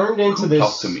it turned into this...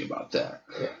 Talk to me about that.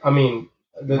 I mean,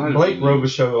 the Blake Roba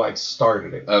show,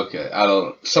 started it. Okay, I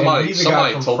don't... Somebody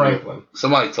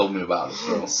told me about it.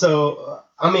 Bro. So,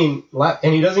 I mean,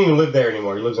 and he doesn't even live there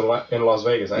anymore. He lives in Las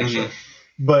Vegas, actually.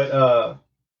 But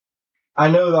I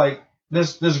know,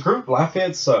 this group,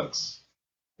 Lafayette Sucks,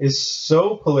 is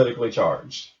so politically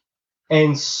charged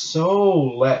and so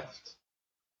left.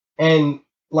 And,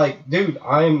 dude,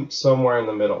 I'm somewhere in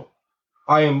the middle.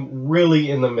 I am really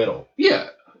in the middle. Yeah.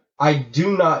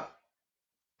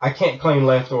 I can't claim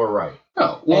left or right.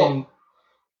 No, well, And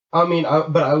I mean,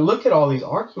 but I look at all these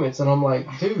arguments and I'm like,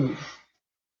 dude,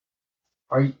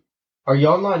 are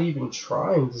y'all not even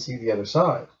trying to see the other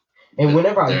side? And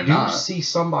whenever I do see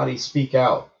somebody speak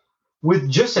out with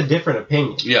just a different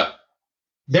opinion, yeah,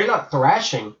 they're not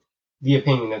thrashing the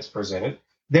opinion that's presented.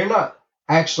 They're not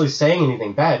actually saying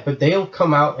anything bad, but they'll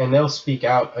come out and they'll speak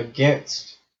out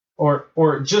against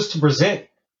or just to present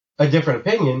a different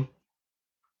opinion.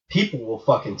 People will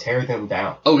fucking tear them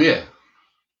down. Oh yeah.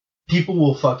 People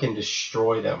will fucking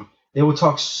destroy them. They will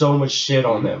talk so much shit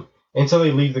on them until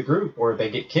they leave the group or they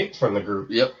get kicked from the group.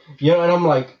 Yep. You know, and I'm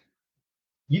like,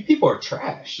 you people are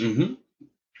trash. 100%.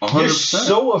 You're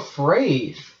so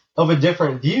afraid of a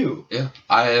different view. Yeah.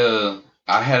 I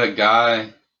had a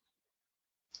guy.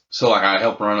 So like I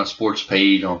help run a sports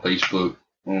page on Facebook.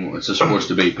 It's a sports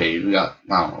debate page. We got,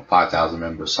 I don't know, 5,000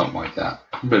 members, something like that.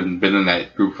 Been in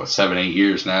that group for 7-8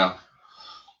 years now.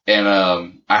 And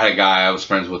I had a guy I was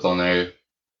friends with on there,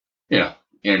 you know,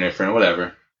 internet friend,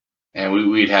 whatever. And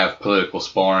we'd have political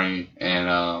sparring. And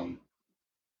I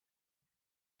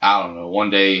don't know,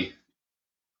 one day,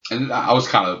 and I was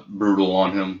kind of brutal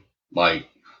on him. Like,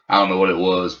 I don't know what it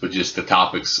was, but just the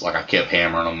topics, like I kept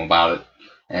hammering him about it.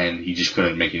 And he just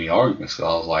couldn't make any arguments. So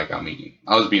I was like, I mean,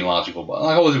 I was being logical, but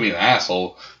like I wasn't being an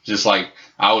asshole. Just like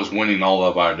I was winning all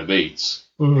of our debates,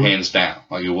 hands down.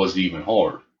 Like it wasn't even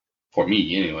hard for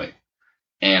me anyway.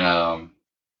 And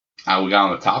we got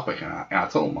on the topic, and I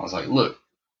told him, I was like, look,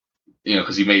 you know,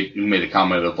 because he made a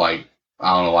comment of like,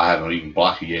 I don't know why I haven't even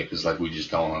blocked you yet, because like we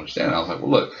just don't understand. And I was like, well,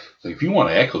 look, so if you want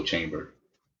an echo chamber,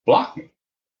 block me.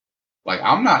 Like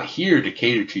I'm not here to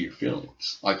cater to your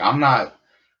feelings. Like I'm not.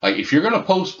 Like, if you're going to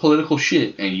post political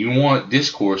shit and you want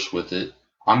discourse with it,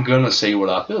 I'm going to say what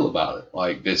I feel about it.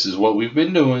 Like, this is what we've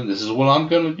been doing. This is what I'm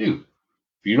going to do.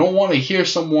 If you don't want to hear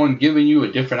someone giving you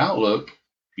a different outlook,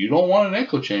 if you don't want an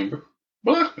echo chamber,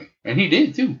 block me. And he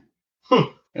did, too.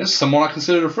 That's someone I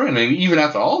considered a friend. And even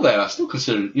after all that, I still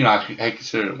considered, you know, I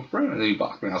considered him a friend. And then he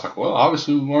blocked me. I was like, well,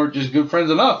 obviously we weren't just good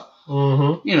friends enough.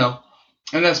 You know,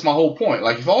 and that's my whole point.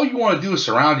 Like, if all you want to do is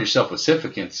surround yourself with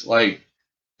significance, like,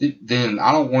 then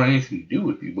I don't want anything to do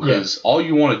with you, because all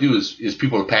you want to do is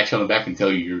people to pat you on the back and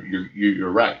tell you you're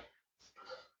right.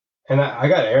 And I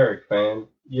got Eric, man.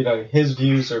 You know, his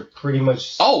views are pretty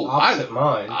much opposite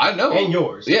mine. I know. And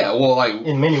yours. Yeah, well, like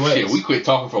in many ways. Shit, we quit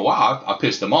talking for a while. I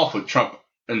pissed him off with Trump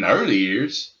in the early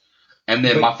years, and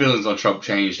then my feelings on Trump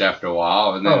changed after a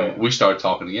while, and then we started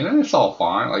talking again, and it's all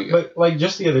fine. But like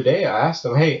just the other day, I asked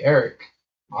him, "Hey, Eric,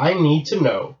 I need to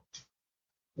know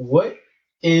what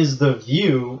is the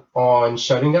view on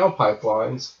shutting down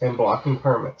pipelines and blocking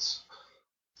permits?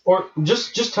 Or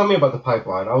just tell me about the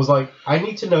pipeline." I was like, I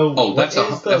need to know. Oh, that's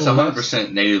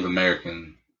 100% Native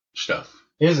American stuff.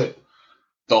 Is it?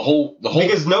 The whole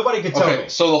because nobody could tell me.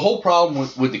 So the whole problem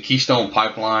with the Keystone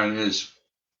Pipeline is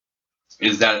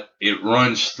that it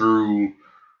runs through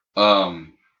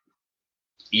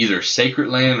either sacred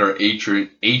land or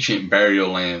ancient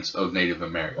burial lands of Native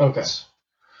Americans. Okay.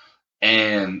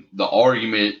 And the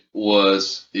argument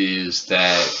is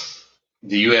that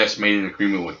the U.S. made an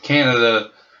agreement with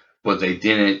Canada, but they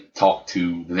didn't talk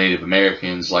to the Native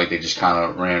Americans. Like, they just kind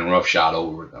of ran roughshod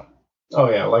over them.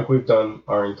 Oh, yeah, like we've done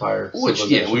our entire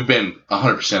civilization. We've been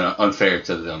 100% unfair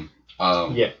to them.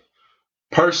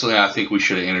 Personally, I think we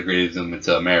should have integrated them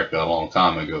into America a long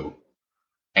time ago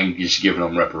and just given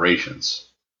them reparations.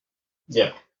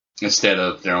 Yeah. Instead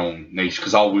of their own nation,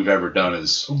 because all we've ever done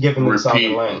is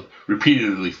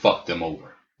repeatedly fuck them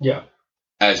over. Yeah.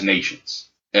 As nations.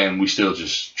 And we still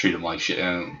just treat them like shit.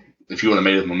 And if you want to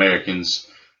make them Americans,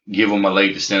 give them a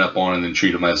leg to stand up on and then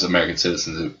treat them as American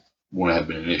citizens, it wouldn't have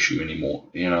been an issue anymore,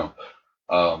 you know,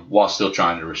 while still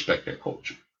trying to respect their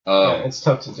culture. It's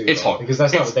tough to do. It's hard. Because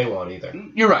that's not what they want either.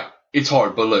 You're right. It's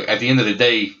hard. But look, at the end of the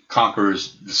day,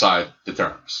 conquerors decide the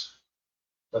terms.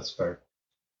 That's fair.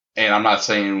 And I'm not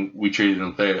saying we treated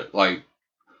them fair. Like,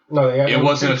 no, it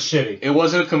wasn't shitty. It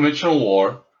wasn't a conventional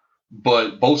war,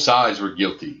 but both sides were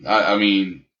guilty. I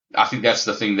mean, I think that's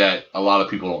the thing that a lot of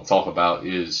people don't talk about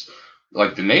is,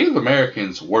 like, the Native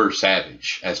Americans were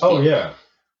savage as people. Oh, yeah.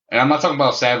 And I'm not talking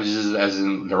about savages as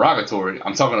in derogatory.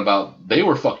 I'm talking about they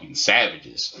were fucking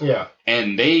savages. Yeah.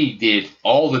 And they did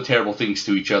all the terrible things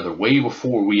to each other way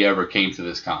before we ever came to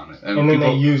this continent. And then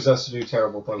they used us to do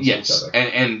terrible things to each other.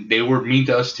 And they were mean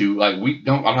to us too. Like,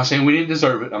 I'm not saying we didn't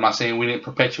deserve it. I'm not saying we didn't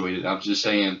perpetuate it. I'm just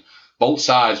saying both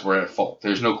sides were at fault.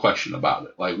 There's no question about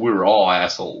it. Like, we were all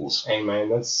assholes. Hey, man,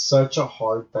 that's such a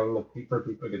hard thing for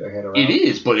people to get their head around. It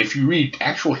is, but if you read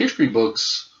actual history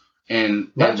books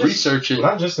and research it.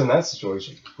 Not just in that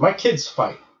situation. My kids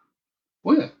fight.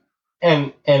 Well, yeah.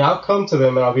 And I'll come to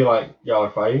them and I'll be like, y'all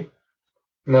are fighting?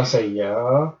 And they'll say,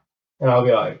 yeah. And I'll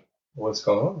be like, what's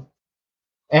going on?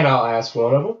 And I'll ask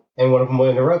one of them, and one of them will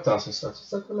interrupt us and start to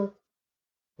say,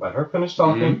 let her finish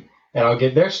talking, and I'll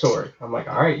get their story. I'm like,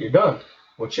 all right, you're done.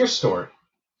 What's your story?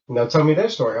 And they'll tell me their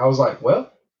story. I was like,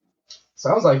 well,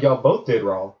 sounds like y'all both did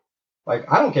wrong. Like,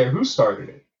 I don't care who started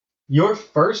it. Your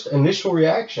first initial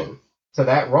reaction to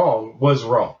that wrong was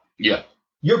wrong. Yeah.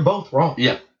 You're both wrong.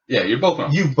 Yeah, you're both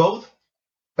wrong. You both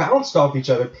bounced off each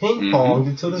other, ping-ponged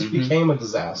until this became a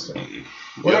disaster.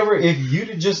 Whatever, if you'd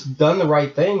have just done the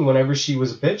right thing whenever she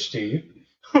was a bitch to you,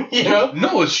 you know?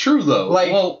 No, it's true, though.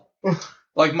 Like, well,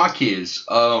 like my kids,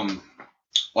 like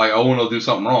Owen will do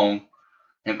something wrong,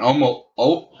 and Emma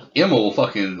will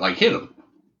fucking, like, hit him.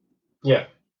 Yeah.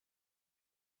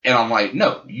 And I'm like,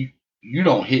 no, you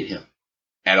don't hit him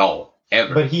at all,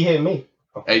 ever. But he hit me.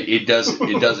 It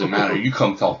doesn't matter. You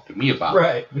come talk to me about it.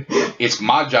 Right. It's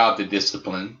my job to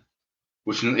discipline,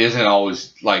 which isn't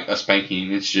always like a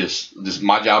spanking. It's just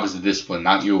my job is to discipline,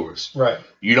 not yours. Right.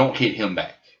 You don't hit him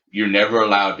back. You're never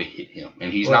allowed to hit him,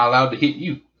 and he's not allowed to hit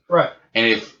you. Right. And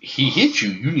if he hits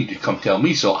you, you need to come tell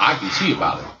me so I can see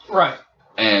about it. Right.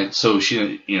 And so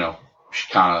she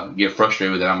kind of get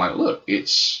frustrated with it. I'm like, look,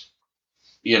 it's,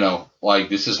 like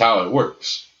this is how it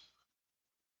works.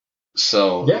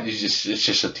 So it's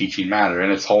just a teaching matter,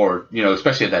 and it's hard,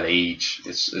 especially at that age.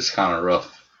 It's kind of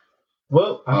rough.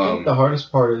 Well, I think the hardest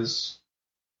part is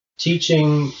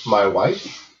teaching my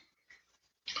wife,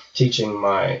 teaching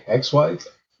my ex-wife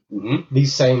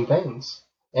these same things.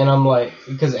 And I'm like,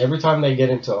 because every time they get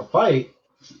into a fight,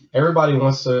 everybody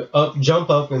wants to jump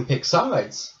up and pick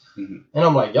sides. Mm-hmm. And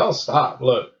I'm like, y'all stop.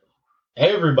 Look,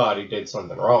 everybody did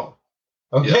something wrong.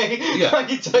 Okay? Yeah. I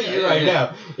can tell you right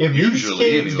now, if these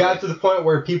kids got to the point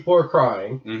where people are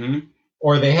crying,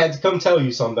 or they had to come tell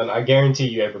you something, I guarantee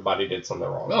you everybody did something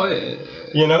wrong. Oh, yeah.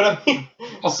 You know what I mean?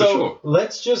 Oh, so for sure.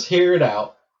 Let's just hear it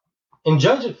out and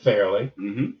judge it fairly,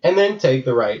 and then take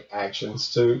the right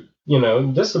actions to,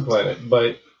 discipline it.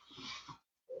 But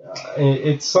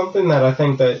it's something that I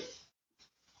think that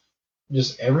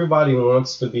just everybody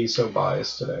wants to be so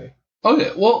biased today. Oh,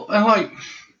 yeah. Well, and like,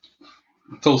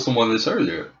 I told someone this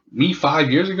earlier. Me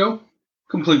 5 years ago,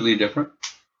 completely different.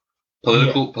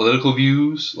 Political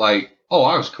views, like,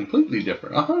 I was completely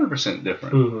different, 100%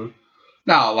 different. Mm-hmm.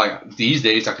 Now, like, these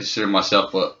days, I consider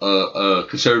myself a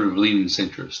conservative leaning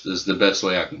centrist, is the best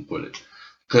way I can put it.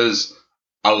 Because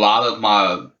a lot of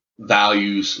my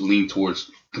values lean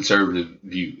towards conservative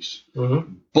views.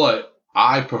 Mm-hmm. But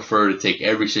I prefer to take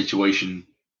every situation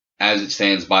as it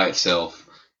stands by itself,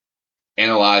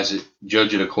 analyze it,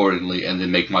 judge it accordingly, and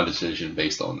then make my decision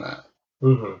based on that.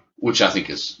 Mm-hmm. Which I think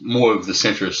is more of the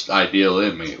centrist ideal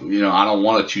in me. I don't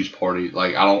want to choose party.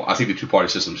 Like, I think the two-party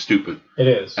system is stupid. It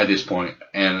is. At this point.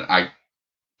 And I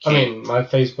mean, my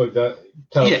Facebook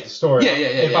tells the story.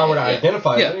 If I were to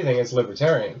identify as anything, it's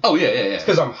libertarian. Oh, yeah. It's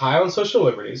because I'm high on social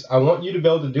liberties. I want you to be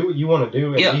able to do what you want to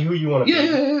do and be who you want to be.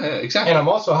 Yeah, exactly. And I'm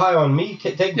also high on me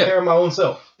taking care of my own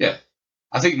self. Yeah.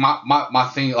 I think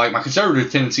my thing, like, my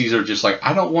conservative tendencies are just like,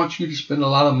 I don't want you to spend a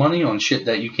lot of money on shit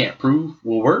that you can't prove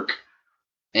will work.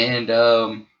 And,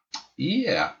 about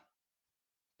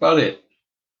it.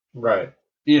 Right.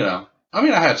 I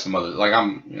mean, I have some other, like,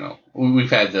 we've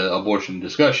had the abortion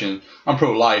discussion. I'm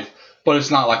pro-life, but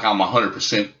it's not like I'm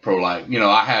 100% pro-life.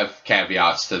 I have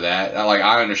caveats to that.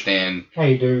 I understand.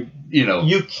 Hey, dude.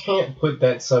 You can't put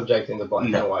that subject into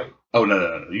black and white. Oh,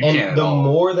 no. You can't at all. And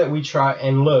the more that we try,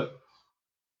 and look,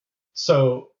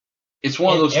 so it's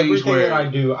one of those things everything where that I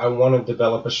do, I want to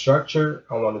develop a structure.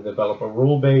 I want to develop a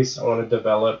rule base. I want to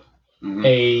develop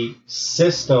a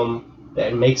system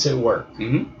that makes it work.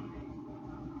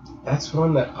 Mm-hmm. That's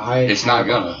one that I have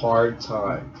a hard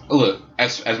time. Look,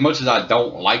 as much as I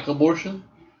don't like abortion,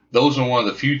 those are one of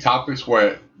the few topics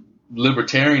where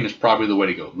libertarian is probably the way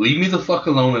to go. Leave me the fuck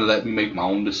alone and let me make my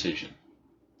own decision.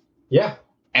 Yeah.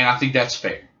 And I think that's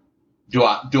fair. Do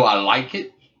I like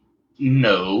it?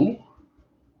 No.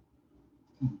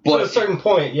 But to a certain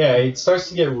point, it starts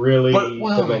to get really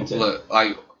demented. Look,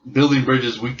 like, building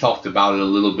bridges, we talked about it a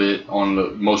little bit on the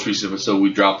most recent episode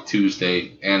we dropped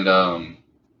Tuesday, and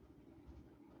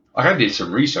I did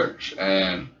some research,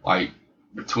 and like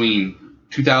between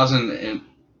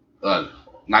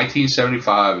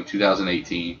 1975 and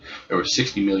 2018, there were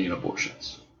 60 million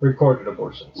abortions. Recorded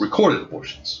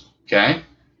abortions. Okay,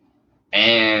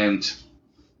 and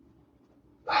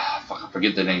I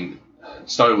forget the name. It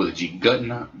started with a G.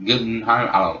 Guggenheim.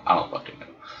 I don't fucking know.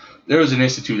 There was an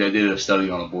institute that did a study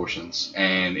on abortions,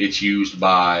 and it's used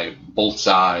by both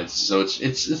sides, so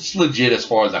it's legit as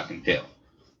far as I can tell.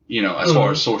 As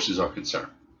far as sources are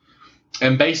concerned.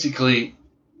 And basically,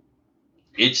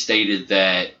 it stated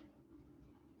that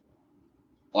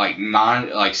like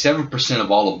 7%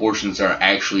 of all abortions are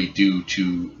actually due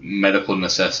to medical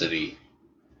necessity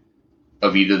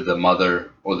of either the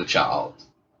mother or the child,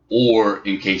 or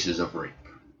in cases of rape.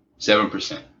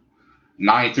 7%.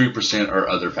 93% are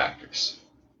other factors.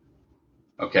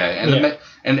 Okay,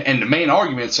 and the main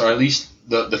arguments, or at least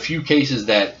the few cases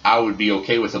that I would be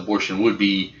okay with abortion, would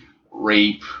be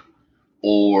rape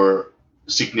or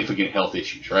significant health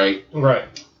issues, right?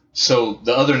 Right. So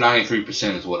the other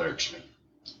 93% is what irks me.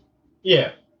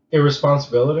 Yeah.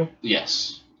 Irresponsibility?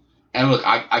 Yes. And look,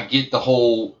 I get the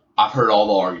whole, I've heard all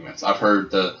the arguments. I've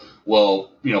heard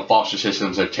foster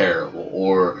systems are terrible,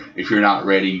 or if you're not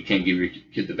ready, you can't give your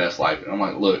kid the best life. And I'm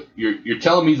like, look, you're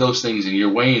telling me those things, and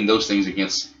you're weighing those things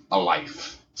against a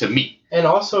life, to me. And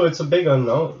also, it's a big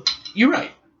unknown. You're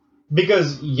right.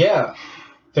 Because,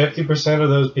 50% of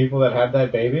those people that have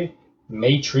that baby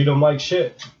may treat them like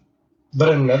shit. But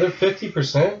another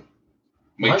 50%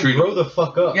 might grow the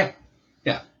fuck up. Yeah.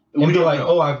 And be like,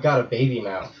 oh, I've got a baby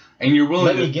now. And you're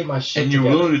willing me get my shit and together.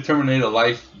 you're willing to terminate a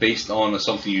life based on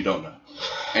something you don't know.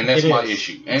 And that's my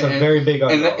issue. It's a very big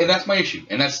unknown. And that's my issue.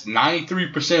 And that's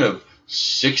 93% of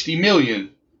 60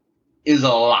 million is a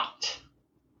lot.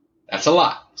 That's a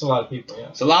lot. It's a lot of people, yeah.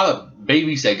 It's a lot of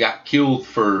babies that got killed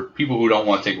for people who don't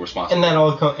want to take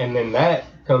responsibility. And then that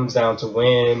comes down to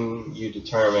when you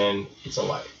determine it's a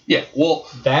life. Yeah, well,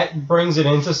 that brings it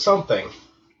into something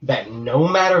that no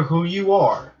matter who you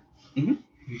are, you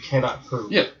cannot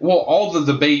prove. Yeah, well, all the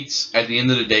debates at the end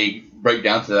of the day break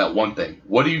down to that one thing.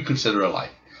 What do you consider a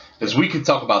life? Because we can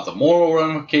talk about the moral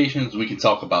ramifications, we can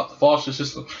talk about the foster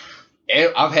system.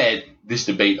 I've had this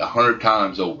debate 100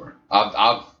 times over.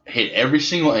 I've hit every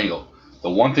single angle. The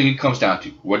one thing it comes down to,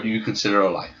 what do you consider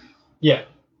a life? Yeah.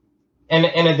 And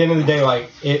at the end of the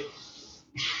day,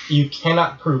 you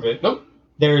cannot prove it. Nope.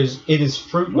 It is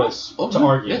fruitless to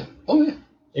argue. Yeah. Oh yeah.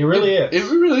 It really is.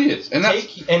 It really is.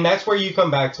 And that's where you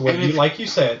come back to what like you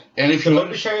said. And if the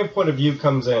libertarian point of view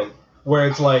comes in, where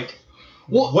it's like,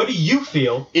 what do you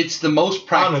feel? It's the most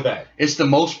practical. That. It's the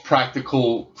most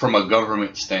practical from a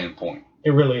government standpoint.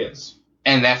 It really is.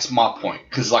 And that's my point.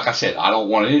 Because like I said, I don't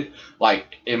want it.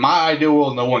 Like, in my ideal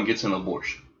world, no one gets an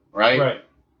abortion. Right? Right.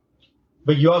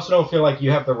 But you also don't feel like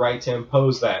you have the right to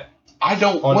impose that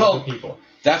on other people.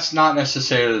 That's not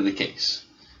necessarily the case.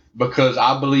 Because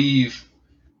I believe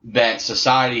that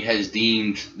society has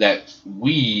deemed that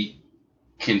we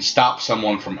can stop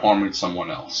someone from harming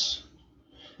someone else.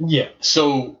 Yeah.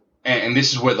 So, and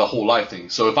this is where the whole life thing.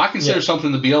 So if I consider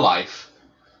something to be a life,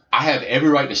 I have every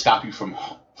right to stop you from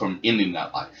ending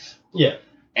that life. Yeah.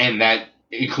 And that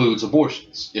includes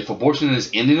abortions. If abortion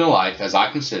is ending a life, as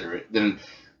I consider it, then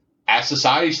as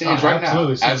society stands right now,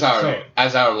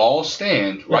 as our laws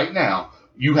stand right now,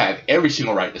 you have every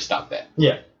single right to stop that.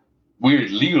 Yeah. We're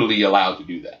legally allowed to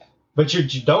do that. But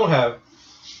you don't have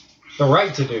the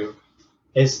right to do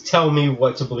is tell me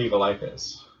what to believe a life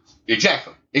is.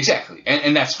 Exactly.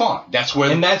 And that's fine. That's where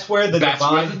the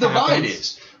divide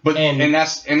is. But and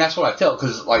that's what I tell,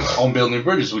 because like on Building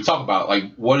Bridges we talk about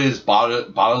like what is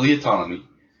bodily autonomy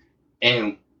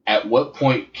and at what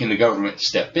point can the government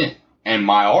step in. And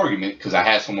my argument, because I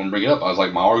had someone bring it up, I was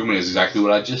like, my argument is exactly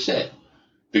what I just said.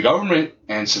 The government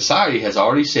and society has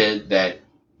already said that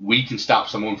we can stop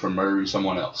someone from murdering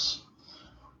someone else.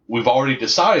 We've already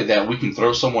decided that we can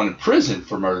throw someone in prison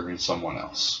for murdering someone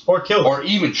else. Or kill them. Or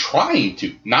even trying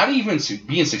to. Not even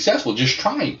being successful, just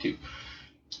trying to.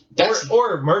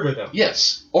 Or murder them.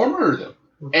 Yes, or murder them.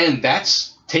 And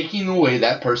that's taking away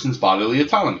that person's bodily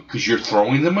autonomy. Because you're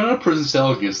throwing them in a prison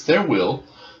cell against their will,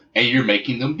 and you're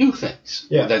making them do things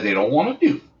that they don't want to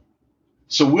do.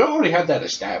 So we already have that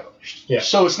established. Yeah.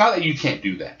 So it's not that you can't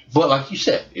do that. But like you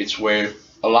said, it's where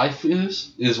a life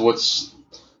is what's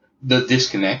the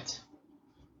disconnect.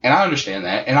 And I understand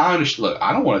that. And look,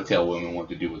 I don't want to tell women what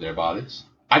to do with their bodies.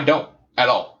 I don't at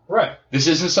all. Right. This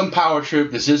isn't some power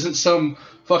trip. This isn't some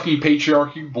fucking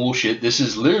patriarchy bullshit. This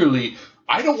is literally,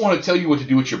 I don't want to tell you what to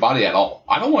do with your body at all.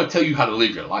 I don't want to tell you how to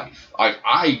live your life.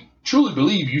 I truly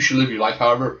believe you should live your life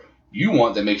however you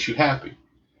want that makes you happy.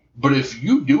 But if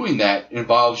you doing that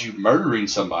involves you murdering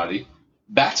somebody,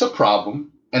 that's a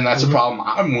problem. And that's a problem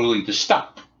I'm willing to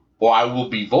stop. Or I will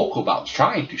be vocal about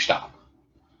trying to stop.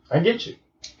 I get you.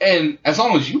 And as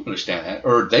long as you understand that,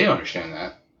 or they understand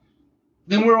that,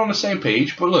 then we're on the same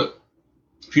page. But look,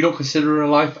 if you don't consider it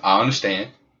a life, I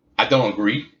understand. I don't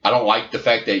agree. I don't like the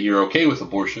fact that you're okay with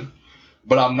abortion.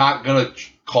 But I'm not going to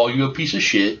call you a piece of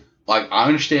shit. Like, I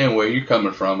understand where you're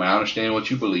coming from, and I understand what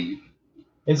you believe.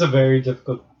 It's a very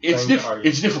difficult. It's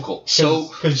difficult. So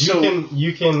because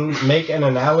you can make an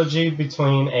analogy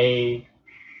between a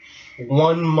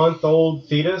 1-month-old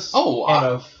fetus and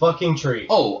a fucking tree.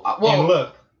 And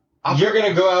look, you're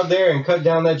gonna go out there and cut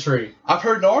down that tree. I've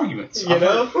heard the arguments.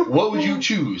 What would you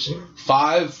choose?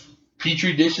 5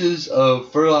 petri dishes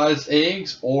of fertilized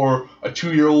eggs or a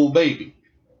 2-year-old baby?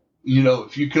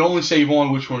 If you can only save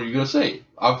one, which one are you gonna save?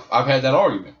 I've had that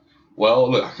argument.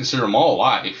 Well, look, I consider them all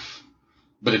life,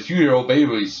 but a 2-year-old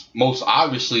baby is most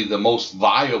obviously the most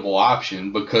viable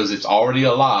option because it's already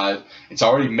alive, it's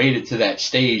already made it to that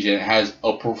stage, and it has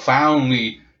a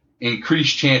profoundly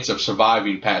increased chance of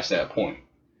surviving past that point.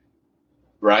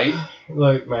 Right?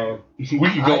 Look, man. We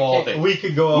could go all day. We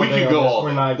could go all day.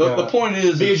 We're not the point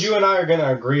is because you and I are going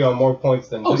to agree on more points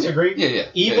than disagree. Yeah.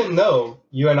 Even though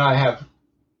you and I have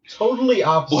totally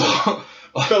opposite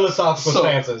philosophical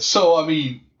stances. So, I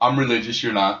mean, I'm religious.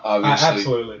 You're not, obviously.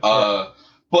 Absolutely.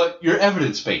 But you're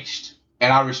evidence-based,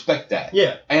 and I respect that.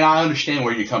 Yeah. And I understand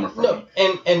where you're coming from. No,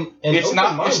 and it's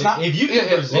not. If you can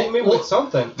present me with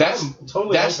something, that's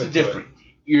totally. That's the difference.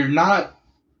 You're not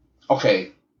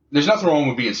okay. There's nothing wrong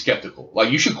with being skeptical.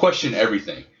 Like, you should question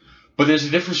everything, but there's a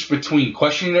difference between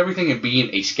questioning everything and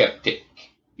being a skeptic.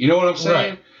 You know what I'm saying?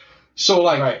 Right. So,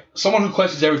 like, someone who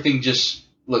questions everything, just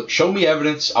look, show me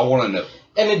evidence. I want to know.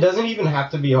 And it doesn't even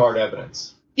have to be hard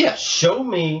evidence. Yeah. Show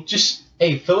me just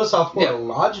a philosophical or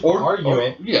logical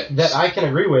argument that I can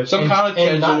agree with. Some kind of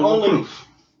and not only proof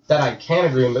that I can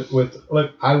agree with,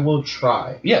 look, I will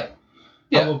try. Yeah.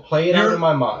 I will play it out in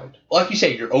my mind. Like you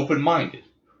say, you're open-minded.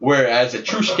 Whereas a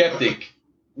true skeptic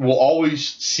will always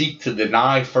seek to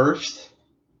deny first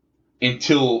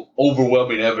until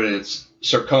overwhelming evidence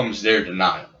succumbs their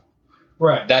denial.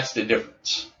 Right. That's the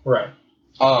difference. Right.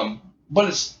 But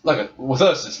it's like with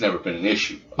us, it's never been an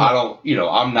issue. Yeah. I don't,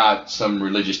 I'm not some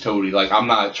religious toady. Like, I'm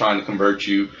not trying to convert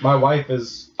you. My wife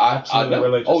is absolutely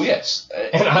religious. Oh, yes.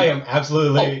 And I am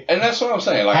absolutely. And that's what I'm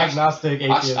saying. Like, agnostic,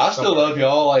 atheist. I still love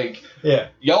y'all. Like, yeah.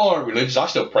 Y'all aren't religious. I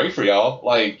still pray for y'all.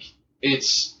 Like,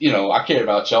 it's, I care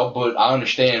about y'all, but I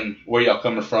understand where y'all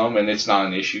coming from, and it's not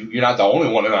an issue. You're not the only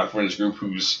one in our friends group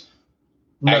who's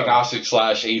agnostic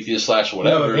 / atheist /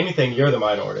 whatever. No, if anything, you're the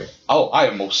minority. Oh, I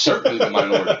am most certainly the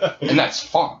minority, and that's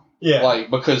fine. Yeah.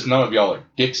 Like, because none of y'all are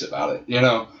dicks about it,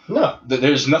 No.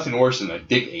 There's nothing worse than a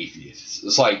dick atheist.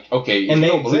 It's like, okay, and if they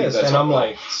you don't believe exist, that's and I'm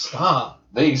like, stop.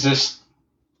 They exist.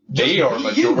 They are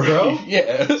majority. Bro.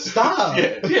 Yeah. Stop.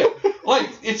 Yeah. Like,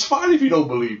 it's fine if you don't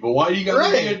believe, but why you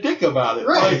gotta be a dick about it?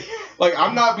 Right. Like,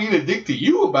 I'm not being a dick to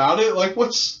you about it. Like,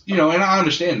 what's, and I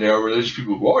understand there are religious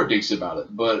people who are dicks about it,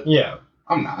 but yeah,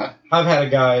 I'm not. I've had a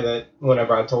guy that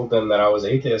whenever I told them that I was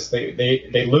atheist,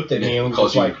 they looked at me and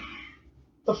was like,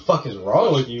 "What the fuck is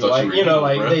wrong with you?" Like,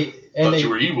 you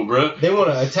were evil, bro. They want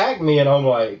to attack me, and I'm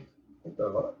like, "What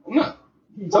the fuck? No. What are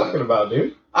you talking about,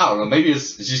 dude?" I don't know. Maybe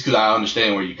it's just because I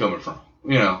understand where you're coming from.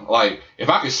 Like, if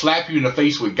I could slap you in the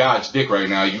face with God's dick right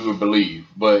now, you would believe.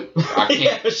 But I can't.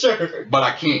 Yeah, sure. But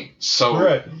I can't.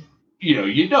 So,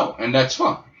 you don't. And that's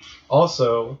fine.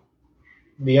 Also,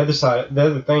 the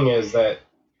other thing is that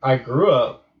I grew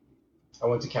up, I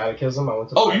went to catechism, I went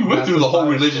to... Oh, you went through the whole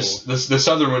the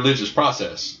Southern religious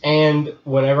process. And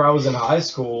whenever I was in high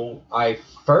school, I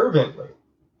fervently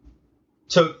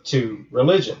took to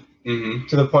religion. Mm-hmm.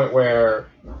 To the point where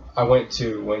I went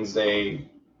to Wednesday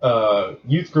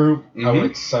youth group. Mm-hmm. I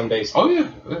went to Sunday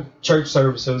church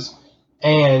services.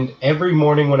 And every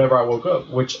morning whenever I woke up,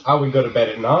 which I would go to bed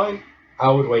at 9,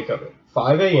 I would wake up at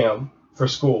 5 a.m. for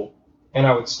school. And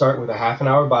I would start with a half an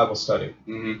hour Bible study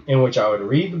in which I would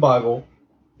read the Bible,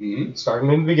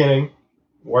 starting in the beginning,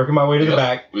 working my way to the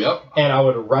back. Yep. And I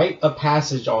would write a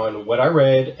passage on what I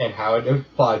read and how it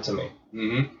applied to me.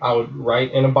 Mm-hmm. I would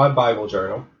write in my Bible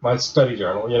journal, my study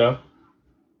journal,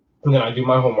 and then I do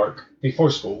my homework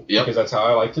before school because that's how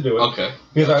I like to do it. Okay.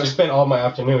 Because I spent all my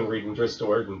afternoon reading Drizzt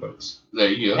Do'Urden books. There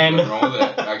you go. And, nothing wrong with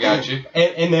that. I got you.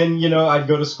 And then I'd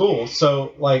go to school.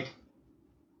 So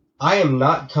I am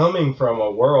not coming from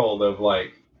a world of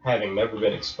having never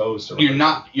been exposed to. You're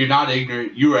not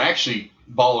ignorant. You were actually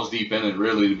balls deep in it,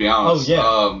 really, to be honest.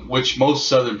 Oh, yeah. Which most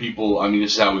Southern people, I mean,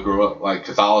 this is how we grew up. Like,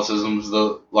 Catholicism's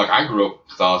I grew up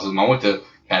Catholicism. I went to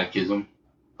catechism.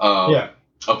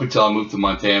 Up until I moved to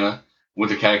Montana.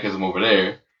 Went to catechism over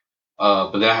there.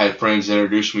 But then I had friends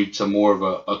introduce me to more of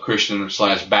a Christian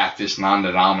 / Baptist,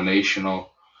 non-denominational.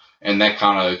 And that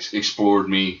kind of explored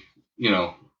me,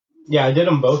 Yeah, I did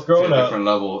them both growing up. Different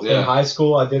level. In high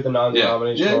school, I did the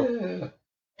non-denominational. Yeah.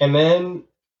 And then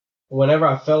whenever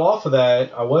I fell off of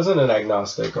that, I wasn't an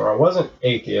agnostic or I wasn't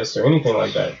atheist or anything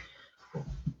like that.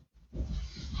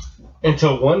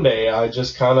 Until one day I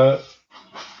just kind of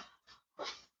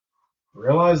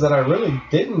realized that I really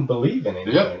didn't believe in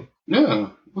anything. Yeah,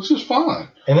 which is fine.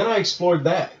 And then I explored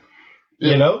that.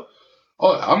 Yeah. You know?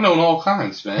 Oh, I've known all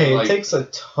kinds, man. Hey, it takes a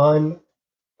ton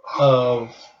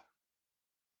of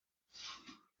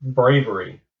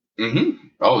bravery. Mm-hmm.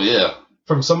 Oh, yeah.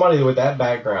 From somebody with that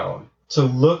background to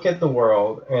look at the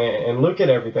world and look at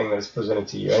everything that's presented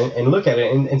to you and look at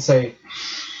it and say,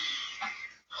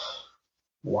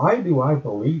 why do I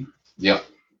believe? Yep.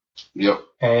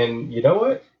 And you know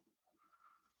what?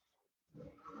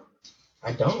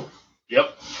 I don't.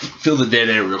 Yep. Fill the dead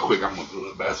air real quick. I'm going to go to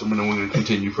the bathroom and then we're going to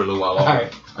continue for a little while longer.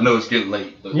 Right. I know it's getting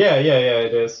late. But... Yeah,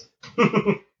 it is.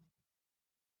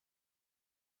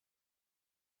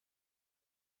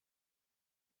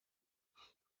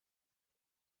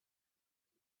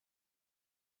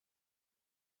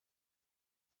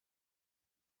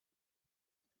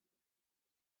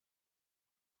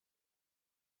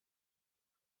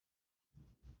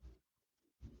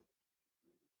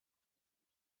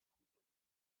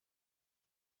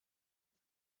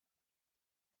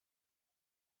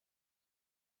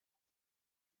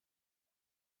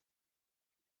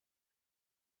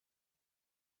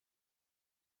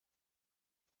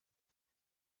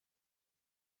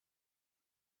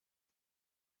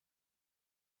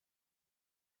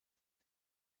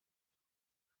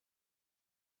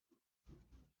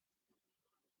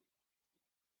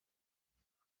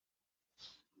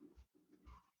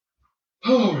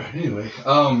 All right. Anyway,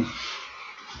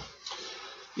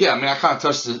 yeah. I mean, I kind of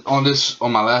touched on this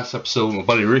on my last episode with my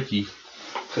buddy Ricky,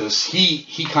 because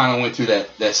he kind of went through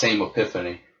that same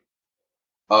epiphany.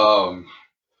 And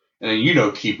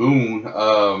then T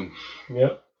Boone.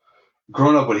 Yep.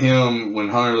 Growing up with him, when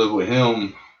Hunter lived with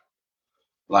him,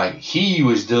 like he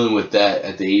was dealing with that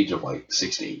at the age of like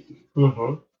 16,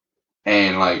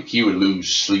 and like he would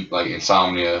lose sleep, like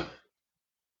insomnia,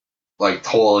 like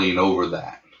toiling over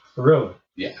that. Really?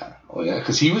 Yeah. Oh yeah,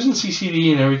 because he was in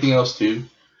CCD and everything else too,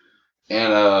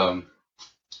 and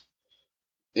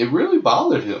it really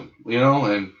bothered him,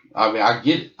 And I mean, I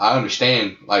get it. I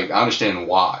understand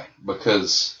why,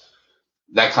 because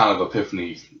that kind of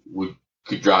epiphany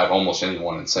could drive almost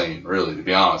anyone insane, really, to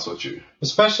be honest with you.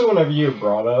 Especially whenever you're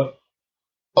brought up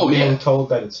being told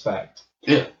that it's fact.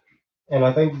 Yeah. And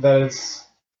I think that it's,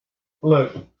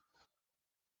 look,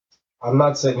 I'm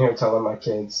not sitting here telling my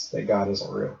kids that God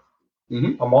isn't real.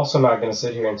 Mm-hmm. I'm also not going to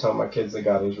sit here and tell my kids that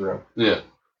God is real. Yeah.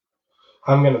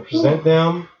 I'm going to present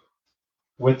them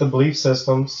with the belief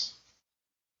systems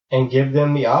and give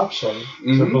them the option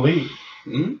to believe.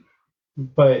 Mm-hmm.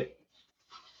 But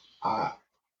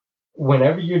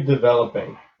whenever you're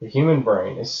developing, the human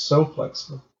brain is so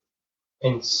flexible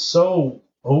and so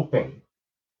open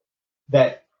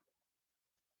that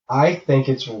I think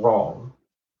it's wrong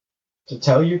to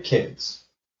tell your kids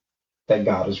that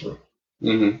God is real,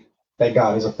 that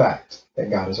God is a fact, that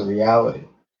God is a reality,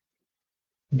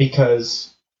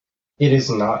 because it is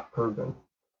not proven,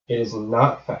 it is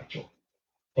not factual,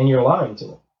 and you're lying to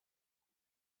them.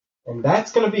 And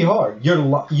that's going to be hard.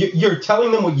 You're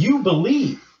telling them what you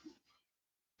believe.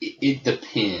 It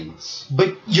depends.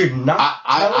 But you're not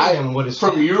telling them what is from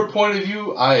factual. Your point of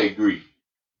view, I agree.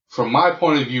 From my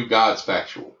point of view, God's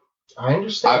factual. I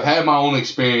understand. I've had my own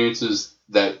experiences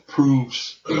that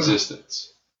proves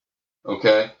existence.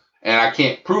 Okay? And I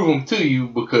can't prove them to you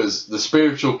because the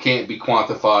spiritual can't be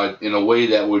quantified in a way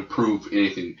that would prove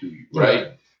anything to you,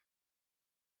 right?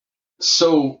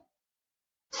 So,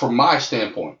 from my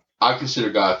standpoint, I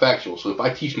consider God factual. So if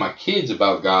I teach my kids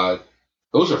about God,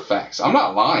 those are facts. I'm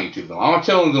not lying to them. I'm not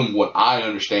telling them what I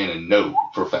understand and know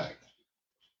for fact.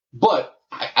 But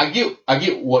I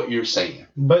get what you're saying.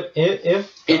 But if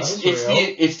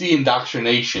it's the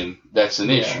indoctrination that's an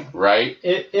issue, right?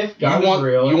 If God is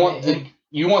real,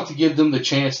 you want to give them the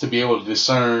chance to be able to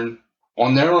discern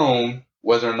on their own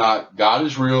whether or not God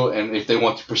is real, and if they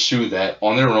want to pursue that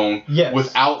on their own,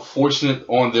 without forcing it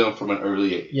on them from an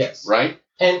early age, right?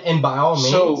 And by all means,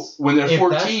 so when they're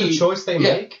 14, that's the choice they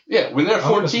make. Yeah, when they're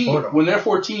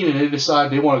 14 and they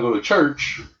decide they want to go to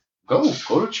church, go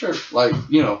to church,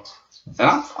 and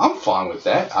I'm fine with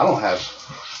that. I don't have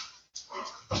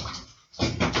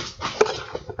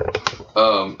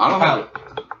I don't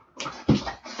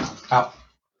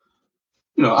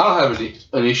have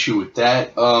an issue with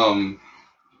that.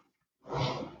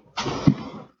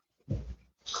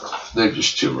 They're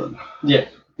just children. Yeah.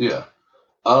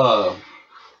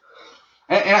 And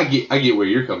I get where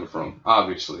you're coming from,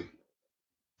 obviously.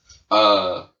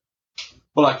 But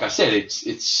like I said,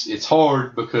 it's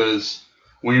hard because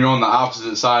when you're on the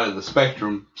opposite side of the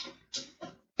spectrum,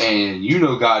 and you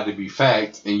know God to be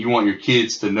fact, and you want your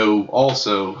kids to know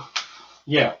also.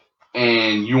 Yeah.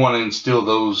 and you want to instill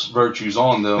those virtues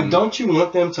on them. But don't you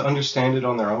want them to understand it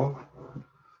on their own?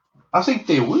 I think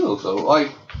they will, though.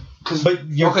 But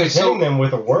you're presenting them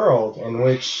with a world in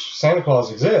which Santa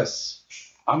Claus exists.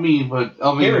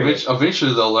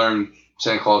 Eventually they'll learn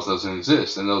Santa Claus doesn't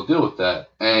exist, and they'll deal with that.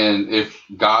 And if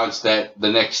God's the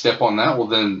next step on that, well,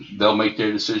 then they'll make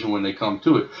their decision when they come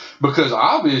to it. Because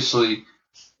obviously,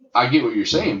 I get what you're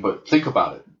saying, but think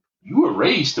about it. You were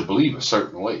raised to believe a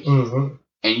certain way, mm-hmm.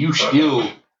 and you still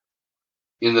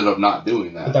ended up not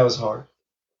doing that. But that was hard.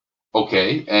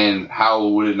 Okay, and how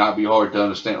would it not be hard to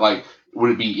understand?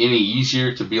 Would it be any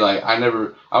easier to be like, I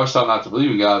was taught not to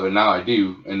believe in God, but now I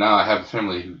do, and now I have a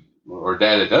family or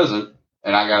dad that doesn't,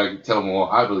 and I gotta tell them, well,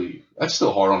 I believe. That's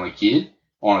still hard on a kid,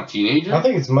 on a teenager. I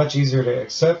think it's much easier to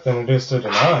accept than it is to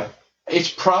deny. It's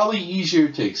probably easier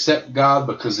to accept God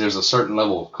because there's a certain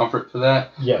level of comfort to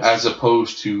that, yes. as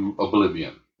opposed to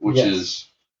oblivion, which yes.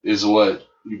 is what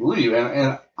you believe,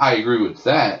 and I agree with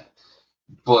that,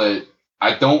 but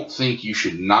I don't think you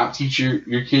should not teach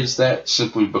your kids that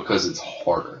simply because it's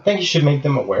harder. I think you should make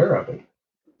them aware of it.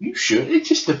 You should. It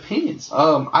just depends.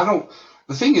 The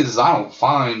thing is, I don't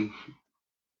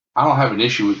have an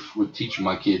issue with teaching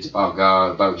my kids about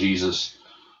God, about Jesus,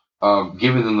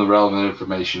 giving them the relevant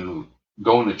information,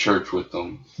 going to church with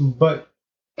them. But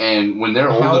and when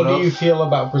they're old enough, how do you feel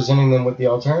about presenting them with the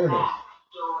alternative?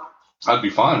 I'd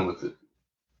be fine with it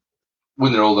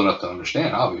when they're old enough to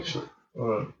understand. Obviously,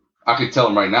 I could tell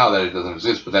them right now that it doesn't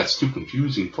exist, but that's too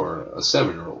confusing for a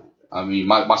 7-year-old. I mean,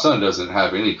 my son doesn't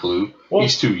have any clue. Well,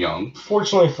 he's too young.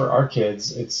 Fortunately for our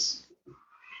kids,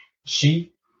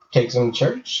 she takes them to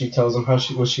church. She tells them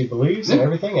what she believes and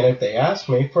everything. And if they ask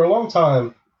me, for a long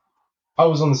time, I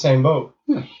was on the same boat.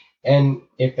 Yeah. And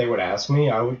if they would ask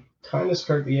me, I would kind of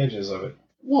skirt the edges of it.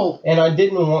 Well, and I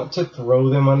didn't want to throw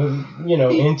them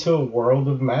into a world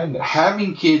of madness.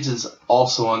 Having kids is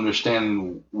also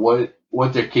understanding what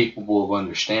they're capable of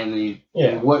understanding.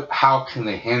 Yeah. How can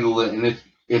they handle it, and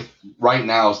if right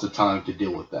now is the time to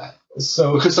deal with that.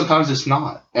 So because sometimes it's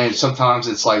not, and sometimes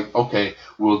it's like, okay,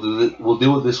 we'll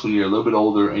deal with this when you're a little bit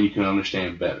older and you can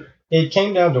understand better. It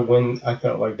came down to when I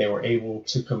felt like they were able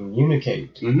to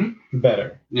communicate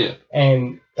better. Yeah.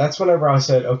 And that's whenever I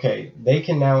said, okay, they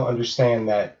can now understand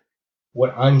that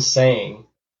what I'm saying,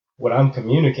 what I'm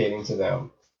communicating to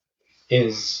them,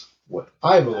 is what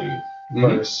I believe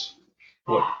versus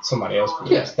what somebody else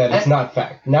believes. Yeah. That it's not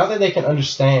fact. Now that they can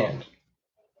understand,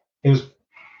 it was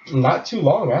not too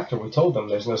long after we told them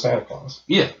there's no Santa Claus.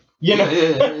 Yeah.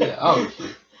 Yeah, obviously.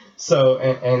 So,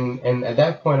 and at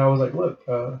that point, I was like, look.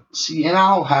 See, and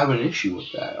I don't have an issue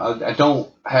with that. I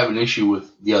don't have an issue with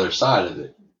the other side of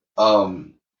it.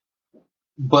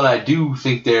 But I do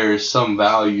think there is some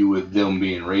value with them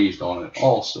being raised on it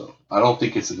also. I don't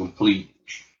think it's a complete...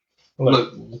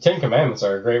 Look, the Ten Commandments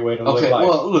are a great way to live life.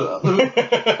 Well, look,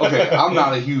 okay, I'm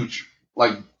not a huge...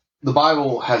 the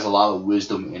Bible has a lot of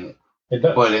wisdom in it. It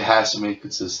does. But it has some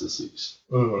inconsistencies.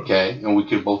 Mm-hmm. Okay? And we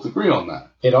can both agree on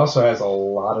that. It also has a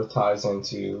lot of ties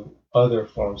into other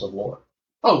forms of lore.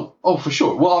 Oh, for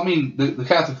sure. Well, I mean, the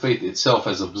Catholic faith itself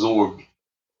has absorbed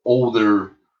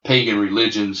older pagan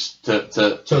religions to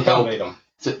help them.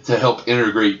 To help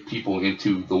integrate people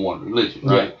into the one religion,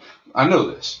 right? Yeah. I know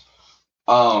this.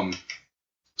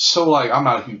 So, I'm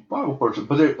not a huge Bible person,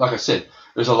 but like I said,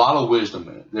 there's a lot of wisdom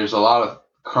in it. There's a lot of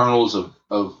kernels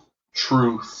of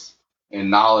truth and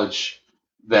knowledge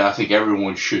that I think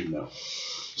everyone should know.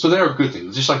 So there are good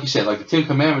things. Just like you said, like the Ten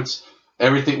Commandments,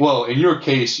 everything. Well, in your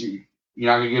case, you're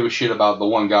not going to give a shit about the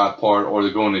one God part or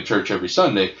the going to church every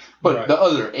Sunday. But the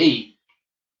other 8,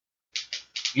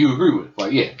 you agree with.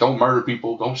 Don't murder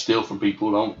people. Don't steal from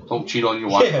people. Don't cheat on your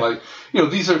wife. Yeah.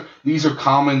 These are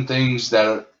common things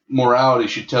that morality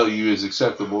should tell you is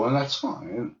acceptable, and that's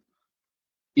fine.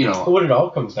 What it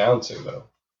all comes down to, though,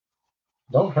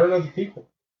 don't hurt other people.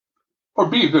 Or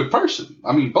be a good person.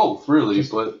 I mean, both, really.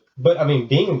 But I mean,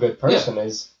 being a good person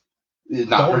is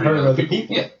not don't hurt other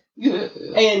people. Yeah.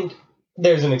 And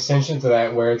there's an extension to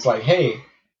that where it's like, hey,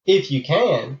 if you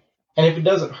can, and if it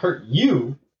doesn't hurt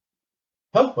you,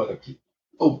 help other people.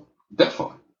 Oh,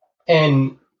 definitely.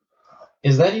 And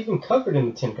is that even covered in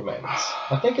the Ten Commandments?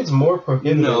 I think it's more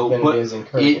prohibitive than it is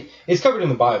encouraging. It's covered in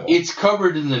the Bible. It's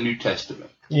covered in the New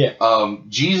Testament. Yeah.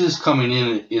 Jesus coming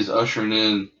in is ushering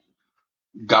in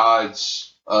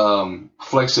God's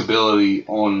flexibility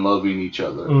on loving each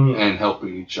other and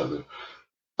helping each other.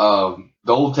 The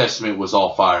Old Testament was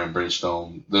all fire and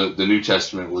brimstone. The New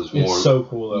Testament was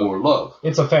more love.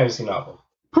 It's a fantasy novel.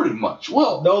 Pretty much.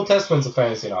 Well, the Old Testament's a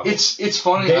fantasy novel. It's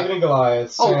funny. David and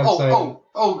Goliath. Samson.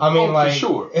 I mean,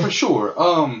 for sure.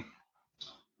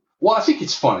 Well, I think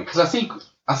it's funny because I think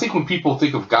I think when people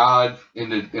think of God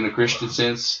in a Christian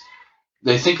sense,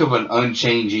 they think of an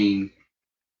unchanging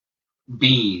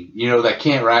being, that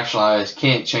can't rationalize,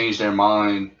 can't change their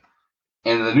mind.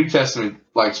 And the New Testament,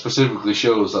 specifically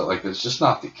shows that, that's just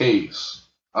not the case.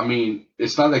 I mean,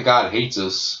 it's not that God hates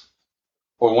us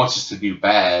or wants us to do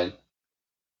bad,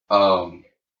 but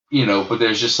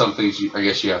there's just some things I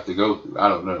guess you have to go through. I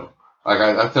don't know.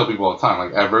 I tell people all the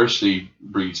time, adversity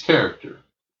breeds character.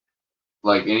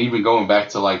 And even going back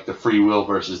to, the free will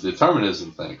versus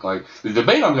determinism thing. The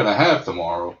debate I'm going to have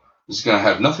tomorrow is going to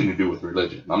have nothing to do with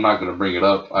religion. I'm not going to bring it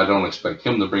up. I don't expect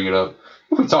him to bring it up.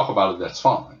 If we talk about it, that's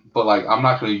fine. But, I'm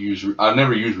not going to I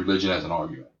never use religion as an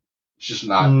argument. It's just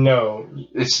not. No.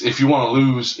 It's if you want to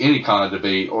lose any kind of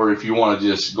debate or if you want to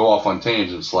just go off on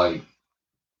tangents,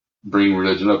 bring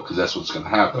religion up because that's what's going to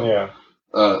happen. Yeah.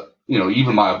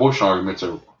 Even my abortion arguments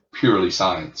are purely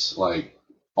science.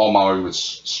 All my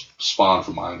arguments spawn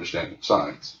from my understanding of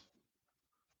science.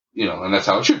 And that's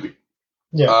how it should be.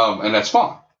 Yeah. And that's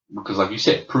fine. Because like you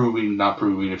said, proving, not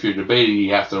proving, if you're debating,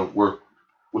 you have to work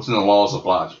within the laws of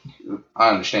logic. I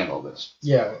understand all this.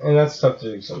 Yeah, and that's tough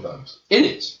to do sometimes. It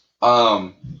is.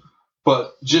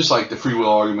 But just like the free will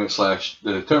argument / the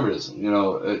determinism,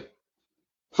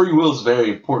 free will is very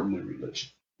important in religion.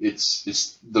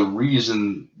 It's the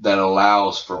reason that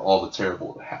allows for all the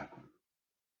terrible to happen.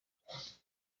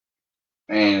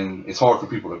 And it's hard for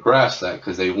people to grasp that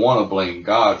because they want to blame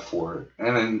God for it.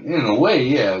 And in a way,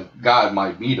 yeah, God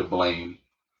might be to blame,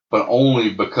 but only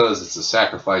because it's a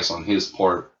sacrifice on his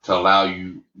part to allow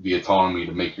you the autonomy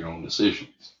to make your own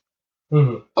decisions.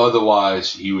 Mm-hmm.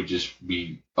 Otherwise, he would just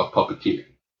be a puppeteer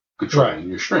controlling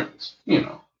your strings,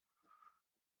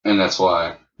 And that's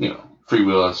why, free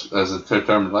will as a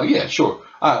term, yeah, sure.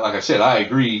 Like I said, I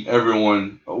agree.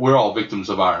 We're all victims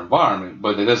of our environment,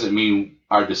 but it doesn't mean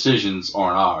our decisions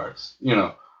aren't ours,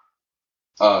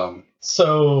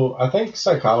 So I think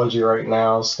psychology right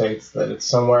now states that it's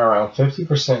somewhere around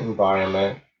 50%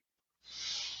 environment.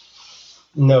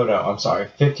 No, I'm sorry.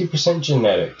 50%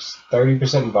 genetics,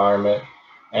 30% environment,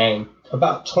 and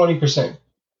about 20%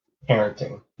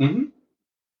 parenting. Mm-hmm.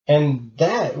 And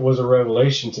that was a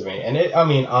revelation to me. And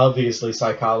obviously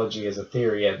psychology is a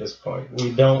theory at this point.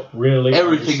 We don't really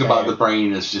Everything understand. about the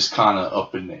brain is just kind of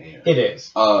up in the air. It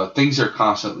is. Things are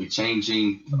constantly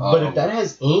changing. But if that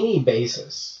has any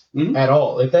basis at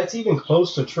all, if that's even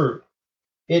close to true,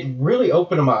 it really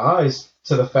opened my eyes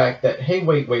to the fact that, hey,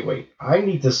 wait. I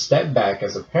need to step back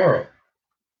as a parent.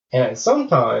 And at some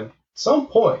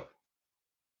point,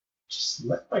 just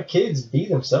let my kids be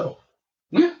themselves.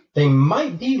 Yeah. They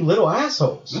might be little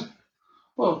assholes. Yeah.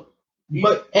 Well,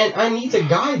 and I need to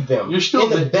guide them in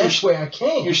the best way I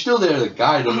can. You're still there to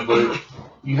guide them, but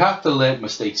you have to let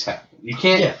mistakes happen. You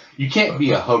can't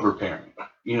be a hover parent.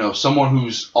 Someone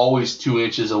who's always 2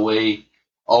 inches away,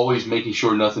 always making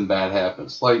sure nothing bad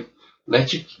happens.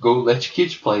 Let your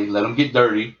kids play, let them get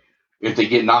dirty. If they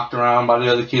get knocked around by the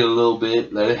other kid a little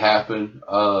bit, let it happen.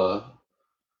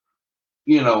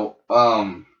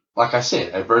 Like I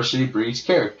said, adversity breeds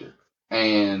character.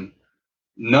 And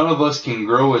none of us can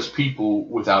grow as people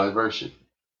without adversity.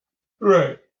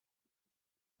 Right.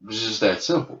 It's just that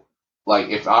simple.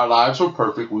 If our lives were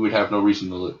perfect, we would have no reason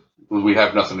to live. We'd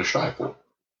have nothing to strive for.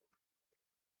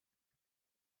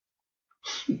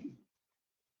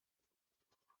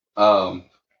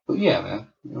 But yeah,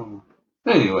 man.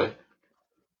 Anyway,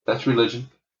 that's religion.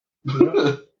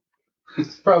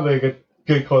 It's probably a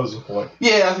good closing point.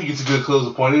 Yeah, I think it's a good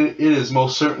closing point. It is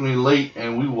most certainly late,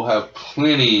 and we will have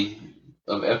plenty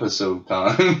of episode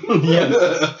time.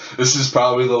 Yes. This is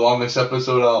probably the longest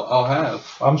episode I'll have.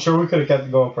 I'm sure we could have kept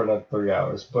it going for another 3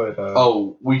 hours, but...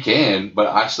 we can, but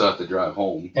I still have to drive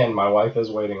home. And my wife is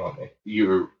waiting on me.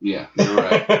 You're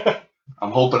right.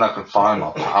 I'm hoping I can find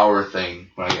my power thing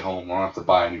when I get home. I don't have to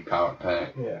buy a new power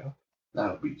pack. Yeah.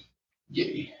 That'll be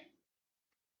yay.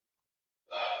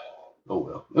 Oh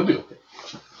well, it'll be okay.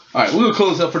 All right, we're gonna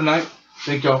close up for tonight.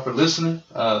 Thank y'all for listening.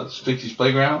 It's Fixie's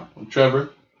Playground. I'm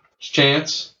Trevor. It's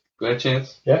Chance. Go ahead,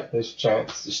 Chance. Yeah, there's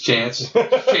Chance. It's Chance.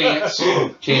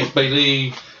 Chance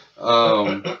Bailey.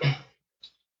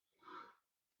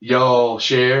 Y'all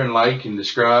share and like and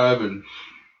describe and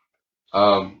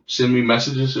send me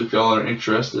messages if y'all are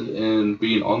interested in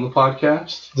being on the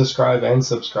podcast. Describe and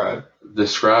subscribe.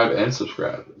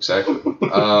 Exactly.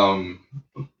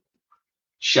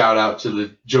 Shout out to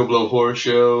the Joe Blow Horror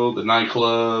Show, the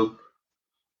Nightclub,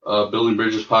 Building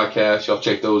Bridges podcast. Y'all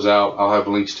check those out. I'll have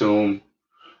links to them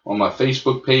on my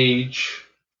Facebook page.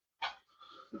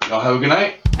 Y'all have a good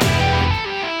night.